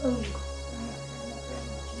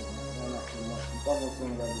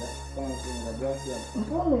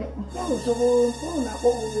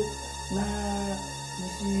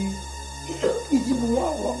iji bụ nwa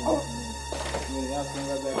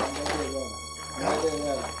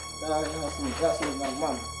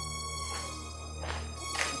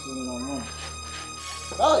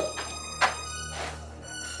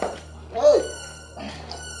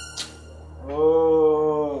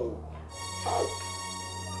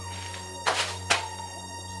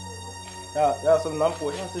Ya sum nampo,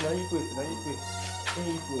 ya sum na ikwe.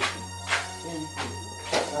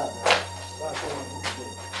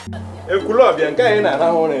 Ekwulu ọbịa nke anyị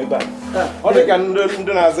na-arahụ ụra ebe a. Ọ dị ka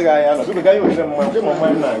ndị na-azị gị anya nọ. Biko gaghị were mmanya, nke ma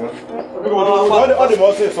mmanya na-aṅụ. Ọ dị m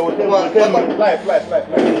ọsịsọ life.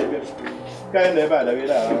 Ka anyị na ebe a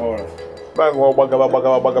dabere arahụ ụra. Bagụ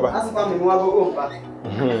gbagaba.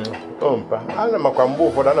 Ompa. Ana m akwa mgbe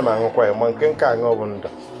ụfọdụ ana m aṅụkwa ya ma nke aṅụ bụ ndụ.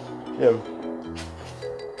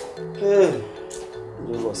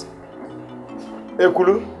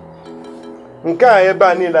 Ekwulu nke a ebe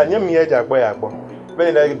a niile nye m ihe eji akpọ ya akpọ.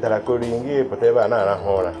 Be na dara kori ngi pụta ebe a na-arahụ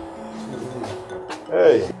ụra.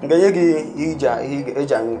 Nganye gị iji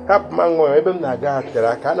anyị. Hapụ ma ṅụọ ebe m na-aga tere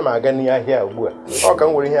aka ana m aga n'ihe ahịa ugbu a. Ọ ka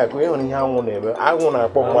m nwere ihe akụ ịhụrụ ihe anwụ na-eme. Anwụ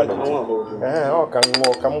na-akpọ mmadụ. Ọ ka m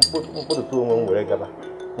ṅụọ ka m kpụrụta onwe m were gaba.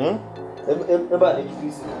 Ebe a na-ejuju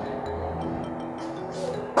isi.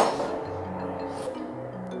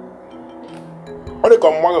 Ọ dị ka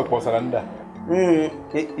mma gị kpọsara ndị a.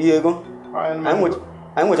 Ihe ego.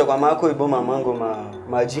 Anyị nwechakwa m akụ Igbo ma mango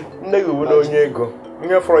ma ji. Nne gị bụ na onye ego.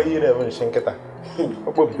 Ihe fọrọ ihe na-eme nshi nkịta.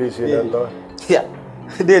 Ọ kpọpụta isi na ndọ. Ya.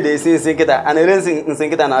 Dede isi nkịta. A na-ere nsị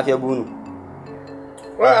nkịta n'afịa bụ unu.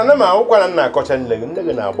 Ana m ahụkwa na nna akọcha nne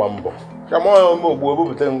gị na-agba mbọ. Ka m ogbu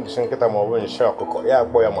obupụta nsị nkịta ma ọ bụ nsị ọkụkọ ya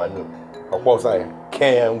akpọ ya manu. Ọkpọsa ya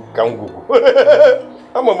kee ya ka ngwugwu.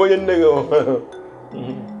 Ama m onye nne gị.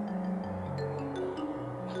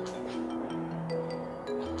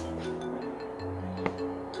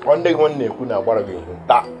 Ọ ndị gị nwanne ekwu na-agbara gị ihu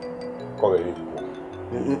taa kọghere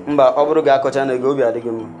mba ọ bụrụ gị akọcha na ego obi adịghị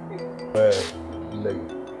mma. Nne gị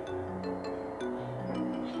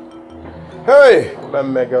hei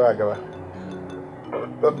mme gawa agawa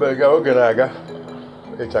ga oge na-aga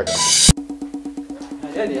ịchaga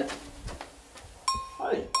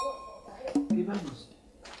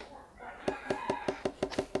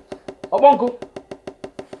Ọgbọnkụ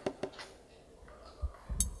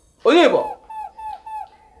onye Igbo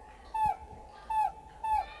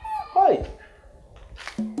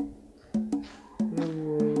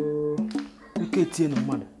ike tie na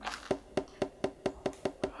mmadụ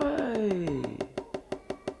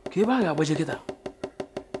ka ebe a ga-agbaje kịta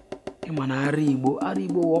ịma na ara Igbo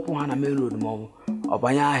wọpụ ha na main road ma ọ bụ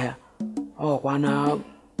ọbanye ahịa ọkwa na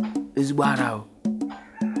ezigbo ara ahụ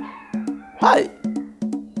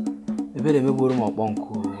ebere emegburu m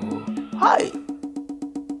Ọkpọnkụ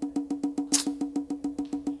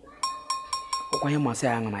ọkwanye masị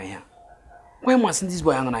ya ṅụna ihe kwanye masị ndị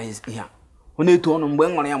ezigbo ya ṅụna ihe ọ na-eto ọnụ mgbe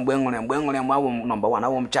ṅụrụ ya mgbe abụ m nọmba 1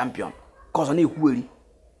 abụ m champion ka ọzọ na-ekwugheri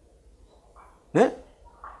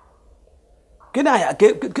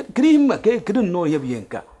kedu ihe mma kedu nnọọ ihe bụ ihe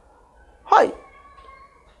nke a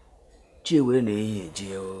chi ewere na ehihie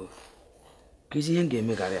jee kezi ihe m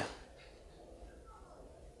ga-emegara ya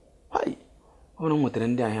ọ bụrụ m nwetara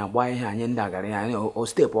ndị ahịa gbaa ihe anyị ndị agara ya o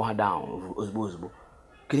steepụ ha down ozugbo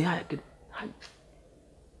kedu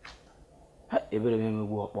ebere m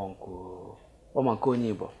emegbu Ọkpọnkụ ọma nke onye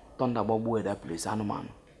Igbo tọnda gbagbuo eda place anụmanụ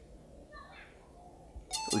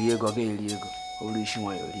ori ego ọ ga-eri ego ori isi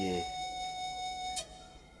nwanyị orie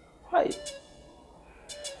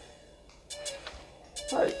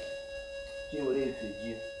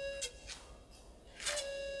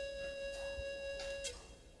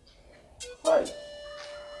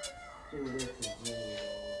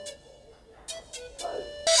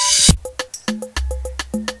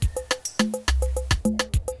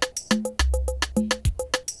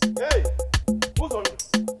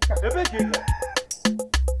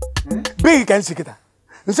Big ka nsi kịta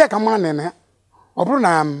nsị ka mma na ya ọ bụrụ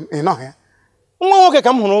na ị nọghị ya nwa nwoke ka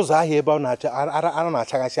m hụrụ ụzọ ahịa ebe ọ ara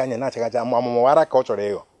na-achagasị anya na-achagasị amụmụ ara ka ọ chọrọ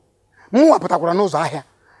ịghọ m wapụtakwara n'ụzọ ahịa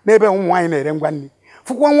n'ebe ụmụ nwaanyị na-ere ngwa nri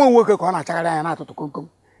fụkwa nwa nwoke ka ọ na-achagharị anya na-atụtụ komkom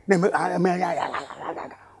na-eme ya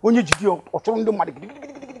onye jide ọ chụrụ ndị mmadụ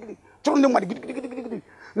gidigidi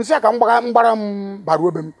nsị ka mgbara m bara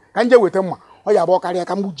obe m ka m jee weta mma ọ ya abụọ karịa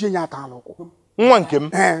ka m gbujie ya ata ala ụkwụ nwa nke m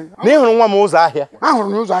na ịhụrụ nwa m ụzọ ahịa ahụrụ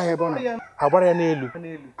m ụzọ ahịa ebe ọ na-agbara ya n'elu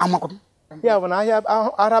amakwa m ya bụ na ahịa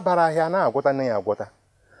ara bara ahịa na-agwọta na ya agwọta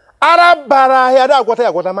ara bara ahịa da agwọta ya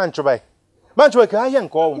agwọta ma nchụba ka ahịa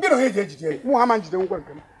nke ọnwụ ndị na eji ejide mụ ha ma njide ngwa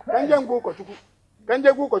nke m ka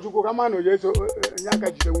nje ngwa ụkọchukwu ka mmanụ onye eso enye aka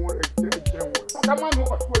jide nwa ka mmanụ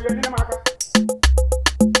ụkọchukwu onye nyere m aka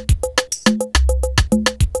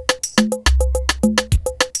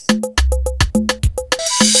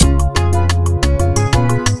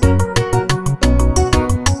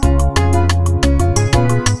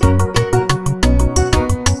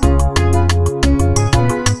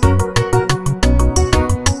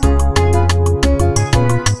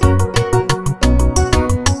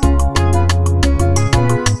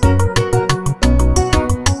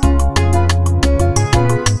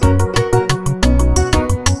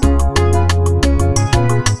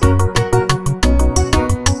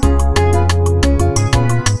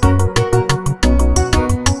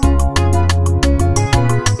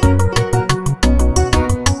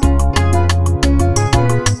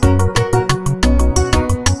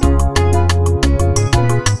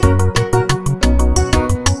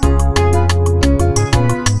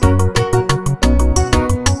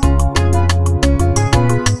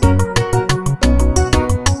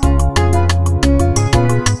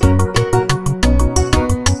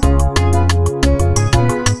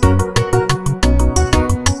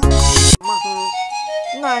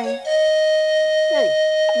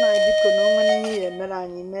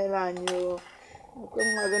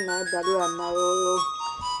nwa gị na-adaru ya na o.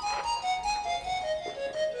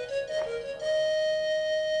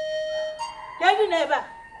 Kedu n'ebe a?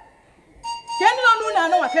 Kedu ọnụ na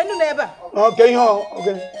anụwa kedu n'ebe a? Okay, ihe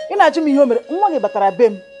okay. Ị na-ajụ m ihe o mere nwa gị batara be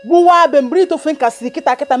m gbuwa be m buru itofe nkasị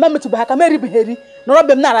kịta kịta ma metụba ha ka m eribegheri nọrọ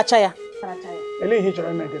be m na-aracha ya. Ele ihe chọrọ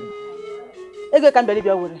ime gị. Ego ka m bịara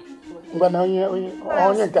bịa were. Ngwa na onye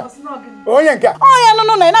nka. Onye nka. Ya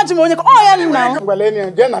nụnụ na ị na-ajụ m onye ka ya nna. Ngwa lee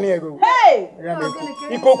ni je na ni ego.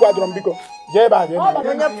 Iko okwu adọrọ m biko. Jee ebe a jee.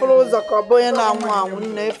 Onye fụrụ ụzọ ka ọ bụ onye na-anwụ anwụ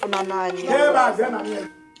nna ịfụna n'anya. Jee ebe a jee na ni.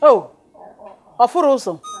 Ọ fụrụ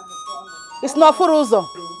ụzọ. Isi na ọ fụrụ ụzọ.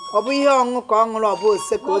 Ọ bụ ihe ọṅụ ka ọ ṅụrụ ọ bụ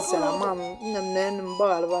ose ka o sere ama m nne m na-enu m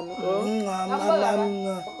gbagharịba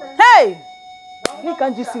Ihe ka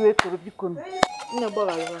m ji si wee koro biko m. Nne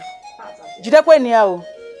gbagharịba. Jidekwe ya o.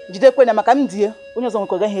 Jidekwe ya maka m die onye ọzọ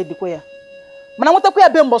nwekọ gaghị edikwe ya. Mana nwetakwa ya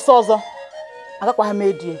be mbọsọ ọzọ. Agakwa ha m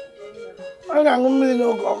edie. Ọ ga-aṅụ mmiri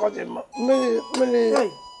n'oge ọkọchị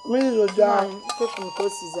mmiri zojo ahụ. Kefu nke o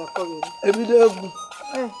sizi akọ gị. Ebido egwu.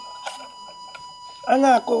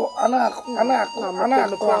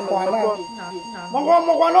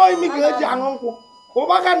 Mọkwa na imi ka eji aṅụ nkwụ.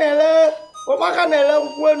 Ụkpaka na-ele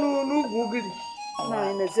nkwụ enu n'ugwu ugiri.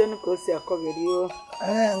 Anyị na-ezienu ka o si akọ gị o.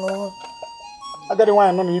 Agadi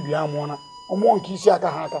nwaanyị nọ na ibi ya mụọna ọmụọ nke isi aka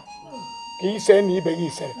ha aka ka ise na ibe gị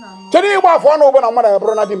isere chere ịgba afọ ọnụ ụgbọ na mmadụ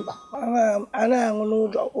abụrụ na dị mkpa a na-aṅụ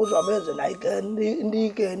n'ụzọ bụ eze na ike ndị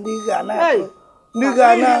ike ndị ga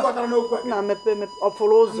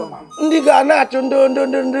na-achụ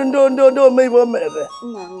ndị omeibe o merebe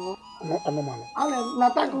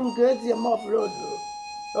nataku nke eti eme ọfụlodu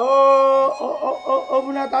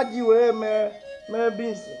obunata ji wee mee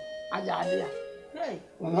binsi aja adị ya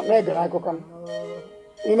na-egere akụkọ m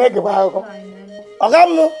ị na-egekwa akụkọ ọga m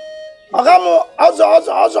ọzọ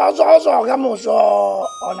ọga m ụsọ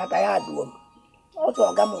ọnata ya adụọ m ọzọ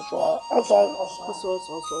ọga m ụsọ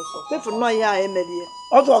Pefu nnọọ ihe a emerie.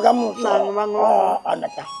 ọzọ ọga m ụsọ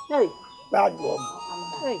ọnata ya adụọ m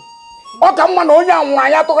ọ ka mma na onye a nwụrụ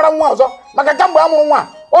anyị atụgara nwa ọzọ maka kamgbe a mụrụ nwa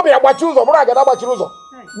obi agbachi ụzọ bụrụ agada gbachiri ụzọ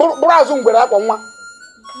bụrụ azụ ngwere akpọ nwa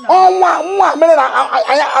nwa mere na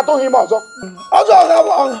anyị atụghị ime ọzọ ọzọ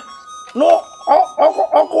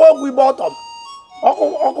ọkụ egwu igbe ọtọ m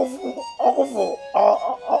ọkụfụ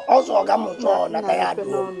ọzọ ọga m ụsọ nata ya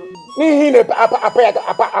adụọ m n'ihi ị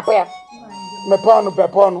na-apa ya mepee ọnụ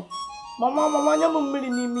pepee ọnụ mama nye m mmiri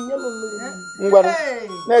n'imi nye m mmiri ngwanụ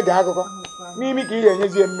na-ege akụkọ n'imi ka ị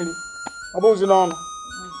ga-enyezie mmiri ọ bụghịzi n'ọnụ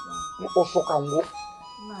ụsụ ka ngwụ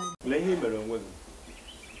lee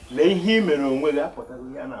ihe i mere onwe gị apụtago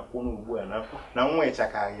ihe a na-akwụ n'ugbu a na nwa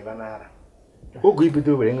ịchaka ịba n'ara oge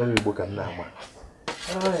ibido were ṅụm igbo ka m na-ama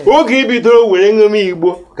oge ibidoro were ṅụm igbo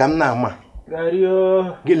ka m na-ama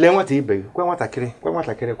gị lee nwata ibe gị kwa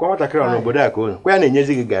nwatakịrị ọ n'obodo a ka unu kwa ya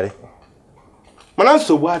na-enyezi gị garị mana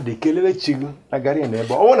nsogbu adị kelere chi gị na garị na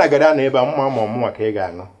ebe ọnwụ na garị a na ebe a mma ma ọmụnwa ka ị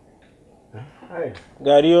ga-aṅụ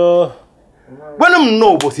gwanụ m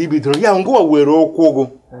nnọọ ụbọchị ibidoro ya ngwa were ụkwụ gụ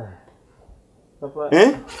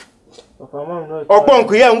ọkpọ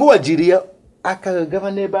nkụ ya ngwa jiri ya aka gị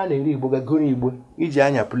gaba n'ebe a na-eri igbo gagoro igbo iji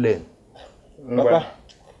anya plen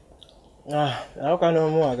ahụka na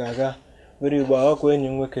ụmụnwa ga-aga were igbo ahụkwa enyi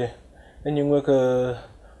nwoke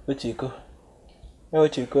otu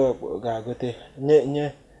iko ga-agote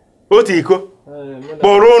nye otu iko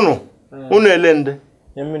kpọrọ unu ele ndị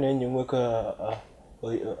nye m na enyi nwoke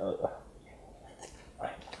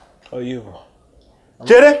oyibo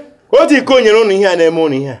chere otu iko nyere unu ihe a na-eme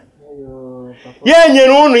unu ihe a ya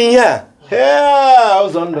nyere unu ihe a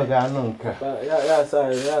ụzọ ndụ ga-anụ nke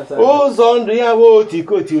ụzọ ndụ ya bụ otu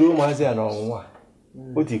iko tiri ụmụazị ya n'ọnwụnwa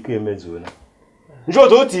otu iko emezuola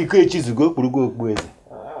njọta otu iko echizugo okpurugo okpu eze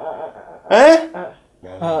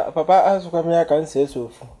papa azụkwa m ya ka m si eso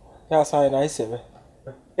ofu ya asa anyị na isebe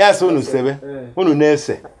ya sị unu sebe unu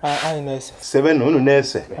na-ese anyị na-ese sebe na unu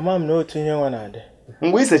na-ese ama m na otu ihe nwa na-adị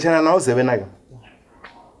mgbe isechara na o sebe na gị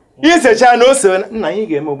isechara na o sebe na nna anyị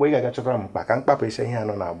ga-eme ogbe ị ga-aga chọtara m mkpa ka mkpapụ ise ihe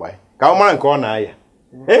anọ na-agba ya ka ọ mara nke ọ na-aya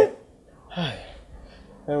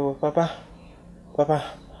ewo papa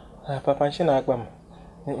nshi na-akpa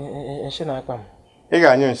m ị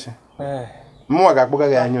ga-anyụ nsị mụnwa ga-akpụga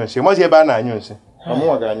gị anyụ nsị mazi ebe a na-anyụ nsị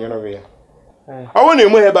ọmụnwa ga-anyụrụ gị ya ọ bụrụ na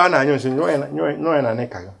enweghị ebe a na-anyụ nsị nyụọ ya na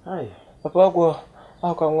nịka gị papa ọgwụ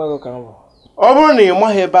akwa nwa ego ka m bụ ọ bụrụ na ị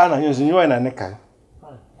maghị ebe a na-anyụ nsị nyụọ ya na nịka gị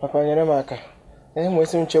papa nyere m aka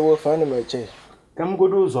enwesị m nchewa ofe ana m eche ka m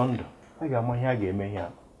godo ụzọ ndụ a ga-ama ihe a ga-eme ihe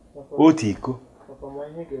otu iko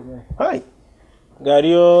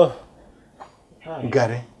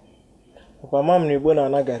garị papa ma m na igbo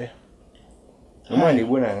na-ana garị ma na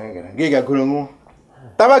igbo na-ana garị gị gagoro ṅụọ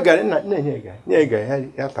Tabagari na-enye gari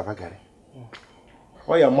ya tabagari.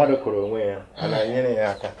 Ọ ya mmadụ kụrụ onwe ya, a na-enyere ya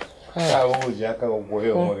aka. Ka ahụ ji aka ụgwọ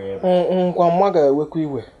ya onwe ya. Nkwa mma ga-ewekwa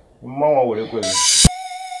iwe. Mmanwa were kwere.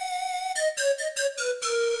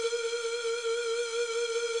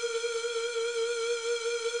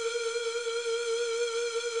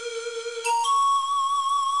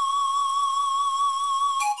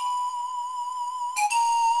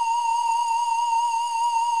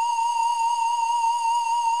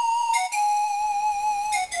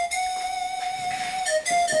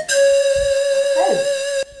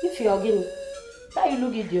 Gịnị ka ilu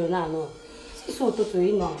gị dị ona anọ isi ụtụtụ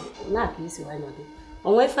ịnọ na-aka isi wee nọdụ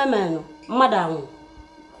onwe femenụ mmadụ anwụ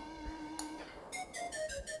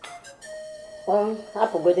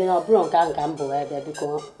hapụgodi na ọ bụrụ nke mbụ wee bịa biko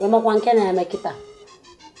ịmakwa nke na-eme kịta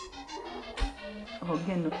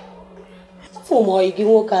ụmụ oyi gị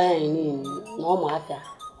nwoke anyị niile na ụmụaka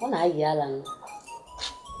ọ na-ayị ala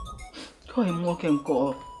nwoke nke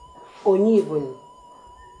onye Igbo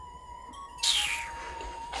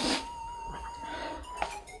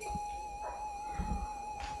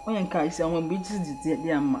onye nke a isi onwe mgbe iji dị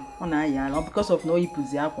ya mma ọ na-ayị ala because of na o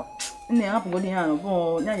yipụzi akwa nne ya hapụgodi ihe ahụ bụ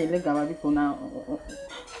ya nyele gaba biko na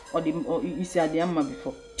isi adị ya mma bifo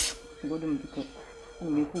godo m biko ana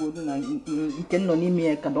m ekwugodo na nke nọ n'ime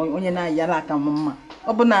ya ka onye na-ayị ala aka m mma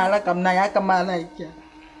ọ bụ na ala ka m na ya aka m ala ike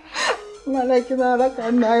ala ike na ala ka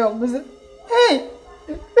m na ya ọbụzi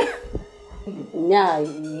nya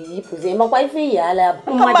yipụzi makwa ife iyi ala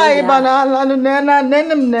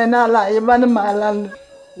nene m nene ala ịbanụ m ala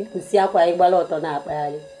yipụsi akwa ịgbala ọtọ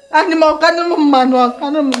na-akpagharị adị m ọkanụ m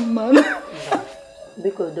mmanụ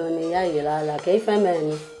biko done ya yiri ala ka ife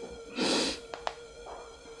mere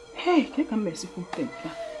ke ka m esikwu tempa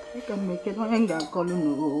ka m ekele onye m ga-akọlụ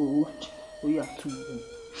n'oyi atụgbu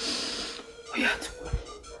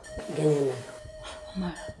gịnị ana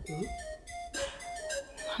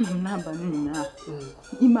m n'abalị ụnyaahụ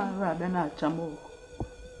ime arụ abịa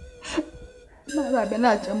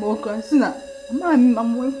na-acha m oke si na amaghị m ma m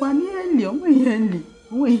nwekwa n'ihe nli onweghị ihe nli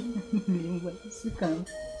ngwa isi ka m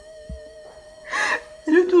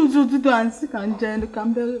erute ụzọ ụtụtụ a nsị ka m jee ka m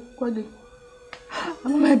bịa kwa gị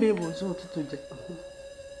amama ebe bụ ụzọ ụtụtụ je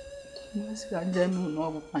nsị ka m jee n'ụlọ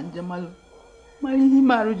ọgwụ ka nje mara ihe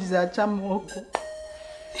ime arụ jizi acha m ọkụ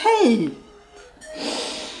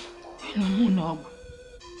nọ n'ụlọ ọgwụ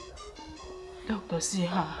dọkịta si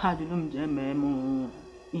ha jụrụ m jee mee m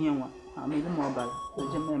ihe nwa ha mere m ọbara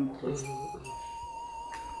jee mee m test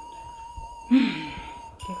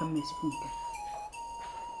ka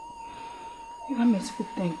m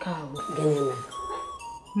esipụta nke ahụ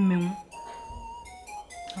mmenwu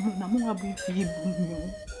na mụ nwa bụ ife ibu mmenwu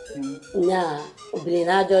nya obiri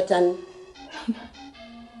na aja ọcha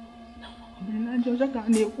ka a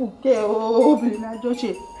na-ekwu nke obiri na aja ọcha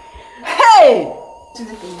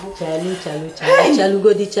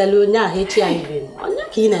chalugodi onye ahụ echi anyị bere onye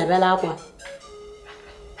ka ị na-ebela akwa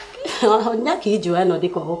onye ka iji wee nọ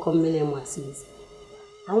dịka ọkụkọ mmiri masị isi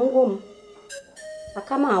anwụgo m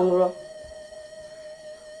aka m anwụrọ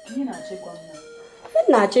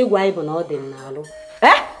na-achọ ịgwa anyị bụ na ọ dị m n'alụ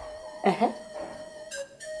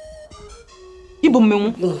ịbụ mmenwu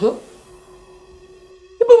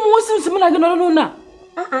si m na gị n'ọrụ n'ụlọ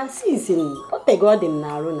a si o tego ọ dị m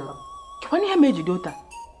n'alụ na onye ihe m ejide ụta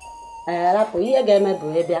rapụ ihe ga-eme bụ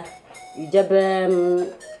ịbịa ijebe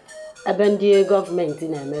ebe ndị gọọmenti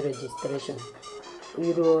na-eme rejistreshọn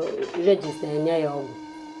iru rejista enye ya ọgwụ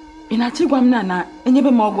ị na-achọ ịgwa m na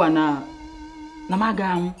enyebe m ọgwụ a na m aga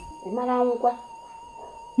anwụ ị mara anwụkwa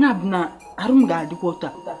ya bụ na arụ m ga-adịkwa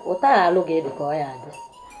ụta alụ ga-ebi ka ọ ya adị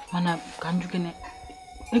mana ka njukene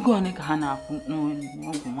ego one ka ha na-akwụ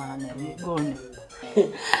n'ọgwụ nwa ha na-eme ego one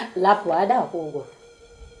lapụ ada akwụ ụgwọ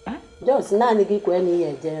jos naanị gị kwee na ihe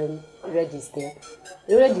eje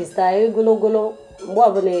rejista egologolo mgbe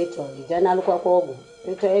ọbụla ị chọrọ ije n'alụkwakwa ọgwụ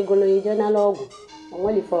ịchọ egolo ije n'alụ ọgwụ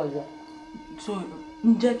onwere ife ọzọ so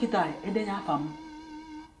nje kịta edenye afa m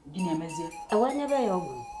gị na-emezie ewanyebe ya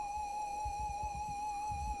ọgwụ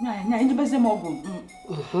ejebezie m ọgwụ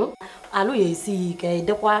alụ ya esi ya ike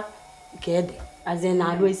ịdịkwa ka ede azie na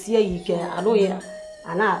alụ esie ya ike alụ ya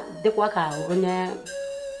a na-adịkwa ka onye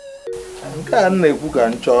nke a na-ekwu ka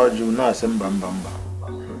nchọ ọjụ na-asị mba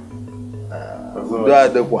udo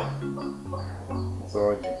adịkwa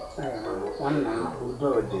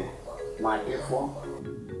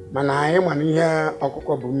mana anyị ma na ihe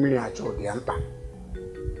ọkụkọ bụ mmiri achọ ụdị ya mkpa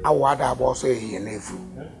awụ ada agba ọsọ ehihie n'efu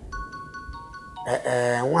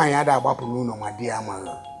nwaanyị ada agbapụ n'ụlọ ma di ya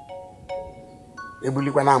amaghị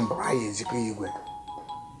ebulikwa na mbụ anyị ezikọ igwe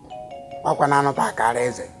ọkwa na anụta akara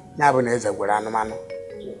eze ya bụ na eze gwere anụmanụ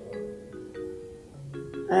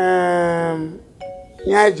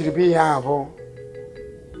ya jiri bi ya abụ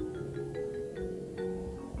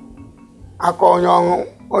aka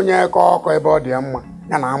onye eke ọkọ ebe ọ dị mma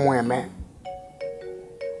ya na amụ eme.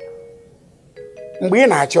 Mgbe ị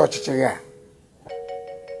na-achị ọchịchị ya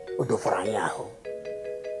o dofara anyị ahụ.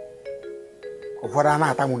 Ụfọdụ a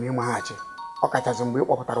na-atamụ n'ịmaghachi ọkachasị mgbe ị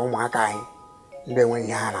kpọpụtara ụmụaka anyị ndị enweghị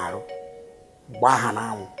ihe ha na-arụ, gbaa ha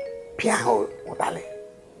n'anwụ, pịa ha ụtalị,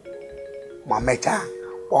 ma mechaa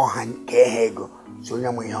kpọọ ha kee ha ego so onye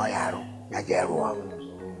nwe ihe ọ ya arụ ya ji rụọ ọrụ.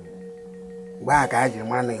 Mgbe ahụ ka ha jiri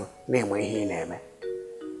mara na-enwe ihe ị na-eme.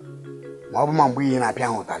 Ma ọ bụ ma mgbe ihe na-apịa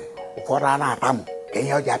ha ụtalị, ụfọdụ a na-atamụ ka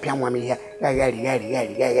ihe ọ ji apịa nwa m ihe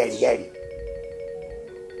gaghari.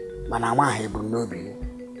 Mana amaghị ebumnobi gị.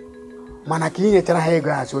 Mana ka ị nyechara ha ego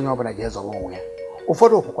ha si onye ọbụla ji ezọba onwe ya.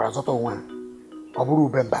 Ụfọdụ pụkwara zọta onwe ha. Ọ bụrụ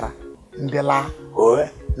ube mbara, ndị laa oe,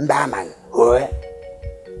 ndị anaghị oe.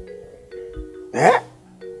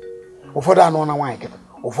 Ụfọdụ anụọ na nwaanyị kịta,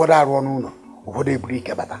 ụfọdụ arụọ n'ụlọ, ụfọdụ eburu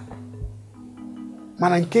ike bata.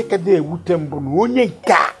 Mana nke kedụ ewute mbụ na onye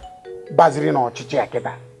nke a gbaziri n'ọchịchị ya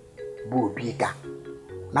kịta bụ Obika.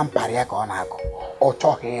 Na mpaghara ya ka ọ na-akọ, ọ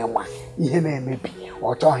chọghị ịma ihe na-emebi,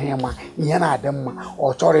 ọ chọghị ịma ihe na-adị mma, ọ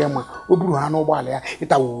chọrọ ịma o buru ha n'ụgbọala ya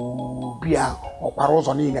ịta ubi ahụ, ọkwara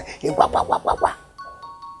ụzọ niile ịgwagwagwagwa.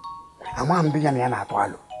 Ama m ndị ya na ya na-atụ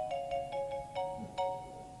alụ.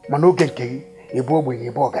 Mana oge nke gị ebe ogbenye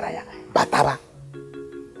ebe ọgaranya bataba.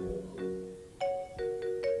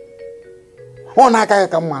 Ọ na-akaghị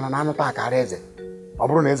ka mma na anụta akara eze ọ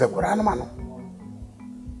bụrụ na eze gwara anụmanụ.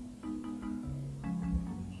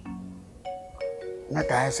 Ya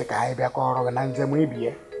ka anyị sị ka anyị bịa kọrọ gị na nze ma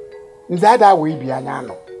ibie. Nze ada awa ibi anya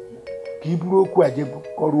anọ ka i buru okwu a je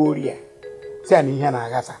kọrọ ori ya si ya na ihe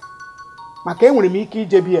na-aghasa. Maka enwere m ike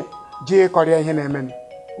ije bie jee kọrịa ihe na-eme m,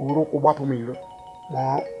 wuru ụkwụ gbapụ m iro,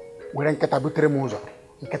 ma were nkịta butere m ụzọ,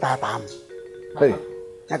 nkịta ataa m.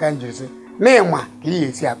 Ya ka m jiri sị n'ịma ka ị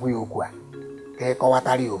ga-esi akpụ ya okwu a ka ị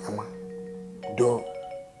kọwatara ya ofụma doo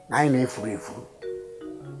na anyị na-efuru efuru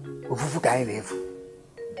ofufu ka anyị na-efu.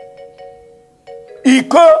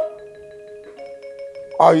 Iko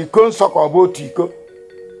ọ iko nsọ ka ọ bụ otu iko.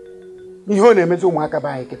 Ihe ọ na-emezi ụmụaka be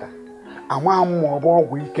anyị kịta ama m ma ọ bụ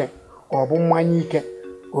ọgwụ ike ka ọ bụ mmanya ike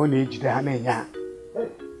ka ọ na-ejide ha na-enye ha.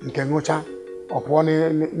 Nke ṅụcha ọ pụọ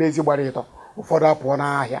n'ezi gbara ịtọ, ụfọdụ apụọ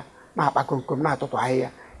n'ahịa na-akpa komkom na-atụtụ ahịhịa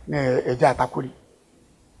na-eje atakwuri.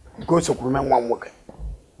 Nke o sokwuru mee nwa m nwoke.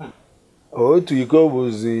 Otu iko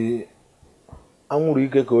bụzi anwụrụ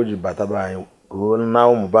ike ka o ji bataba anyị ka o na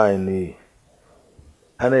ụmụ be anyị n'iyi.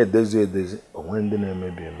 A na-edezi onwe ndị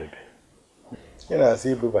na-emebi emebi. Ị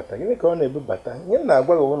na-asị ibubata, gịnị ka ọ na-ebubata? Ihe m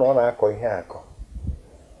na-agwa gị na ọ na-akọ ihe akọ.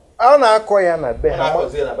 Ọ na-akọ ya na be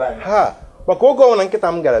ha. Maka oge ọbụla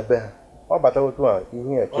nkịta m gara be ha, ọ bata otu a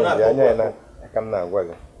ihe ya chenji anya ya na aka m na-agwa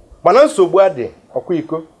gị. Mana nsogbu adị ọkwa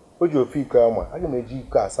iko, o ji ofu iko ama, aga m eji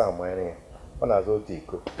iko asaa manyere ya. Ọ na-azụ otu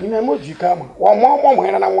iko. Ị na-eme o ji iko ama, ọ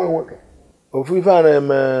manyere na nwa nwoke. Ofu ife a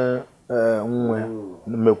na-eme nwa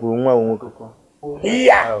mekwuru nwa nwoke.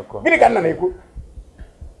 Iya, gịnị ka nna na-ekwu?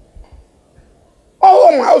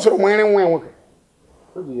 Ọ usoro manyere nwa nwoke.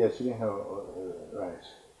 O ji ya siri ha rice.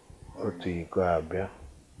 Otu iko abịa.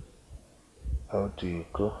 Otu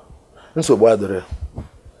iko. Nsogbu adịrị.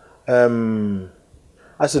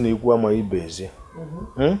 A sị na ikwu ama ibe ezi.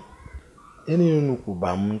 Ihe niile nnukwu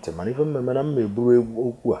ba m ntị, mana ife mmemme na mma eburu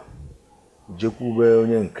okwu a jekwube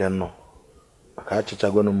onye nke nọ maka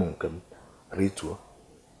achịchagonu m nke m rituo.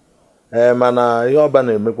 Mana ihe ọba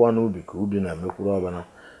na-emekwa n'ubi ka ubi na-emekwuru ọba na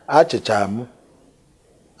achịcha m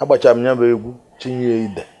agbacha m ya bụ egwu chinye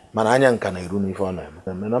ide, mana anya nka na-eru n'ife ọ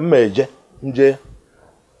na-eme. Na mma eje nje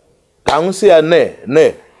ka m si ya ne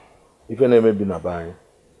ife na-emebi na be anyị.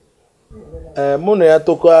 Mụ na ya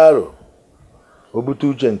tụkọ aro o bute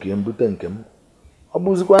uche nke m bute nke m. Ọ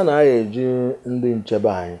bụzikwa na anyị eji ndị nchebe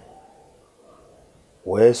anyị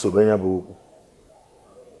wee sobe ya bụ okwu,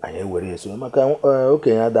 anyị ewere eso maka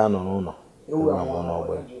okenye ada nọ n'ụlọ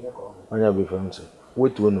onye bụ ife m sị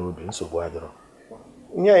wetuo n'obi, nsogbu adịrọ.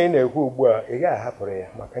 Ihe anyị na-ekwu ugbu a ị gaghị ahapụrụ ya,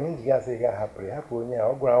 maka anyị ji gasị ị gaghị ahapụrụ ya, hapụ onye a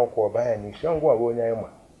ọ gụrụ akwụkwọ ọba ya n'isi ngwa bụ onye anyị ma.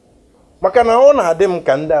 Maka na ọ na-adị m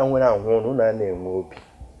ka ndị a nwere anwụ ụnụ na-enwe obi.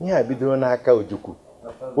 Ihe a bidoro n'aka Ojukwu,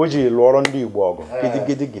 o ji lụọrọ ndị Igbo ọgụ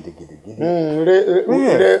gidigidi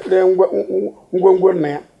ngwongwo nna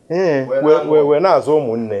ya wee na-azụ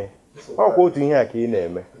ụmụnne. Ọkwa otu ihe a ka ị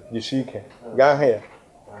na-eme, jisi ike gaa hụ ya.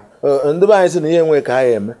 Ndị be anyị sị na ihe enwe ka ha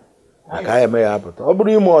eme na ka ha eme ya apụta. Ọ bụrụ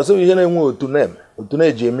ime ọsọ ihe na-enwe otu na-eme, otu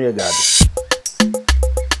na-eji eme ya ga-adị.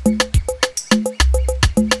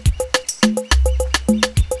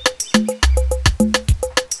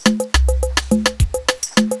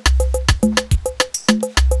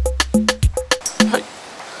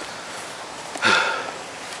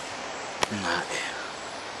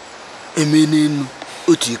 eme n'enu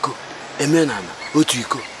otu iko eme n'ala otu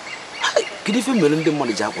iko kedu ife mere ndị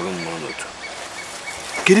mmadụ ji akpọrọ m n'ọnụ otu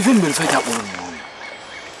kedu ife mere fe ji akpọrọ m n'ọnụ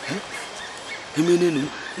eme n'enu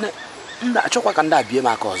ndị achọkwa ka ndị abịa m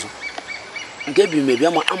aka ọzọ nke bi mebi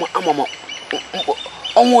ama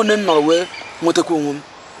ọnwa one nọrọ wee nwetakwa onwe m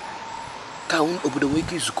ka obodo nwee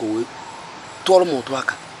ike izukọ wee tụọrọ m ụtụ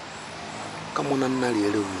aka ka mụ na nna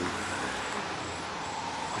riere onwe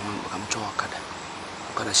ka m chọọ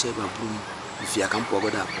ọkada si ebe a bụrụ m mfi ya ka m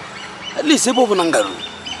pụọgodo apụ at least ebe ọ bụ na m garuru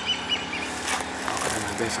ọkada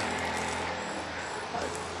na befe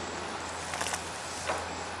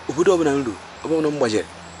obodo ọbụla nru ọbụla m gbajere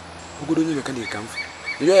obodo onye mekanik ka m fụ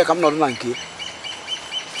rịọ ya ka m nọrọ na nke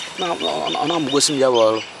ọ na-amụgosi m ya bụ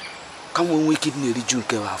ọrụ ka m nwee ike ịdị na-eriju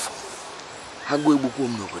nke bụ afọ ha gụọ egbukwuo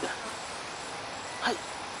m n'obodo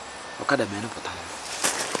ọkada ma enupụta m